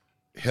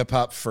 hip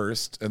hop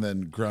first, and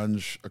then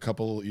grunge a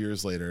couple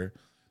years later.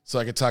 So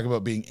I could talk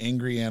about being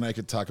angry and I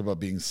could talk about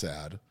being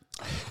sad.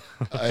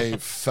 I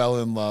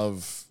fell in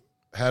love,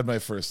 had my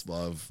first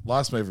love,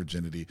 lost my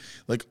virginity.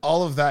 Like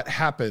all of that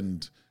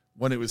happened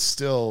when it was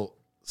still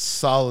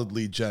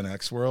solidly Gen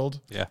X world.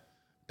 yeah,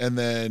 And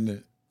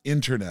then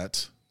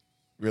internet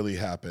really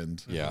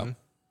happened. Yeah.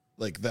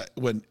 Like that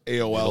when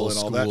AOL Middle and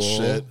all that school.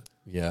 shit.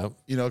 Yeah.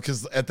 You know,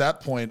 because at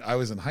that point I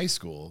was in high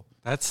school.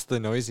 that's the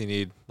noise you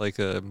need, like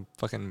a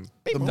fucking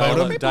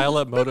modem?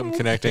 dial-up modem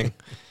connecting.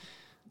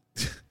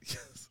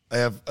 I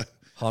have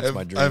Haunts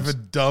my I have a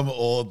dreams. dumb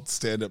old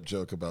stand-up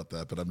joke about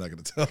that, but I'm not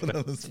going to tell it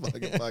on this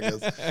fucking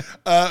podcast.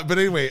 But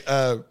anyway,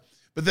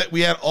 but that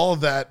we had all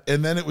of that,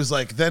 and then it was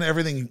like then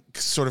everything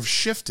sort of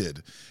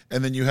shifted,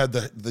 and then you had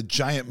the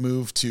giant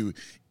move to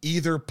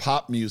either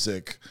pop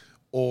music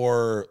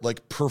or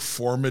like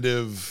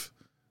performative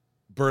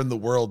burn the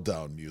world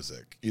down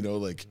music. You know,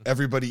 like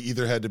everybody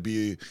either had to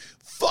be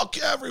fuck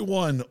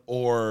everyone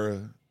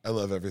or I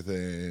love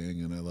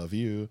everything and I love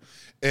you.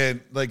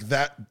 And like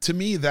that, to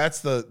me,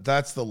 that's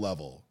the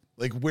level.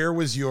 Like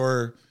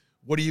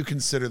what do you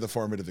consider the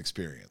formative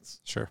experience?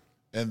 Sure.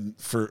 And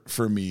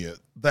for me,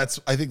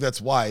 I think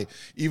that's why,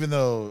 even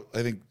though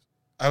I think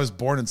I was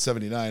born in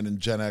 79 and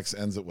Gen X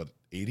ends at what,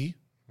 80?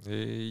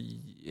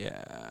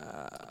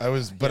 Yeah. I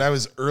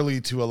was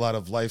early to a lot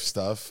of life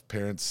stuff.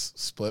 Parents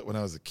split when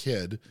I was a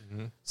kid.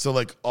 Mm-hmm. So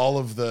like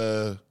all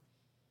the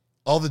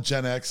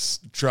Gen X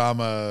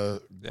drama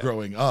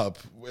growing up,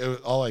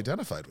 it all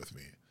identified with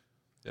me.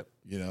 Yep.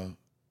 You know,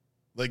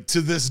 like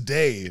to this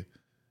day,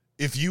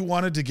 if you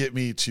wanted to get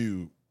me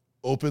to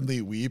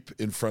openly weep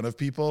in front of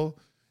people,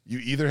 you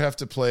either have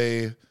to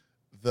play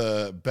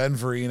the Ben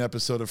Vereen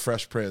episode of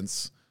Fresh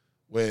Prince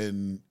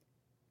when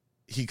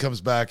he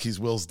comes back, he's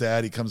Will's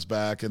dad, he comes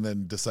back and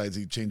then decides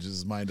he changes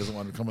his mind, doesn't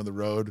want to come on the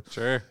road.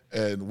 Sure.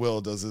 And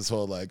Will does this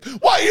whole like,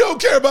 why you don't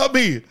care about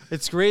me?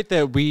 It's great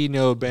that we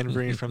know Ben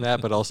Vereen from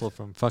that, but also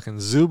from fucking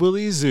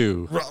Zoobly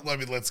Zoo.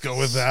 Let's go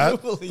with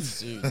that.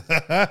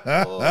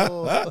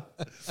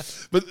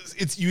 But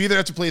it's you either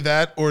have to play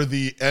that or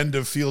the end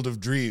of Field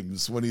of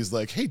Dreams when he's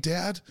like, hey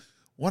dad,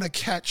 want to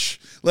catch?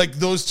 Like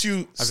those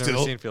two I've still.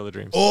 never seen Field of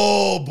Dreams.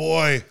 Oh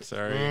boy.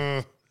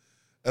 Sorry.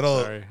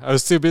 Sorry. I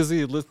was too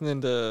busy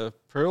listening to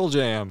Pearl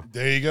Jam.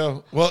 There you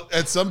go. Well,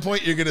 at some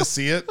point you're gonna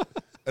see it.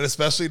 And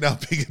especially now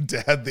being a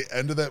dad, the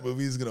end of that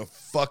movie is going to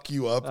fuck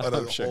you up on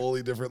a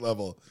wholly different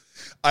level.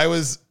 I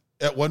was,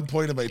 at one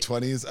point in my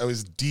 20s, I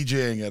was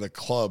DJing at a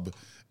club,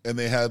 and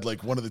they had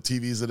like one of the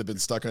TVs that had been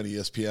stuck on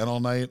ESPN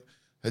all night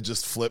had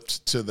just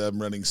flipped to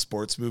them running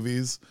sports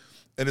movies.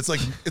 And it's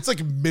like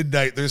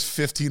midnight. There's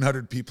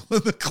 1,500 people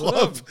in the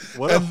club.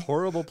 What a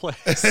horrible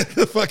place. And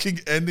the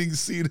fucking ending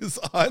scene is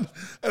on.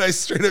 And I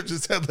straight up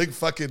just had like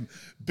fucking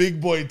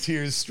big boy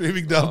tears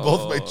streaming down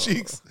both my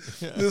cheeks.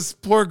 Yeah. This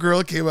poor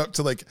girl came up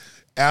to like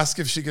ask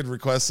if she could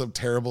request some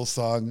terrible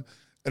song.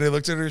 And I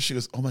looked at her. She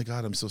goes, oh my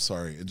God, I'm so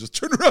sorry. And just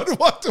turned around and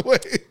walked away.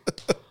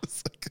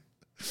 It's like,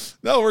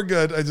 no, we're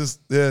good.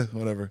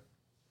 Whatever.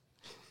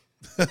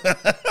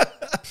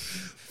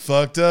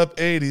 Fucked up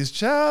 80s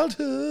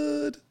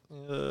childhood.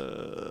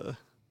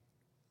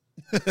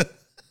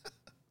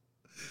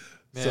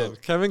 Man,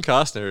 Kevin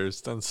Costner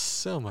has done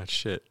so much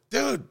shit.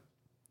 Dude.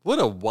 What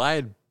a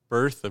wide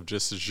berth of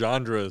just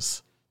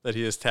genres that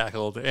he has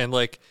tackled and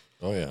like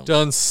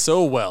done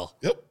so well.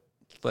 Yep.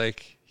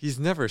 Like he's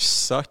never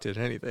sucked at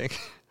anything.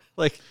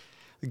 Like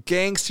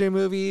gangster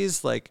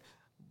movies, like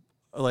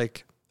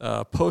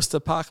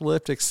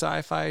post-apocalyptic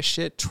sci-fi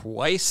shit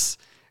twice,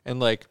 and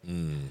like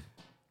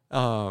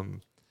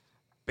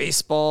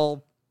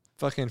baseball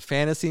fucking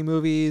fantasy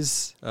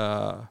movies.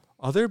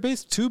 Are there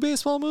two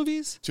baseball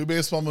movies? Two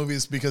baseball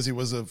movies because he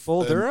was a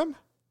Bull Durham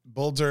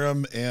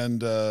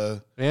and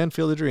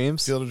Field of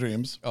Dreams. Field of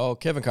Dreams. Oh,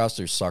 Kevin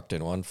Costner sucked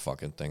in one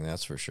fucking thing,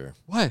 that's for sure.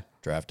 What?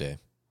 Draft Day.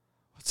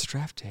 What's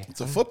Draft Day?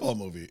 It's a football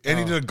movie. And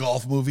he did a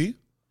golf movie.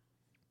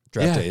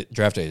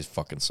 Draft Day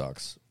fucking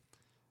sucks.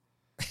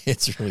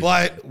 It's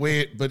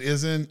really but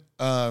isn't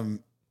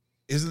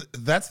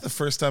that's the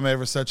first time I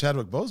ever saw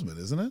Chadwick Boseman,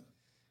 isn't it?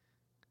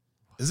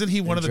 Isn't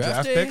he one of the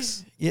draft day?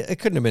 picks? Yeah, it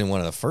couldn't have been one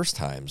of the first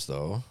times,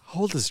 though.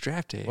 How old is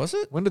draft day? Was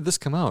it? When did this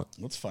come out?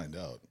 Let's find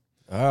out.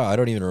 Oh, I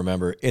don't even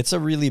remember. It's a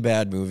really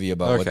bad movie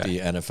about what Okay. the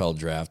NFL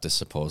draft is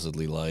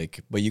supposedly like.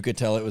 But you could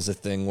tell it was a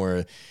thing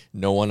where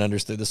no one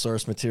understood the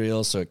source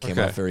material, so it came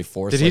Okay. out very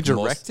forced. Did he like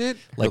direct it?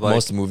 Or Like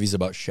most movies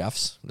about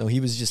chefs. No, he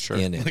was just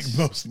in it. Like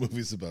most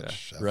movies about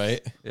chefs. Right?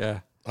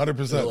 Yeah.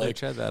 100%. Like,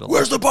 tried that a lot.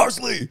 Where's the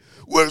parsley?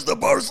 Where's the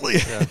parsley?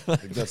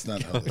 Like, that's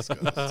not how this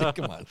goes.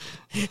 Come on.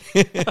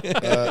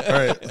 All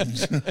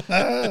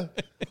right.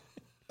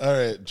 All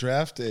right.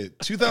 Draft date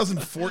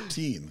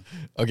 2014.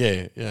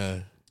 Okay, yeah.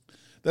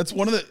 That's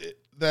one of the.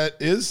 That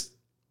is.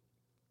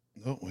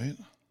 Oh, wait.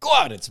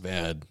 God, it's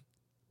bad.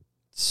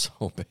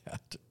 So bad.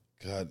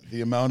 God, the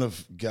amount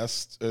of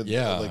guests, are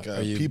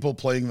you- people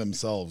playing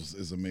themselves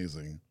is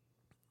amazing.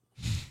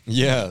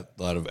 Yeah,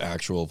 a lot of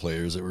actual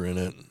players that were in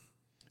it.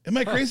 Am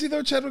I crazy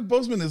though? Chadwick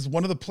Boseman is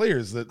one of the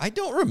players that. I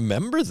don't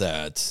remember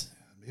that.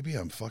 Maybe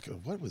I'm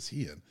fucking. What was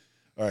he in?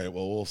 All right,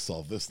 well, we'll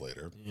solve this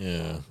later.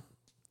 Yeah.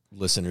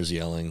 Listeners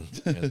yelling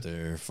at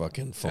their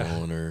fucking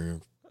phone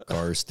or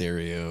car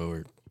stereo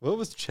or What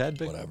was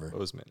Chadwick Whatever.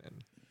 Boseman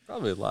in?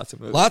 Probably lots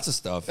of movies. lots of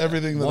stuff.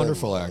 Everything that I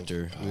Wonderful love.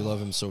 actor. We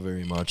love him so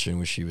very much and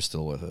wish he was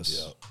still with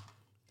us.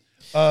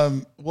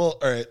 Well, all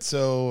right.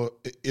 So,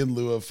 in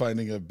lieu of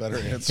finding a better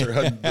answer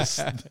on this,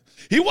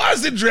 he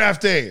was in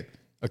draft day.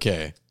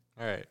 Okay.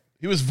 All right.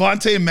 He was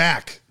Vontae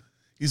Mack.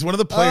 He's one of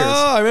the players.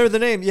 Oh, I remember the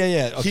name. Yeah,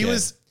 yeah. Okay. He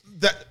was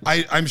that.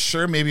 I'm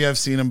sure maybe I've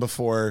seen him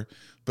before,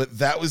 but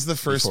that was the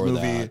first Before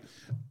movie. that.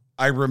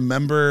 I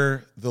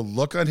remember the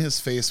look on his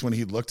face when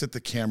he looked at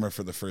the camera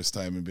for the first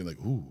time and being like,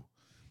 "Ooh,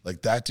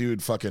 like that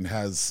dude fucking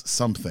has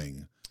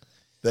something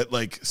that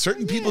like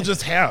certain people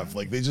just have.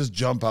 Like they just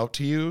jump out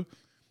to you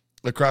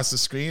across the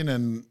screen."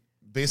 And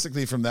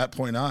basically from that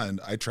point on,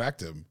 I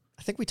tracked him.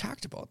 I think we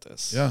talked about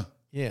this. Yeah.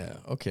 Yeah.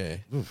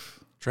 Okay.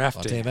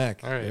 Draft day. Vontae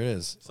Mack. All right. There it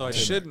is. So I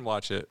shouldn't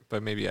watch it,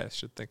 but maybe I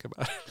should think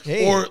about it.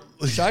 Hey, Or-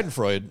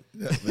 Schadenfreude.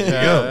 There you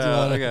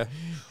go. Okay.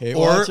 Hey,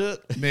 Or watch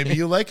it. maybe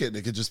you like it.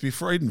 It could just be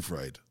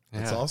Freudenfreud.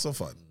 That's Yeah. also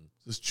fun.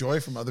 Just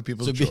joy from other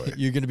people's So joy.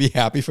 you're going to be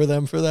happy for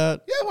them for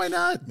that? Yeah, why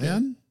not,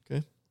 man?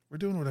 Okay. We're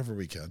doing whatever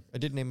we can. I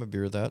did name a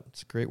beer that.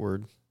 It's a great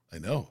word. I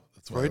know.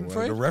 That's why I wanted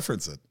Freudenfreud? to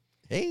reference it.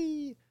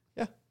 Hey.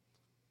 Yeah.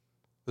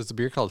 Was the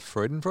beer called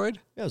Freudenfreud?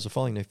 Yeah, it was a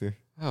falling knife beer.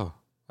 Oh,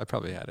 I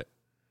probably had it.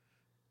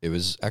 It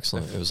was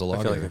excellent. It was a I feel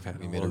lager. like I've had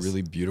we all made a those.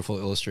 really beautiful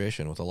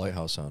illustration with a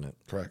lighthouse on it.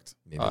 Correct.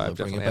 Maybe Oh, they'll I've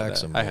bring it definitely had back that.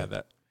 someday. I had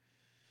that.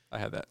 I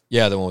had that.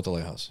 Yeah, the one with the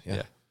lighthouse. Yeah.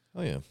 Yeah.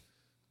 Oh, yeah.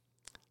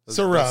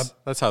 So, Rob,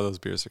 That's how those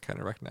beers are kind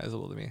of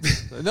recognizable to me.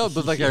 No,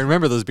 but like I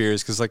remember those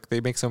beers because like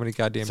they make so many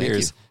goddamn Thank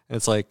beers, you. and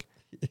it's like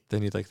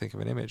then you'd like think of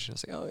an image, and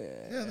it's like, oh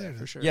yeah,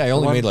 for sure. Yeah, I The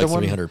only one- made like the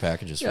one- 300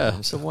 packages for Yeah,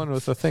 them. the one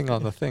with the thing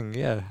on the thing.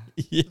 Yeah.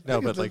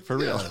 No, but like for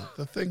real. Yeah,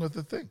 the thing with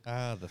the thing.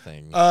 The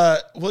thing.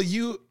 Well,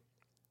 you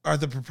are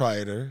the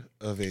proprietor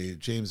of a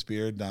James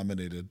Beard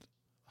nominated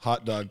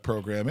hot dog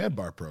program and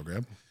bar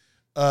program.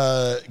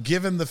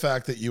 Given the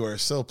fact that you are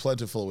so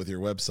plentiful with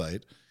your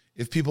website,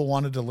 if people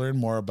wanted to learn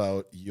more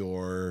about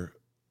your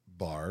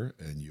bar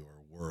and your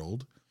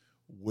world,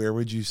 where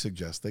would you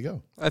suggest they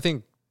go? I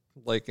think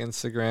like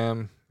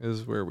Instagram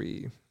is where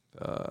we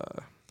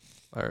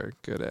are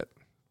good at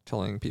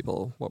telling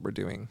people what we're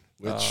doing.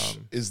 Which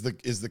is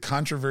the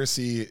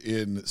controversy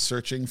in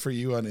searching for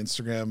you on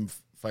Instagram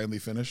finally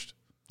finished?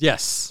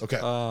 Yes. Okay.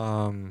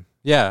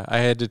 Yeah, I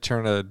had to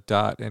turn a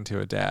dot into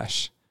a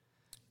dash.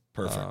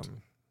 Perfect.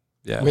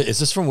 Yeah. Wait, is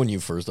this from when you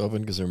first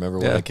opened? Because remember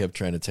when Yeah. I kept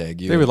trying to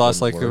tag you? I think we and it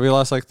lost wouldn't like work?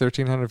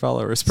 1,300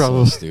 followers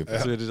probably. So stupid.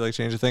 So we had to like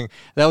change the thing.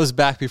 That was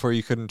back before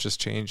you couldn't just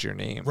change your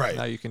name. Right.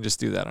 Now you can just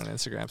do that on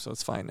Instagram, so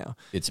it's fine now.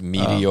 It's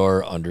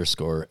Meteor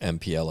underscore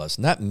MPLS.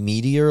 Not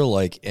Meteor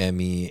like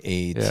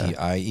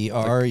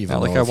MEATIER, even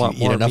not like though I if want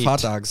you eat more enough meat. hot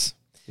dogs.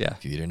 Yeah.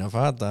 If you eat enough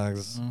hot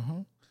dogs.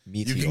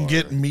 Meteor. You can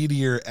get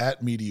Meteor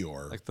at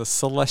Meteor. Like the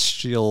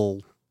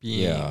celestial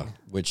being. Yeah,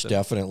 which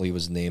definitely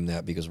was named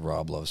that because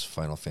Rob loves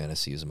Final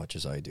Fantasy as much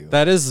as I do.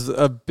 That is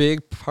a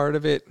big part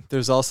of it.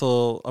 There's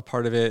also a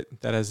part of it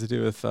that has to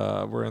do with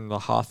we're in the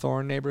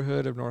Hawthorne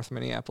neighborhood of North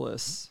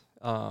Minneapolis.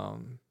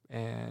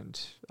 And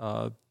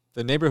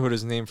the neighborhood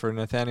is named for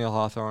Nathaniel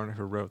Hawthorne,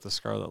 who wrote the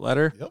Scarlet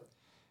Letter. Yep.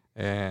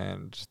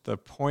 And the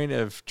point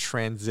of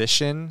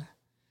transition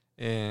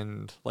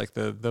and like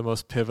the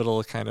most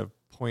pivotal kind of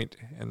point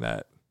in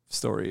that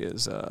story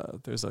is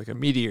there's like a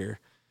meteor.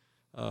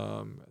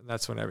 And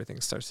that's when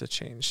everything starts to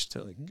change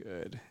to like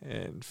good.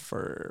 And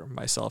for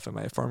myself and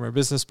my former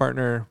business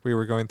partner, we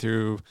were going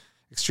through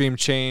extreme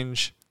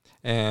change,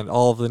 and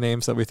all of the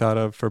names that we thought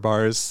of for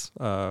bars,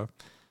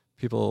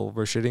 people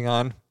were shitting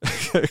on,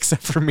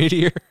 except for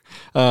Meteor.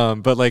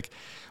 But like,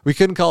 we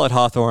couldn't call it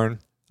Hawthorne,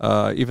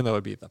 even though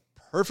it'd be the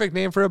perfect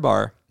name for a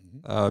bar,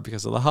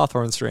 because of the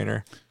Hawthorne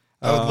strainer.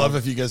 I would love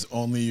if you guys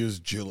only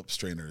used julep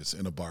strainers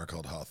in a bar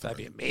called Hawthorne. That'd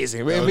be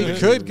amazing. That We would be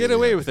could get really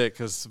away happy. with it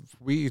because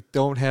we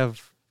don't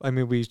have. I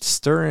mean, we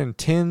stir in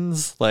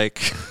tins.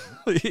 Like,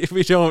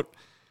 we don't.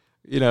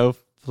 You know,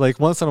 like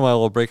once in a while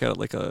we'll break out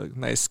like a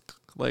nice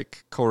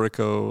like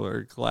Corico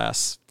or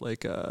glass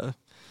like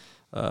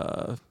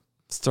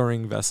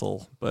stirring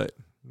vessel, but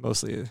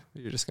mostly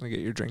you're just going to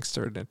get your drink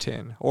stirred in a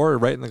tin or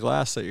right in the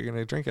glass that you're going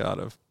to drink it out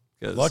of.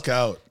 Luck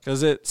out.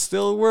 Because it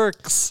still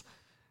works.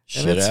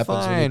 Shit and it's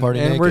happens fine. when you party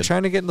and naked. we're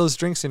trying to get those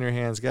drinks in your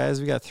hands,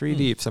 guys. We got 3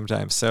 deep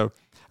sometimes. So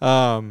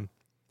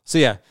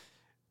yeah,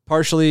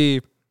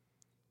 partially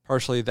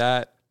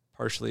that,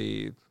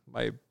 partially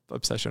my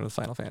obsession with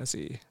Final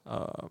Fantasy.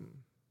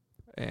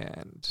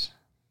 And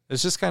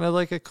it's just kind of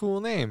like a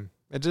cool name.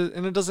 And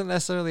it doesn't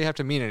necessarily have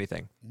to mean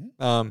anything.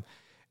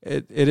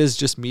 It is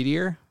just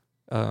Meteor.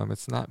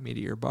 It's not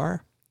Meteor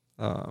Bar.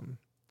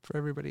 For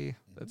everybody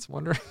that's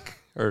wondering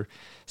or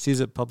sees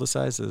it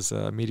publicized as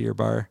Meteor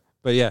Bar.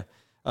 But yeah,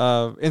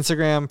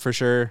 Instagram for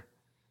sure.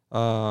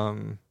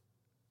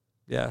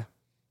 Yeah.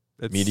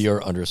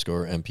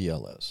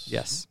 Meteor_MPLS.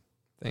 Yes.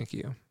 Thank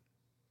you.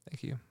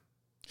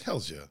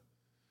 Hells yeah.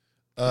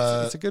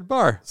 It's a good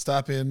bar.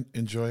 Stop in,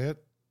 enjoy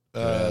it.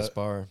 Good ass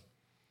bar.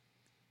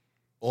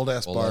 Old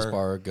ass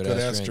bar. Good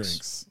ass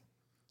drinks.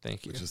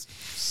 Thank you. Which is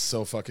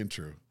so fucking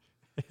true.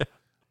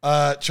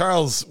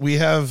 Charles, we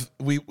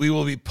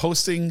will be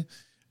posting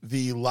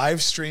the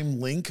live stream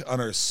link on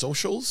our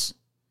socials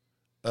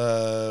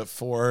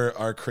for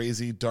our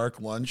crazy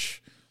dark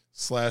lunch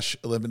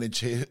 /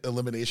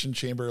 elimination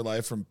chamber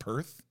live from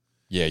Perth.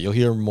 Yeah, you'll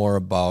hear more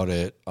about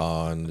it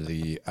on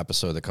the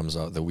episode that comes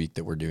out the week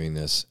that we're doing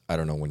this. I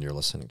don't know when you're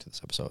listening to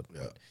this episode.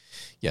 Yeah.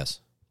 Yes.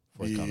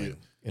 Forthcoming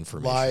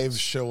information. Live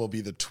show will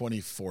be the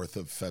 24th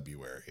of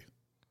February.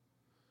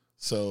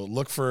 So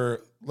look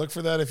for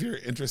that if you're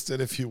interested,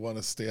 if you want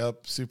to stay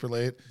up super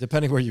late.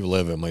 Depending where you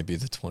live, it might be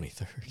the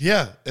 23rd.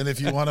 Yeah. And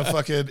if you want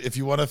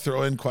to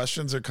throw in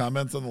questions or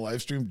comments on the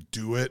live stream,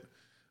 do it.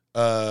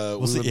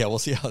 We'll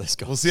see how this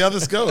goes. We'll see how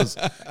this goes.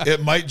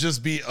 It might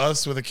just be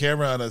us with a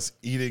camera on us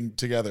eating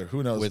together.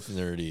 Who knows? With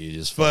Nerdy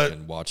just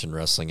fucking watching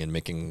wrestling and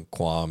making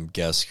Quam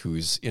guess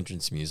whose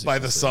entrance music by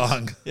the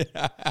song.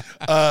 Yeah.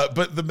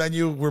 But the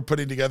menu we're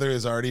putting together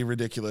is already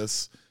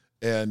ridiculous.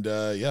 And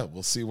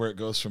we'll see where it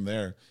goes from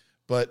there.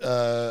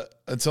 But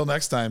until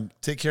next time,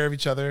 take care of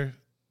each other.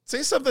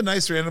 Say something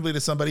nice randomly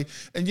to somebody.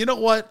 And you know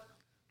what?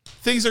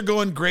 Things are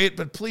going great,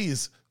 but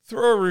please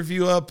throw a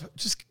review up.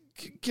 Just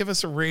give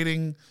us a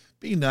rating.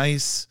 Be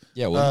nice.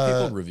 Yeah, when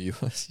people review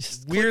us,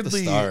 just weirdly,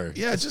 click the star.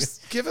 Yeah,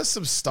 just give us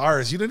some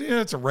stars. You don't even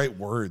have to write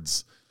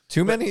words.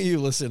 Too many of you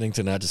listening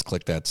to not just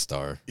click that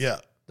star. Yeah.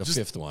 The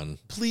fifth one.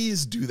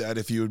 Please do that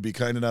if you would be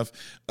kind enough.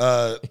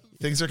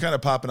 Things are kind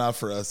of popping out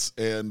for us,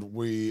 and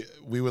we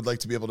would like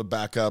to be able to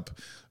back up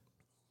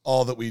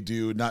all that we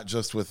do, not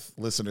just with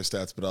listener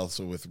stats, but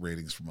also with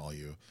ratings from all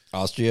you.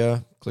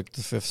 Austria, click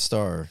the 5th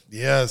star.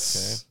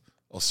 Yes.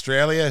 Okay.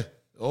 Australia,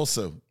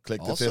 also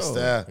click the 5th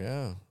star.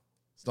 Yeah.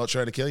 It's not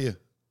trying to kill you.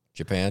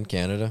 Japan,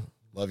 Canada.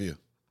 Love you.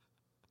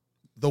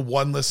 The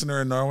one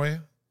listener in Norway.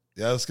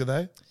 Ja, det ska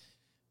dig.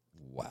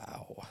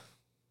 Wow.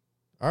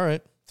 All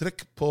right.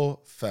 Tryck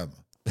på 5.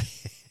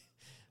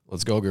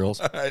 Let's go, girls.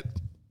 All right.